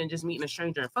different than just meeting a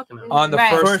stranger and fucking them. On the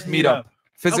Right. first meetup.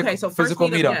 Physical, Okay, so first physical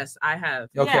meetup. Yes, I have.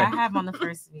 Okay. Yeah, I have on the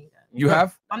first meetup. You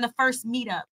have? On the first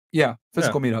meetup. Yeah,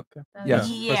 physical meetup. Yes.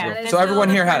 Yeah. physical. So everyone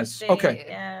here has. date, Okay.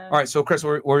 yeah. All right. So Chris,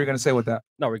 what were you gonna say with that?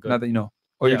 No, we're good. Now that you know.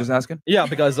 Or you're Yeah. just asking? Yeah,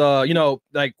 because you know,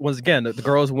 like once again, the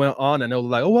girls went on and they were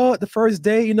like, "Oh, well, the first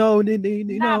day, you know, you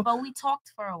Nah, know." but we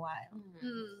talked for a while.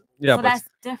 Yeah, So but that's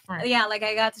different. Yeah, like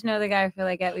I got to know the guy for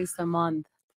like at least a month.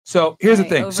 So here's the Right,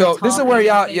 thing. over So this is where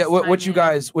talking, y'all, what you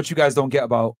guys don't get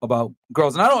about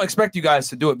girls, and I don't expect you guys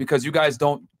to do it because you guys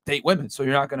don't date women, so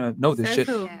you're not gonna know this shit.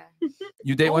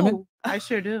 You date women I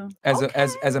sure do.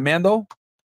 as a man though?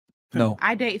 No.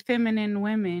 I date feminine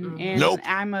women, and Nope.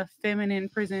 I'm a feminine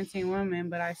presenting woman,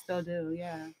 but I still do.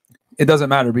 Yeah. It doesn't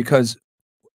matter because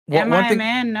Am I a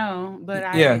man? No, but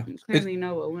I Yeah, clearly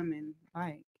know what women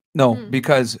like. No,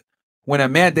 because when a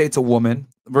man dates a woman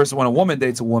versus when a woman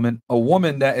dates a woman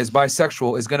that is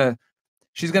bisexual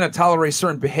she's gonna tolerate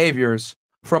certain behaviors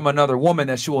from another woman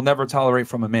that she will never tolerate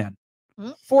from a man.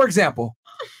 For example,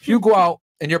 if you go out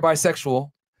and you're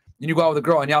bisexual and you go out with a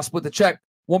girl and y'all split the check,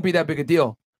 won't be that big a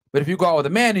deal. But if you go out with a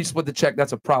man and you split the check,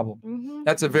 that's a problem.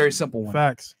 That's a very simple one.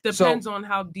 Facts. Depends on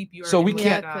how deep you are. So we into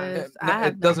can't. that guy.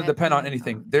 It doesn't depend on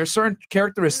anything. There's certain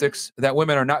characteristics that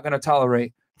women are not going to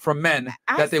tolerate from men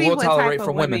that they see will what tolerate type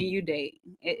from of women. you date.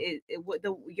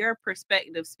 Your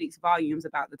perspective speaks volumes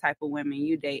about the type of women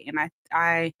you date, and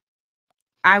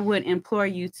I would implore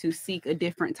you to seek a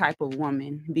different type of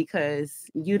woman because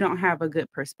you don't have a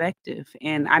good perspective.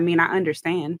 And I mean, I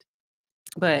understand,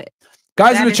 but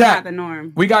Guys in that the is chat, not the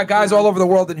norm. we got guys all over the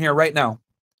world in here right now.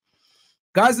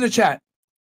 Guys in the chat,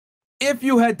 if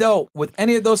you had dealt with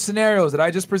any of those scenarios that I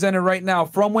just presented right now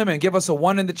from women, give us a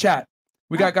 1 in the chat.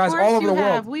 We got guys all over the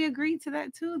world. We agreed to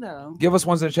that too, though. Give us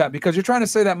ones in the chat because you're trying to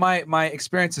say that my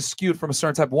experience is skewed from a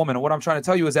certain type of woman. And what I'm trying to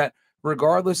tell you is that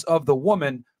regardless of the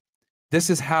woman, this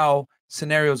is how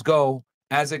scenarios go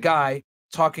as a guy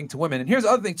talking to women. And here's the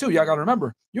other thing too. Y'all got to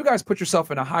remember, you guys put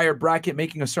yourself in a higher bracket,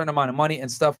 making a certain amount of money and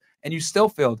stuff, and you still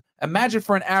failed. Imagine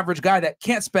for an average guy that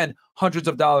can't spend hundreds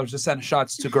of dollars to send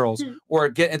shots to girls or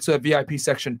get into a VIP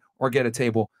section or get a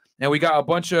table. And we got a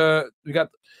bunch of,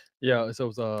 yeah, so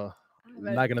it was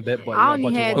lagging a bit, but I yeah, only a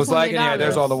bunch of had it was ones. lagging. Yeah,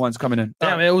 there's all the ones coming in.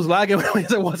 Damn, it was lagging when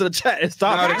it was in the chat. It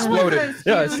stopped. Now it exploded.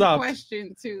 Yeah, it stopped.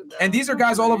 Question too. Though. And these are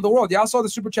guys all over the world. Y'all saw the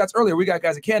super chats earlier. We got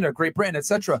guys in Canada, Great Britain,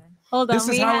 etc. Hold This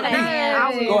on, is we how had it a be.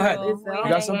 hand. Go ahead. We You had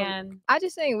got a some? hand. I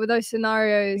just think with those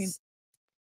scenarios,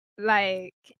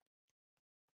 like,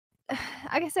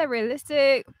 I guess they're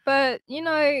realistic, but you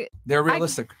know, They're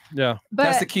realistic. Yeah, but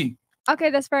that's the key.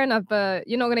 okay, that's fair enough, but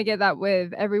you're not gonna get that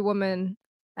with every woman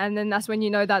And then that's when you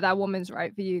know that that woman's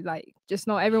right for you. Like, just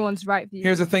not everyone's right for you.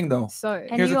 Here's the thing, though. So,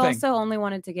 And Here's you the thing. also only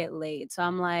wanted to get laid. So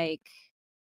I'm like,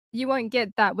 you won't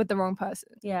get that with the wrong person.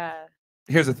 Yeah.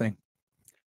 Here's the thing.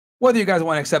 Whether you guys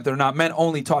want to accept it or not, men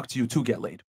only talk to you to get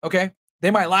laid. Okay?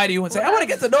 They might lie to you and say, I want to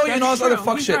get to know you and all this other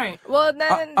fuck shit. Well,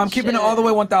 then I'm keeping it all the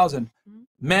way 1,000. Mm-hmm.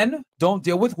 Men don't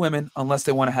deal with women unless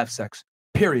they want to have sex.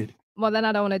 Period. Well, then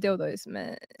I don't want to deal with those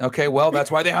men. Okay, well,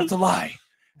 that's why they have to lie.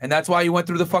 And that's why you went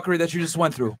through the fuckery that you just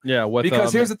went through. Yeah, what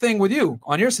Because here's the thing with you,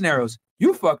 on your scenarios,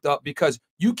 you fucked up because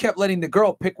you kept letting the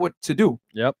girl pick what to do.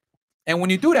 Yep. And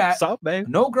when you do that, babe?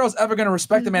 no girl's ever going to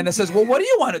respect a man that says, well, what do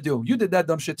you want to do? You did that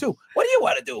dumb shit too. What do you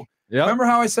want to do? Yep. Remember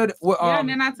how I said, Yeah, and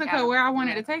then I took her where I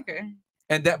wanted to take her.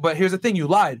 and that, but here's the thing, you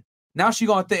lied. Now she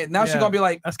gonna think, now she Yeah. gonna be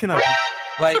like, That's kind of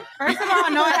like, First of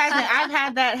all, no, it hasn't. I've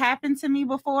had that happen to me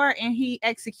before, and he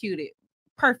executed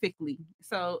perfectly.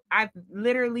 So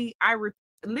literally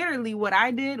what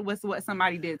I did was what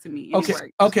somebody did to me. And okay, it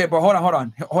worked. okay, but hold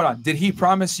on. Did he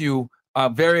promise you a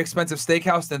very expensive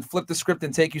steakhouse, then flip the script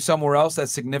and take you somewhere else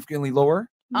that's significantly lower?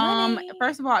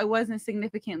 First of all, it wasn't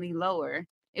significantly lower.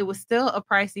 It was still a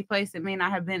pricey place. It may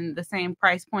not have been the same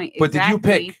price point. But did you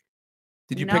exactly. pick?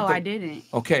 Did you No, pick? I didn't.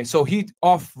 Okay, so he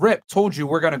off rip told you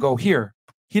we're gonna go here.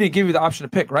 He didn't give you the option to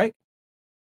pick, right?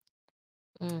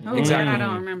 Oh, Exactly. I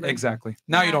don't remember. Exactly.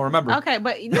 Now you don't remember. Okay,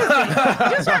 but listen,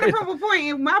 just trying to prove a point.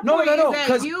 And my No, point no, no, is that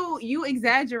 'cause- you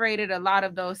exaggerated a lot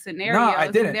of those scenarios. I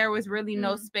didn't. And there was really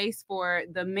no space for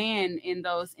the men in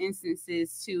those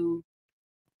instances to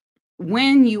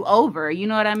win you over. You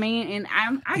know what I mean? And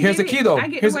I Here's the get key, it. though. I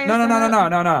get Here's the way no.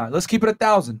 it's Let's keep it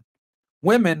 1,000.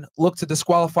 Women look to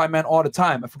disqualify men all the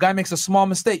time. If a guy makes a small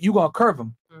mistake, you gonna curve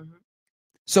him.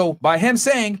 So by him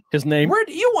saying his name, where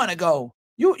do you want to go?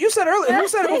 You said earlier. You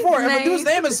said it before. If a dude's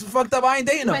name is fucked up, I ain't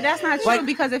dating him. But that's not true Like,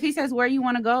 because if he says where you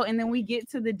want to go and then we get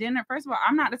to the dinner, first of all,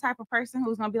 I'm not the type of person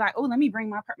who's gonna be like, oh, let me bring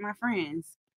my friends.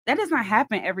 That does not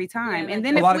happen every time. And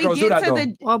then A if lot of we girls do get that, to though.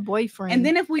 the Or boyfriend. and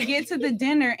then if we get to the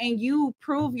dinner and you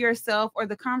prove yourself or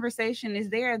the conversation is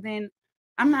there, then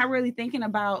I'm not really thinking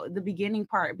about the beginning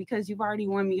part because you've already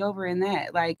won me over in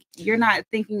that. Like you're not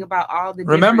thinking about all the.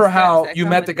 remember different steps how that you come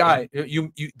met with the it.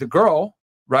 guy? The girl,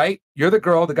 right? You're the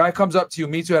girl. The guy comes up to you,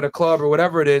 meets you at a club or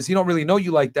whatever it is. He don't really know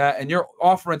you like that, and you're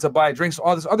offering to buy drinks,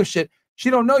 all this other shit.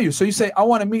 She don't know you, so you say, "I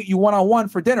want to meet you one-on-one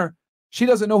for dinner." She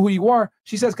doesn't know who you are.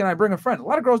 She says, "Can I bring a friend?" A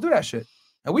lot of girls do that shit,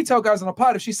 and we tell guys on the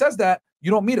pod if she says that,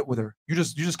 you don't meet it with her. You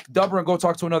just dub her and go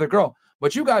talk to another girl.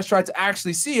 But you guys try to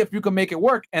actually see if you can make it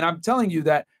work, and I'm telling you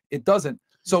that it doesn't.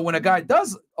 So when a guy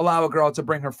does allow a girl to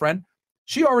bring her friend,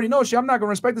 she already knows I'm not gonna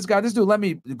respect this guy. This dude let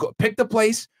me go pick the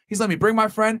place. He's let me bring my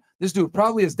friend. This dude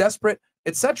probably is desperate,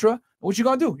 etc. What you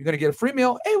gonna do? You're gonna get a free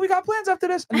meal. Hey, we got plans after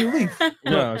this, and you leave.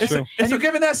 Yeah, It's true. and you're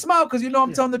giving that smile because you know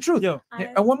I'm telling the truth.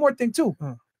 And one more thing too,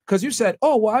 because you said,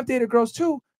 "Oh, well, I've dated girls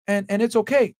too, and it's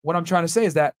okay." What I'm trying to say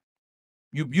is that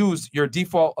you use your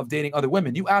default of dating other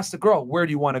women. You ask the girl, "Where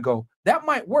do you want to go?" That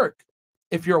might work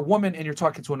if you're a woman and you're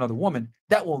talking to another woman.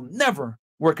 That will never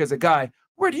work as a guy.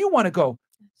 Where do you want to go?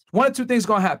 One of two things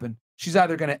gonna happen. She's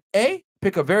either gonna A,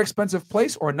 pick a very expensive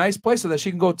place or a nice place so that she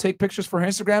can go take pictures for her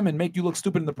Instagram and make you look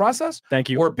stupid in the process. Thank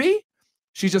you. Or B,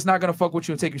 she's just not gonna fuck with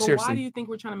you and take you But seriously. why do you think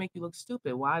we're trying to make you look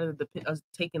stupid? Why did us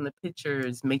taking the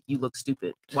pictures make you look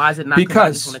stupid? Why is it not I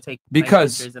just want to take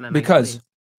nice pictures in a nice place?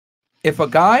 If a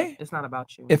guy, It's not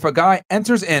about you. if a guy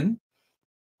enters in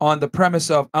on the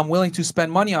premise of I'm willing to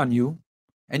spend money on you,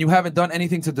 and you haven't done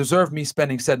anything to deserve me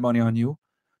spending said money on you,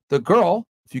 the girl,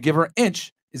 if you give her an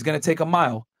inch, is gonna take a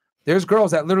mile. There's girls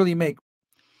that literally make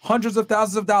hundreds of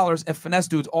thousands of dollars and finesse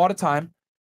dudes all the time.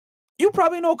 You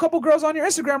probably know a couple girls on your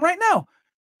Instagram right now.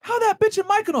 How that bitch in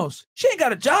Mykonos? She ain't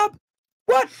got a job.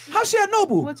 What? How she at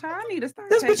Nobu? Well, I need to start.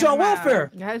 This bitch taking on them out.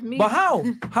 welfare. That's me. But how?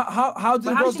 How do But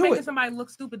the how girls is she do making it? somebody look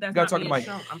stupid that's Gotta not talk to being Mike.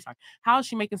 shown? I'm sorry. How is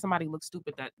she making somebody look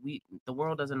stupid that the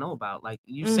world doesn't know about? Like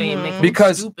you saying making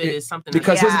Because stupid is something.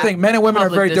 because that's here's the thing, men and women are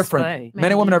public very display. different.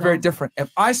 Men and women are very different.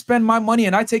 If I spend my money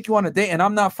and I take you on a date and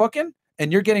I'm not fucking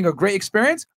and you're getting a great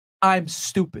experience, I'm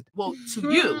stupid. Well,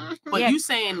 to you, but you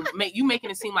saying you making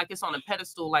it seem like it's on a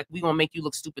pedestal, like we gonna make you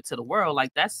look stupid to the world.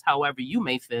 Like that's however you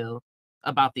may feel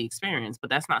about the experience,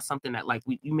 but that's not something that like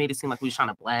you made it seem like we was trying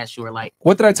to blast you or like.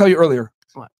 What did I tell you earlier?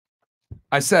 What?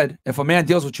 I said if a man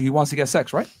deals with you, he wants to get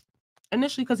sex, right?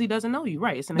 Initially, because he doesn't know you,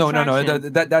 right? It's an No.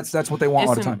 attraction. That's what they want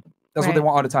all the It's an- time. That's what they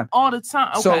want all the time. all the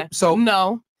time. So- Okay. so-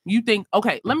 no, you think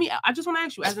okay? I just want to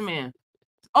ask you as a man.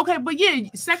 Okay, but yeah,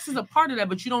 sex is a part of that,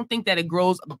 but you don't think that it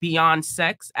grows beyond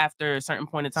sex after a certain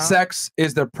point in time? Sex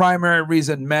is the primary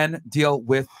reason men deal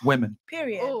with women.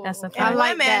 Period. That's a And fact. I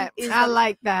like women that. is I the-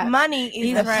 like that. Money is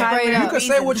He's the right. primary You can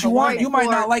say what reason you want. You might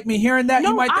for- not like me hearing that. No,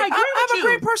 you might I think agree I have with a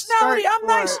great you. personality. I'm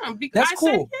nice. Because That's I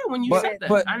said, cool. yeah, when you But- said that.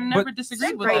 but- I never but-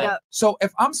 disagreed with Straight that. up. So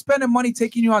if I'm spending money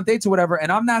taking you on dates or whatever,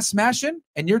 and I'm not smashing,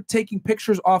 and you're taking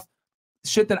pictures off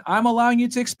shit that I'm allowing you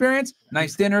to experience,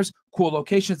 nice dinners, cool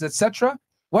locations, etc.,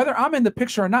 whether I'm in the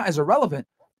picture or not is irrelevant.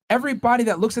 Everybody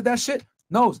that looks at that shit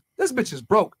knows this bitch is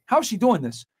broke. How's she doing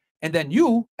this? And then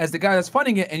you, as the guy that's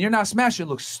funding it, and you're not smashing,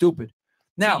 looks stupid.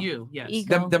 Now, To you, yes.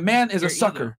 the man is Your a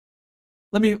sucker.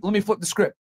 Let me flip the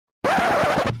script.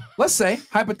 Let's say,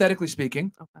 hypothetically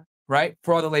speaking, right,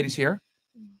 for all the ladies here,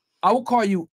 I will call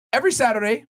you every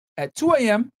Saturday at 2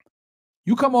 a.m.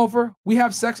 You come over, we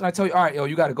have sex, and I tell you, all right, yo,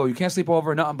 you got to go. You can't sleep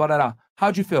over, nothing, blah, blah, blah.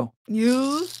 How'd you feel?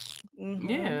 You.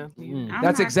 Yeah.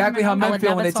 That's exactly how men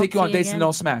feel when they take you on dates and again.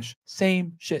 don't smash.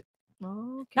 Same shit.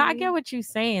 No, I get what you're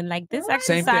saying. Like this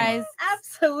Same thing. exercise,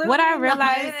 Absolutely. what I not.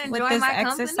 realized with Enjoy this my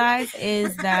company. exercise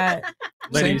is that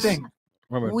Same thing.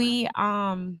 Remember,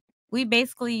 we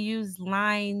basically use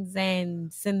lines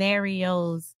and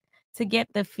scenarios to get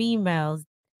the females,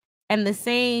 and the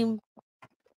same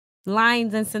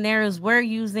lines and scenarios we're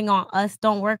using on us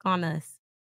don't work on us.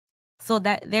 So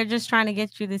that they're just trying to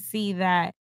get you to see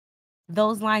that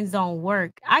those lines don't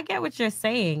work. I get what you're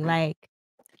saying. Like,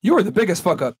 You were the biggest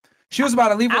fuck up. She was about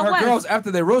to leave with I her was. girls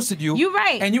after they roasted you. You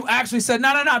right. And you actually said,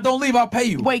 no, don't leave. I'll pay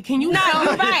you. Wait, can you? No,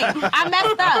 you're right. I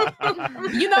messed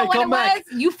up. You know Hey, what it come back.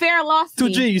 was? You fair lost 2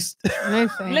 me. G's.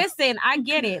 Listen, I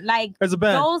get it. Like There's a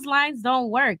band. those lines don't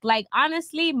work. Like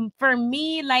honestly, for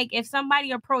me, like if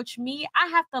somebody approached me, I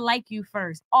have to like you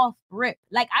first, off rip.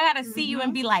 Like I gotta see you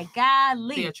and be like,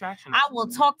 golly, The attraction. I will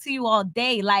talk to you all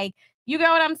day. Like you get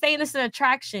what I'm saying? It's an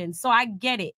attraction. So I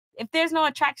get it. If there's no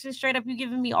attraction, straight up, you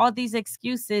giving me all these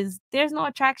excuses. There's no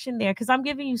attraction there because I'm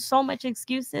giving you so much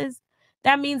excuses.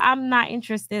 That means I'm not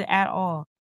interested at all.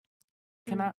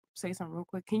 Can I say something real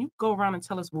quick? Can you go around and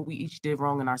tell us what we each did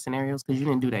wrong in our scenarios? Because you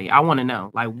didn't do that yet. I want to know.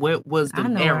 Like, what was the I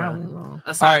know error? I was wrong.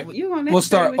 All right, we'll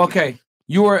start. Okay,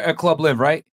 you were at Club Live,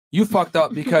 right? You fucked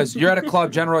up because you're at a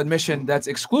club general admission that's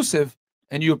exclusive,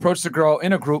 and you approached the girl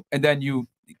in a group, and then you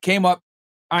came up.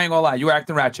 I ain't gonna lie, you were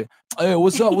acting ratchet. Hey,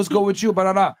 what's up? What's good with you? Blah,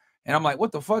 blah, blah. And I'm like,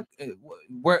 what the fuck?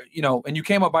 Where, you know, and you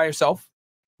came up by yourself.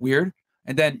 Weird.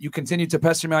 And then you continued to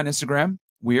pester me on Instagram.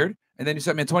 Weird. And then you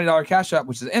sent me a $20 cash app,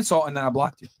 which is an insult, and then I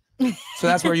blocked you. So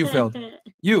that's where you failed.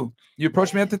 You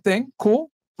approached me at the thing.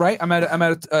 Cool. Right? I'm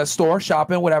at a store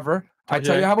shopping, whatever. I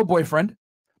tell you I have a boyfriend.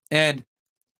 And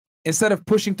instead of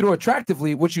pushing through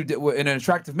attractively, what you did in an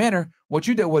attractive manner, what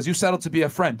you did was you settled to be a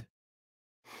friend.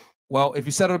 Well, if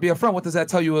you settle to be a friend, what does that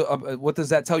tell you? What does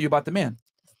that tell you about the man?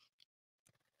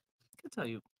 I can tell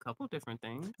you a couple different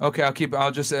things. Okay,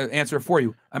 I'll just answer it for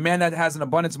you. A man that has an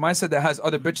abundance mindset that has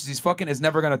other bitches he's fucking is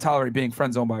never gonna tolerate being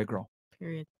friend zoned by a girl.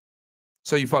 Period.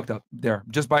 So you fucked up there.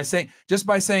 Just by saying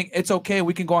it's okay,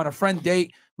 we can go on a friend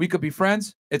date, we could be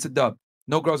friends. It's a dub.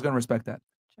 No girl's gonna respect that.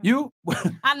 You,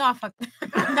 I know I fucked. No,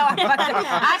 I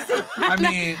fucked up. I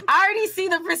mean, I already see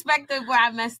the perspective where I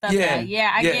messed up. Yeah, At.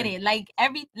 Yeah, I yeah. get it.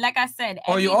 Like I said.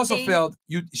 or you also everything- failed.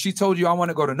 She told you I want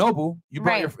to go to Nobu. You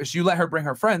brought Right. you let her bring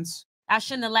her friends. I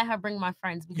shouldn't have let her bring my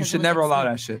friends. Because You it should was never allow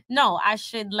exclusive. that shit. No, I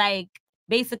should like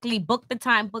basically book the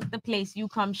time, book the place. You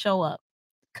come show up,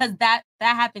 cause that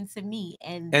happened to me.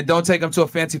 And And don't take them to a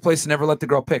fancy place and never let the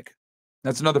girl pick.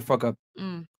 That's another fuck up.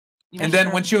 Mm. And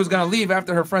then when she was gonna leave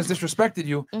after her friends disrespected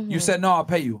you, you Mhm. said no, I'll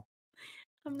pay you.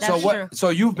 That's So what? true. So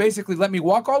you basically let me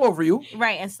walk all over you,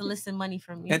 Right, and solicit money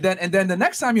from me. and then the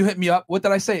next time you hit me up, what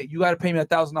did I say? You got to pay me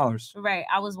 $1,000. Right,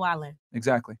 I was wilding.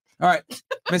 Exactly. All right,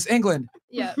 Miss England,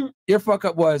 Yeah. your fuck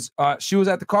up was she was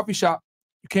at the coffee shop.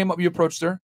 You came up, you approached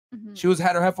her. Mhm. She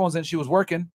had her headphones in. She was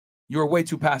working. You were way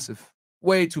too passive.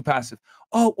 Way too passive.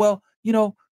 Oh well, you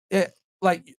know,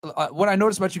 what I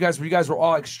noticed about you guys were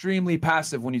all extremely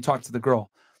passive when you talked to the girl.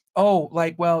 Oh,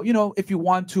 like, well, you know, if you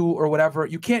want to or whatever,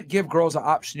 you can't give girls an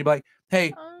option. You'd be like,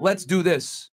 hey, let's do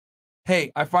this.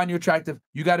 Hey, I find you attractive.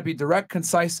 You got to be direct,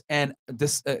 concise, and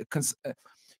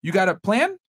you got to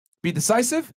plan, be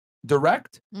decisive,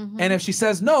 direct. And if she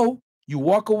says no, you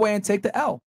walk away and take the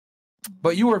L.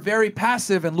 But you were very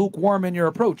passive and lukewarm in your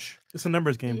approach. It's a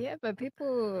numbers game. Yeah, but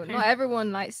not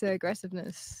everyone likes the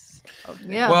aggressiveness.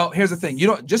 Yeah. Well, here's the thing. You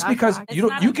don't just That's because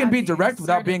why- you can be direct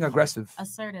without being aggressive.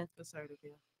 Assertive.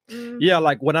 Mm. Yeah,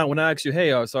 like when I ask you,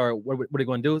 hey, sorry, what are you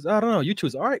going to do? I don't know. You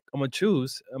choose. All right, I'm gonna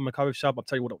choose. I'm gonna coffee shop. I'll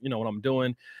tell you what I'm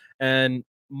doing, and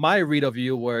my read of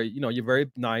you where you're very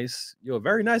nice, you're a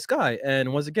very nice guy,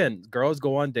 and once again, girls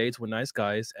go on dates with nice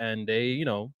guys, and they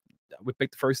we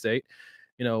picked the first date,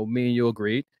 me and you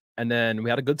agreed, and then we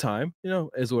had a good time,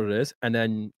 is what it is, and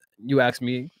then you asked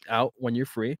me out when you're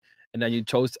free, and then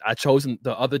I chose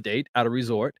the other date at a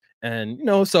resort, and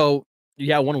so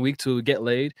you had 1 week to get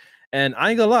laid. And I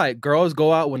ain't gonna lie, girls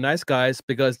go out with nice guys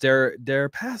because they're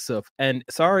passive, and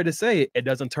sorry to say, it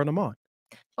doesn't turn them on.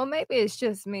 Or maybe it's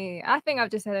just me. I think I've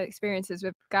just had experiences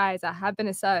with guys that have been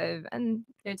assertive, and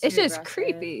it's just aggressive.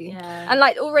 creepy. Yeah. And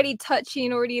like already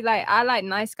touching, already like I like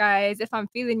nice guys. If I'm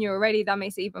feeling you already, that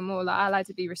makes it even more. Like I like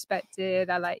to be respected.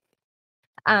 I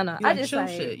don't know. You I like just chill like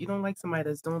shit. You don't like somebody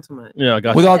that's doing too much. Yeah, I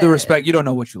got With you. all due respect, you don't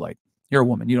know what you like. You're a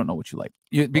woman. You don't know what you like.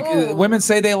 Women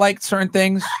say they like certain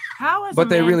things, How as but a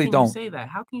they man really can don't. you say that?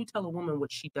 How can you tell a woman what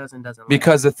she does and doesn't like?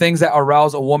 Because the things that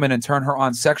arouse a woman and turn her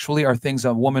on sexually are things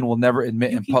a woman will never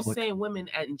admit You in keep public. saying women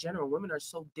in general. Women are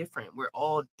so different. We're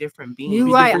all different beings. You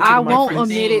We right. do I different won't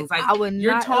admit it. things. Like, I would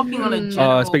you're not talking on a admit it.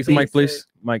 general Speak to the mic, basis. please.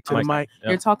 Mic to mic. Yeah.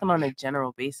 You're talking on a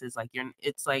general basis. Like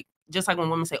it's like just like when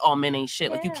women say, "Oh, men ain't shit."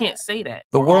 Like you can't say that.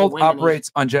 The Or, "Oh, world women ain't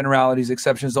operates on generalities.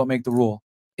 Exceptions don't make the rule.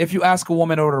 If you ask a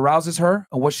woman what arouses her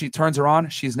and what she turns her on,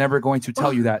 she's never going to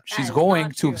tell you that. She's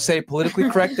going to say politically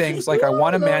correct things like, I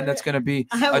want a man that's going to be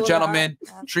a gentleman,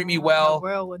 treat me well,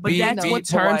 But that's what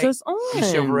turns polite, us be on.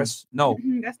 chivalrous. No.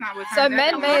 That's not what. So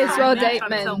men may as well date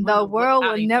men. The world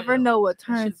will never know what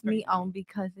turns me on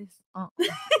because it's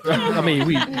I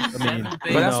mean, But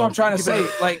that's what I'm trying to say.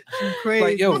 Like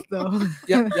yo,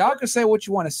 y'all can say what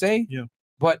you want to say,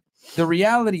 but the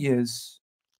reality is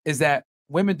that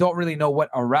women don't really know what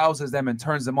arouses them and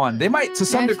turns them on. They might to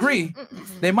some degree,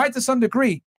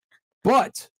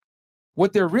 but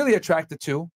what they're really attracted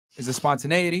to is the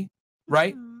spontaneity,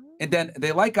 right? And then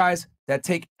they like guys that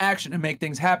take action and make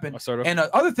things happen. And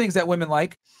other things that women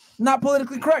like, not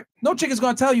politically correct. No chick is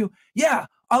going to tell you, yeah,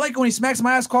 I like it when he smacks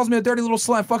my ass, calls me a dirty little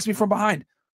slut, and fucks me from behind.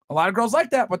 A lot of girls like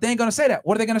that, but they ain't going to say that.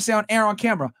 What are they going to say on air, on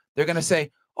camera? They're going to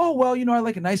say, oh, well, I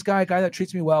like a nice guy that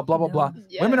treats me well, blah, blah, blah.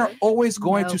 Yeah. Women are always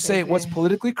going to say what's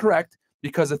politically correct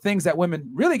because the things that women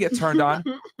really get turned on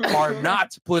are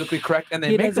not politically correct, and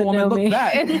they make the woman look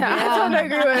bad. I don't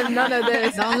agree with none of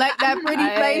this. Don't let that pretty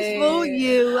face fool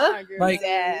you. Like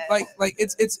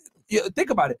it's think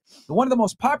about it. One of the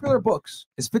most popular books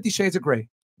is 50 Shades of Grey.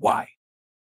 Why?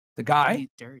 The guy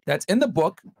that's in the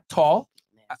book, tall,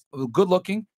 good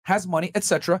looking, has money,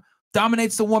 etc.,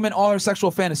 dominates the woman, all her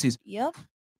sexual fantasies. Yep.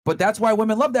 But that's why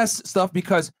women love that stuff,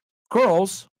 because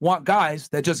girls want guys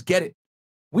that just get it.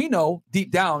 We know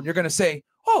deep down you're going to say,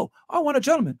 oh, I want a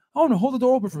gentleman. I want to hold the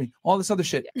door open for me. All this other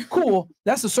shit. Cool.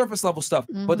 That's the surface level stuff.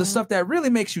 But the stuff that really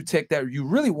makes you tick, that you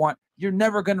really want, you're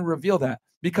never going to reveal that.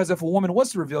 Because if a woman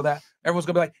was to reveal that, everyone's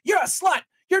going to be like, you're a slut.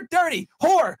 You're dirty.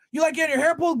 Whore. You like getting your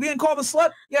hair pulled, being called a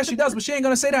slut? Yeah, she does. But she ain't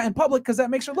going to say that in public because that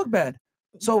makes her look bad.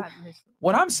 So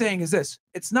what I'm saying is this.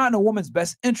 It's not in a woman's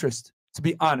best interest to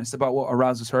be honest about what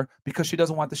arouses her because she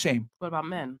doesn't want the shame. What about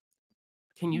men?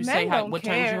 Can you Men say don't what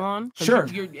turns care. you on? 'Cause Sure.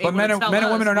 you're But able men to and tell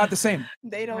women us. are not the same.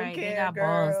 They don't Right, they care, got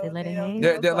girl. balls, they let it hang.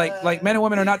 They're like men and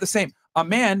women are not the same. A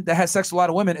man that has sex with a lot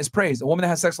of women is praised. A woman that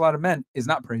has sex with a lot of men is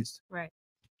not praised. Right.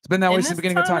 It's been that way In since the this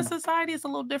beginning of time. in society, it's a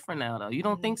little different now, though. You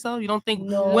don't think so? You don't think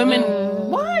women?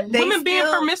 What? They Women being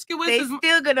still- promiscuous They is.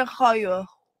 still gonna call you a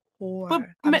whore. But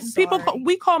I'm people, sorry.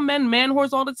 we call men man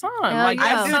whores all the time. Hell Like yeah.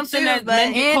 that's I do something too, that but-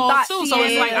 men get And called thought- too. So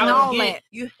it's yeah, like and I all don't that.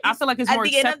 get. I feel like it's At more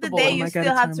the end of acceptable. the day, you still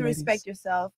have to respect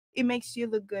yourself. It makes you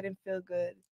look good and feel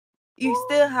good. You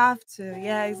still have to.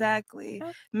 Yeah, exactly.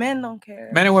 Men don't care.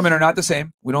 Men and women are not the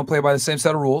same. We don't play by the same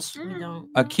set of rules. We don't.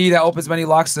 A key that opens many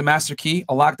locks is a master key.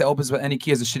 A lock that opens any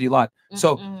key is a shitty lock.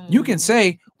 So you can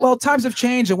say, well, times have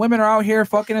changed and women are out here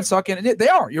fucking and sucking. And they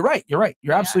are. You're right. You're right.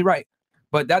 You're absolutely right.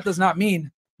 But that does not mean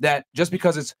that just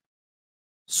because it's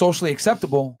socially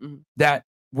acceptable that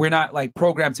we're not like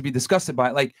programmed to be disgusted by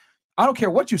it. Like, I don't care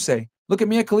what you say. Look at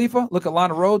Mia Khalifa. Look at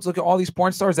Lana Rhoades. Look at all these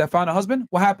porn stars that found a husband.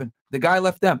 What happened? The guy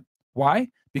left them. Why?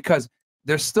 Because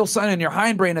there's still something in your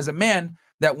hindbrain as a man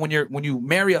that when you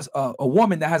marry a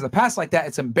woman that has a past like that,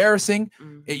 it's embarrassing.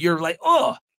 You're like,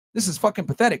 oh, this is fucking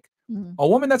pathetic. A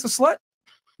woman that's a slut,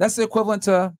 that's the equivalent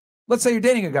to, let's say you're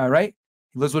dating a guy, right?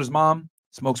 He lives with his mom,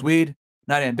 smokes weed,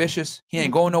 not ambitious. He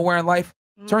ain't going nowhere in life.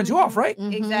 Turns you off, right?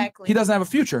 Exactly. He doesn't have a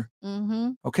future.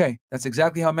 Okay, that's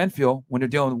exactly how men feel when they're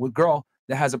dealing with a girl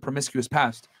that has a promiscuous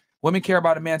past. Women care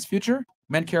about a man's future.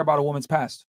 Men care about a woman's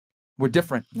past. We're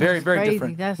different. Very, That's very crazy.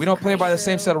 different. That's We don't play by the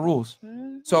same set of rules.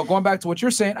 So going back to what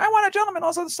you're saying, I want a gentleman, all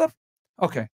this other stuff.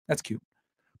 Okay, that's cute.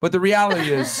 But the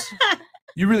reality is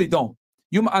you really don't.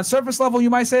 You on surface level, you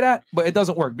might say that, but it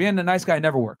doesn't work. Being a nice guy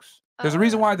never works. There's a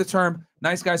reason why the term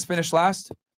 "nice guys finish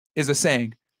last" is a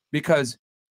saying, because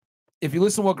if you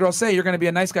listen to what girls say, you're going to be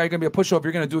a nice guy, you're going to be a pushover,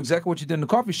 you're going to do exactly what you did in the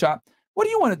coffee shop. What do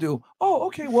you want to do? Oh,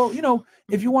 okay, well, you know,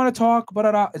 if you want to talk,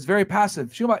 it's very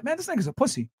passive. She'll be like, man, this nigga's a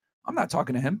pussy. I'm not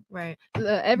talking to him. Right.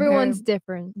 Everyone's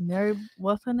different. Mary,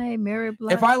 what's her name? Mary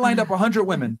Black. If I lined up 100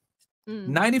 women,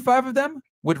 95 of them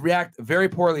would react very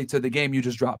poorly to the game you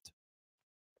just dropped.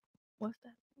 What's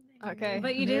that? Okay.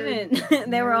 But you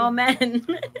didn't. They were all men.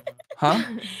 Huh?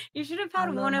 You should have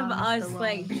had one of us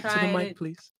like try To the mic,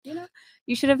 please. You know,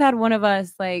 you should have had one of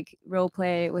us like role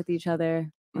play with each other.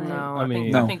 Like, No, I I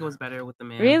mean- think it was better with the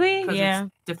man. Really? 'Cause Yeah.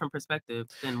 it's different perspective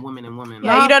than women and women.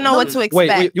 Yeah, you don't know what to expect.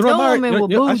 Wait, you know No what? woman Mari-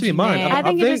 will you know, bougie, actually, mine. man. I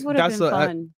think it just would have that's been a-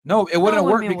 fun. No, it wouldn't No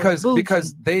work women because were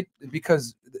because bougie.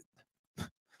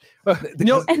 you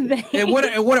know,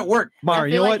 it wouldn't work. Mari, I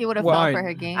you feel know like what? he would have Well, fell I- for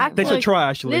her game. I They feel should try,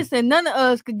 actually. Listen, none of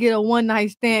us could get a one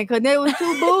night stand because they was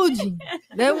too bougie.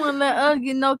 They wouldn't let us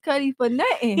get no cutty for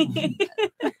nothing.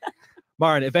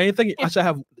 Mari, if anything, I should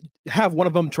have one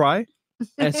of them try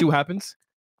and see what happens.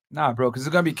 Nah, bro, because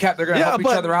it's gonna be kept. They're gonna Yeah, help each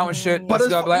but- other out and shit. but But it's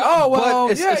it's gonna be like, fu- oh but well,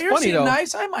 it's- yeah, it's you're funny, seem though.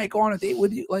 nice. I might go on a date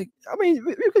with you. Like, I mean,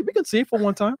 we can see it for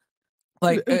one time.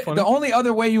 like It'd be funny. the only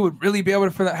other way you would really be able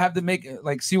to have them make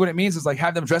like see what it means is like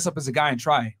have them dress up as a guy and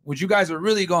try. Would you guys are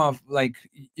really going like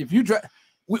if you dress?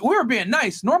 We were being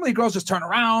nice. Normally, girls just turn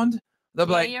around. They'll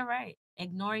be Yeah, like, you're right.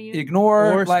 Ignore you.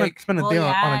 ignore, Or like spend a roll day your on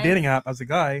a eyes. dating app as a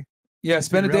guy. yeah,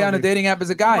 spend a day on a reality. dating app as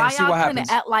a guy Why and see y'all what couldn't happens.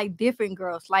 act like different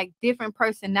girls, like different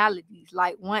personalities?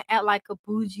 Like one act like a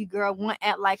bougie girl, one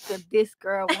act like a this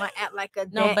girl, one act like a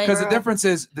No, that but- Because the girl. difference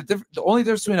is the only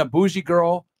difference between a bougie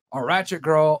girl, a ratchet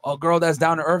girl, a girl that's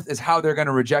down to earth is how they're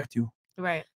gonna reject you.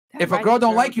 Right. If a girl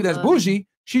don't like you that's bougie,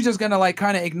 she's just gonna like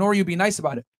kind of ignore you, be nice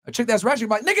about it. A chick that's ratchet,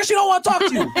 be like, nigga, she don't want to talk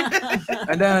to you.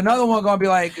 And then another one gonna be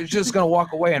like, it's just gonna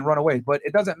walk away and run away. But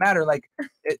it doesn't matter. Like,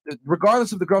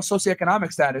 regardless of the girl's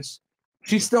socioeconomic status,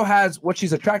 she still has what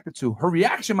she's attracted to. Her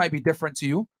reaction might be different to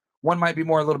you. One might be a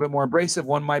little bit more abrasive.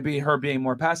 One might be her being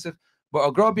more passive. But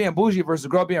a girl being bougie versus a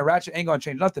girl being ratchet ain't gonna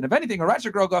change nothing. If anything, a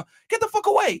ratchet girl go, get the fuck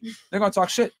away. They're gonna talk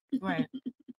shit. Right.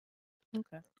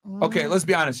 Okay, let's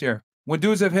be honest here. When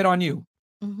dudes have hit on you,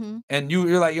 and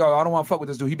you're like, yo, I don't want to fuck with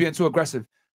this dude. He being too aggressive.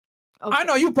 I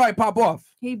know you probably pop off.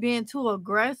 He being too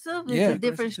aggressive. It's Yeah. a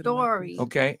different story.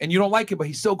 Okay, and you don't like it, but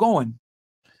he's still going.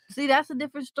 See, that's a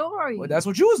different story. Well, that's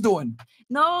what you was doing.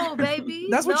 No, baby.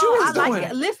 That's what no, you was I like doing.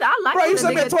 it. Listen, I like Bro, you when a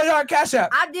sent me a nigga- $20 cash app.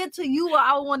 I did to you what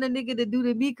I want a nigga to do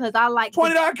to me because I like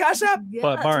 $20 cash app.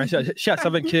 But Mari, she had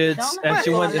 7 kids, and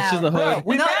she went. She's in the hood.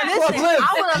 No, listen,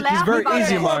 I would have laughed. It's very about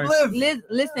easy, that. Mari.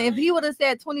 Listen, if he would have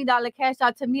said $20 cash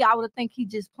out to me, I would have think he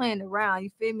just playing around.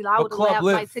 You feel me? Like, I But would have Club laughed.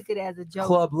 Live. I took it as a joke.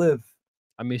 Club Live.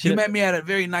 I mean, You met me at a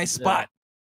very nice spot.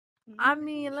 I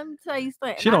mean, let me tell you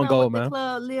something. She I don't done go, went to man.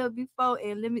 Club Live before,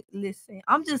 and let me listen.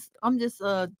 I'm just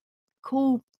a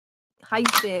cool, how you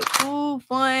said, cool,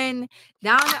 fun,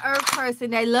 down to earth person.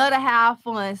 They love to have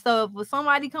fun. So if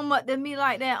somebody come up to me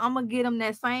like that, I'm gonna get them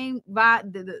that same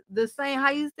vibe, the same, how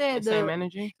you said, The same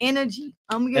energy. Energy.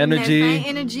 I'm gonna give them that same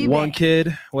energy. One back.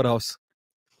 kid. What else?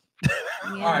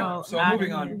 All right, so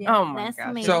moving on. Oh my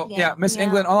god. So yeah, Miss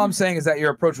England, all I'm saying is that your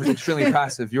approach was extremely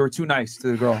passive. You were too nice to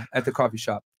the girl at the coffee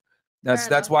shop.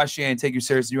 That's why she ain't take you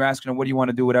seriously. You're asking her, what do you want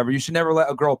to do, whatever. You should never let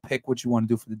a girl pick what you want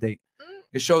to do for the date.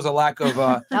 It shows a lack of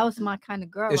That was my kind of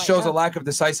girl. it right shows there. a lack of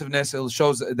decisiveness. It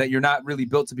shows that you're not really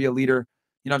built to be a leader.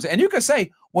 You know what I'm saying? And you could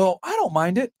say, well, I don't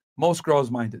mind it. Most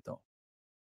girls mind it though.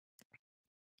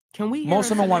 Can we? Most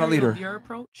hear women want a scenario of leader. Your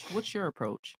approach. What's your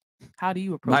approach? How do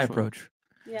you approach? My women? approach.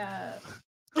 Yeah.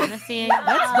 Let's see.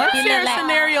 Let's hear a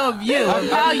scenario of you.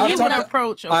 How you would talked-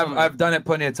 approach. a woman. I've done it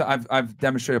plenty of times. I've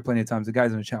demonstrated plenty of times. The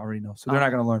guys in the chat already know, so they're not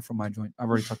gonna learn from my joint. I've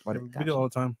already talked about it. We do it all the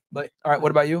time. But all right,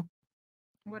 what about you?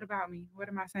 What about me? What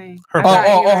am I saying? Her I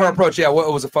thought you her were- approach. Yeah,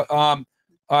 what was a fuck?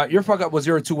 Your fuck up was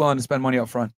you were too willing to spend money up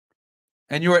front,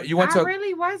 and you went I to.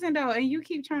 really wasn't though, and you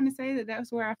keep trying to say that that's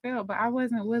where I felt, but I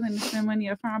wasn't willing to spend money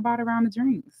up front. I bought around the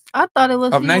drinks. I thought it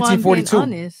was Of he wasn't being 1942.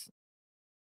 honest.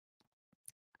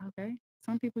 Okay,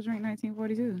 some people drink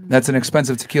 1942. That's an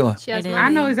expensive tequila. I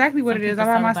know exactly what Some it is. people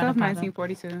I bought sell it by myself the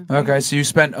bottle. 1942. Okay, so you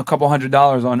spent a couple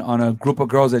 $100s on a group of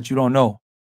girls that you don't know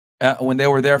when they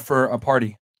were there for a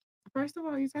party. First of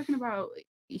all, you're talking about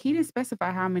he didn't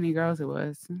specify how many girls it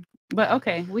was, but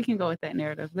okay, we can go with that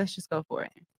narrative. Let's just go for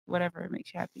it. Whatever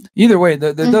makes you happy. Either way,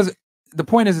 the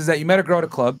point is that you met a girl at a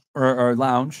club or a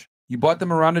lounge. You bought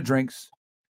them a round of drinks,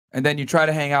 and then you try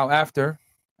to hang out after.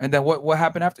 And then what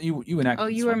happened after you enacted? Oh,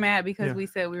 you this were one. mad because Yeah. we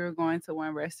said we were going to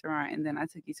one restaurant, and then I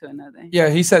took you to another. Yeah,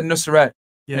 he said Nusret,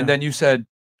 Yeah. and then you said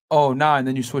Oh, nah, and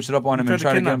then you switch it up on him and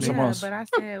try to get him somewhere else. But I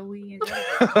said we enjoyed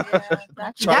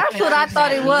That's what I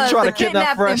thought it was. Trying The to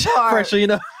kidnap kidnapping part. Fresh, you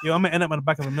know. Yo, I'm gonna end up on the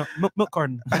back of a milk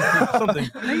carton. Something.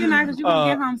 No, you're not, because you're going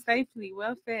to get home safely,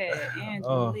 well fed, and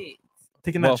lit.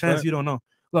 Taking that Well, chance, fair. you don't know.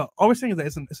 Look, all we're saying is that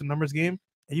it's a numbers game,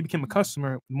 and you became a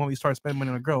customer the moment you start spending money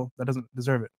on a girl that doesn't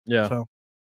deserve it. Yeah. So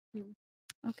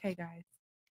Okay, guys.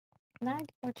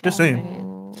 just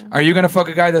saying. Are you gonna fuck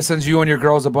a guy that sends you and your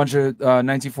girls a bunch of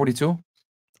 1942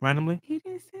 randomly? He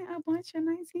didn't send a bunch of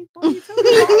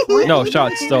 1942. No,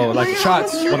 shots though, like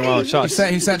shots. What about shots?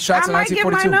 He sent shots I in might get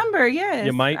my 1942. number, yes.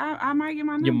 You might. I might get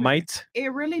my number. You might.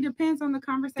 It really depends on the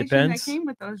conversation Depends. that came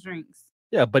with those drinks.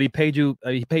 Yeah, but he paid you.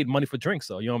 He paid money for drinks,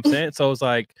 though. You know what I'm saying? So it's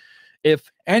like,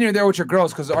 if And you're there with your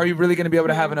girls, because are you really gonna be able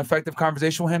to have an effective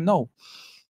conversation with him? No.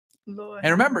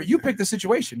 And remember, you picked the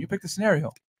situation. You picked the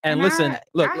scenario. And listen,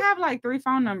 look, I have like 3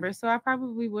 phone numbers, so I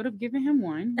probably would have given him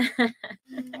one.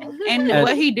 And And-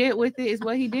 what he did with it is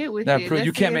what he did with That it. proves- you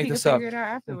Let's see can't if make he can this up. figure it out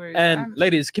afterwards. and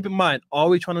ladies, keep in mind,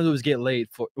 all we trying to do is get laid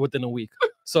for within a week.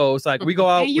 So it's like we go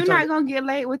out. And you're we not talk- gonna get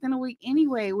laid within a week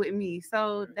anyway with me,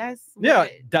 so that's Yeah,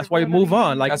 what that's why you move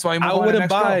on. Like That's why you move I on to the wouldn't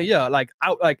next buy. girl. Yeah, like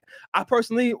I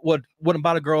personally wouldn't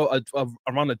buy the girl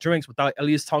around the drinks without at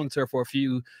least talking to her for a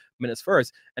few minutes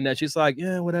first, and then she's like,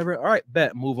 yeah, whatever. All right,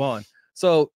 bet, move on.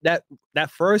 So that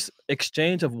first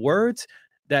exchange of words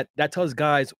that tells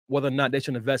guys whether or not they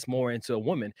should invest more into a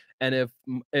woman. And if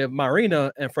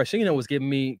Marina and Freshina was giving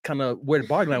me kind of weird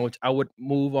body language, I would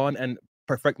move on and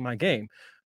perfect my game.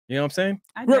 You know what I'm saying?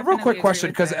 Real quick question,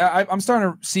 because I'm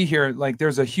starting to see here like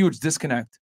there's a huge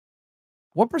disconnect.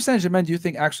 What percentage of men do you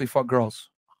think actually fuck girls?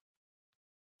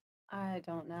 I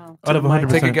don't know. Out of 100%.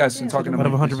 Take a guess and talking Out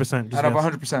of about 100%. Out of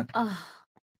 100%. Oh,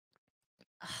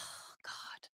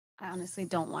 God. I honestly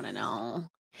don't want to know.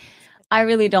 I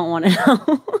really don't want to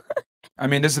know. I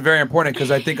mean, this is very important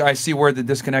because I think I see where the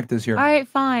disconnect is here. All right,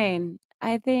 fine.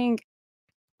 I think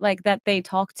like that they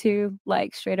talk to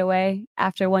like straight away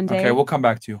after one day. Okay, we'll come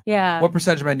back to you. Yeah. What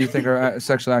percentage of men do you think are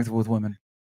sexually active with women?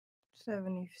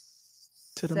 77%.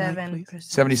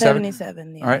 77?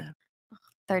 77, yeah. All right.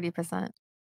 30%.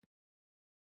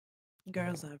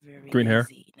 Girls are very Green hair.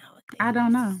 I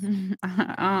don't know.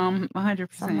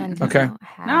 100%. Okay. No,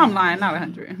 I'm lying, not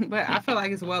 100, but I feel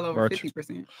like it's well over Merch.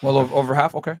 50%. Well, over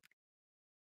half. Okay.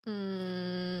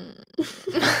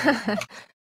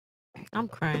 I'm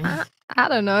crying. I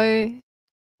don't know.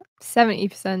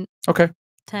 70%. Okay.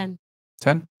 10.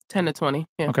 10? 10 to 20.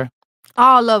 Yeah. Okay.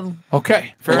 All of them.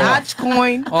 Okay. Fair enough.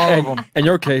 Dogecoin. All of them. In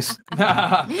your case.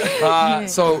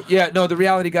 So yeah, no, the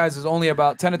reality, guys, is only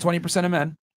about 10 to 20% of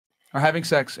men are having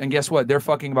sex, and guess what? They're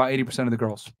fucking about 80% of the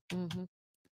girls.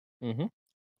 Mm-hmm.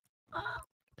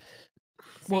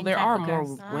 Well, there type are of more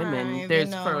girls. women.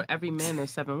 There's for every man,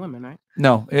 there's 7 women, right?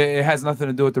 No, it has nothing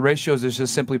to do with the ratios. It's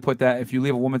just simply put that if you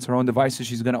leave a woman to her own devices,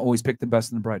 she's going to always pick the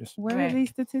best and the brightest. Where do these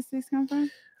statistics come from?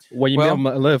 When you meet them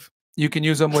live. You can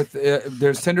use them with,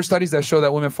 there's Tinder studies that show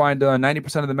that women find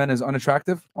 90% of the men is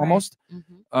unattractive, almost.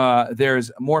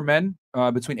 There's more men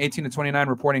between 18 and 29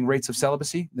 reporting rates of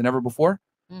celibacy than ever before.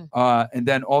 And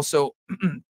then also,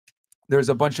 there's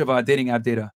a bunch of dating app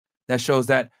data that shows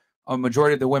that a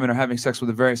majority of the women are having sex with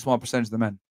a very small percentage of the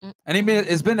men. And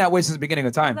it's been that way since the beginning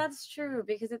of time. That's true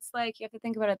because it's like you have to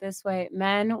think about it this way: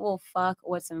 men will fuck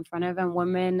what's in front of them.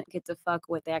 Women get to fuck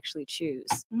what they actually choose.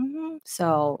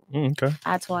 So Okay.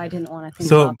 that's why I didn't want to think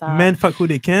So about that. men fuck who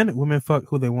they can, women fuck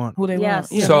who they want. Who they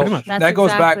Yes. want. Yeah, So pretty much. that goes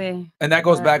back, exactly and that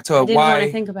goes what back to I didn't want to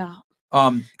why, think about.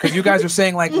 because you guys are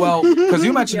saying like, well, because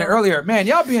you mentioned it earlier, man,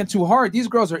 y'all being too hard. These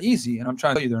girls are easy, and I'm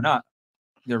trying to tell you they're not.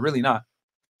 They're really not.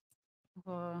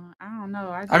 Well, I don't know.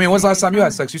 I mean, when's the last time you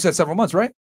had sex? You said several months,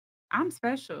 right? I'm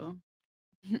special.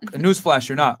 Newsflash,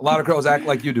 you're not. A lot of girls act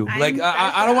like you do. Like,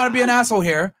 I don't want to be an asshole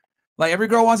here. Like, every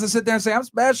girl wants to sit there and say, I'm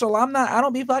special. I'm not. I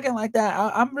don't be fucking like that.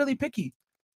 I'm really picky.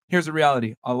 Here's the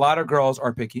reality. A lot of girls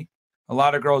are picky. A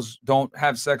lot of girls don't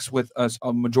have sex with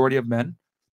a majority of men.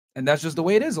 And that's just the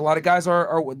way it is. A lot of guys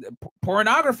are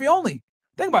pornography only.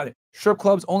 Think about it. Strip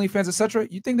clubs, OnlyFans, etc.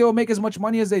 You think they will make as much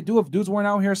money as they do if dudes weren't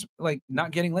out here like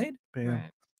not getting laid?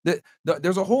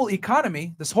 There's a whole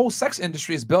economy. This whole sex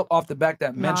industry is built off the back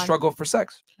that men No, I- struggle for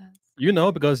sex. You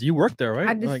know, because you work there, right?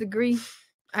 I Like- disagree.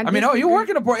 I mean, oh, you work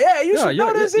in a port. Yeah, you should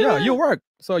know this. Yeah, you work.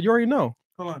 So you already know.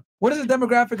 Hold on. What is the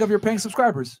demographic of your paying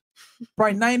subscribers?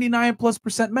 Probably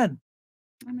 99+% men.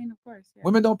 I mean, of course. Yeah.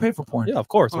 Women don't pay for porn. Yeah, of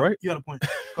course, Oh, right? You got a point.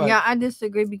 Yeah, I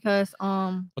disagree because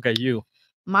Okay, you.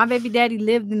 my baby daddy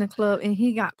lived in the club and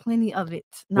he got plenty of it.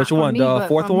 Not Which from one? me, The but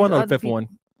fourth from one his or other fifth one?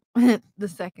 people. The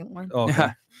second one. Oh, okay.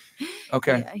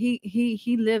 Okay. Yeah,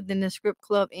 he lived in the strip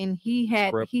club and he had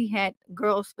Strip.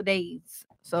 girls for days.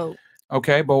 So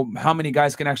Okay, but how many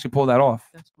guys can actually pull that off?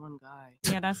 That's one guy.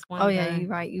 Yeah, that's one. Oh yeah, guy. you're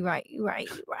right. You're right. You're right.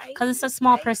 You're right. Because it's a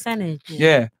small percentage.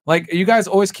 Yeah, like you guys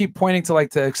always keep pointing to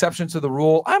like the exception to the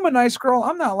rule. I'm a nice girl.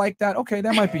 I'm not like that. Okay,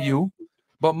 that might be you,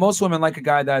 but most women like a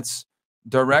guy that's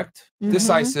direct,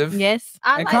 decisive, Yes,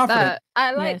 I and like confident. that.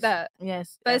 I like Yes. that.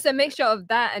 Yes. But it's a mixture of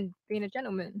that and being a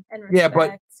gentleman. And Yeah,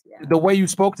 but respect. the way you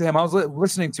spoke to him, I was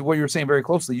listening to what you were saying very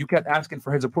closely. You kept asking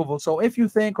for his approval. So if you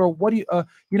think, or what do you,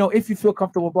 if you feel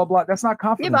comfortable, blah blah. That's not Yeah,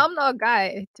 confident. but I'm not a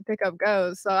guy to pick up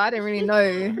girls, so I didn't really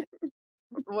know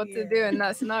what to do in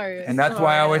that scenario. And that's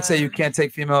why I always say you can't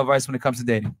take female advice when it comes to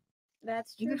dating.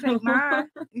 That's true. You can take mine.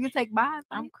 You can take mine.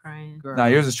 I'm crying. Nah,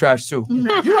 yours is trash too.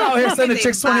 You out here sending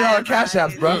chicks $20 cash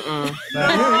apps, bro.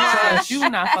 You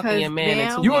not fucking your man.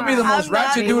 until You would be the most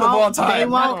ratchet dude of all time. They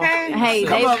won't. Hey,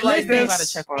 Come they up like listen.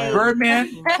 this, Birdman.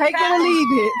 Take it or leave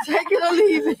it. Take it or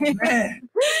leave it. Man.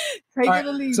 Take All it or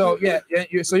right, leave so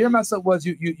it. so your mess up was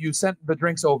you sent the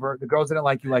drinks over. The girls didn't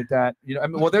like you like that. You know, I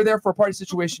mean, well, they're there for a party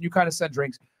situation. You kind of send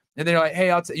drinks, and then you're like,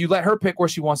 hey, you let her pick where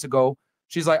she wants to go.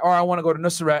 She's like, I want to go to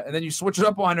Nusret, and then you switch it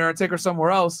up on her and take her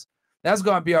somewhere else. That's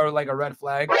gonna be like a red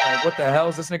flag. Like, what the hell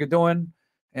is this nigga doing?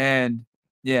 And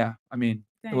yeah, I mean,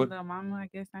 Dang, little mama, I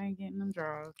guess I ain't getting them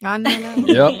drugs. I know.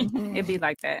 Yep. It'd be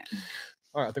like that.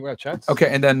 All right, I think we have chats. okay.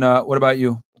 And then what about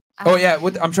you? Oh yeah,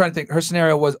 I'm trying to think. Her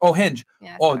scenario was Hinge.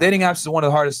 Yeah, Dating apps is one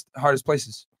of the hardest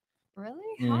places. Really?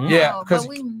 Mhm. Yeah, Oh, 'cause- but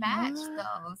we matched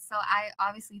though, so I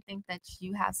obviously think that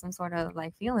you have some sort of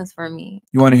like feelings for me.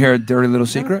 You want to hear a dirty little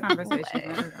secret?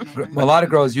 What? A lot of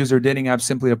girls use their dating apps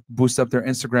simply to boost up their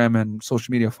Instagram and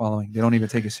social media following. They don't even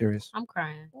take it serious. I'm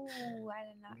crying.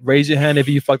 Raise your hand if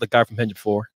you fucked a guy from Hinge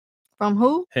before. From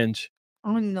who? Hinge. I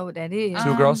don't even know what that is.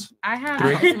 2 girls? I have.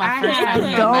 Three? That's my first time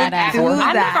hearing Don't about that. do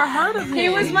I that. never heard of him. He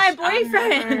was my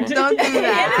boyfriend. Don't do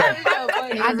that.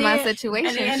 That's my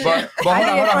situation. But hold on,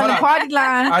 I did hold on, from hold the on. party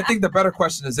line. I think the better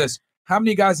question is this: how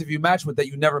many guys have you matched with that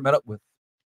you never met up with?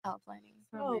 Oh, plenty.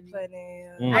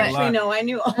 Actually, no, I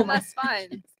knew all my That's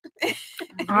fine.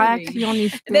 I actually only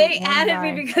stood They one added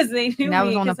guy. me because they knew That me.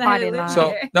 was on the 'cause I had party lived line. So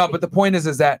there. no, but the point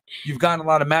is that you've gotten a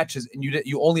lot of matches and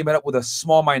you only met up with a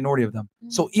small minority of them.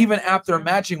 So even after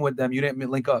matching with them, you didn't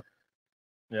link up.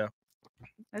 Yeah.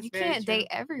 You can't date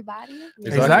everybody.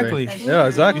 Exactly. Yeah,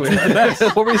 exactly. That's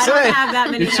what we I say. don't have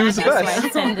that many You choose the matches,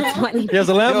 best. so I 10 to 20. He has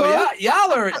a Lambo.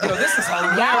 Y'all are this is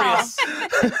hilarious.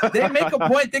 They make a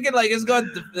point thinking like it's going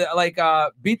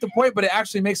to beat the point, but it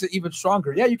actually makes it even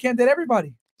stronger. Yeah, you can't date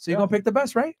everybody. So you're gonna pick the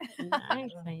best, right? I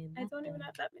ain't saying I don't even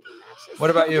have that many matches. What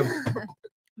about you?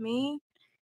 Me,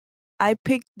 I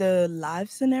picked the live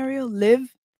scenario,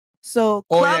 live. So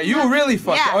Oh yeah, club you live- really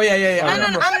fucked. Oh yeah. I No,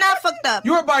 remember. I'm not fucked up.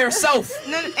 You were by yourself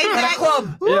No, at a exactly.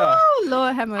 club. Yeah. Oh,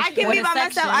 Lord have mercy. I can What be a by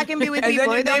myself. section. I can be with And then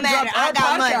people. you It don't name matter. dropped I our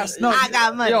got money. podcast. No, I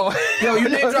got money. Yo, you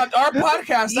name dropped our podcast.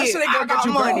 That Yeah, shit ain't I gonna get got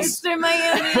you money. girls. Mr.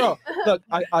 Miami. Bro, look,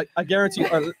 I guarantee you,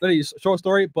 literally, short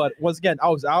story, but once again, I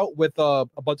was out with a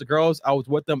bunch of girls. I was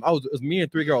with them. It was me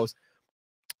and 3 girls.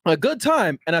 A good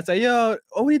time. And I say, yeah,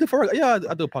 what do you do for? Yeah,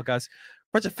 I do a podcast.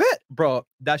 FreshandFit, bro.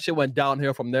 That shit went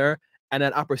downhill from there. And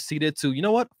then I proceeded to, you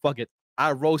know what? Fuck it.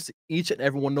 I roast each and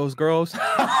every one of those girls. And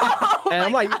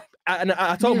I'm like,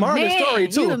 I told You Mara the man, story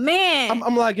too. You the man.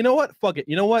 I'm like, you know what? Fuck it.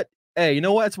 You know what? Hey, you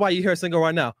know what? That's why you're here single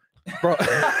right now, bro.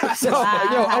 So,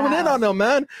 yo, I went in on them,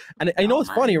 man. And you know what's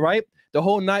funny, right? The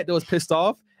whole night they was pissed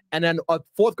off. And then a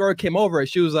 4th girl came over and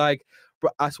she was like,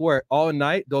 bro, I swear, all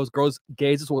night those girls'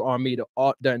 gazes were on me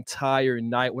the entire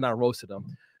night when I roasted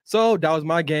them. So that was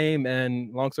my game.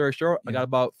 And long story short, I got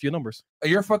about a few numbers.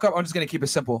 You're a fuck up. I'm just gonna keep it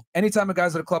simple. Anytime a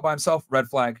guy's at a club by himself, red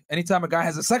flag. Anytime a guy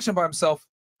has a section by himself,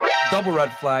 double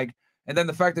red flag. And then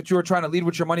the fact that you were trying to lead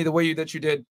with your money the way that you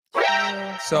did.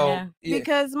 So yeah.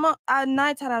 Because 9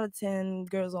 out of 10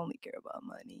 girls only care about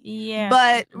money. Yeah.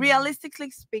 But realistically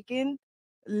speaking,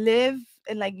 live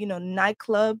in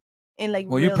nightclub and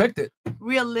Well, you picked it.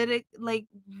 Realistic,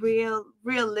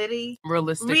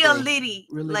 Realistically. reality.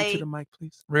 Relate Like to the mic,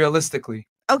 please. Realistically.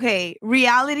 okay,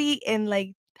 reality and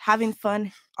like having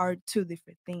fun are 2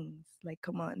 different things. Like,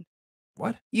 come on.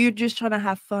 What? You're just trying to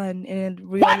have fun, and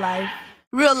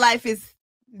real life is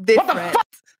different.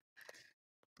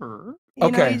 You know,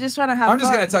 Okay. you're just trying to have I'm just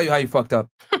fun. gonna tell you how you fucked up.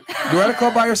 You were at a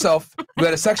club by yourself. You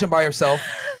had a section by yourself.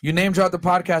 You name dropped the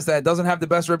podcast that doesn't have the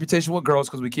best reputation with girls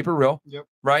because we keep it real. Yep.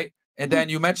 Right. And then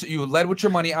you mentioned you led with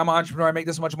your money. I'm an entrepreneur. I make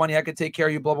this much money. I could take care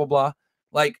of you. Blah blah blah.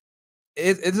 Like,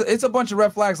 it's a bunch of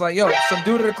red flags. Like, yo, some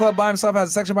dude at the club by himself has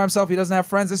a section by himself. He doesn't have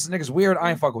friends. This nigga's weird.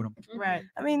 I ain't fuck with him. Right.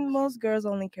 I mean, most girls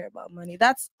only care about money.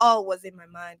 That's all was in my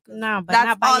mind. No, but that's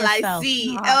not by all yourself. I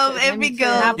see No, of every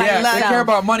girl. Yeah, they care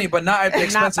about money, but not at the Not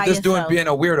expense of by just doing yourself. being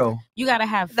a weirdo. You gotta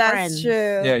have That's friends. true.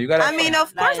 Yeah, you gotta I have mean,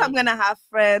 friends. of course, I'm gonna have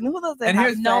friends. Who doesn't And have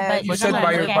here's- No, friends? but You said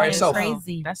by yourself.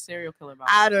 Crazy. That's serial killer.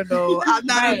 I don't know. I'm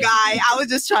not a Right. guy. I was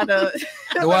just trying to.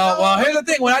 Well, here's the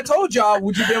thing. When I told y'all,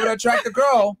 would you be able to attract a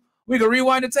girl? We could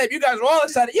rewind the tape. You guys were all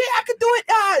excited. Yeah, I could do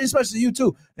it. Especially you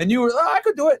too. And you were, I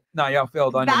could do it. Nah, y'all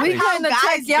failed on your We face. couldn't attract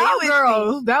guys y'all deal with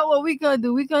girls. That's what we could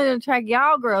do. We couldn't attract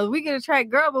y'all girls. We could attract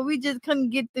girls, but we just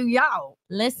couldn't get through y'all.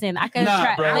 Listen, I can Nah,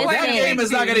 attract. bro. Listen. That game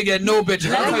is not gonna get no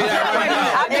bitches. I'll tell you that right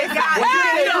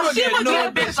now. She would get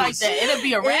a bitch like that. It'll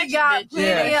be a ratchet bitch.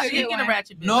 Yeah. She get a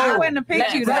ratchet bitch. No. I wouldn't have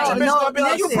picked you. Ratchet bitch gonna be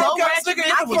like, you listen. broke ass nigga.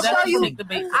 I can show you.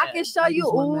 I I can show you.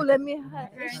 Ooh, let me.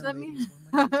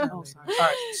 All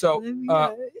right, so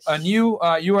and you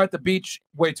were at the beach,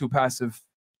 way too passive.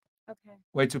 Okay.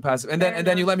 Way too passive. And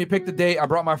then you let me pick the date. I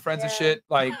brought my friends and shit.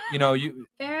 Like, you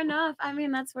Fair enough. I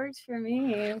mean, that's worked for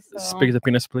me. So. Speak of the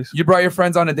penis, please. you brought your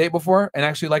friends on a date before and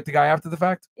actually liked the guy after the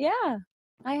fact? Yeah,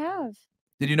 I have.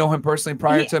 Did you know him personally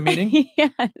prior to a meeting?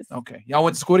 Yes. Okay. Y'all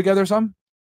went to school together or something?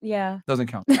 Yeah. Doesn't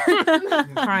count.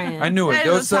 Friends. I knew it.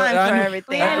 There was time I for knew-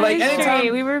 everything. Yeah, like it was anytime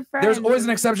great. We were friends. there's always an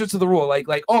exception to the rule.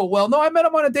 Like, oh well, no, I met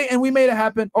him on a date and we made it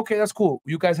happen. Okay, that's cool.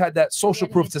 You guys had that social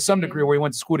proof to some degree where you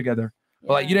went to school together.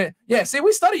 But like you didn't. Yeah, see,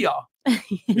 we study y'all.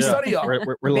 We study y'all. We're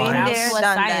Been lying. there, What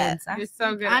done science? You're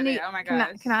so good. I at need. it. Oh my Can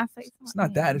I, gosh. can I say something? It's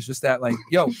not that. It's just that, like,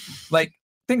 yo, like,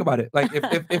 think about it. Like,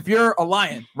 if you're a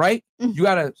lion, right? You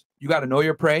gotta know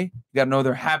your prey. You gotta know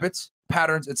their habits,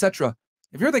 patterns, etc.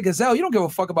 If you're the gazelle, you don't give a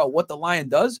fuck about what the lion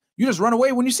does. You just run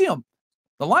away when you see him.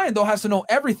 The lion though has to know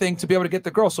everything to be able to get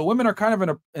the girl. So women are kind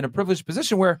of in a privileged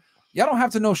position where y'all don't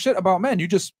have to know shit about men. You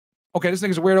just, okay, this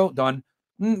nigga's a weirdo. Done.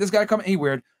 This guy coming, he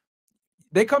weird.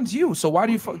 They come to you. So why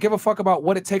do you give a fuck about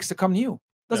what it takes to come to you?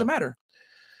 Doesn't matter.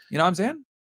 You know what I'm saying?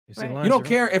 You don't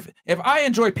care if I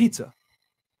enjoy pizza,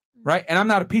 right? And I'm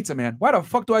not a pizza man. Why the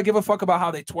fuck do I give a fuck about how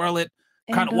they twirl it,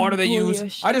 kind of water they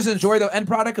use? I just enjoy the end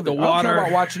product of it. The I don't care water.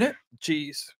 about watching it.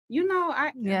 Cheese. You know,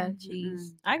 Jeez.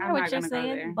 I get I'm what not you're gonna go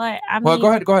there. saying, but I mean, Well, go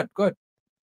ahead.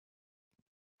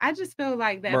 I just feel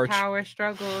like that Merch. power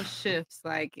struggle shifts.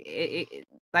 Like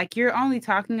like you're only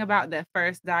talking about that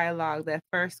first dialogue, that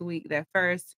first week, that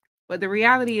first. But the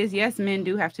reality is, yes, men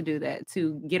do have to do that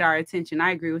to get our attention.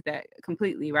 I agree with that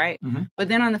completely, right? Mhm. But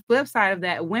then on the flip side of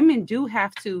that, women do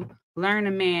have to learn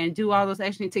a man, do all those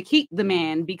extra to keep the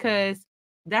man, because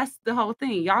that's the whole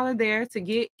thing. Y'all are there to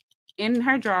get in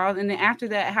her drawers, and then after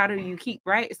that, how do you keep,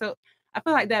 right? So I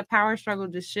feel like that power struggle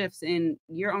just shifts, and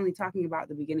you're only talking about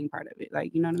the beginning part of it.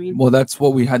 Like, you know what I mean? Well, that's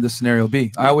what we had the scenario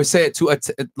be. I always say it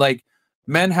like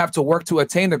men have to work to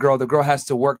attain the girl. The girl has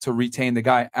to work to retain the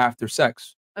guy after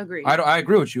sex. Agreed. I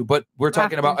agree with you, but we're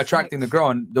talking about After attracting the girl,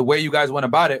 and the way you guys went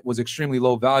about it was extremely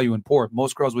low value and poor.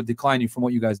 Most girls would decline you from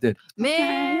what you guys did.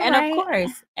 Man, and right. of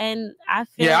course, and I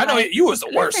feel Yeah, I know like, you was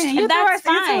the worst. Listen, you and that's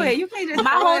throw us into fine. it. You can't just My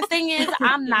throw whole us- thing is,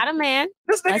 I'm not a man.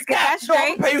 This nigga Let's get that cat. No, I'm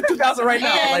straight. gonna pay you $2,000 right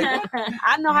now. Like,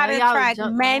 I know how to Y'all attract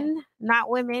jump- men, not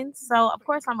women. So of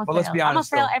course I'm a But fail. let's be I'm a honest,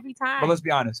 fail though. every time. but let's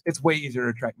be honest, it's way easier to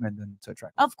attract men than to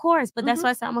attract. Of course, but that's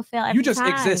why I said I'm a fail every time. You just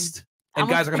exist, and I'm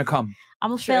a- guys are gonna come.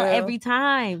 I'm a fail True. every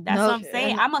time. That's No, what I'm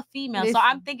saying. I'm a female, so listen.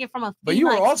 I'm thinking from a. But you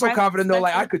were female also express confident though,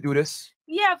 like I perspective. could do this.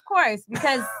 Yeah, of course,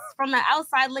 because from the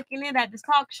outside looking in at this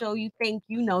talk show, you think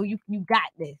you got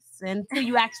this, and until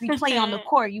you actually play on the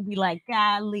court, you be like,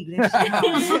 golly, this shit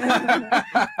hard."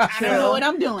 I don't know what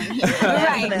I'm doing.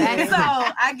 Right. And so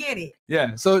I get it.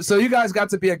 Yeah. So you guys got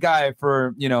to be a guy for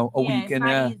a Yeah, week, it's and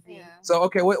not easy. so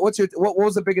okay, what was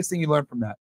the biggest thing you learned from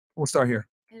that? We'll start here.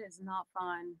 It is not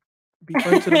fun. Be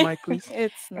friends to the mic, please.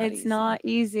 It's not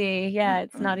easy. Yeah,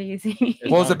 it's not easy.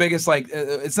 What was the biggest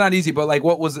it's not easy, but like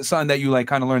what was it something that you like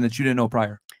kind of learned that you didn't know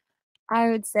prior? I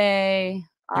would say.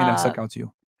 Maybe that stuck out to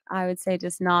you. I would say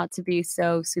just not to be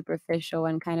so superficial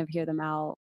and kind of hear them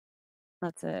out.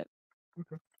 That's it.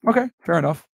 Okay, fair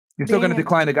enough. You're still gonna Being a-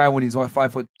 decline the guy when he's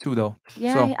 5'2" though.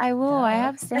 Yeah, So, I will. I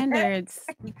have standards.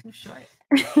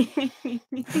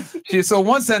 so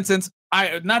one sentence,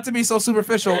 not to be so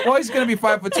superficial. Well, he's gonna be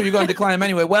 5'2". You're gonna decline him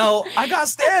anyway. Well, I got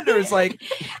standards. Like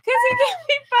Because he can't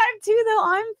be 5'2", though.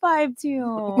 I'm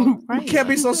 5'2". you can't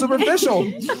be so superficial.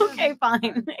 Okay,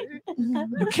 fine.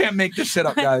 You can't make this shit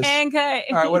up, guys. And cut.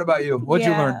 All right, what about you? What'd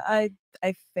you learn?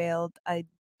 I failed. I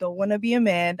don't want to be a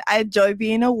man. I enjoy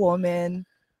being a woman.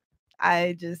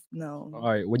 I just know. All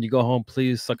right, when you go home,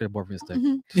 please suck your boyfriend's dick.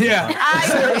 Yeah.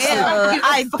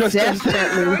 I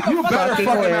definitely. You better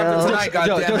fucking after tonight,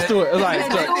 goddammit. Just do it. Like,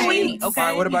 Okay. All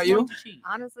right, what about you?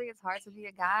 Honestly, it's hard to be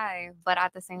a guy, but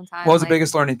at the same time, What was the like,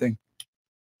 biggest learning thing?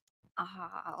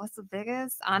 what's the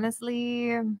biggest?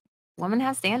 Honestly, women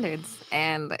have standards,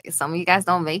 and some of you guys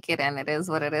don't make it, and it is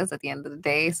what it is at the end of the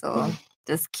day. So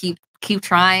just keep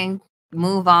trying,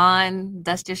 move on,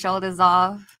 dust your shoulders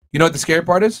off. You know what the scary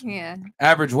part is? Yeah.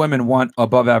 Average women want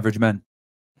above average men.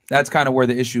 That's kind of where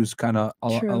the issues kind of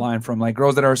True. align from. Like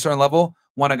girls that are a certain level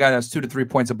want a guy that's 2 to 3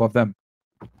 points above them.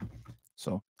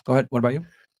 So go ahead. What about you?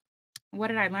 What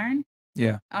did I learn?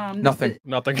 Yeah. Nothing.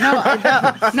 No,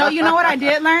 you know what I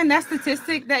did learn? That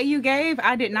statistic that you gave,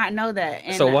 I did not know that.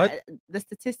 And So what? The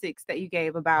statistics that you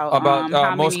gave about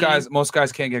how most many-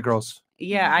 guys can't get girls.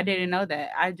 Yeah, I didn't know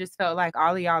that. I just felt like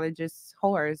all of y'all are just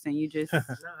whores, and you just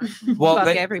Well, fuck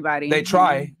they, everybody. They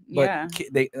try, but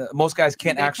yeah. most guys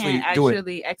can't They actually can't do it.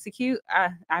 actually execute.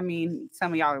 I mean,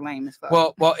 some of y'all are lame as fuck.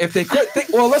 Well, if they could,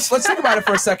 let's think about it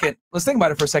for a second. Let's think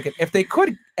about it for a second. If they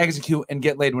could execute and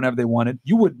get laid whenever they wanted,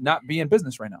 you would not be in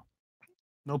business right now.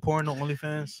 No porn, no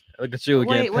OnlyFans. Look at you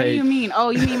again. Wait, what do you mean?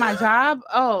 Oh, you mean my job?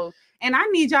 Oh, and I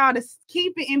need y'all to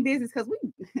keep it in business because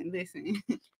we listen.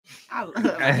 I love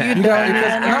You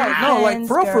know, no, like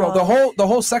for real, the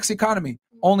whole sex economy,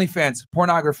 OnlyFans,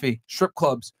 pornography, strip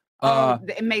clubs.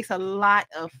 It makes a lot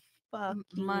of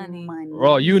money.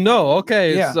 Well, you know,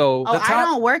 okay. Yeah. So I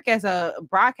don't work as a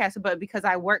broadcaster, but because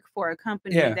I work for a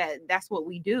company Yeah. that's what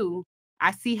we do.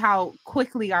 I see how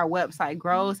quickly our website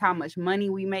grows, how much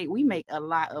money we make. We make a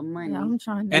lot of money. I'm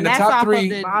trying to. And the that's top off three- of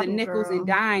the Model nickels girl. and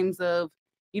dimes of,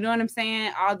 you know what I'm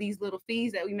saying? All these little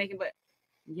fees that we making, but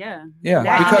yeah. Yeah,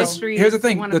 that because industry here's the is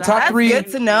thing: one of the top highest three, paying.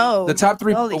 Good to know. the top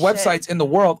three Holy websites in the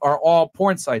world are all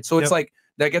porn sites. So it's like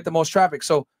that get the most traffic.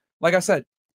 So, like I said,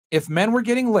 if men were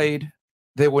getting laid,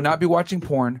 they would not be watching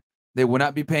porn. They would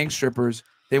not be paying strippers.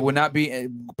 They would not be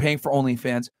paying for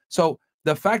OnlyFans. So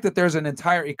the fact that there's an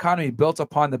entire economy built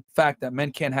upon the fact that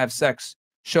men can't have sex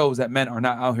shows that men are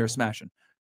not out here smashing.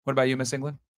 What about you, Miss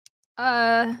England?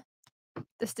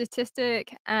 The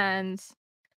statistic, and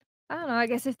I don't know. I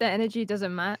guess if the energy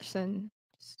doesn't match, then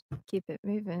just keep it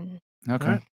moving. Okay.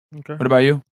 Alright, okay. What about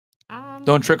you?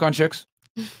 Don't trick on chicks.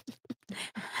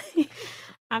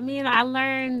 I mean, I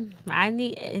learned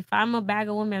if I'm a bag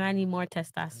of women, I need more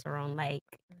testosterone. Like,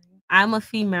 I'm a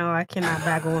female, I cannot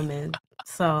bag a woman.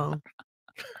 So,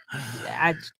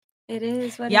 It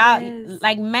is what y'all, it is.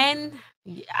 like men,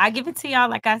 I give it to y'all.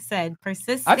 Like I said,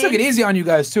 persistence. I took it easy on you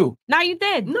guys too. No, you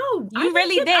did. No, you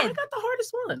really did. I got the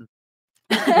hardest one.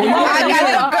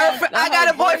 I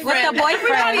got a boyfriend. With the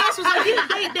boyfriend. Everybody else was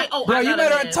like, oh, Bro, I you got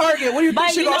met a her man. at Target. What do you think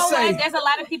But she you know gonna say? what? There's a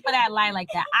lot of people that lie like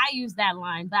that. I use that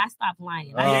line, but I stopped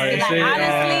lying. Oh, I you just be see? like,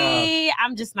 honestly,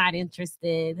 I'm just not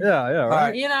interested. Yeah,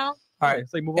 right. You know? All right.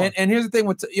 So move And here's the thing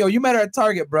with you met her at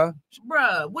Target, bro.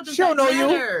 Bruh, what does She don't that know you.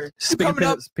 matter? Speaking coming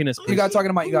up- penis. You got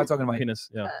talking about. You got talking about. Penis.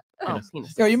 Yeah.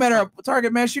 Penis. Yo, you met her at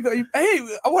Target, man. She go, hey,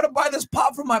 I want to buy this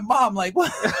pop for my mom. Like,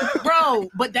 what? Bro,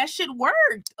 but that shit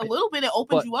worked a little bit. It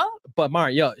opened you up. But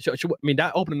Mari, yeah, I mean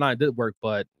that opening line did work,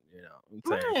 but you know, I'm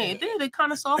saying. Right, it did. It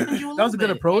kind of softened you a little That was a good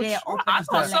bit. approach. Yeah, I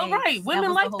thought so, right.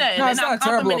 Women like that. No, They're it's not a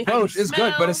terrible complimenting how you approach. It's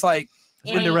good, but it's like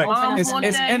Yeah, indirect. moms It's, want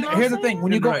it's, that, and you know here's the what I'm thing: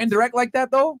 when you go indirect like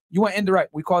that, though, you went indirect.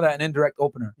 We call that an indirect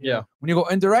opener. Yeah. When you go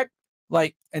indirect,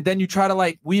 like, and then you try to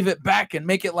like weave it back and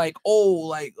make it like, oh,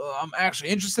 like I'm actually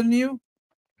interested in you.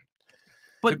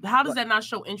 But how does that not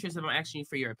show interest if I'm asking you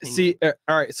for your opinion? See, all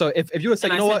right. So if you would say,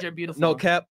 And you I know said what, you're beautiful. no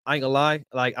cap, I ain't gonna lie.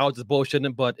 Like I was just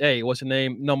bullshitting, but hey, what's your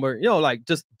name, number? You know, like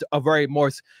just a very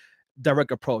more direct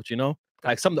approach. You know,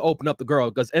 like something to open up the girl.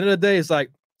 Because end of the day, it's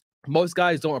like most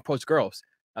guys don't approach girls.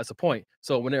 That's the point.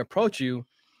 So when they approach you,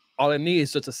 all they need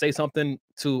is just to say something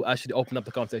to actually open up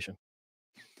the conversation.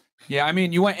 Yeah, I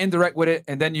mean, you went indirect with it,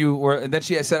 and then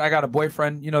she had said, "I got a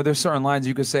boyfriend." You know, there's certain lines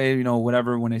you could say, you know,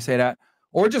 whatever when they say that,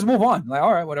 or just move on. Like,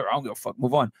 all right, whatever, I don't give a fuck,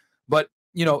 move on. But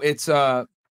you know, it's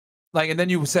like, and then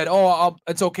you said, "Oh,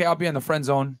 it's okay, I'll be in the friend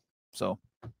zone." So,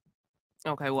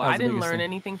 Okay, well, That was I the didn't biggest learn thing.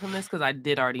 anything from this because I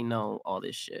did already know all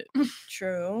this shit.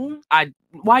 True.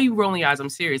 Why you rolling your eyes? I'm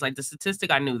serious. Like the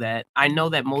statistic, I knew that. I know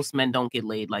that most men don't get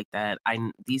laid like that.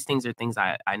 These things are things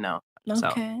I know. So,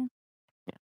 Okay.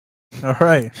 All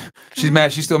right. she's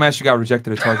mad. She's still mad. She got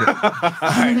rejected at Target.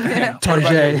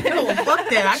 Target. no, fuck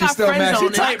that. I She's got still friend mad. She zone.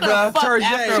 and I tight, coulda bruh. fucked Target.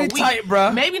 after a She week. tight,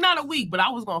 bruh. Maybe not a week, but I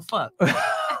was gonna fuck.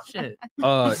 Shit.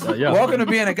 Yeah. Welcome to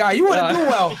being a guy. You wouldn't do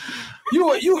well. You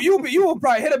would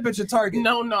probably hit a bitch at Target.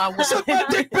 No, I wouldn't. Suck my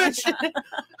dick, bitch.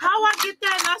 How I get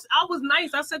that? And I was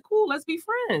nice. I said, cool, let's be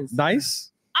friends.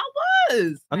 Nice. I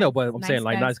was. I know, but I'm saying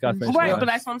like nice guy friendship. Right, but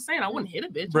that's what I'm saying. I wouldn't hit a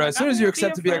bitch. Bro, Like, as soon I as you would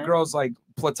accept to be a friend. girl's like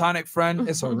platonic friend,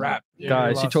 it's a wrap.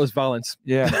 Guys, she chose violence.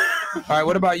 Yeah. All right,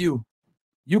 what about you?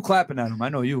 You clapping at him. I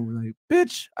know you. Like,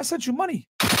 bitch, I sent you money.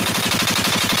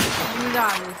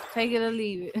 $100. Take it or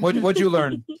leave it. What'd you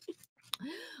learn?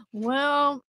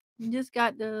 Well, you just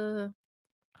got to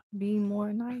be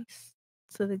more nice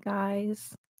to the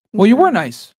guys. Well, you were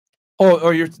nice. Oh,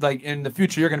 or you're like in the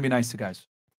future, you're gonna be nice to guys.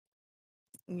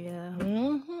 Yeah.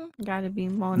 Got to be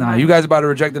more Nah, nice. you guys about to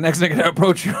reject the next nigga that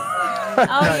approach you.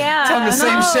 Oh, yeah. Tell him the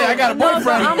same shit. I got a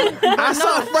boyfriend. I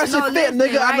saw Fresh and Fit,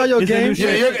 nigga. I know your game.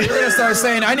 Yeah, you're gonna start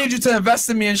saying, I need you to invest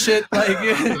in me and shit. Like,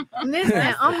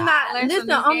 Listen, I'm not.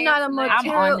 Listen, I'm not a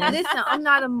material. this. Listen,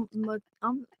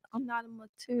 I'm not a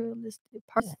materialistic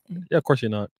person. Yeah, of course you're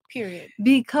not. Period.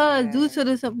 Because due to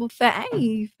the simple fact, I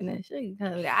ain't finna show you.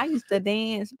 'Cause I used to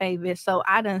dance, baby. So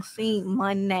I done seen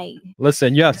money.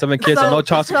 Listen, you have 7 kids and no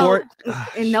child support.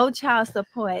 And no child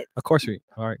support. Of course we.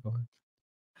 All right, go ahead.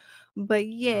 But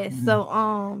yeah,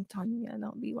 so Tony, I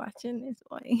don't be watching this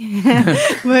way.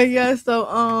 But yeah,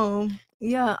 so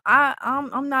yeah,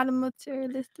 I'm not a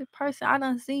materialistic person. I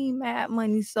done seen mad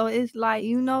money. So it's like,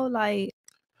 like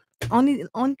only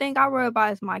thing I worry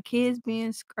about is my kids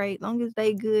being straight. Long as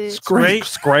they good. Scrape.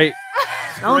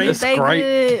 Long as they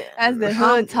good. That's the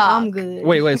hood talk. I'm good.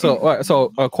 Wait.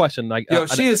 So a question. Like, yo,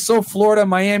 she is so Florida,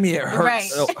 Miami. It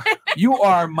hurts. Right. You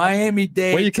are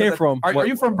Miami-Dade. Where you came from? Are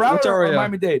you from Broward or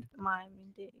Miami-Dade?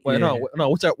 Miami-Dade. Wait, no.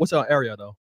 What's our area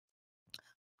though?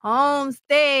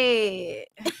 Homestead.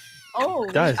 Oh,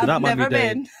 Guys, I've not never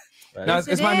Miami-Dade. been. No,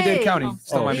 it's Miami-Dade County.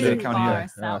 Still Miami-Dade County. Yeah.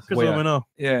 Yeah, Because let me know.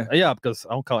 Yeah. Yeah, because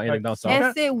I don't call anything down south.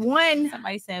 That's it. One.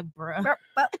 Somebody said, bruh.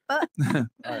 All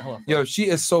right, hold on. Yo, she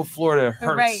is so Florida. It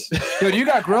hurts. Right. Yo, do you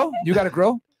got grill? You got a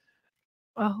grill?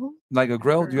 Oh. Like a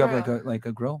grill? Do you have like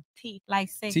a grill? Teeth. Like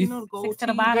 6. Teeth? Six to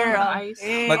the bottom. Like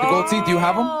the gold teeth? Do you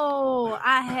have them? Oh,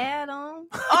 I had them.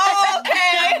 Oh,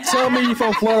 okay. Tell me you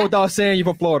from Florida without saying you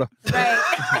from Florida.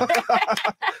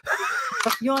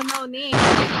 You don't know name.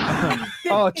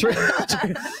 Oh,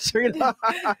 Trina.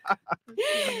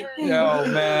 Yo,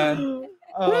 man.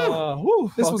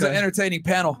 This was an entertaining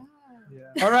panel.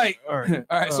 All right. All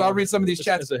right. So I'll read some of these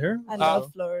chats. Is it here? I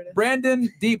love Florida.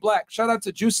 Brandon D. Black. Shout out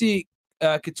to Juicy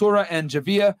Katura and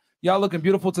Javia. Y'all looking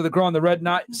beautiful to the girl on the red,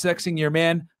 not sexing your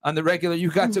man on the regular.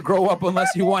 You got to grow up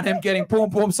unless you want him getting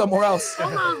boom somewhere else.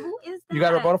 Hold on, who is that? You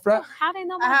got a rebuttal for that? How they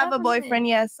know I have a boyfriend.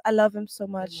 Yes, I love him so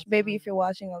much. Baby, if you're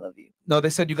watching, I love you. No, they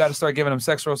said you got to start giving him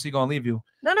sex or else he gonna leave you.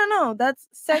 No. That's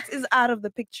sex is out of the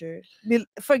picture.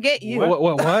 Forget you.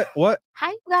 What?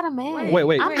 How you got a man?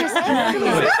 Wait. I'm just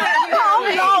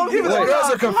Even the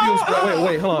girls are confused, bro.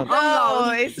 Wait, hold on.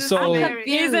 No, it's just So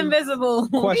He's invisible.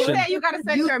 question. You gotta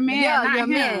sex your man, Yeah, not your him.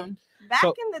 man. Back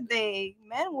So- in the day,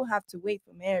 men will have to wait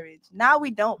for marriage. Now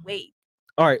we don't wait.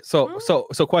 All right, so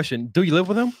question. Do you live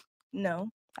with him? No,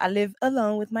 I live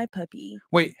alone with my puppy.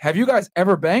 Wait, have you guys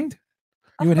ever banged?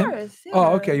 You Of and him? course, Oh, yeah.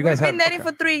 okay. You guys We've have been dating okay.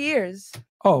 for 3 years.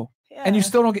 Oh, and you Yeah.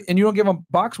 still don't give him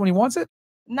box when he wants it?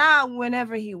 Now,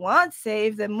 whenever he wants it,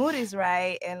 if the mood is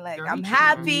right, and like I'm you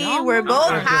happy, know, we're no, both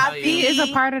no, no, happy. He is a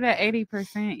part of that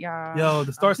 80%, y'all. Yo,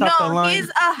 the stars have to No, align. he's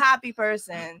a happy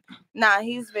person. Nah,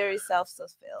 he's very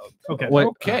self-fulfilled. Okay. Wait.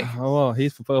 Okay. Oh, well,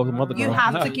 he's fulfilled with mother You girl.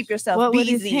 have to keep yourself What with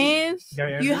his busy. hands?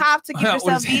 You have to keep What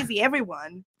yourself is it? busy,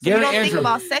 everyone. So Gary you don't Andrew. think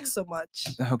about sex so much.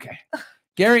 Okay.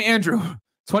 Gary Andrew,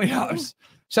 $20.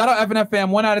 Shout out FNF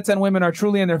fam. 1 out of 10 women are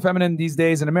truly in their feminine these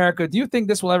days in America. Do you think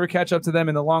this will ever catch up to them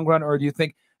in the long run, or do you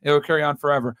think it will carry on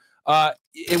forever?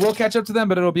 It will catch up to them,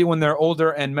 but it'll be when they're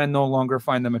older and men no longer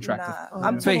find them attractive. Nah,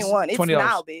 I'm Face, 21. It's $20.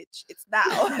 now, bitch. It's now.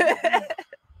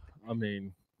 I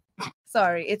mean,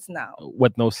 Sorry, it's now.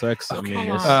 with no sex. I mean,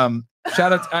 it's,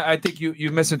 Shout out. I think you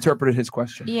misinterpreted his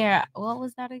question. Yeah. What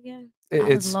was that again?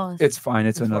 It's fine.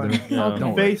 It's another. Yeah.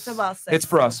 Don't worry. It's about sex. It's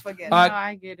for us. Forget it. No,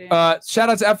 I get it. Shout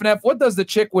out to FNF. What does the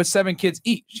chick with 7 kids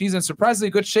eat? She's in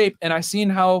surprisingly good shape, and I've seen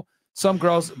how some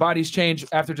girls' bodies change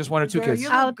after just 1 or 2 Girl, kids. you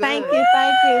Oh, look thank good. you. You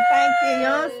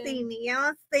don't see me. You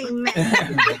don't see me.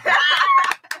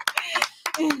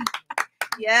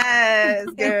 Yes,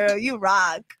 girl, you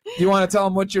rock. Do you want to tell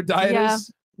them what your diet Yeah.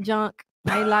 is? Junk.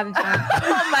 I ate a lot of junk.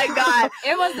 Oh my God.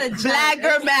 It was the Black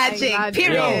girl magic.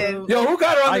 Period. Yo, who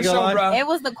got her on I the ain't gonna show, lie. bro? It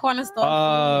was the corner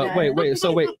store. wait.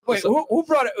 So wait. Wait, who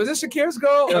brought it? Was this Shakira's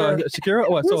girl? Or Shakira.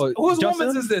 What? So whose Justin?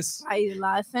 woman's is this? I eat a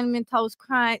lot of cinnamon toast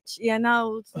crunch. You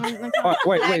know. All right,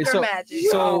 wait. Black So girl magic.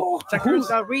 so who?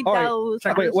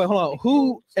 Doritos. Wait. Hold on.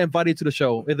 Who invited you to the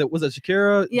show? Was it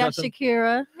Shakira? Yeah, Justin?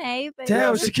 Shakira. Hey, baby.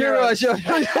 Damn, Shakira. Yo,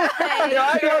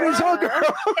 I know these whole girls.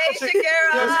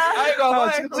 Shakira. I ain't gonna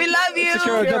lie. We love you.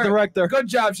 Shakira, the director. Good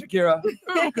job, Shakira.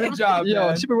 Good job, Yo,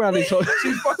 man. she been around these.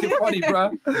 She's fucking funny,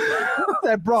 bro.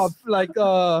 That bro, like,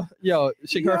 yo,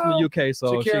 Shakira from the UK.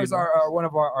 So Shakira's one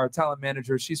of our talent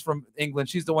managers. She's from England.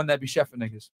 She's the one that be chefing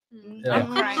niggas.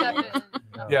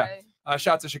 Yeah.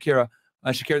 Shout out to Shakira.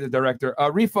 Shakira, the director.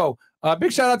 Rifo,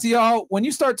 big shout out to y'all. When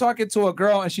you start talking to a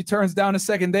girl and she turns down a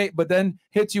second date, but then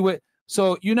hits you with,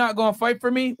 so you're not gonna fight for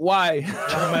me? Why?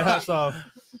 My hat's off.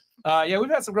 Yeah, we've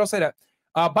had some girls say that.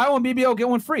 Buy one BBO, get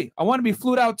one free. I want to be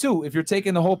flued out too if you're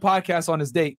taking the whole podcast on this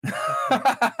date.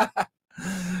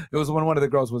 It was when one of the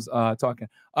girls was talking.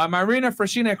 Marina,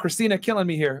 Freshina, and Christina killing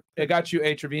me here. I got you,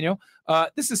 A. Trevino.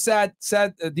 This is sad.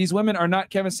 These women are not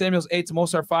Kevin Samuels 8s.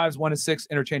 Most are 5s, 1 is 6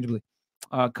 interchangeably.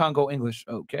 Congo English.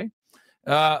 Okay.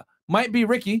 Might be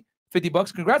Ricky.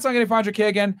 $50. Congrats on getting 500K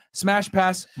again. Smash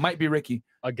pass. Might be Ricky.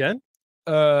 Again?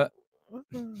 I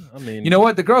mean, you know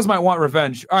what? The girls might want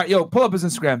revenge. All right, yo, pull up his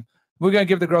Instagram. We're gonna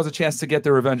give the girls a chance to get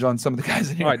their revenge on some of the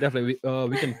guys in here. All right, definitely.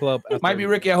 We can pull up. Might be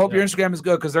Ricky. I hope your Instagram is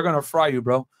good because they're gonna fry you,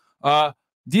 bro.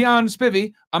 Dion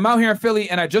Spivey. I'm out here in Philly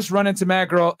and I just run into mad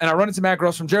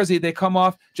girls from Jersey. They come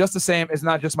off just the same. It's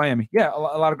not just Miami. Yeah, a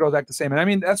lot of girls act the same. And I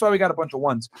mean, that's why we got a bunch of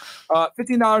ones.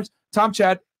 $15. Tom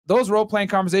Chad. Those role-playing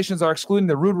conversations are excluding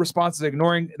the rude responses,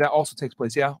 ignoring that also takes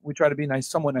place. Yeah, we try to be nice,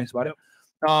 somewhat nice about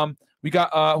it. We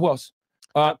got who else?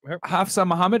 Hafsa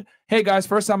Muhammad. Hey guys,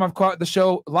 first time I've caught the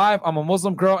show live. I'm a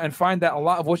Muslim girl and find that a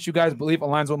lot of what you guys believe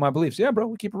aligns with my beliefs. Yeah, bro,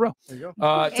 we keep it real. There you go.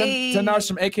 $10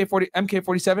 from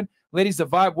MK47. Ladies, the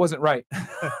vibe wasn't right.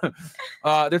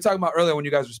 They're talking about earlier when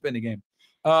you guys were spinning the game.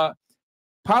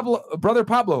 Brother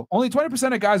Pablo. Only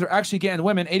 20% of guys are actually getting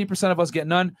women. 80% of us get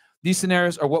none. These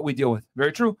scenarios are what we deal with.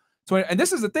 Very true. And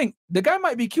this is the thing. The guy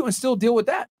might be cute and still deal with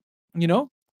that. You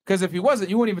know, because if he wasn't,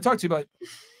 you wouldn't even talk to you. Like,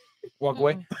 walk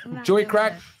away. Joey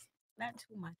Crack. Not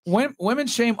too much. When women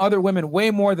shame other women way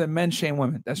more than men shame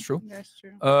women. That's true. That's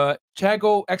true.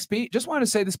 Chago XP. Just wanted to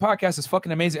say this podcast is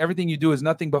fucking amazing. Everything you do is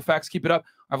nothing but facts. Keep it up.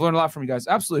 I've learned a lot from you guys.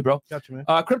 Absolutely, bro. Gotcha, man.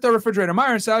 Crypto Refrigerator.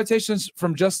 Myron, salutations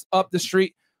from just up the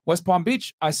street, West Palm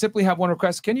Beach. I simply have one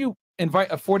request. Can you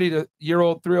invite a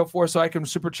 40-year-old 304 so I can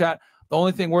super chat? The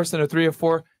only thing worse than a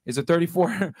 304 is a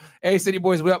 34. Hey, City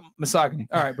Boys, we up misogyny.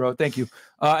 All right, bro. Thank you.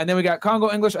 And then we got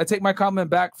Congo English. I take my compliment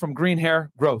back from green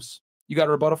hair. Gross. You got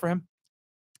a rebuttal for him?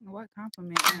 What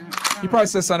compliment? You probably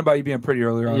said something about you being pretty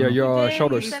earlier on. Yeah, your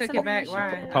shoulders. You took it back.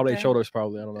 Why? Probably Okay. shoulders,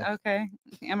 probably. I don't know. Okay.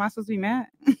 Am I supposed to be mad?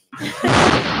 All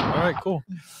right, cool.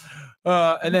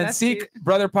 And then That's Seek, cute.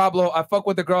 brother Pablo, I fuck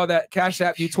with the girl that cash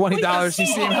app you $20. She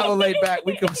seemed hella laid back.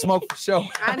 We can smoke for show.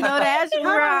 I know that's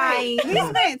right. We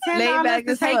spent $10 Lay back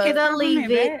to as take fuck. it or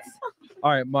leave it. All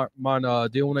right, Mon, do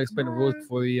you want to explain the rules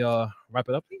before we wrap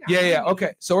it up? Yeah.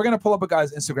 Okay. So we're gonna pull up a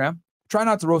guy's Instagram. Try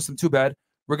not to roast him too bad.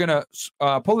 We're gonna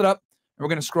pull it up and we're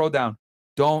gonna scroll down.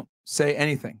 Don't say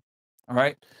anything. All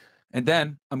right. And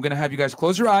then I'm gonna have you guys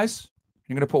close your eyes.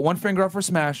 You're gonna put one finger up for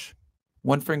smash,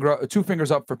 two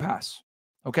fingers up for pass.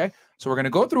 Okay. So we're gonna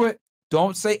go through it.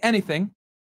 Don't say anything.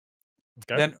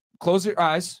 Okay. Then close your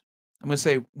eyes. I'm gonna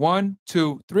say 1,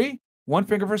 2, 3. One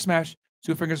finger for smash,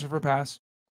 2 fingers for pass.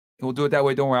 And we'll do it that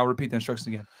way. Don't worry. I'll repeat the instructions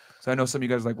again. So I know some of you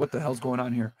guys are like, what the hell's going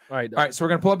on here? All right. All right. So we're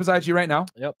gonna pull up his IG right now.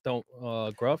 Yep. Don't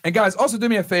gruff. And guys, also do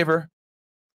me a favor.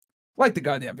 Like the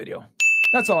goddamn video.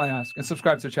 That's all I ask. And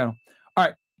subscribe to the channel. All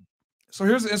right. So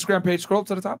here's the Instagram page. Scroll up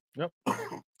to the top. Yep.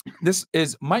 This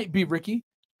is Might Be Ricky,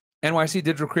 NYC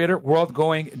digital creator, world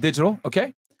going digital.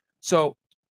 Okay. So,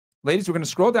 ladies, we're going to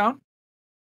scroll down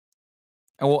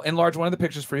and we'll enlarge one of the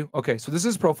pictures for you. Okay. So this is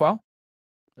his profile.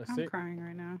 I'm crying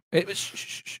right now.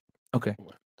 Shh. Okay.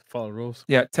 Follow the rules.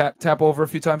 Yeah. Tap over a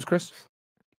few times, Chris.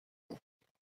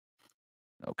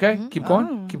 Okay. Keep going.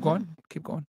 Oh. Keep going. Keep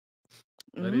going.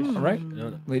 Ladies. All right.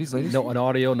 Ladies. No an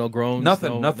audio, no groans.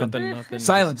 Nothing. Nothing.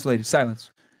 Silence, ladies. Silence.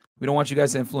 We don't want you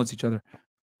guys to influence each other.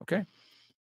 Okay.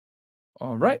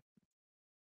 All right.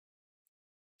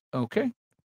 Okay.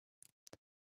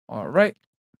 All right.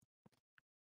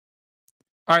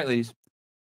 All right, ladies.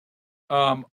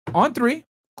 On 3,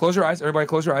 close your eyes. Everybody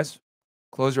close your eyes.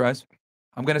 Close your eyes.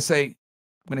 I'm going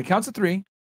to count to 3.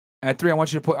 At 3, I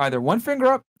want you to put either one finger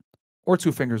up or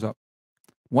 2 fingers up.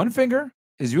 One finger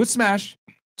is you would smash.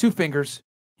 2 fingers,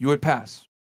 you would pass.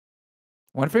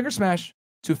 One finger smash.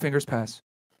 2 fingers pass.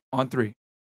 On 3.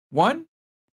 1,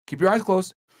 keep your eyes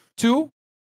closed. 2,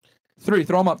 3,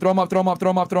 throw them up, throw them up, throw them up, throw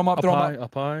them up, throw them up, throw them up.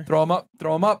 Up high. Throw them up,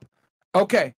 throw them up.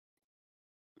 Okay.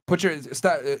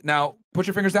 Now put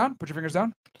your fingers down. Put your fingers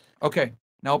down. Okay.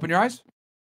 Now open your eyes.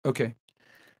 Okay.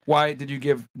 Why did you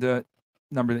give the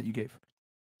number that you gave?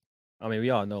 I mean, we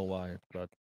all know why, but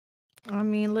I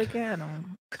mean, look at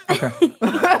him. Okay.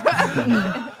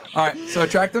 All right. So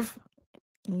attractive.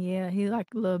 Yeah, he's like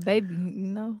a little baby,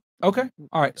 you know. Okay.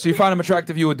 All right. So you find him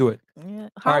attractive, you would do it. Yeah. All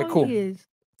How right. old Cool. he is?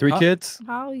 3 kids.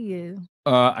 How old he is?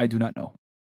 I do not know.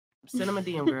 Send him a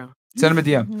DM, girl. Send him a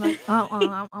DM. Like,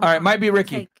 All right. Might be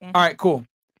Ricky. All right. Cool.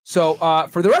 So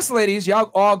for the rest of the ladies,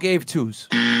 y'all all gave 2s.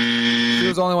 She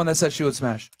was the only one that said she would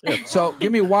smash. So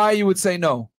give me why you would say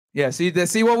no. Yeah. See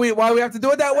why we have to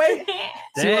do it that way?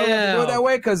 See why we have to do it that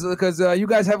way? Because you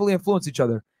guys heavily influence each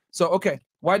other. So okay.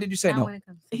 Why did you say no?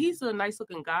 He's a nice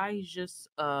looking guy. He's just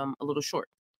a little short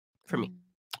for me.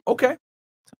 Okay.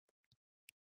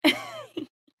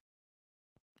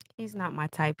 He's not my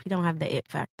type. He don't have the it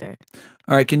factor.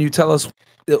 All right. Can you tell us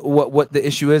what the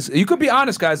issue is? You could be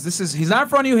honest, guys. He's not in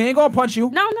front of you. He ain't gonna punch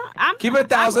you. No. Keep it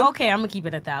 1,000. Okay, I'm gonna keep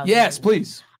it 1,000. Yes,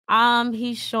 please.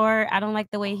 He's short. I don't like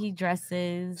the way he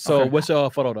dresses. So which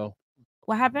photo though?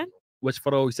 What happened? Which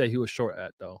photo you say he was short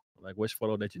at though? Like which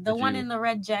photo that you? The one in the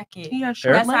red jacket. He has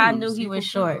short That's how I legs. knew he You was can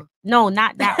short. tell. No,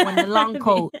 not that one. The long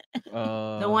coat.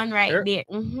 The The one right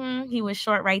there. He was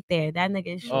short right there. That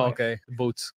nigga is short. Oh, okay.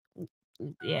 Boots.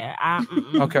 Yeah.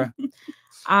 Okay.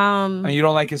 And you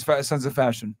don't like his sense of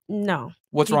fashion? No.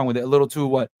 What's wrong with it? A little too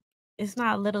what? It's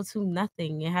not a little too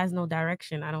nothing. It has no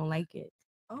direction. I don't like it.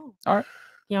 Oh. All right.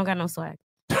 He don't got no swag.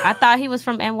 I thought he was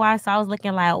from NY, so I was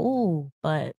looking like, ooh,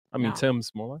 but I mean, no.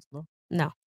 Tim's more or less, no? No,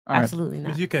 All right. absolutely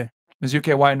not. Ms. UK. Ms.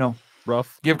 UK, why no?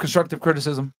 Rough. Give constructive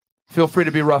criticism. Feel free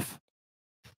to be rough.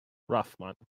 Rough,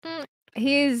 man.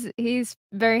 He's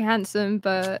very handsome,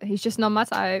 but he's just not my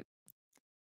type.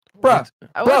 Bruh.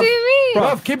 What do you mean?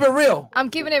 Bruh, keep it real. I'm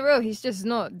keeping it real. He's just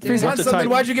not If doing he's it. handsome, then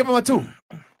why'd you give him a 2?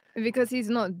 Because he's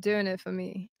not doing it for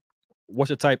me. What's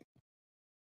your type?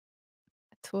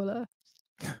 Taller.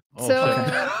 Oh,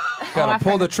 So Gotta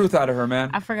pull the truth out of her, man.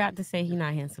 I forgot to say he's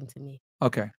not handsome to me.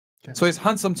 Okay. So he's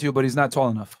handsome to you, but he's not tall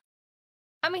enough.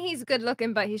 I mean, he's good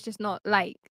looking, but he's just not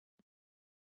like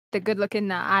the good looking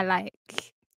that I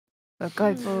like. But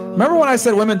go for. Remember when I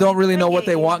said women don't really know what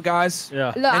they want, guys?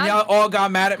 Yeah. Look, And y'all all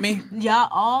got mad at me? Y'all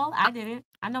all? I didn't.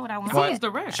 I know what I want.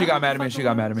 What? She got mad at me. She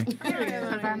got mad at me.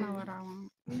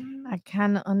 I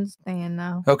kind of understand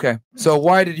now. Okay. So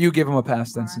why did you give him a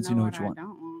pass then, since you know what you want?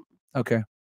 Okay.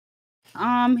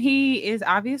 He is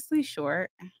obviously short.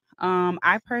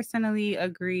 I personally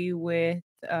agree with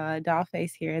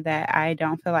Dollface here that I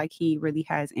don't feel like he really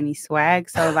has any swag.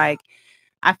 So like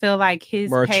I feel like his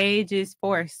Merch. page is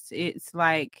forced. It's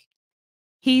like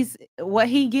what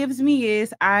he gives me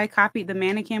is I copied the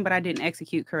mannequin, but I didn't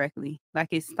execute correctly. Like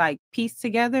it's like pieced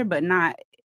together, but not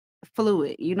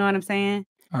fluid. You know what I'm saying?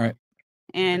 All right.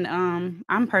 And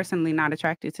I'm personally not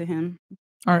attracted to him.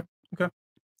 All right. Okay.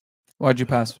 Why'd you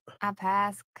pass? I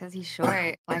pass because he's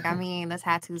short. Like, I mean, the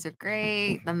tattoos are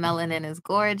great. The melanin is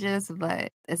gorgeous,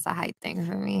 but it's a height thing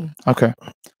for me. Okay.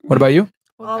 What about you?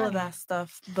 All of that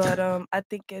stuff, but I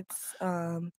think it's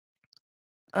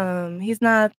he's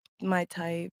not my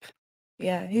type.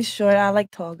 Yeah, he's short. I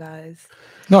like tall guys.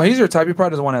 No, he's your type. He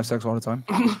probably doesn't want to have sex all the time.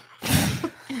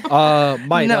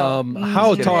 Mike, No.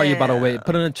 how tall are you, by the way? Yeah.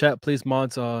 Put it in the chat, please,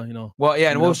 Mons. Well, yeah,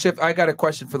 and you we'll know. shift. I got a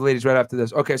question for the ladies right after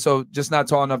this. Okay, so just not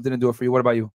tall enough didn't do it for you. What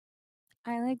about you?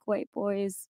 I like white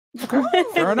boys.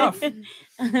 Fair enough.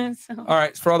 So, All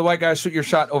right, for all the white guys, shoot your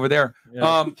shot over there.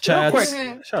 Yeah. Real Chats.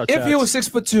 quick, Shout out if you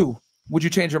Chats. were 6'2", would you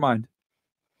change your mind?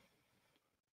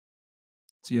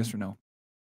 It's a yes or no.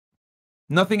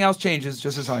 Nothing else changes,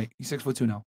 just his height. He's 6'2"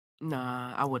 now.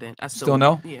 Nah, I wouldn't. I Still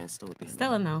no? Yeah, still would be.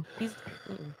 Still a no. He's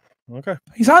Okay.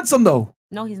 He's handsome though.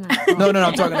 no, he's not. No,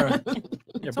 I'm talking to her.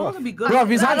 Yeah, Someone could be good. Bro, if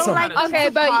he's I don't handsome. like Okay,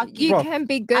 but cocky. you Bro. can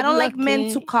be good. I don't like men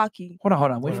looking. too cocky. Hold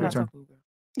on. Wait for your turn.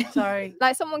 Sorry.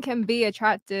 Like someone can be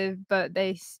attractive, but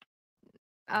I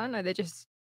don't know. They just.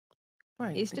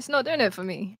 Right. He's just not doing it for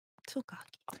me. Too cocky.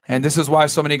 And this is why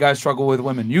so many guys struggle with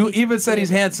women. You even said he's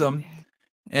handsome,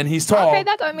 and he's tall. Okay,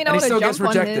 that don't mean I and he want to still jump gets on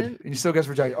rejected. him. And he still gets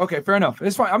rejected. Okay, fair enough.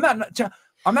 It's fine.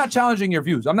 I'm not challenging your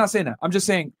views. I'm not saying that. I'm just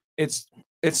saying it's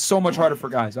so much harder for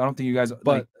guys. I don't think you guys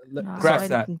But grasp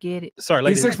that. Can get it. sorry,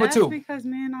 He's ladies. 6'2". That's because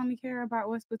men only care about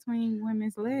what's between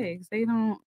women's legs. They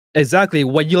don't. Exactly.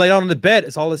 When you lay down on the bed,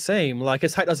 it's all the same. Like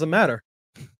his height doesn't matter.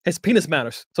 His penis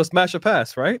matters. So smash or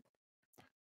pass, right?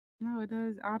 No, it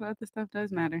does. All the other stuff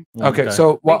does matter. Okay,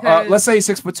 so Because- let's say he's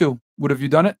 6'2". Would have you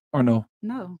done it or no?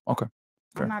 No, Okay.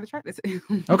 I'm not attracted to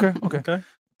him. Okay. Okay.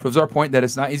 Proves our point that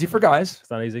it's not easy for guys. It's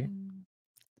not easy.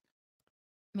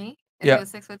 Me? If Yeah. he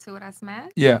was 6'2", would I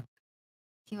smash? Yeah.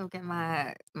 He will get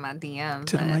my DM.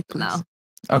 To the but mic, please. no.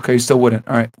 Okay, you still wouldn't.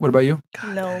 All right. What about you?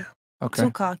 No. Okay.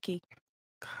 Too cocky.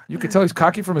 You can tell he's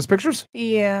cocky from his pictures.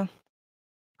 Yeah.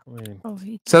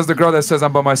 Says the girl that says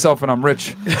I'm by myself and I'm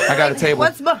rich. I got a table.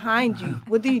 What's behind you?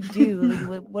 What do you do?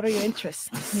 Like, what are your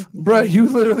interests? Bro, you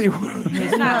literally.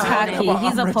 He's not tacky.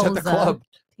 He's a rich at the poser. club.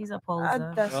 He's a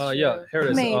poser. Yeah, here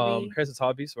it is. Maybe. Here's his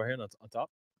hobbies right here on top.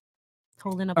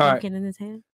 Holding a All right. pumpkin in his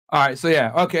hand. All right, so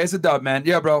yeah, okay, it's a dub, man.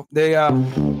 Yeah, bro. They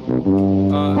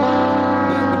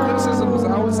the criticisms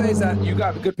I would say is that you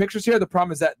got good pictures here. The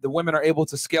problem is that the women are able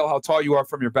to scale how tall you are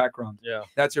from your background. Yeah,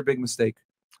 that's your big mistake.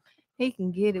 He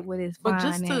can get it with his But fine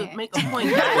just to ass. make a point,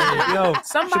 Yo,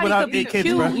 somebody without could be 8 kids,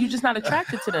 cute. bro. You're just not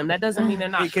attracted to them. That doesn't mean they're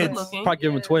not 8 kids. good looking. Probably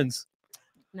give him twins.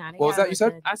 Nah, What was that you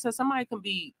said? I said somebody can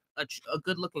be a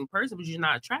good looking person, but you're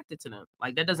not attracted to them.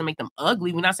 Like that doesn't make them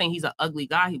ugly. We're not saying he's an ugly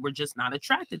guy. We're just not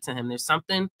attracted to him. There's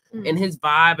something in his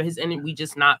vibe or his energy we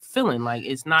just not feeling. Like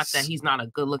it's not that he's not a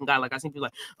good looking guy. Like I think people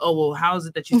like, oh well, how is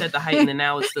it that you said the height and then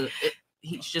now it's the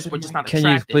he's just we're just not Can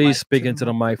attracted. you please Like, speak into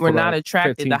the mic? we're for not like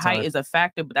attracted. 15 The height times? is a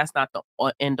factor, but that's not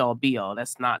the end all be all.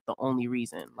 That's not the only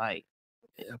reason. Like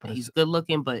he's good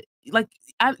looking, but like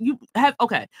you have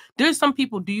okay. There's some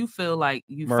people. Do you feel like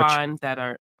you Merch. find that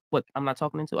are what I'm not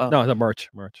talking into? Oh. No, the merch.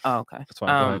 Oh, okay. That's fine.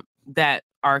 Go ahead. That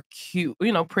are cute,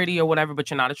 pretty or whatever, but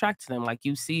you're not attracted to them. Like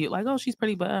you see it, like, oh, she's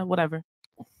pretty, but whatever.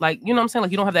 Like, you know what I'm saying?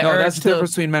 Like you don't have that No, urge that's the to.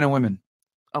 difference between men and women.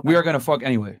 We are gonna fuck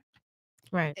anyway.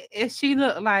 Right. If she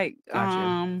look like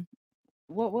Gotcha.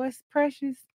 what's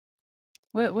Precious?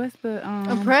 What's the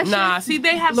Precious? Nah, see,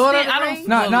 they have. Lord of I the don't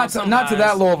Rings? feel Not to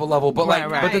that low of a level, but Right,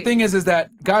 like, but the right. thing is that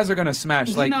guys are gonna smash.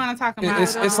 You Like, know what I'm talking about?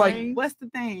 it's like what's the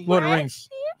thing? Lord of the Rings.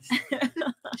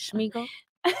 Schmeagle.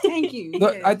 Thank you.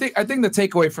 Look, I think the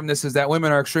takeaway from this is that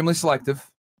women are extremely selective,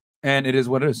 and it is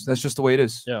what it is. That's just the way it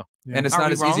is. Yeah. And it's Are not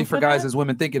we as easy wrong for for guys that? as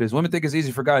women think it is. Women think it's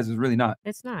easy for guys. It's really not.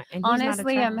 It's not. And he's not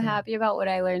Honestly, I'm attractive. happy about what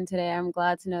I learned today. I'm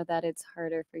glad to know that it's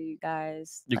harder for you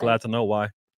guys. You're like, glad to know why.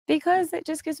 because it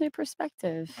just gives me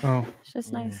perspective. Oh. It's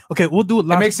just nice. Okay, we'll do it.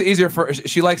 It makes it easier for.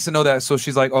 She likes to know that, so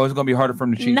she's like, "Oh, it's gonna be harder for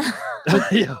him to cheat." No.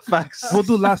 Yeah, facts. We'll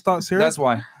do last thoughts here. That's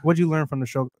why. What'd you learn from the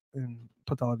show in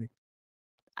totality?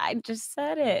 I just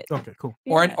said it. Okay, cool.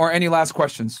 Or any last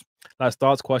questions? Last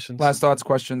thoughts, questions. Last thoughts,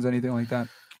 questions, anything like that?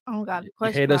 I don't got a You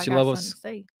question. hate but us, I you got love something us. to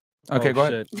say. Okay, Oh, go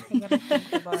ahead.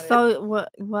 shit. So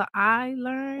what I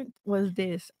learned was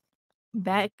this.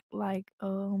 Back like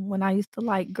when I used to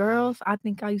like girls, I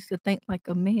think I used to think like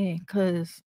a man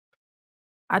because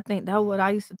I think that's what I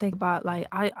used to think about. Like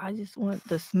I just want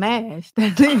to smash.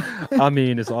 That's it. I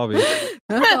mean, it's obvious.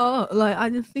 That's all. Like I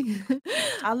just see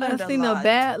I learned a seen a lot.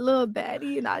 bad little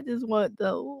baddie and I just want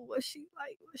the what she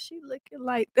like, what she looking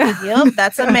like that. Yep,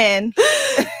 that's a man.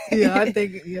 Yeah, I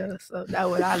think so that's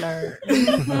what I learned.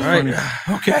 All right.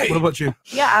 Okay. What about you?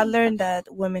 Yeah, I learned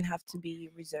that women have to be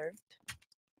reserved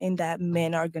and that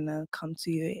men are gonna come to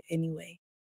you anyway.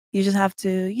 You just have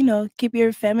to, keep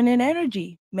your feminine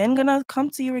energy. Men gonna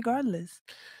come to you regardless.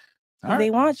 All If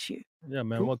they want you. Yeah,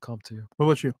 man, we'll come to you. What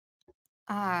about you?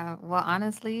 Well,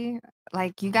 honestly,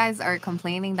 like you guys are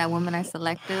complaining that women are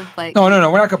selective, but No, we're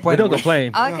not We complaining. don't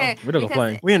complain. okay, We don't because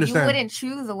complain. We understand. You wouldn't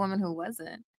choose a woman who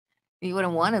wasn't. You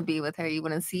wouldn't want to be with her. You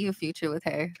wouldn't see a future with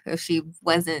her if she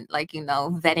wasn't like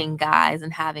vetting guys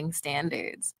and having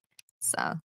standards.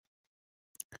 So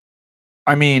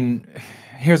I mean,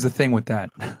 here's the thing with that.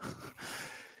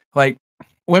 Like,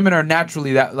 women are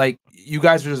naturally that. Like, you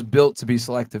guys are just built to be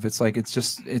selective. It's like it's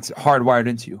hardwired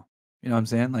into you. You know what I'm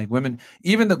saying? Like, women,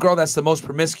 even the girl that's the most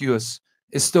promiscuous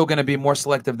is still going to be more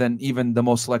selective than even the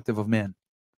most selective of men.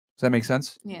 Does that make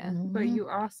sense? yeah. But you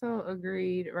also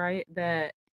agreed, right,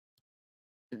 that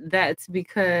that's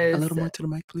because A little more to the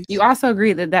mic, please. you also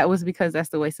agreed that was because that's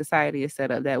the way society is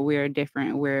set up, that we're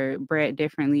different, we're bred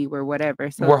differently, we're whatever.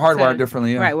 So We're hardwired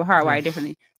differently, yeah. Right, we're hardwired Yeah.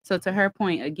 differently. So to her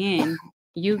point again,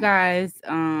 you guys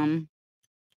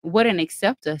wouldn't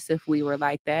accept us if we were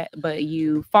like that, but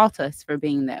you fault us for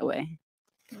being that way.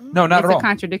 No, not It's at a all.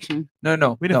 contradiction.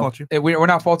 No. We didn't fault you. We're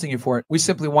not faulting you for it. We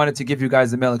simply wanted to give you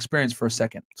guys the male experience for a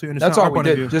second. So you understand That's all our we point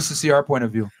of did, view. just to see our point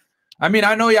of view. I mean,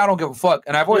 I know y'all don't give a fuck,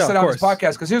 and I've always Yeah, said of on this course.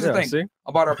 podcast because here's the Yeah, thing see?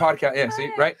 about our podcast. Yeah,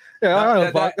 see, right? Yeah, I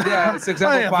don't fuck. Yeah, it's I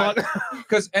example ain't five. fuck.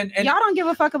 Because and Y'all don't give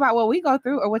a fuck about what we go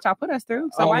through or what y'all put us through.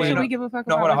 So Oh, why wait, should no. we give a fuck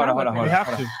No, about hold on, what hold on, y'all hold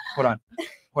go on, through? We have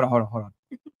to. hold on.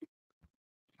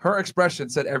 Her expression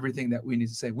said everything that we need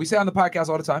to say. We say on the podcast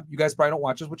all the time. You guys probably don't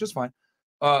watch us, which is fine.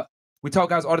 We tell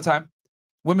guys all the time,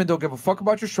 women don't give a fuck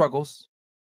about your struggles.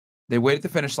 They wait at the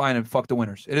finish line and fuck the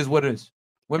winners. It is what it is.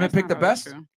 Women That's pick not the always best.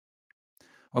 true.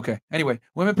 Okay. Anyway,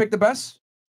 women pick the best,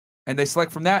 and they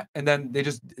select from that, and then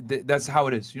that's how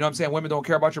it is. You know what I'm saying? Women don't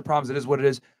care about your problems. It is what it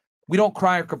is. We don't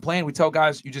cry or complain. We tell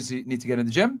guys, you just need to get in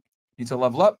the gym, you need to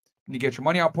level up, you need to get your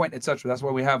money out point, etc. That's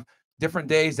why we have different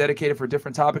days dedicated for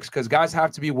different topics, because guys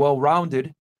have to be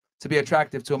well-rounded to be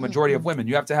attractive to a majority of women.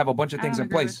 You have to have a bunch of I things don't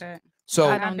in agree with place. that. So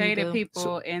I've dated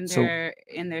people in so-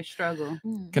 their struggle.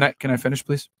 can I finish,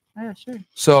 please? Yeah, sure.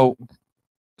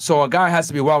 So a guy has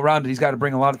to be well-rounded. He's got to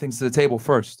bring a lot of things to the table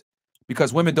first,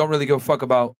 because women don't really give a fuck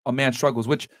about a man's struggles.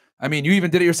 Which, I mean, you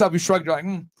even did it yourself. You shrugged. You're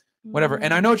like, whatever.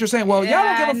 And I know what you're saying. Well, y'all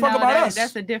don't give a fuck about us.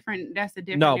 That's a different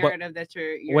No, but narrative that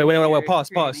you're wait.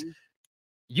 Pause.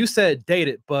 You said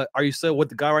dated, but are you still with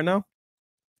the guy right now?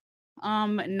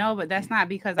 No, but that's not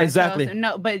because Exactly.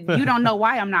 No, but you don't know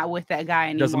why I'm not with that guy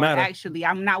anymore. Doesn't matter. Actually,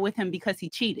 I'm not with him because he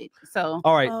cheated. So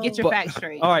All right, get your but- facts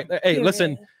straight. All right, hey,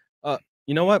 listen.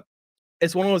 You know what?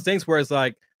 It's one of those things where it's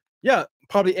like, yeah,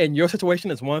 probably in your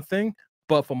situation it's one thing,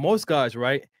 but for most guys,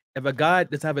 right? If a guy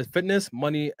doesn't have his fitness,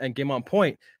 money, and game on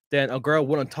point, then a girl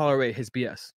wouldn't tolerate his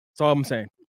BS. That's all I'm saying.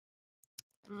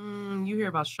 You hear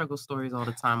about struggle stories all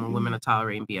the time when women are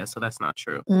tolerating BS, so that's not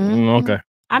true. Okay.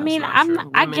 I mean, I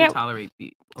Women get. tolerate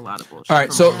a lot of bullshit. All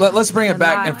right, so let's bring it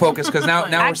back and focus, because now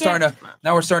I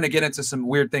we're starting to get into some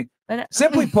weird thing. But,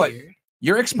 Simply put,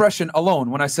 your expression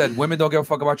alone, when I said women don't give a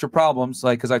fuck about your problems,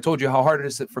 like, because I told you how hard it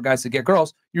is for guys to get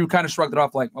girls, you kind of shrugged it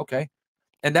off like, okay.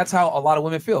 And that's how a lot of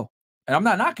women feel. And I'm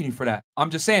not knocking you for that. I'm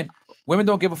just saying women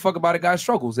don't give a fuck about a guy's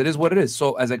struggles. It is what it is.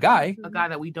 So as a guy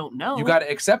that we don't know, you got to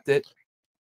accept it.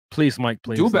 Please, Mike,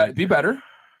 please. Do better. Be better.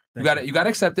 You got to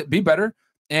accept it. Be better.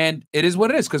 And it is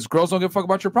what it is, because girls don't give a fuck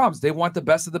about your problems. They want the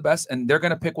best of the best, and they're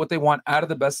going to pick what they want out of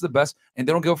the best of the best. And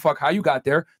they don't give a fuck how you got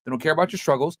there. They don't care about your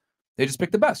struggles. They just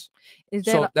pick the best.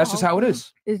 So that's just how it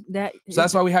is. So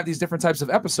that's why we have these different types of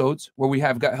episodes where we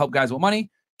have help guys with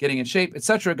money, getting in shape,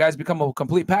 etc. Guys become a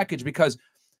complete package, because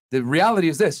the reality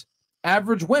is this: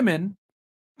 average women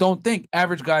don't think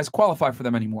average guys qualify for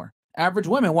them anymore. Average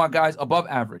women want guys above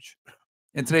average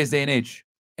in today's day and age.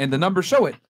 And the numbers show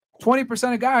it.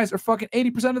 20% of guys are fucking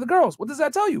 80% of the girls. What does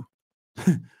that tell you?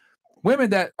 Women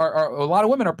that are a lot of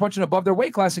women are punching above their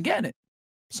weight class and getting it.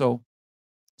 So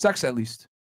sex at least.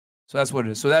 So that's what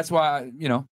it is. So that's why,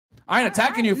 I ain't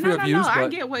attacking you for your views. I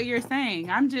But get what you're saying.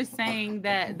 I'm just saying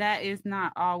that that is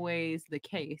not always the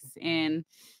case. And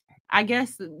I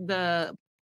guess the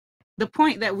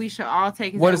point that we should all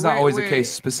take is what that is not always the we're-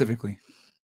 case specifically?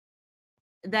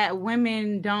 that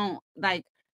women don't like,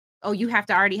 oh, you have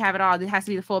to already have it all. It has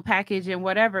to be the full package and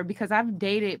whatever. Because I've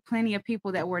dated plenty of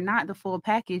people that were not the full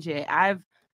package yet. I've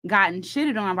gotten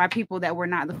shitted on by people that were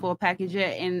not the full package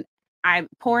yet. And I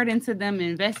poured into them,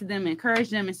 invested them,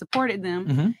 encouraged them, and supported them.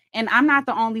 Mhm. And I'm not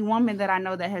the only woman that I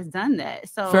know that has done that.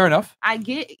 So Fair enough. I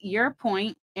get your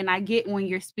point, and I get when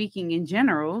you're speaking in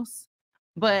generals,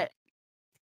 but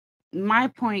my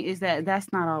point is that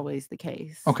that's not always the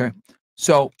case. Okay.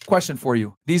 So question for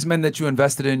you. These men that you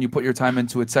invested in, you put your time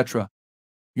into, etc.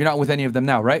 You're not with any of them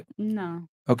now, right? No.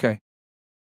 Okay.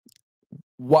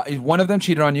 One of them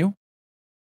cheated on you.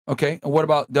 Okay. And what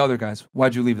about the other guys?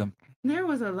 Why'd you leave them? There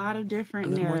was a lot of different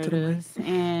narratives,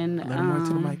 and A little more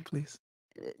to the mic, please.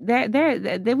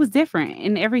 There was different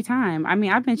in every time. I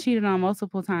mean, I've been cheated on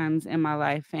multiple times in my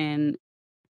life, and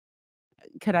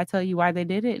could I tell you why they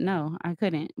did it? No, I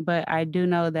couldn't. But I do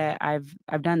know that I've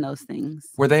done those things.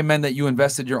 Were they men that you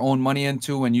invested your own money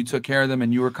into and you took care of them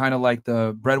and you were kind of like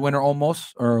the breadwinner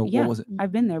almost? Or Yeah, what was it?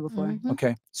 I've been there before. Mm-hmm.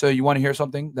 Okay. So you want to hear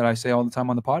something that I say all the time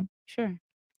on the pod? Sure.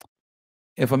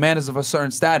 If a man is of a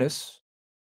certain status,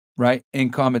 right,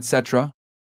 income, etc.,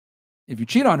 if you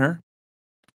cheat on her,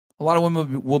 a lot of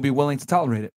women will be willing to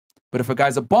tolerate it. But if a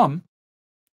guy's a bum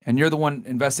and you're the one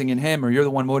investing in him or you're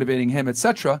the one motivating him,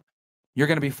 etc., you're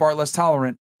going to be far less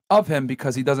tolerant of him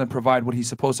because he doesn't provide what he's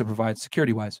supposed to provide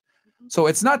security-wise. So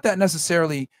it's not that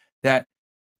necessarily that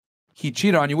he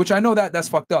cheated on you, which I know that's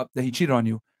fucked up that he cheated on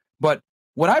you. But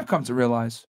what I've come to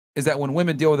realize is that when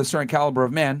women deal with a certain caliber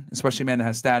of man, especially a man that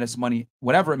has status, money,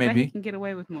 whatever it may That he be, can get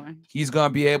away with more. he's going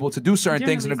to be able to do certain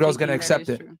things and the Generally girl's going to speaking,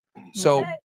 accept that it. is So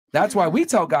that's why we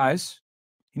tell guys,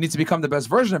 you need to become the best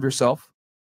version of yourself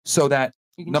so that,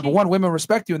 number one, women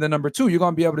respect you. And then number two, you're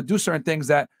going to be able to do certain things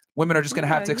that women are just going to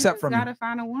have to accept from you. you. Gotta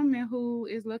find a woman who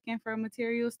is looking for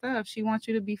material stuff. She wants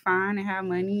you to be fine and have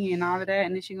money and all of that,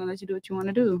 and then she's gonna let you do what you want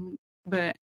to do.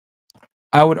 But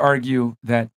I would argue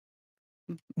that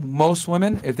most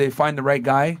women, if they find the right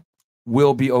guy,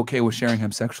 will be okay with sharing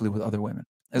him sexually with other women,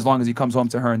 as long as he comes home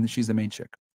to her and she's the main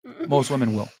chick. Most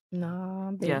women will.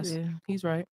 No, baby. Yes, he's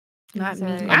right. Not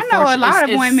me. I know a lot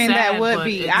of It's women that sad, would but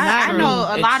be. it's I true. know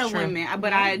a lot It's of true. women,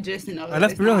 but I just know.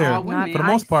 Let's it's be real not here. all women. For the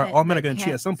most part, all men are going to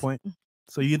cheat at some point.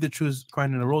 So you either choose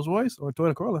crying in a Rolls Royce or a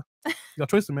Toyota Corolla. You got a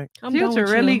choice to make. I'm done Future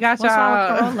with really you. got What's wrong with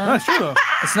y'all- Corolla? No, it's true though.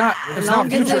 It's not. It's not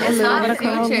Long as future. it's not It's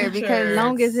future because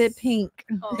long as it pink.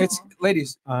 It's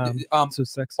ladies. So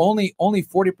sexy. Only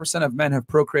 40% of men have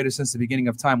procreated since the beginning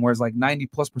of time, whereas like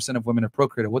 90+% of women have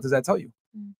procreated. What does that tell you?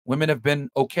 Women have been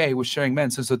okay with sharing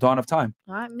men since the dawn of time.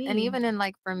 Not me. And even in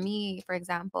like for me, for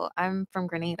example, I'm from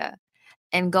Grenada.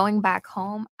 And going back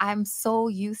home, I'm so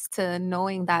used to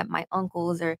knowing that my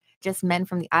uncles or just men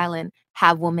from the island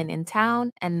have women in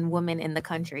town and women in the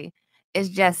country. It's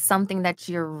just something that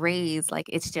you're raised, like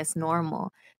it's just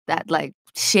normal that like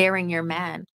sharing your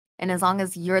man. And as long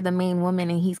as you're the main woman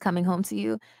and he's coming home to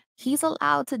you, he's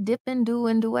allowed to dip and do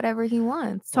whatever he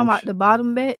wants. Talking about the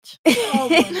bottom bitch.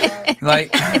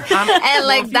 Like and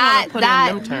like that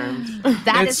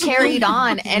It's- is carried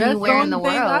on anywhere in the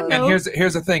world. And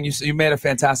here's the thing. You made a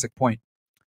fantastic point.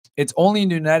 It's only in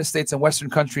the United States and Western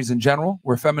countries in general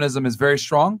where feminism is very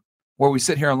strong, where we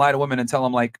sit here and lie to women and tell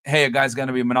them like, hey, a guy's going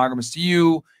to be monogamous to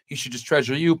you. He should just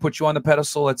treasure you, put you on the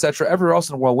pedestal, etc. Everywhere else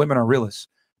in the world, women are realists.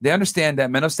 They understand that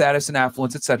men of status and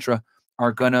affluence, etc.,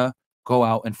 are going to go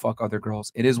out and fuck other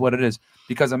girls. It is what it is.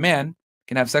 Because a man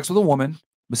can have sex with a woman,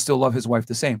 but still love his wife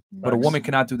the same. But a Facts. woman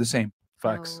cannot do the same.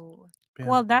 Facts.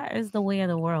 Well, that is the way of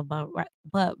the world, but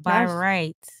by That's-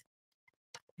 right,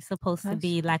 it's supposed to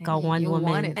be like a one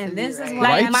woman. And this is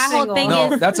like my whole thing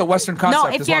No, is that's a Western concept. no.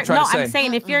 is If what you're I'm trying no, to say. I'm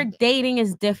saying if you're dating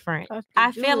is different.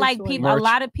 I feel like Jewish people, a Merch.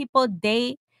 lot of people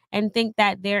date and think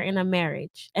that they're in a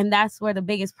marriage, and that's where the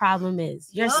biggest problem is.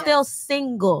 You're still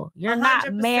single. You're not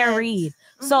 100%. married.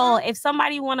 So if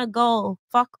somebody want to go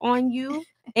fuck on you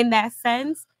in that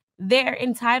sense, they're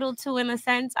entitled to, in a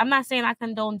sense. I'm not saying I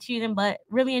condone cheating, but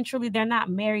really and truly, they're not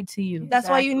married to you. That's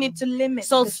why you need to limit.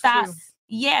 So That's stop. true.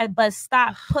 Yeah, but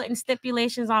stop putting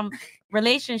stipulations on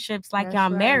relationships like y'all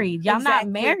married. Y'all not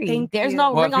Exactly. married. Thank There's you.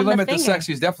 no Well, ring if you on the limit the finger. sex,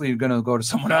 he's definitely going to go to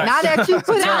someone else. Now that you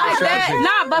put it Nah, like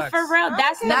that, but for real,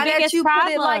 that's the now biggest that you problem.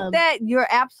 put it like that, you're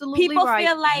absolutely People right.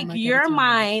 feel like you're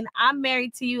mine, I'm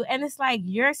married to you, and it's like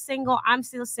you're single, I'm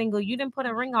still single. You didn't put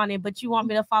a ring on it, but you want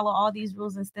me to follow all these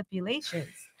rules and stipulations.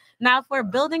 Now, if we're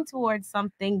building towards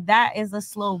something, that is a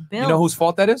slow build. You know whose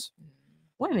fault that is?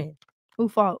 Women. Who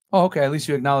fault? Oh, okay. At least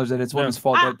you acknowledge that it's women's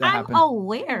fault that I'm happened.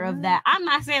 aware of that. I'm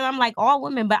not saying I'm like all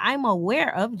women, but I'm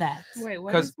aware of that. Wait,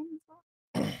 what? 'Cause-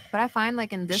 But I find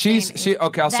like in this Okay,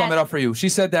 I'll sum it That's- up for you. She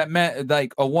said that man,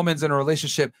 like a woman's in a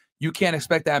relationship, you can't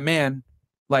expect that man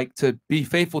like to be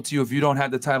faithful to you if you don't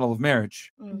have the title of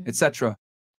marriage, etc.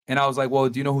 And I was like, well,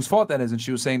 do you know whose fault that is? And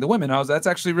she was saying the women. That's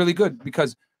actually really good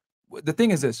because the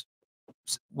thing is this: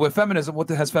 with feminism, what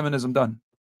has feminism done?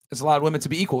 It's allowed women to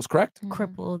be equals, correct?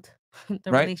 Crippled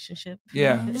the Right? relationship.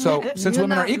 Yeah. So since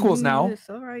women are equals now, It's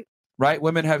all right. right?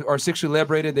 Women are sexually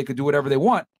liberated; they could do whatever they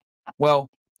want. Well,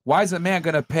 why is a man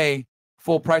going to pay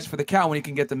full price for the cow when he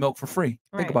can get the milk for free? Think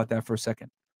Right. about that for a second.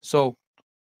 So,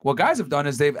 what guys have done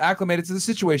is they've acclimated to the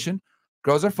situation.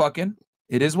 Girls are fucking.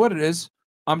 It is what it is.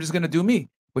 I'm just going to do me.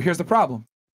 But here's the problem: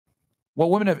 what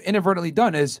women have inadvertently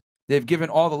done is they've given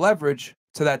all the leverage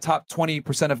to that top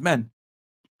 20% of men.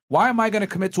 Why am I going to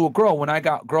commit to a girl when I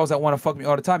got girls that want to fuck me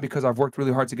all the time because I've worked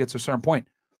really hard to get to a certain point?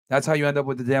 That's how you end up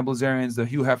with the Dan Blazarians, the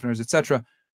Hugh Hefners, etc.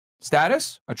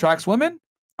 Status attracts women.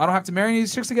 I don't have to marry any of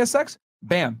these chicks to get sex.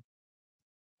 Bam.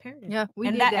 Yeah, we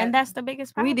and did that, that. and that's the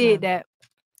biggest problem. We did that.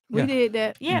 We Yeah. did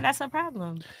that. Yeah, that's a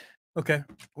problem. Okay.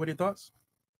 What are your thoughts?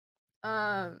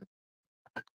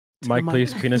 Mike,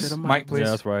 please. Penis. Mike, please. Yeah,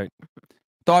 that's right.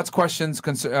 Thoughts, questions,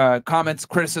 comments,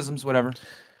 criticisms, whatever.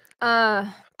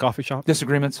 Coffee shop.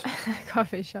 Disagreements.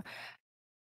 Coffee shop.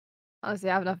 Honestly,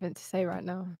 I have nothing to say right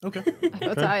now. Okay. I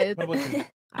feel tired.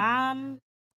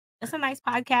 It's a nice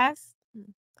podcast.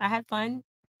 I had fun.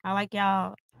 I like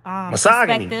y'all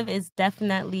Misogyny. perspective is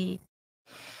definitely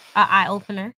an eye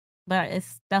opener, but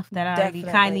it's stuff that I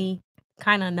already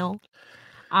kind of know.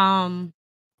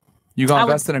 You gonna I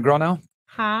would- invest in a girl now?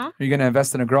 Huh? Are you gonna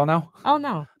invest in a girl now? Oh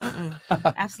no,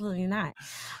 absolutely not.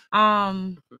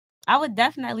 I would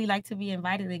definitely like to be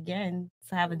invited again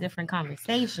to have a different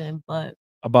conversation, but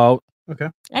About. Okay.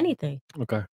 anything.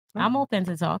 Okay. I'm open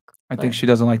to talk. I think she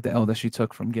doesn't like the L that she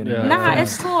took from getting. Yeah. Nah,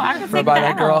 finished. it's cool. I can For take by the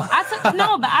that L. girl. I took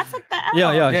no, but I took the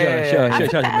L. Yeah.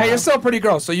 Hey, you're still a pretty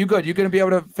girl, so you good. You're gonna be able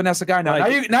to finesse a guy now.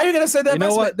 Like, now you're gonna say that. you know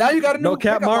investment. what? Now you got a new No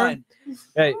cap, pickup Martin. line.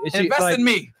 Hey, is she, Invest like, in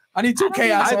me. I need 2K. I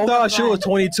asshole. thought she was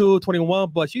 22, 21,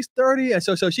 but she's 30, and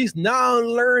so she's now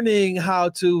learning how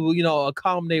to,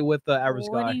 accommodate with the average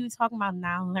What guy. are you talking about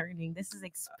now learning? This is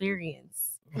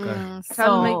experience. Okay.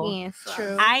 So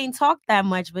True. I ain't talked that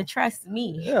much, but trust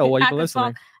me. Yeah, well, you've I been could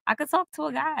listening. I could talk to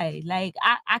a guy. Like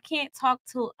I can't talk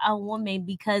to a woman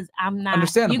because I'm not.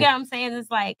 Understandable. You get what I'm saying?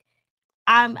 It's like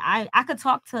I could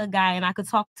talk to a guy and I could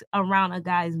talk around a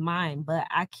guy's mind, but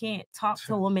I can't talk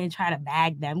to a woman and try to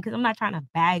bag them because I'm not trying to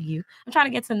bag you. I'm trying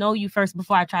to get to know you first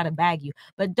before I try to bag you.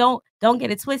 But don't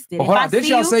get it twisted. Well, hold on. Did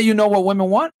y'all say you know what women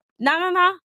want?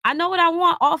 No. I know what I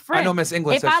want. All friends. I know Miss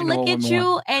English. If I look at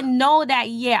you and know that,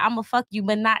 yeah, I'm gonna fuck you,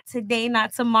 but not today,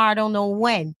 not tomorrow. I don't know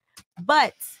when.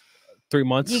 But 3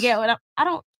 months. You get what I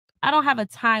don't have a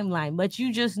timeline, but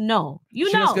you just know. You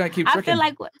She know. just gonna keep I tricking. feel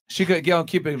like She could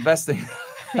keep investing.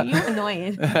 you're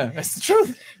annoying. It's the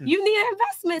truth. You need an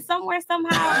investment somewhere,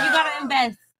 somehow. You gotta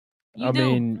invest. I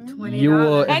mean, you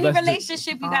will Any invest it-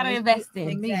 relationship you gotta invest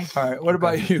in. All right. What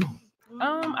about you?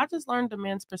 I just learned a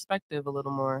man's perspective a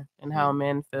little more and how a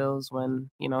man feels when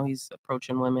he's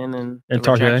approaching women and the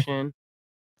Tarjay. rejection.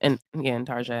 And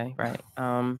Tarjay, right?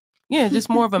 Just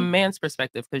more of a man's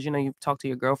perspective because you talk to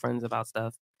your girlfriends about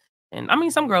stuff, and I mean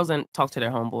some girls don't talk to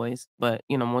their homeboys, but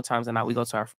more times than not we go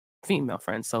to our female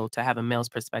friends. So to have a male's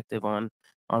perspective on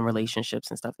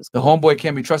relationships and stuff is The cool. homeboy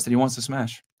can't be trusted. He wants to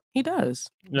smash. He does.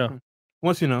 Yeah.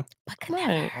 Once you know.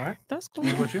 Right. All right. That's cool.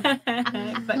 What about you?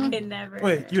 But it never.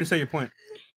 Wait, you to say your point.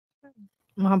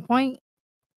 My point.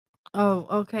 Oh,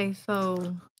 okay.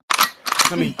 So.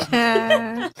 I mean, you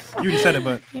already said it,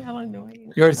 but You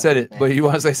already said it, but you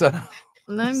want to say something?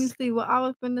 Let me see what I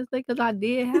was finna say because I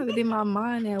did have it in my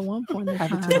mind at one point in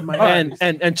time.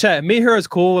 And chat, me here is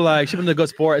cool. Like she's been a good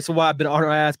sport. It's why I've been on her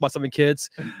ass about some kids.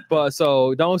 But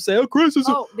so don't say, oh, Chris is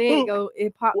Oh, there you go.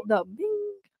 It popped up. Bing.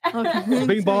 Okay.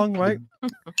 bing bong, right?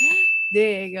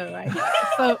 There you go. Right.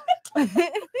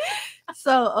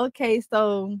 Okay.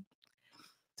 So,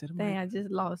 dang, I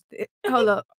just lost it. Hold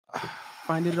up.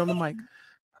 Find it on the mic.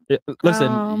 Yeah,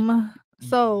 listen.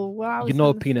 So what I was You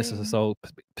know gonna penis, say- so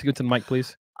speak into the mic,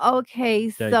 please. Okay,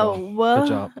 There you so go. what? Good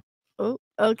job. Oh,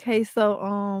 okay,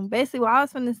 so basically what I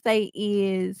was gonna say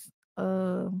is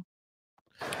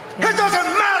It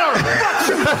doesn't matter.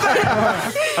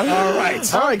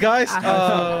 All right, guys. All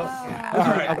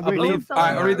right, I believe. All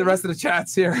right, I'll read the rest of the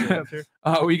chats here.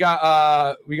 We got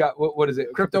what is it?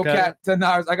 Crypto Cat,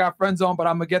 $10. I got friend zone, but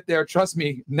I'm gonna get there. Trust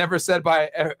me. Never said by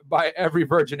every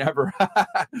virgin ever.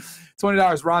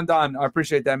 $20. Rondon, I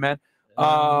appreciate that, man.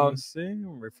 Let's see,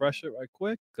 refresh it right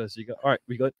quick because you got. All right,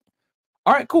 we good.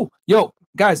 All right, cool. Yo,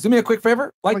 guys, do me a quick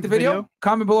favor. Like the video,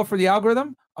 comment below for the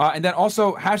algorithm, and then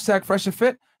also hashtag Fresh and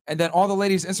Fit, and then all the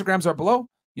ladies' Instagrams are below.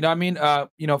 You know what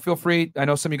I mean? Feel free. I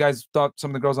know some of you guys thought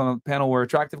some of the girls on the panel were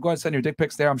attractive. Go ahead and send your dick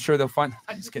pics there. I'm sure they'll find.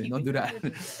 I'm just kidding. Don't do that.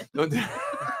 Don't do that.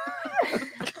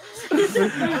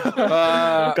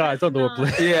 Guys, don't do it,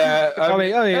 please. Yeah, I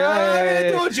mean,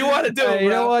 do what you want to do. Hey, you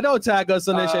bro. know what? Don't tag us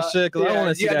on this shit because I don't want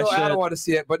to see that no, shit. I don't want to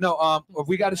see it. But no,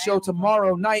 we got a show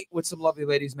tomorrow night with some lovely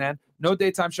ladies, man. No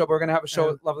daytime show, but we're gonna have a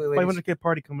show with lovely ladies. 500K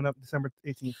party coming up December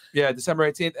 18th. Yeah,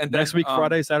 December 18th, and Next then, week,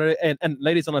 Friday, Saturday, and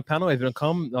ladies on the panel, if you don't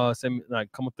come, send me,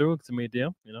 come through, send me a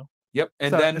DM. Yep,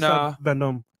 and It's then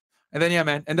Vendome. and then yeah,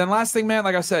 man. And then last thing, man,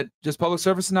 like I said, just public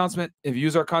service announcement. If you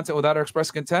use our content without our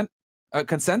express consent,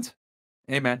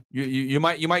 hey man, you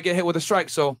might get hit with a strike.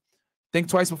 So think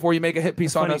twice before you make a hit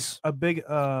piece on us. A big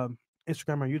Instagram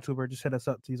or YouTuber just hit us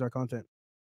up to use our content.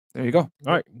 There you go. All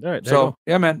right. There you So go.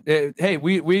 yeah, man. Hey,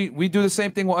 we do the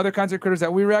same thing with other content creators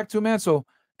that we react to, man. So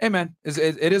hey, man, it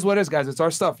is what it is, guys. It's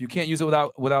our stuff. You can't use it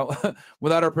without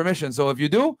without our permission. So if you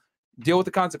do, deal with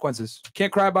the consequences.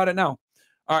 Can't cry about it now.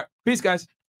 All right, peace, guys.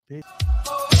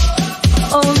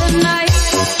 All the night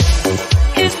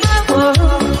is my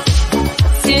world.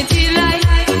 City light,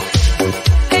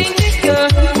 painted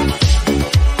girl.